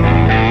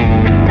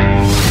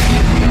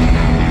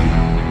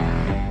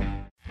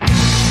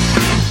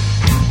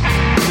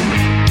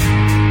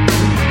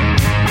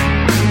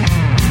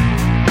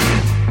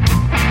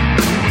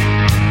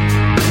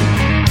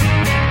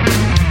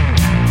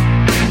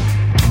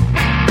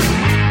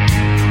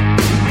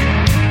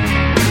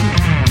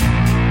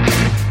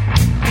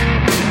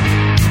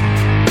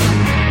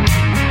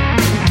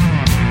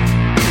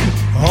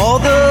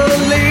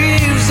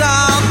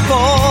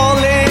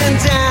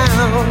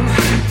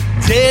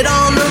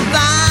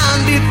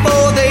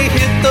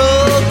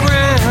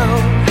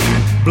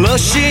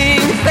 Rushing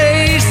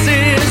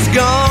faces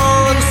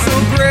gone so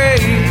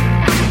great.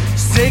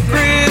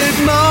 Sacred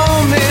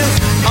moments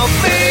are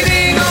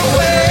fading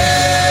away.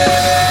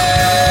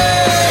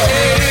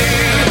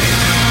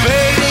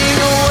 Fading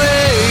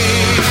away.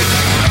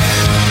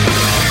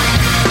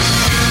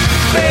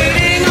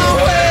 Fading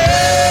away.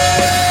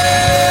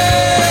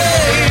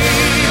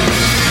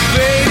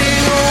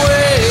 Fading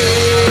away.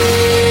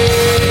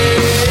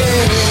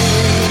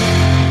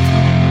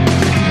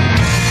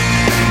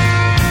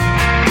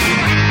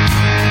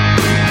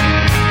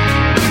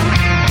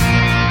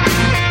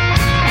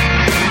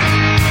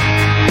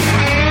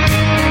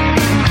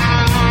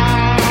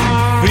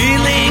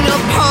 Feeling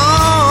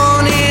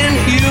upon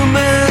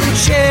inhuman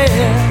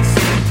chest,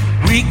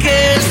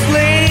 weakest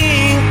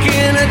link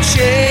in a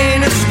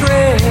chain of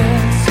stress.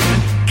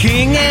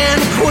 King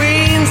and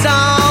queens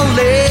all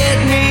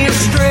led me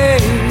astray.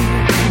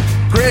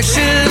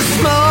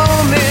 Precious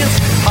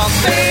moments are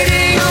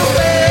fading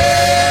away.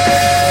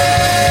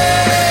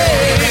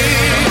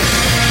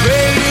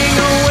 Fading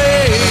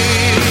away.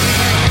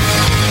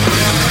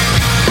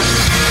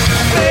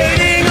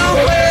 Fading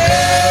away.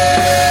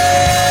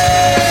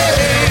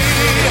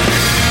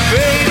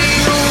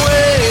 Fading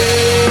away.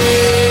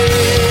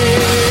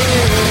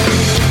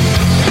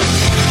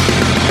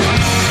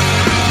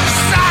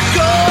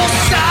 Cycle,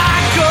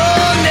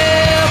 cycle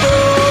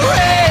never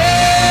ends.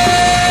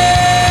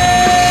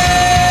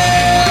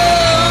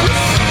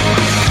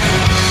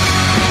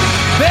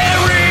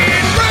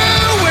 Buried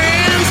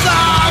ruins,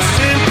 lost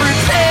in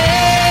pretend.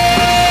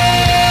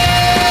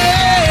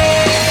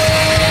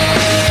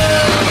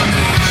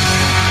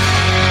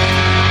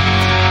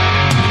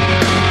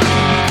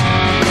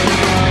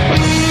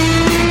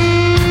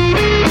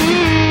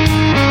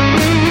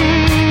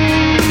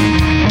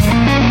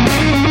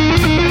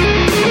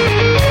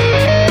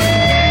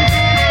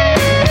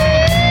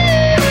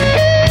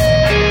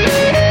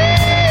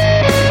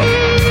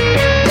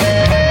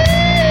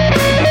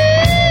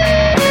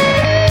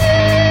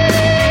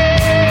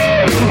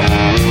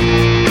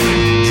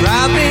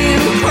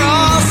 Driving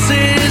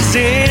crosses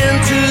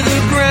into the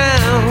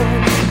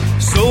ground.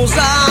 Souls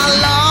are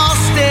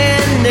lost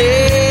and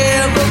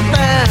never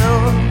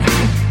found.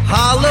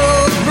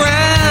 Hollow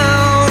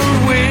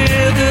ground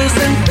withers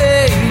and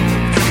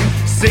fades.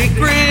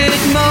 Sacred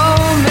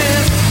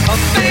moments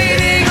are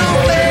fading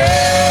away.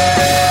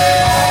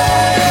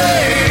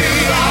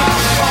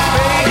 Fading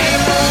away.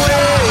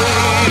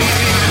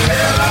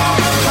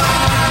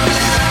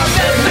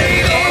 They're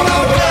fading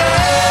away.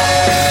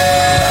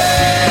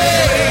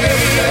 Fading away.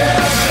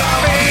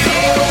 They're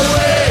fading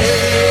away.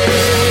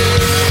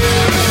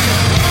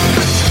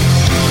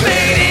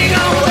 Fading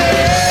away.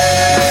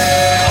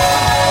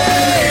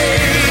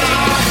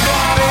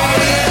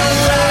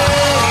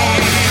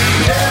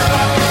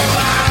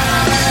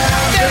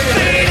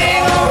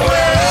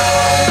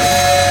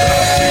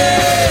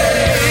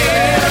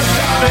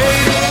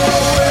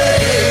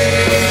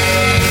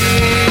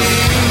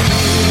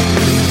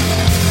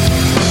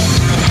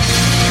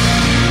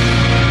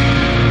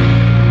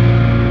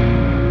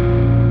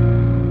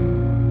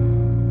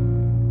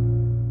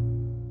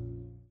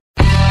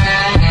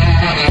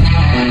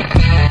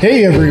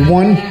 Hey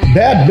everyone,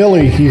 Bad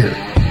Billy here.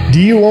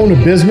 Do you own a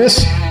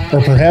business? Or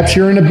perhaps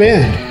you're in a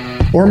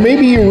band? Or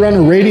maybe you run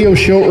a radio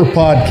show or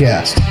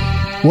podcast?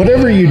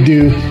 Whatever you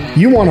do,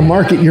 you want to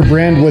market your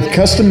brand with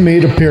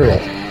custom-made apparel.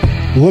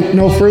 Look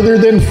no further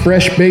than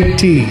Fresh Baked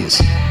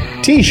Tees.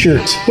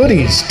 T-shirts,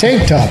 hoodies,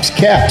 tank tops,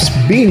 caps,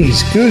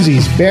 beanies,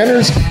 koozies,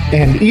 banners,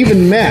 and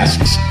even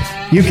masks.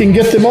 You can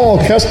get them all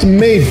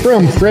custom-made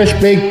from Fresh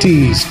Baked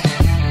Tees.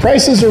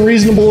 Prices are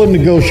reasonable and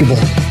negotiable.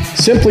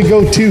 Simply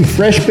go to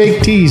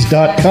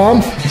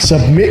freshbakedtees.com,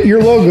 submit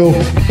your logo,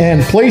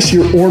 and place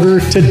your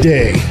order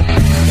today.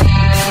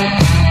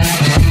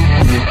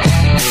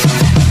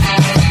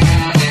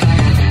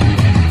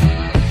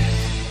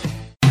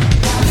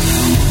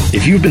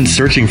 If you've been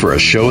searching for a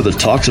show that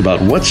talks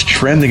about what's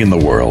trending in the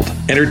world,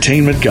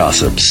 entertainment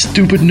gossip,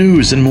 stupid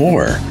news, and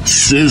more,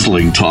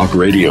 sizzling talk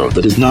radio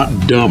that is not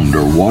dumbed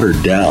or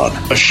watered down,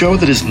 a show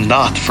that is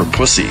not for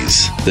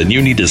pussies, then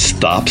you need to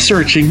stop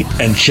searching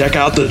and check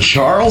out The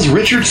Charles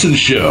Richardson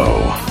Show.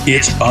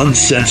 It's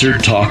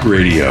uncensored talk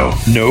radio.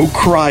 No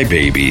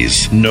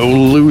crybabies, no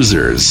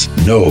losers,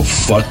 no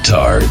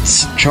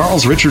fucktards.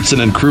 Charles Richardson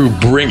and crew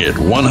bring it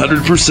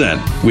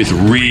 100% with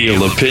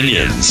real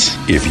opinions.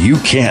 If you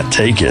can't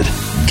take it,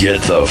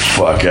 get the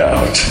fuck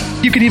out.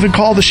 You can even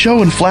call the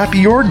show and flap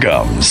your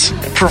gums,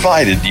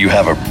 provided you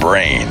have a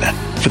brain.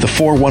 For the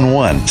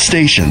 411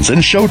 stations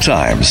and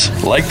showtimes,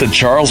 like The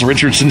Charles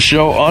Richardson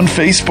Show on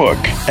Facebook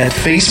at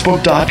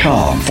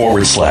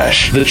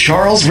facebook.com/The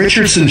Charles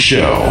Richardson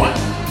Show.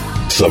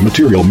 Some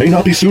material may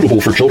not be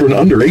suitable for children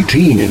under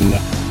 18.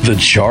 The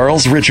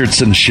Charles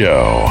Richardson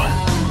Show.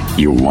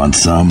 You want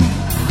some?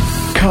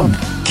 Come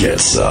get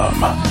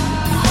some.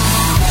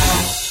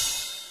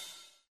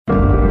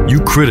 You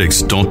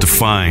critics don't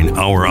define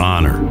our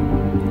honor.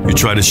 You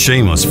try to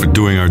shame us for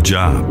doing our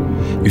job.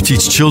 You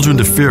teach children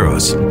to fear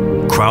us,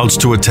 crowds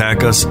to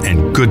attack us,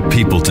 and good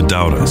people to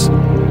doubt us.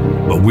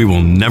 but we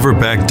will never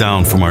back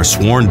down from our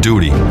sworn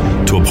duty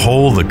to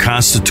uphold the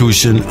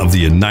Constitution of the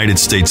United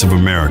States of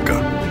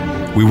America.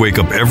 We wake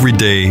up every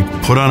day,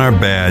 put on our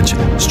badge,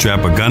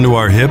 strap a gun to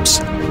our hips,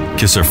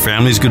 kiss our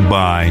families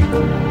goodbye,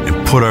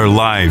 and put our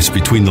lives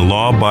between the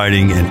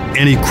law-abiding and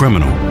any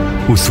criminal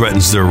who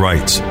threatens their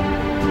rights.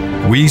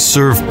 We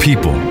serve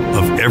people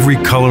of every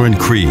color and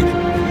creed,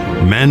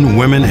 men,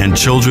 women, and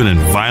children in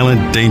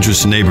violent,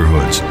 dangerous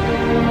neighborhoods,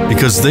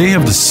 because they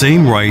have the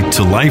same right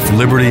to life,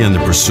 liberty, and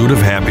the pursuit of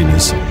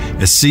happiness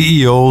as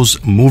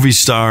CEOs, movie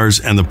stars,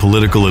 and the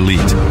political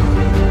elite.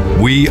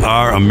 We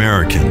are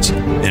Americans,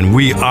 and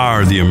we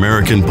are the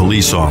American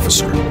police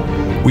officer.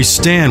 We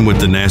stand with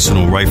the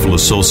National Rifle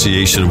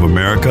Association of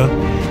America,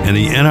 and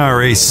the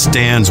NRA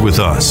stands with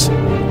us.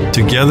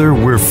 Together,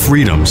 we're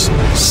freedom's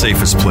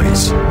safest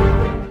place.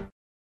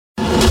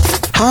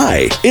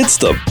 Hi, it's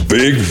the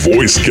Big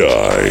Voice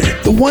Guy,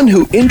 the one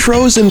who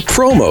intros and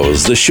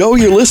promos the show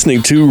you're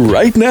listening to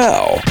right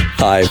now.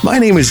 Hi, my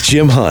name is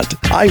Jim Hunt.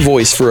 I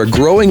voice for a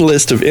growing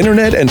list of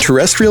internet and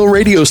terrestrial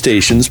radio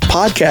stations,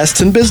 podcasts,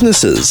 and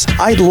businesses.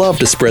 I'd love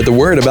to spread the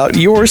word about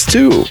yours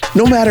too,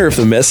 no matter if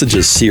the message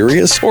is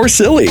serious or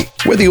silly.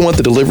 Whether you want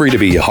the delivery to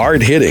be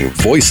hard-hitting,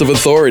 voice of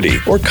authority,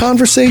 or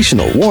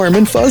conversational, warm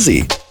and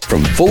fuzzy.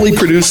 From fully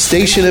produced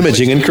station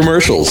imaging and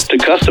commercials to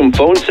custom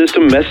phone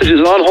system messages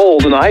on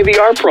hold and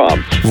IVR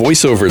prompts,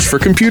 voiceovers for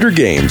computer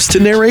games to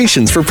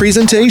narrations for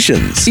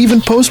presentations,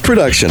 even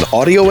post-production,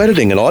 audio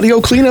editing, and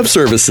audio cleanup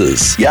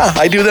services. Yeah,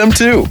 I do them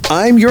too.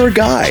 I'm your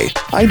guy.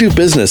 I do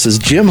business as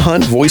Jim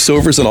Hunt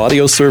Voiceovers and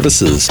Audio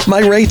Services.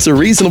 My rates are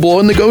reasonable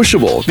and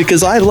negotiable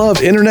because I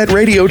love internet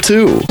radio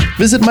too.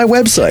 Visit my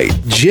website,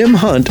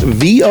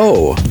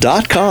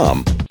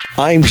 jimhuntvo.com.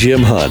 I'm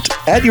Jim Hunt,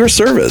 at your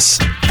service.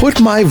 Put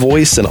my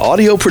voice and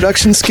audio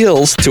production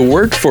skills to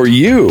work for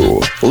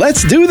you.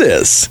 Let's do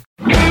this.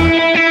 You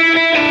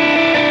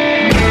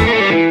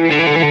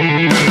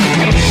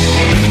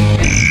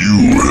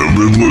have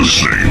been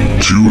listening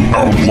to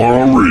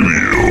Outlaw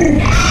Radio.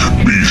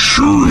 Be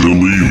sure to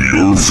leave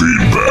your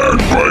feedback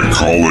by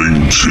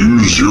calling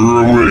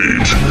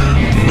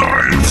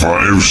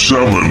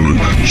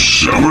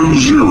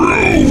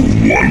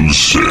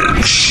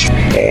 208-957-7016.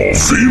 All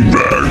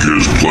feedback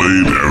is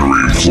played and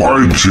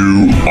replied to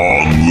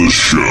on the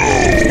show.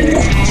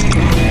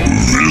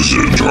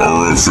 Visit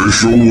our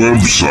official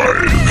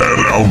website at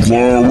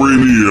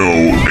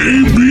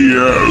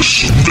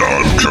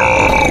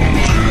outlawradioabs.com.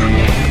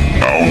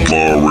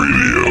 Outlaw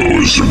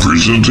Radio is a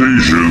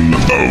presentation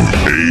of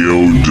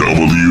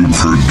AOW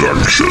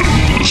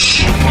Productions.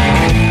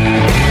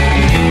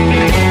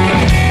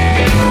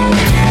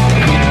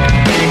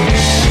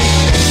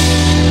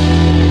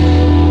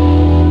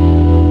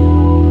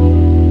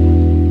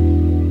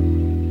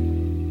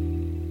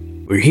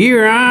 Well,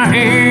 here I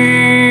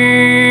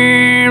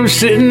am,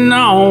 sitting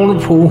on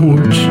the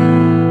porch,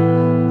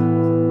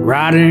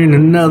 writing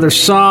another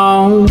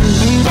song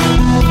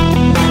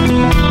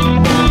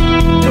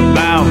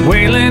about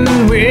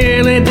Waylon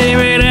Willie,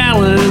 David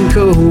Allen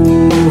Coe.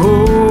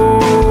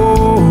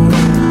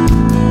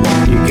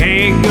 You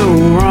can't go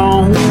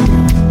wrong.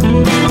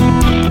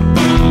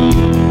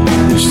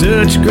 There's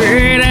such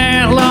great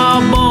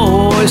outlaw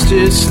boys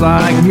just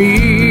like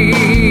me.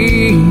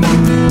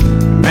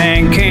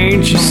 Man,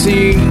 can't you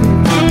see?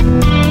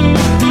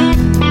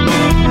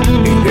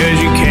 Because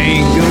you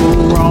can't go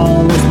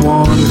wrong with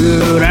one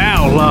good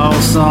outlaw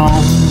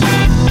song.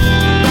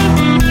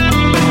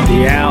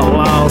 The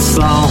outlaw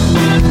song.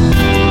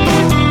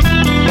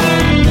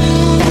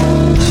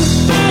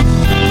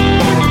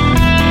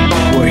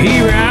 Well,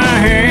 here I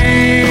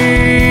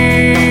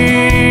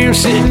am,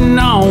 sitting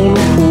on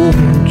the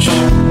porch,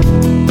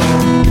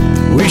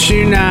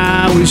 wishing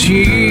I was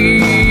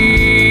here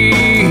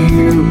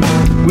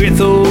with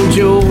old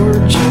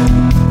George.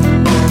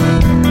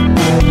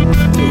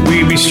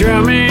 We'd be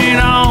strumming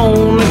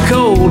on the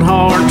cold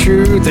hard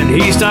truth, and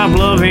he stopped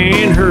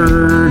loving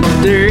her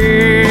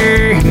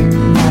today.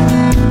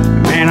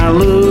 Man, I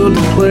love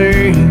to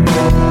play,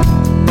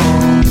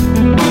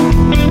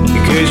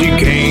 because you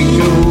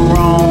can't go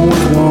wrong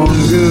with one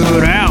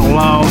good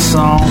outlaw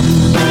song.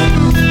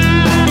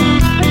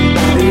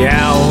 The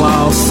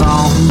outlaw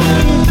song.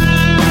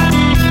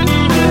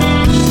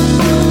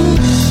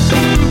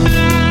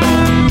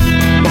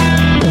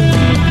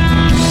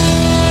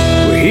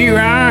 Here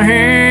I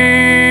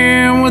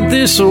am with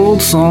this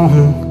old song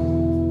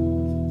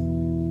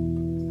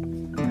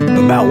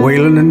about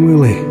Waylon and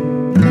Willie,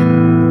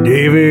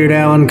 David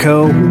Allen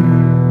Coe,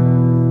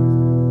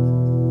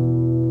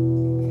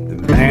 the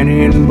man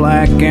in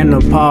black and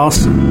the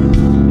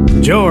possum,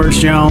 George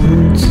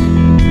Jones.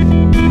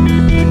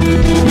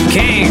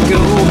 Can't go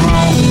wrong.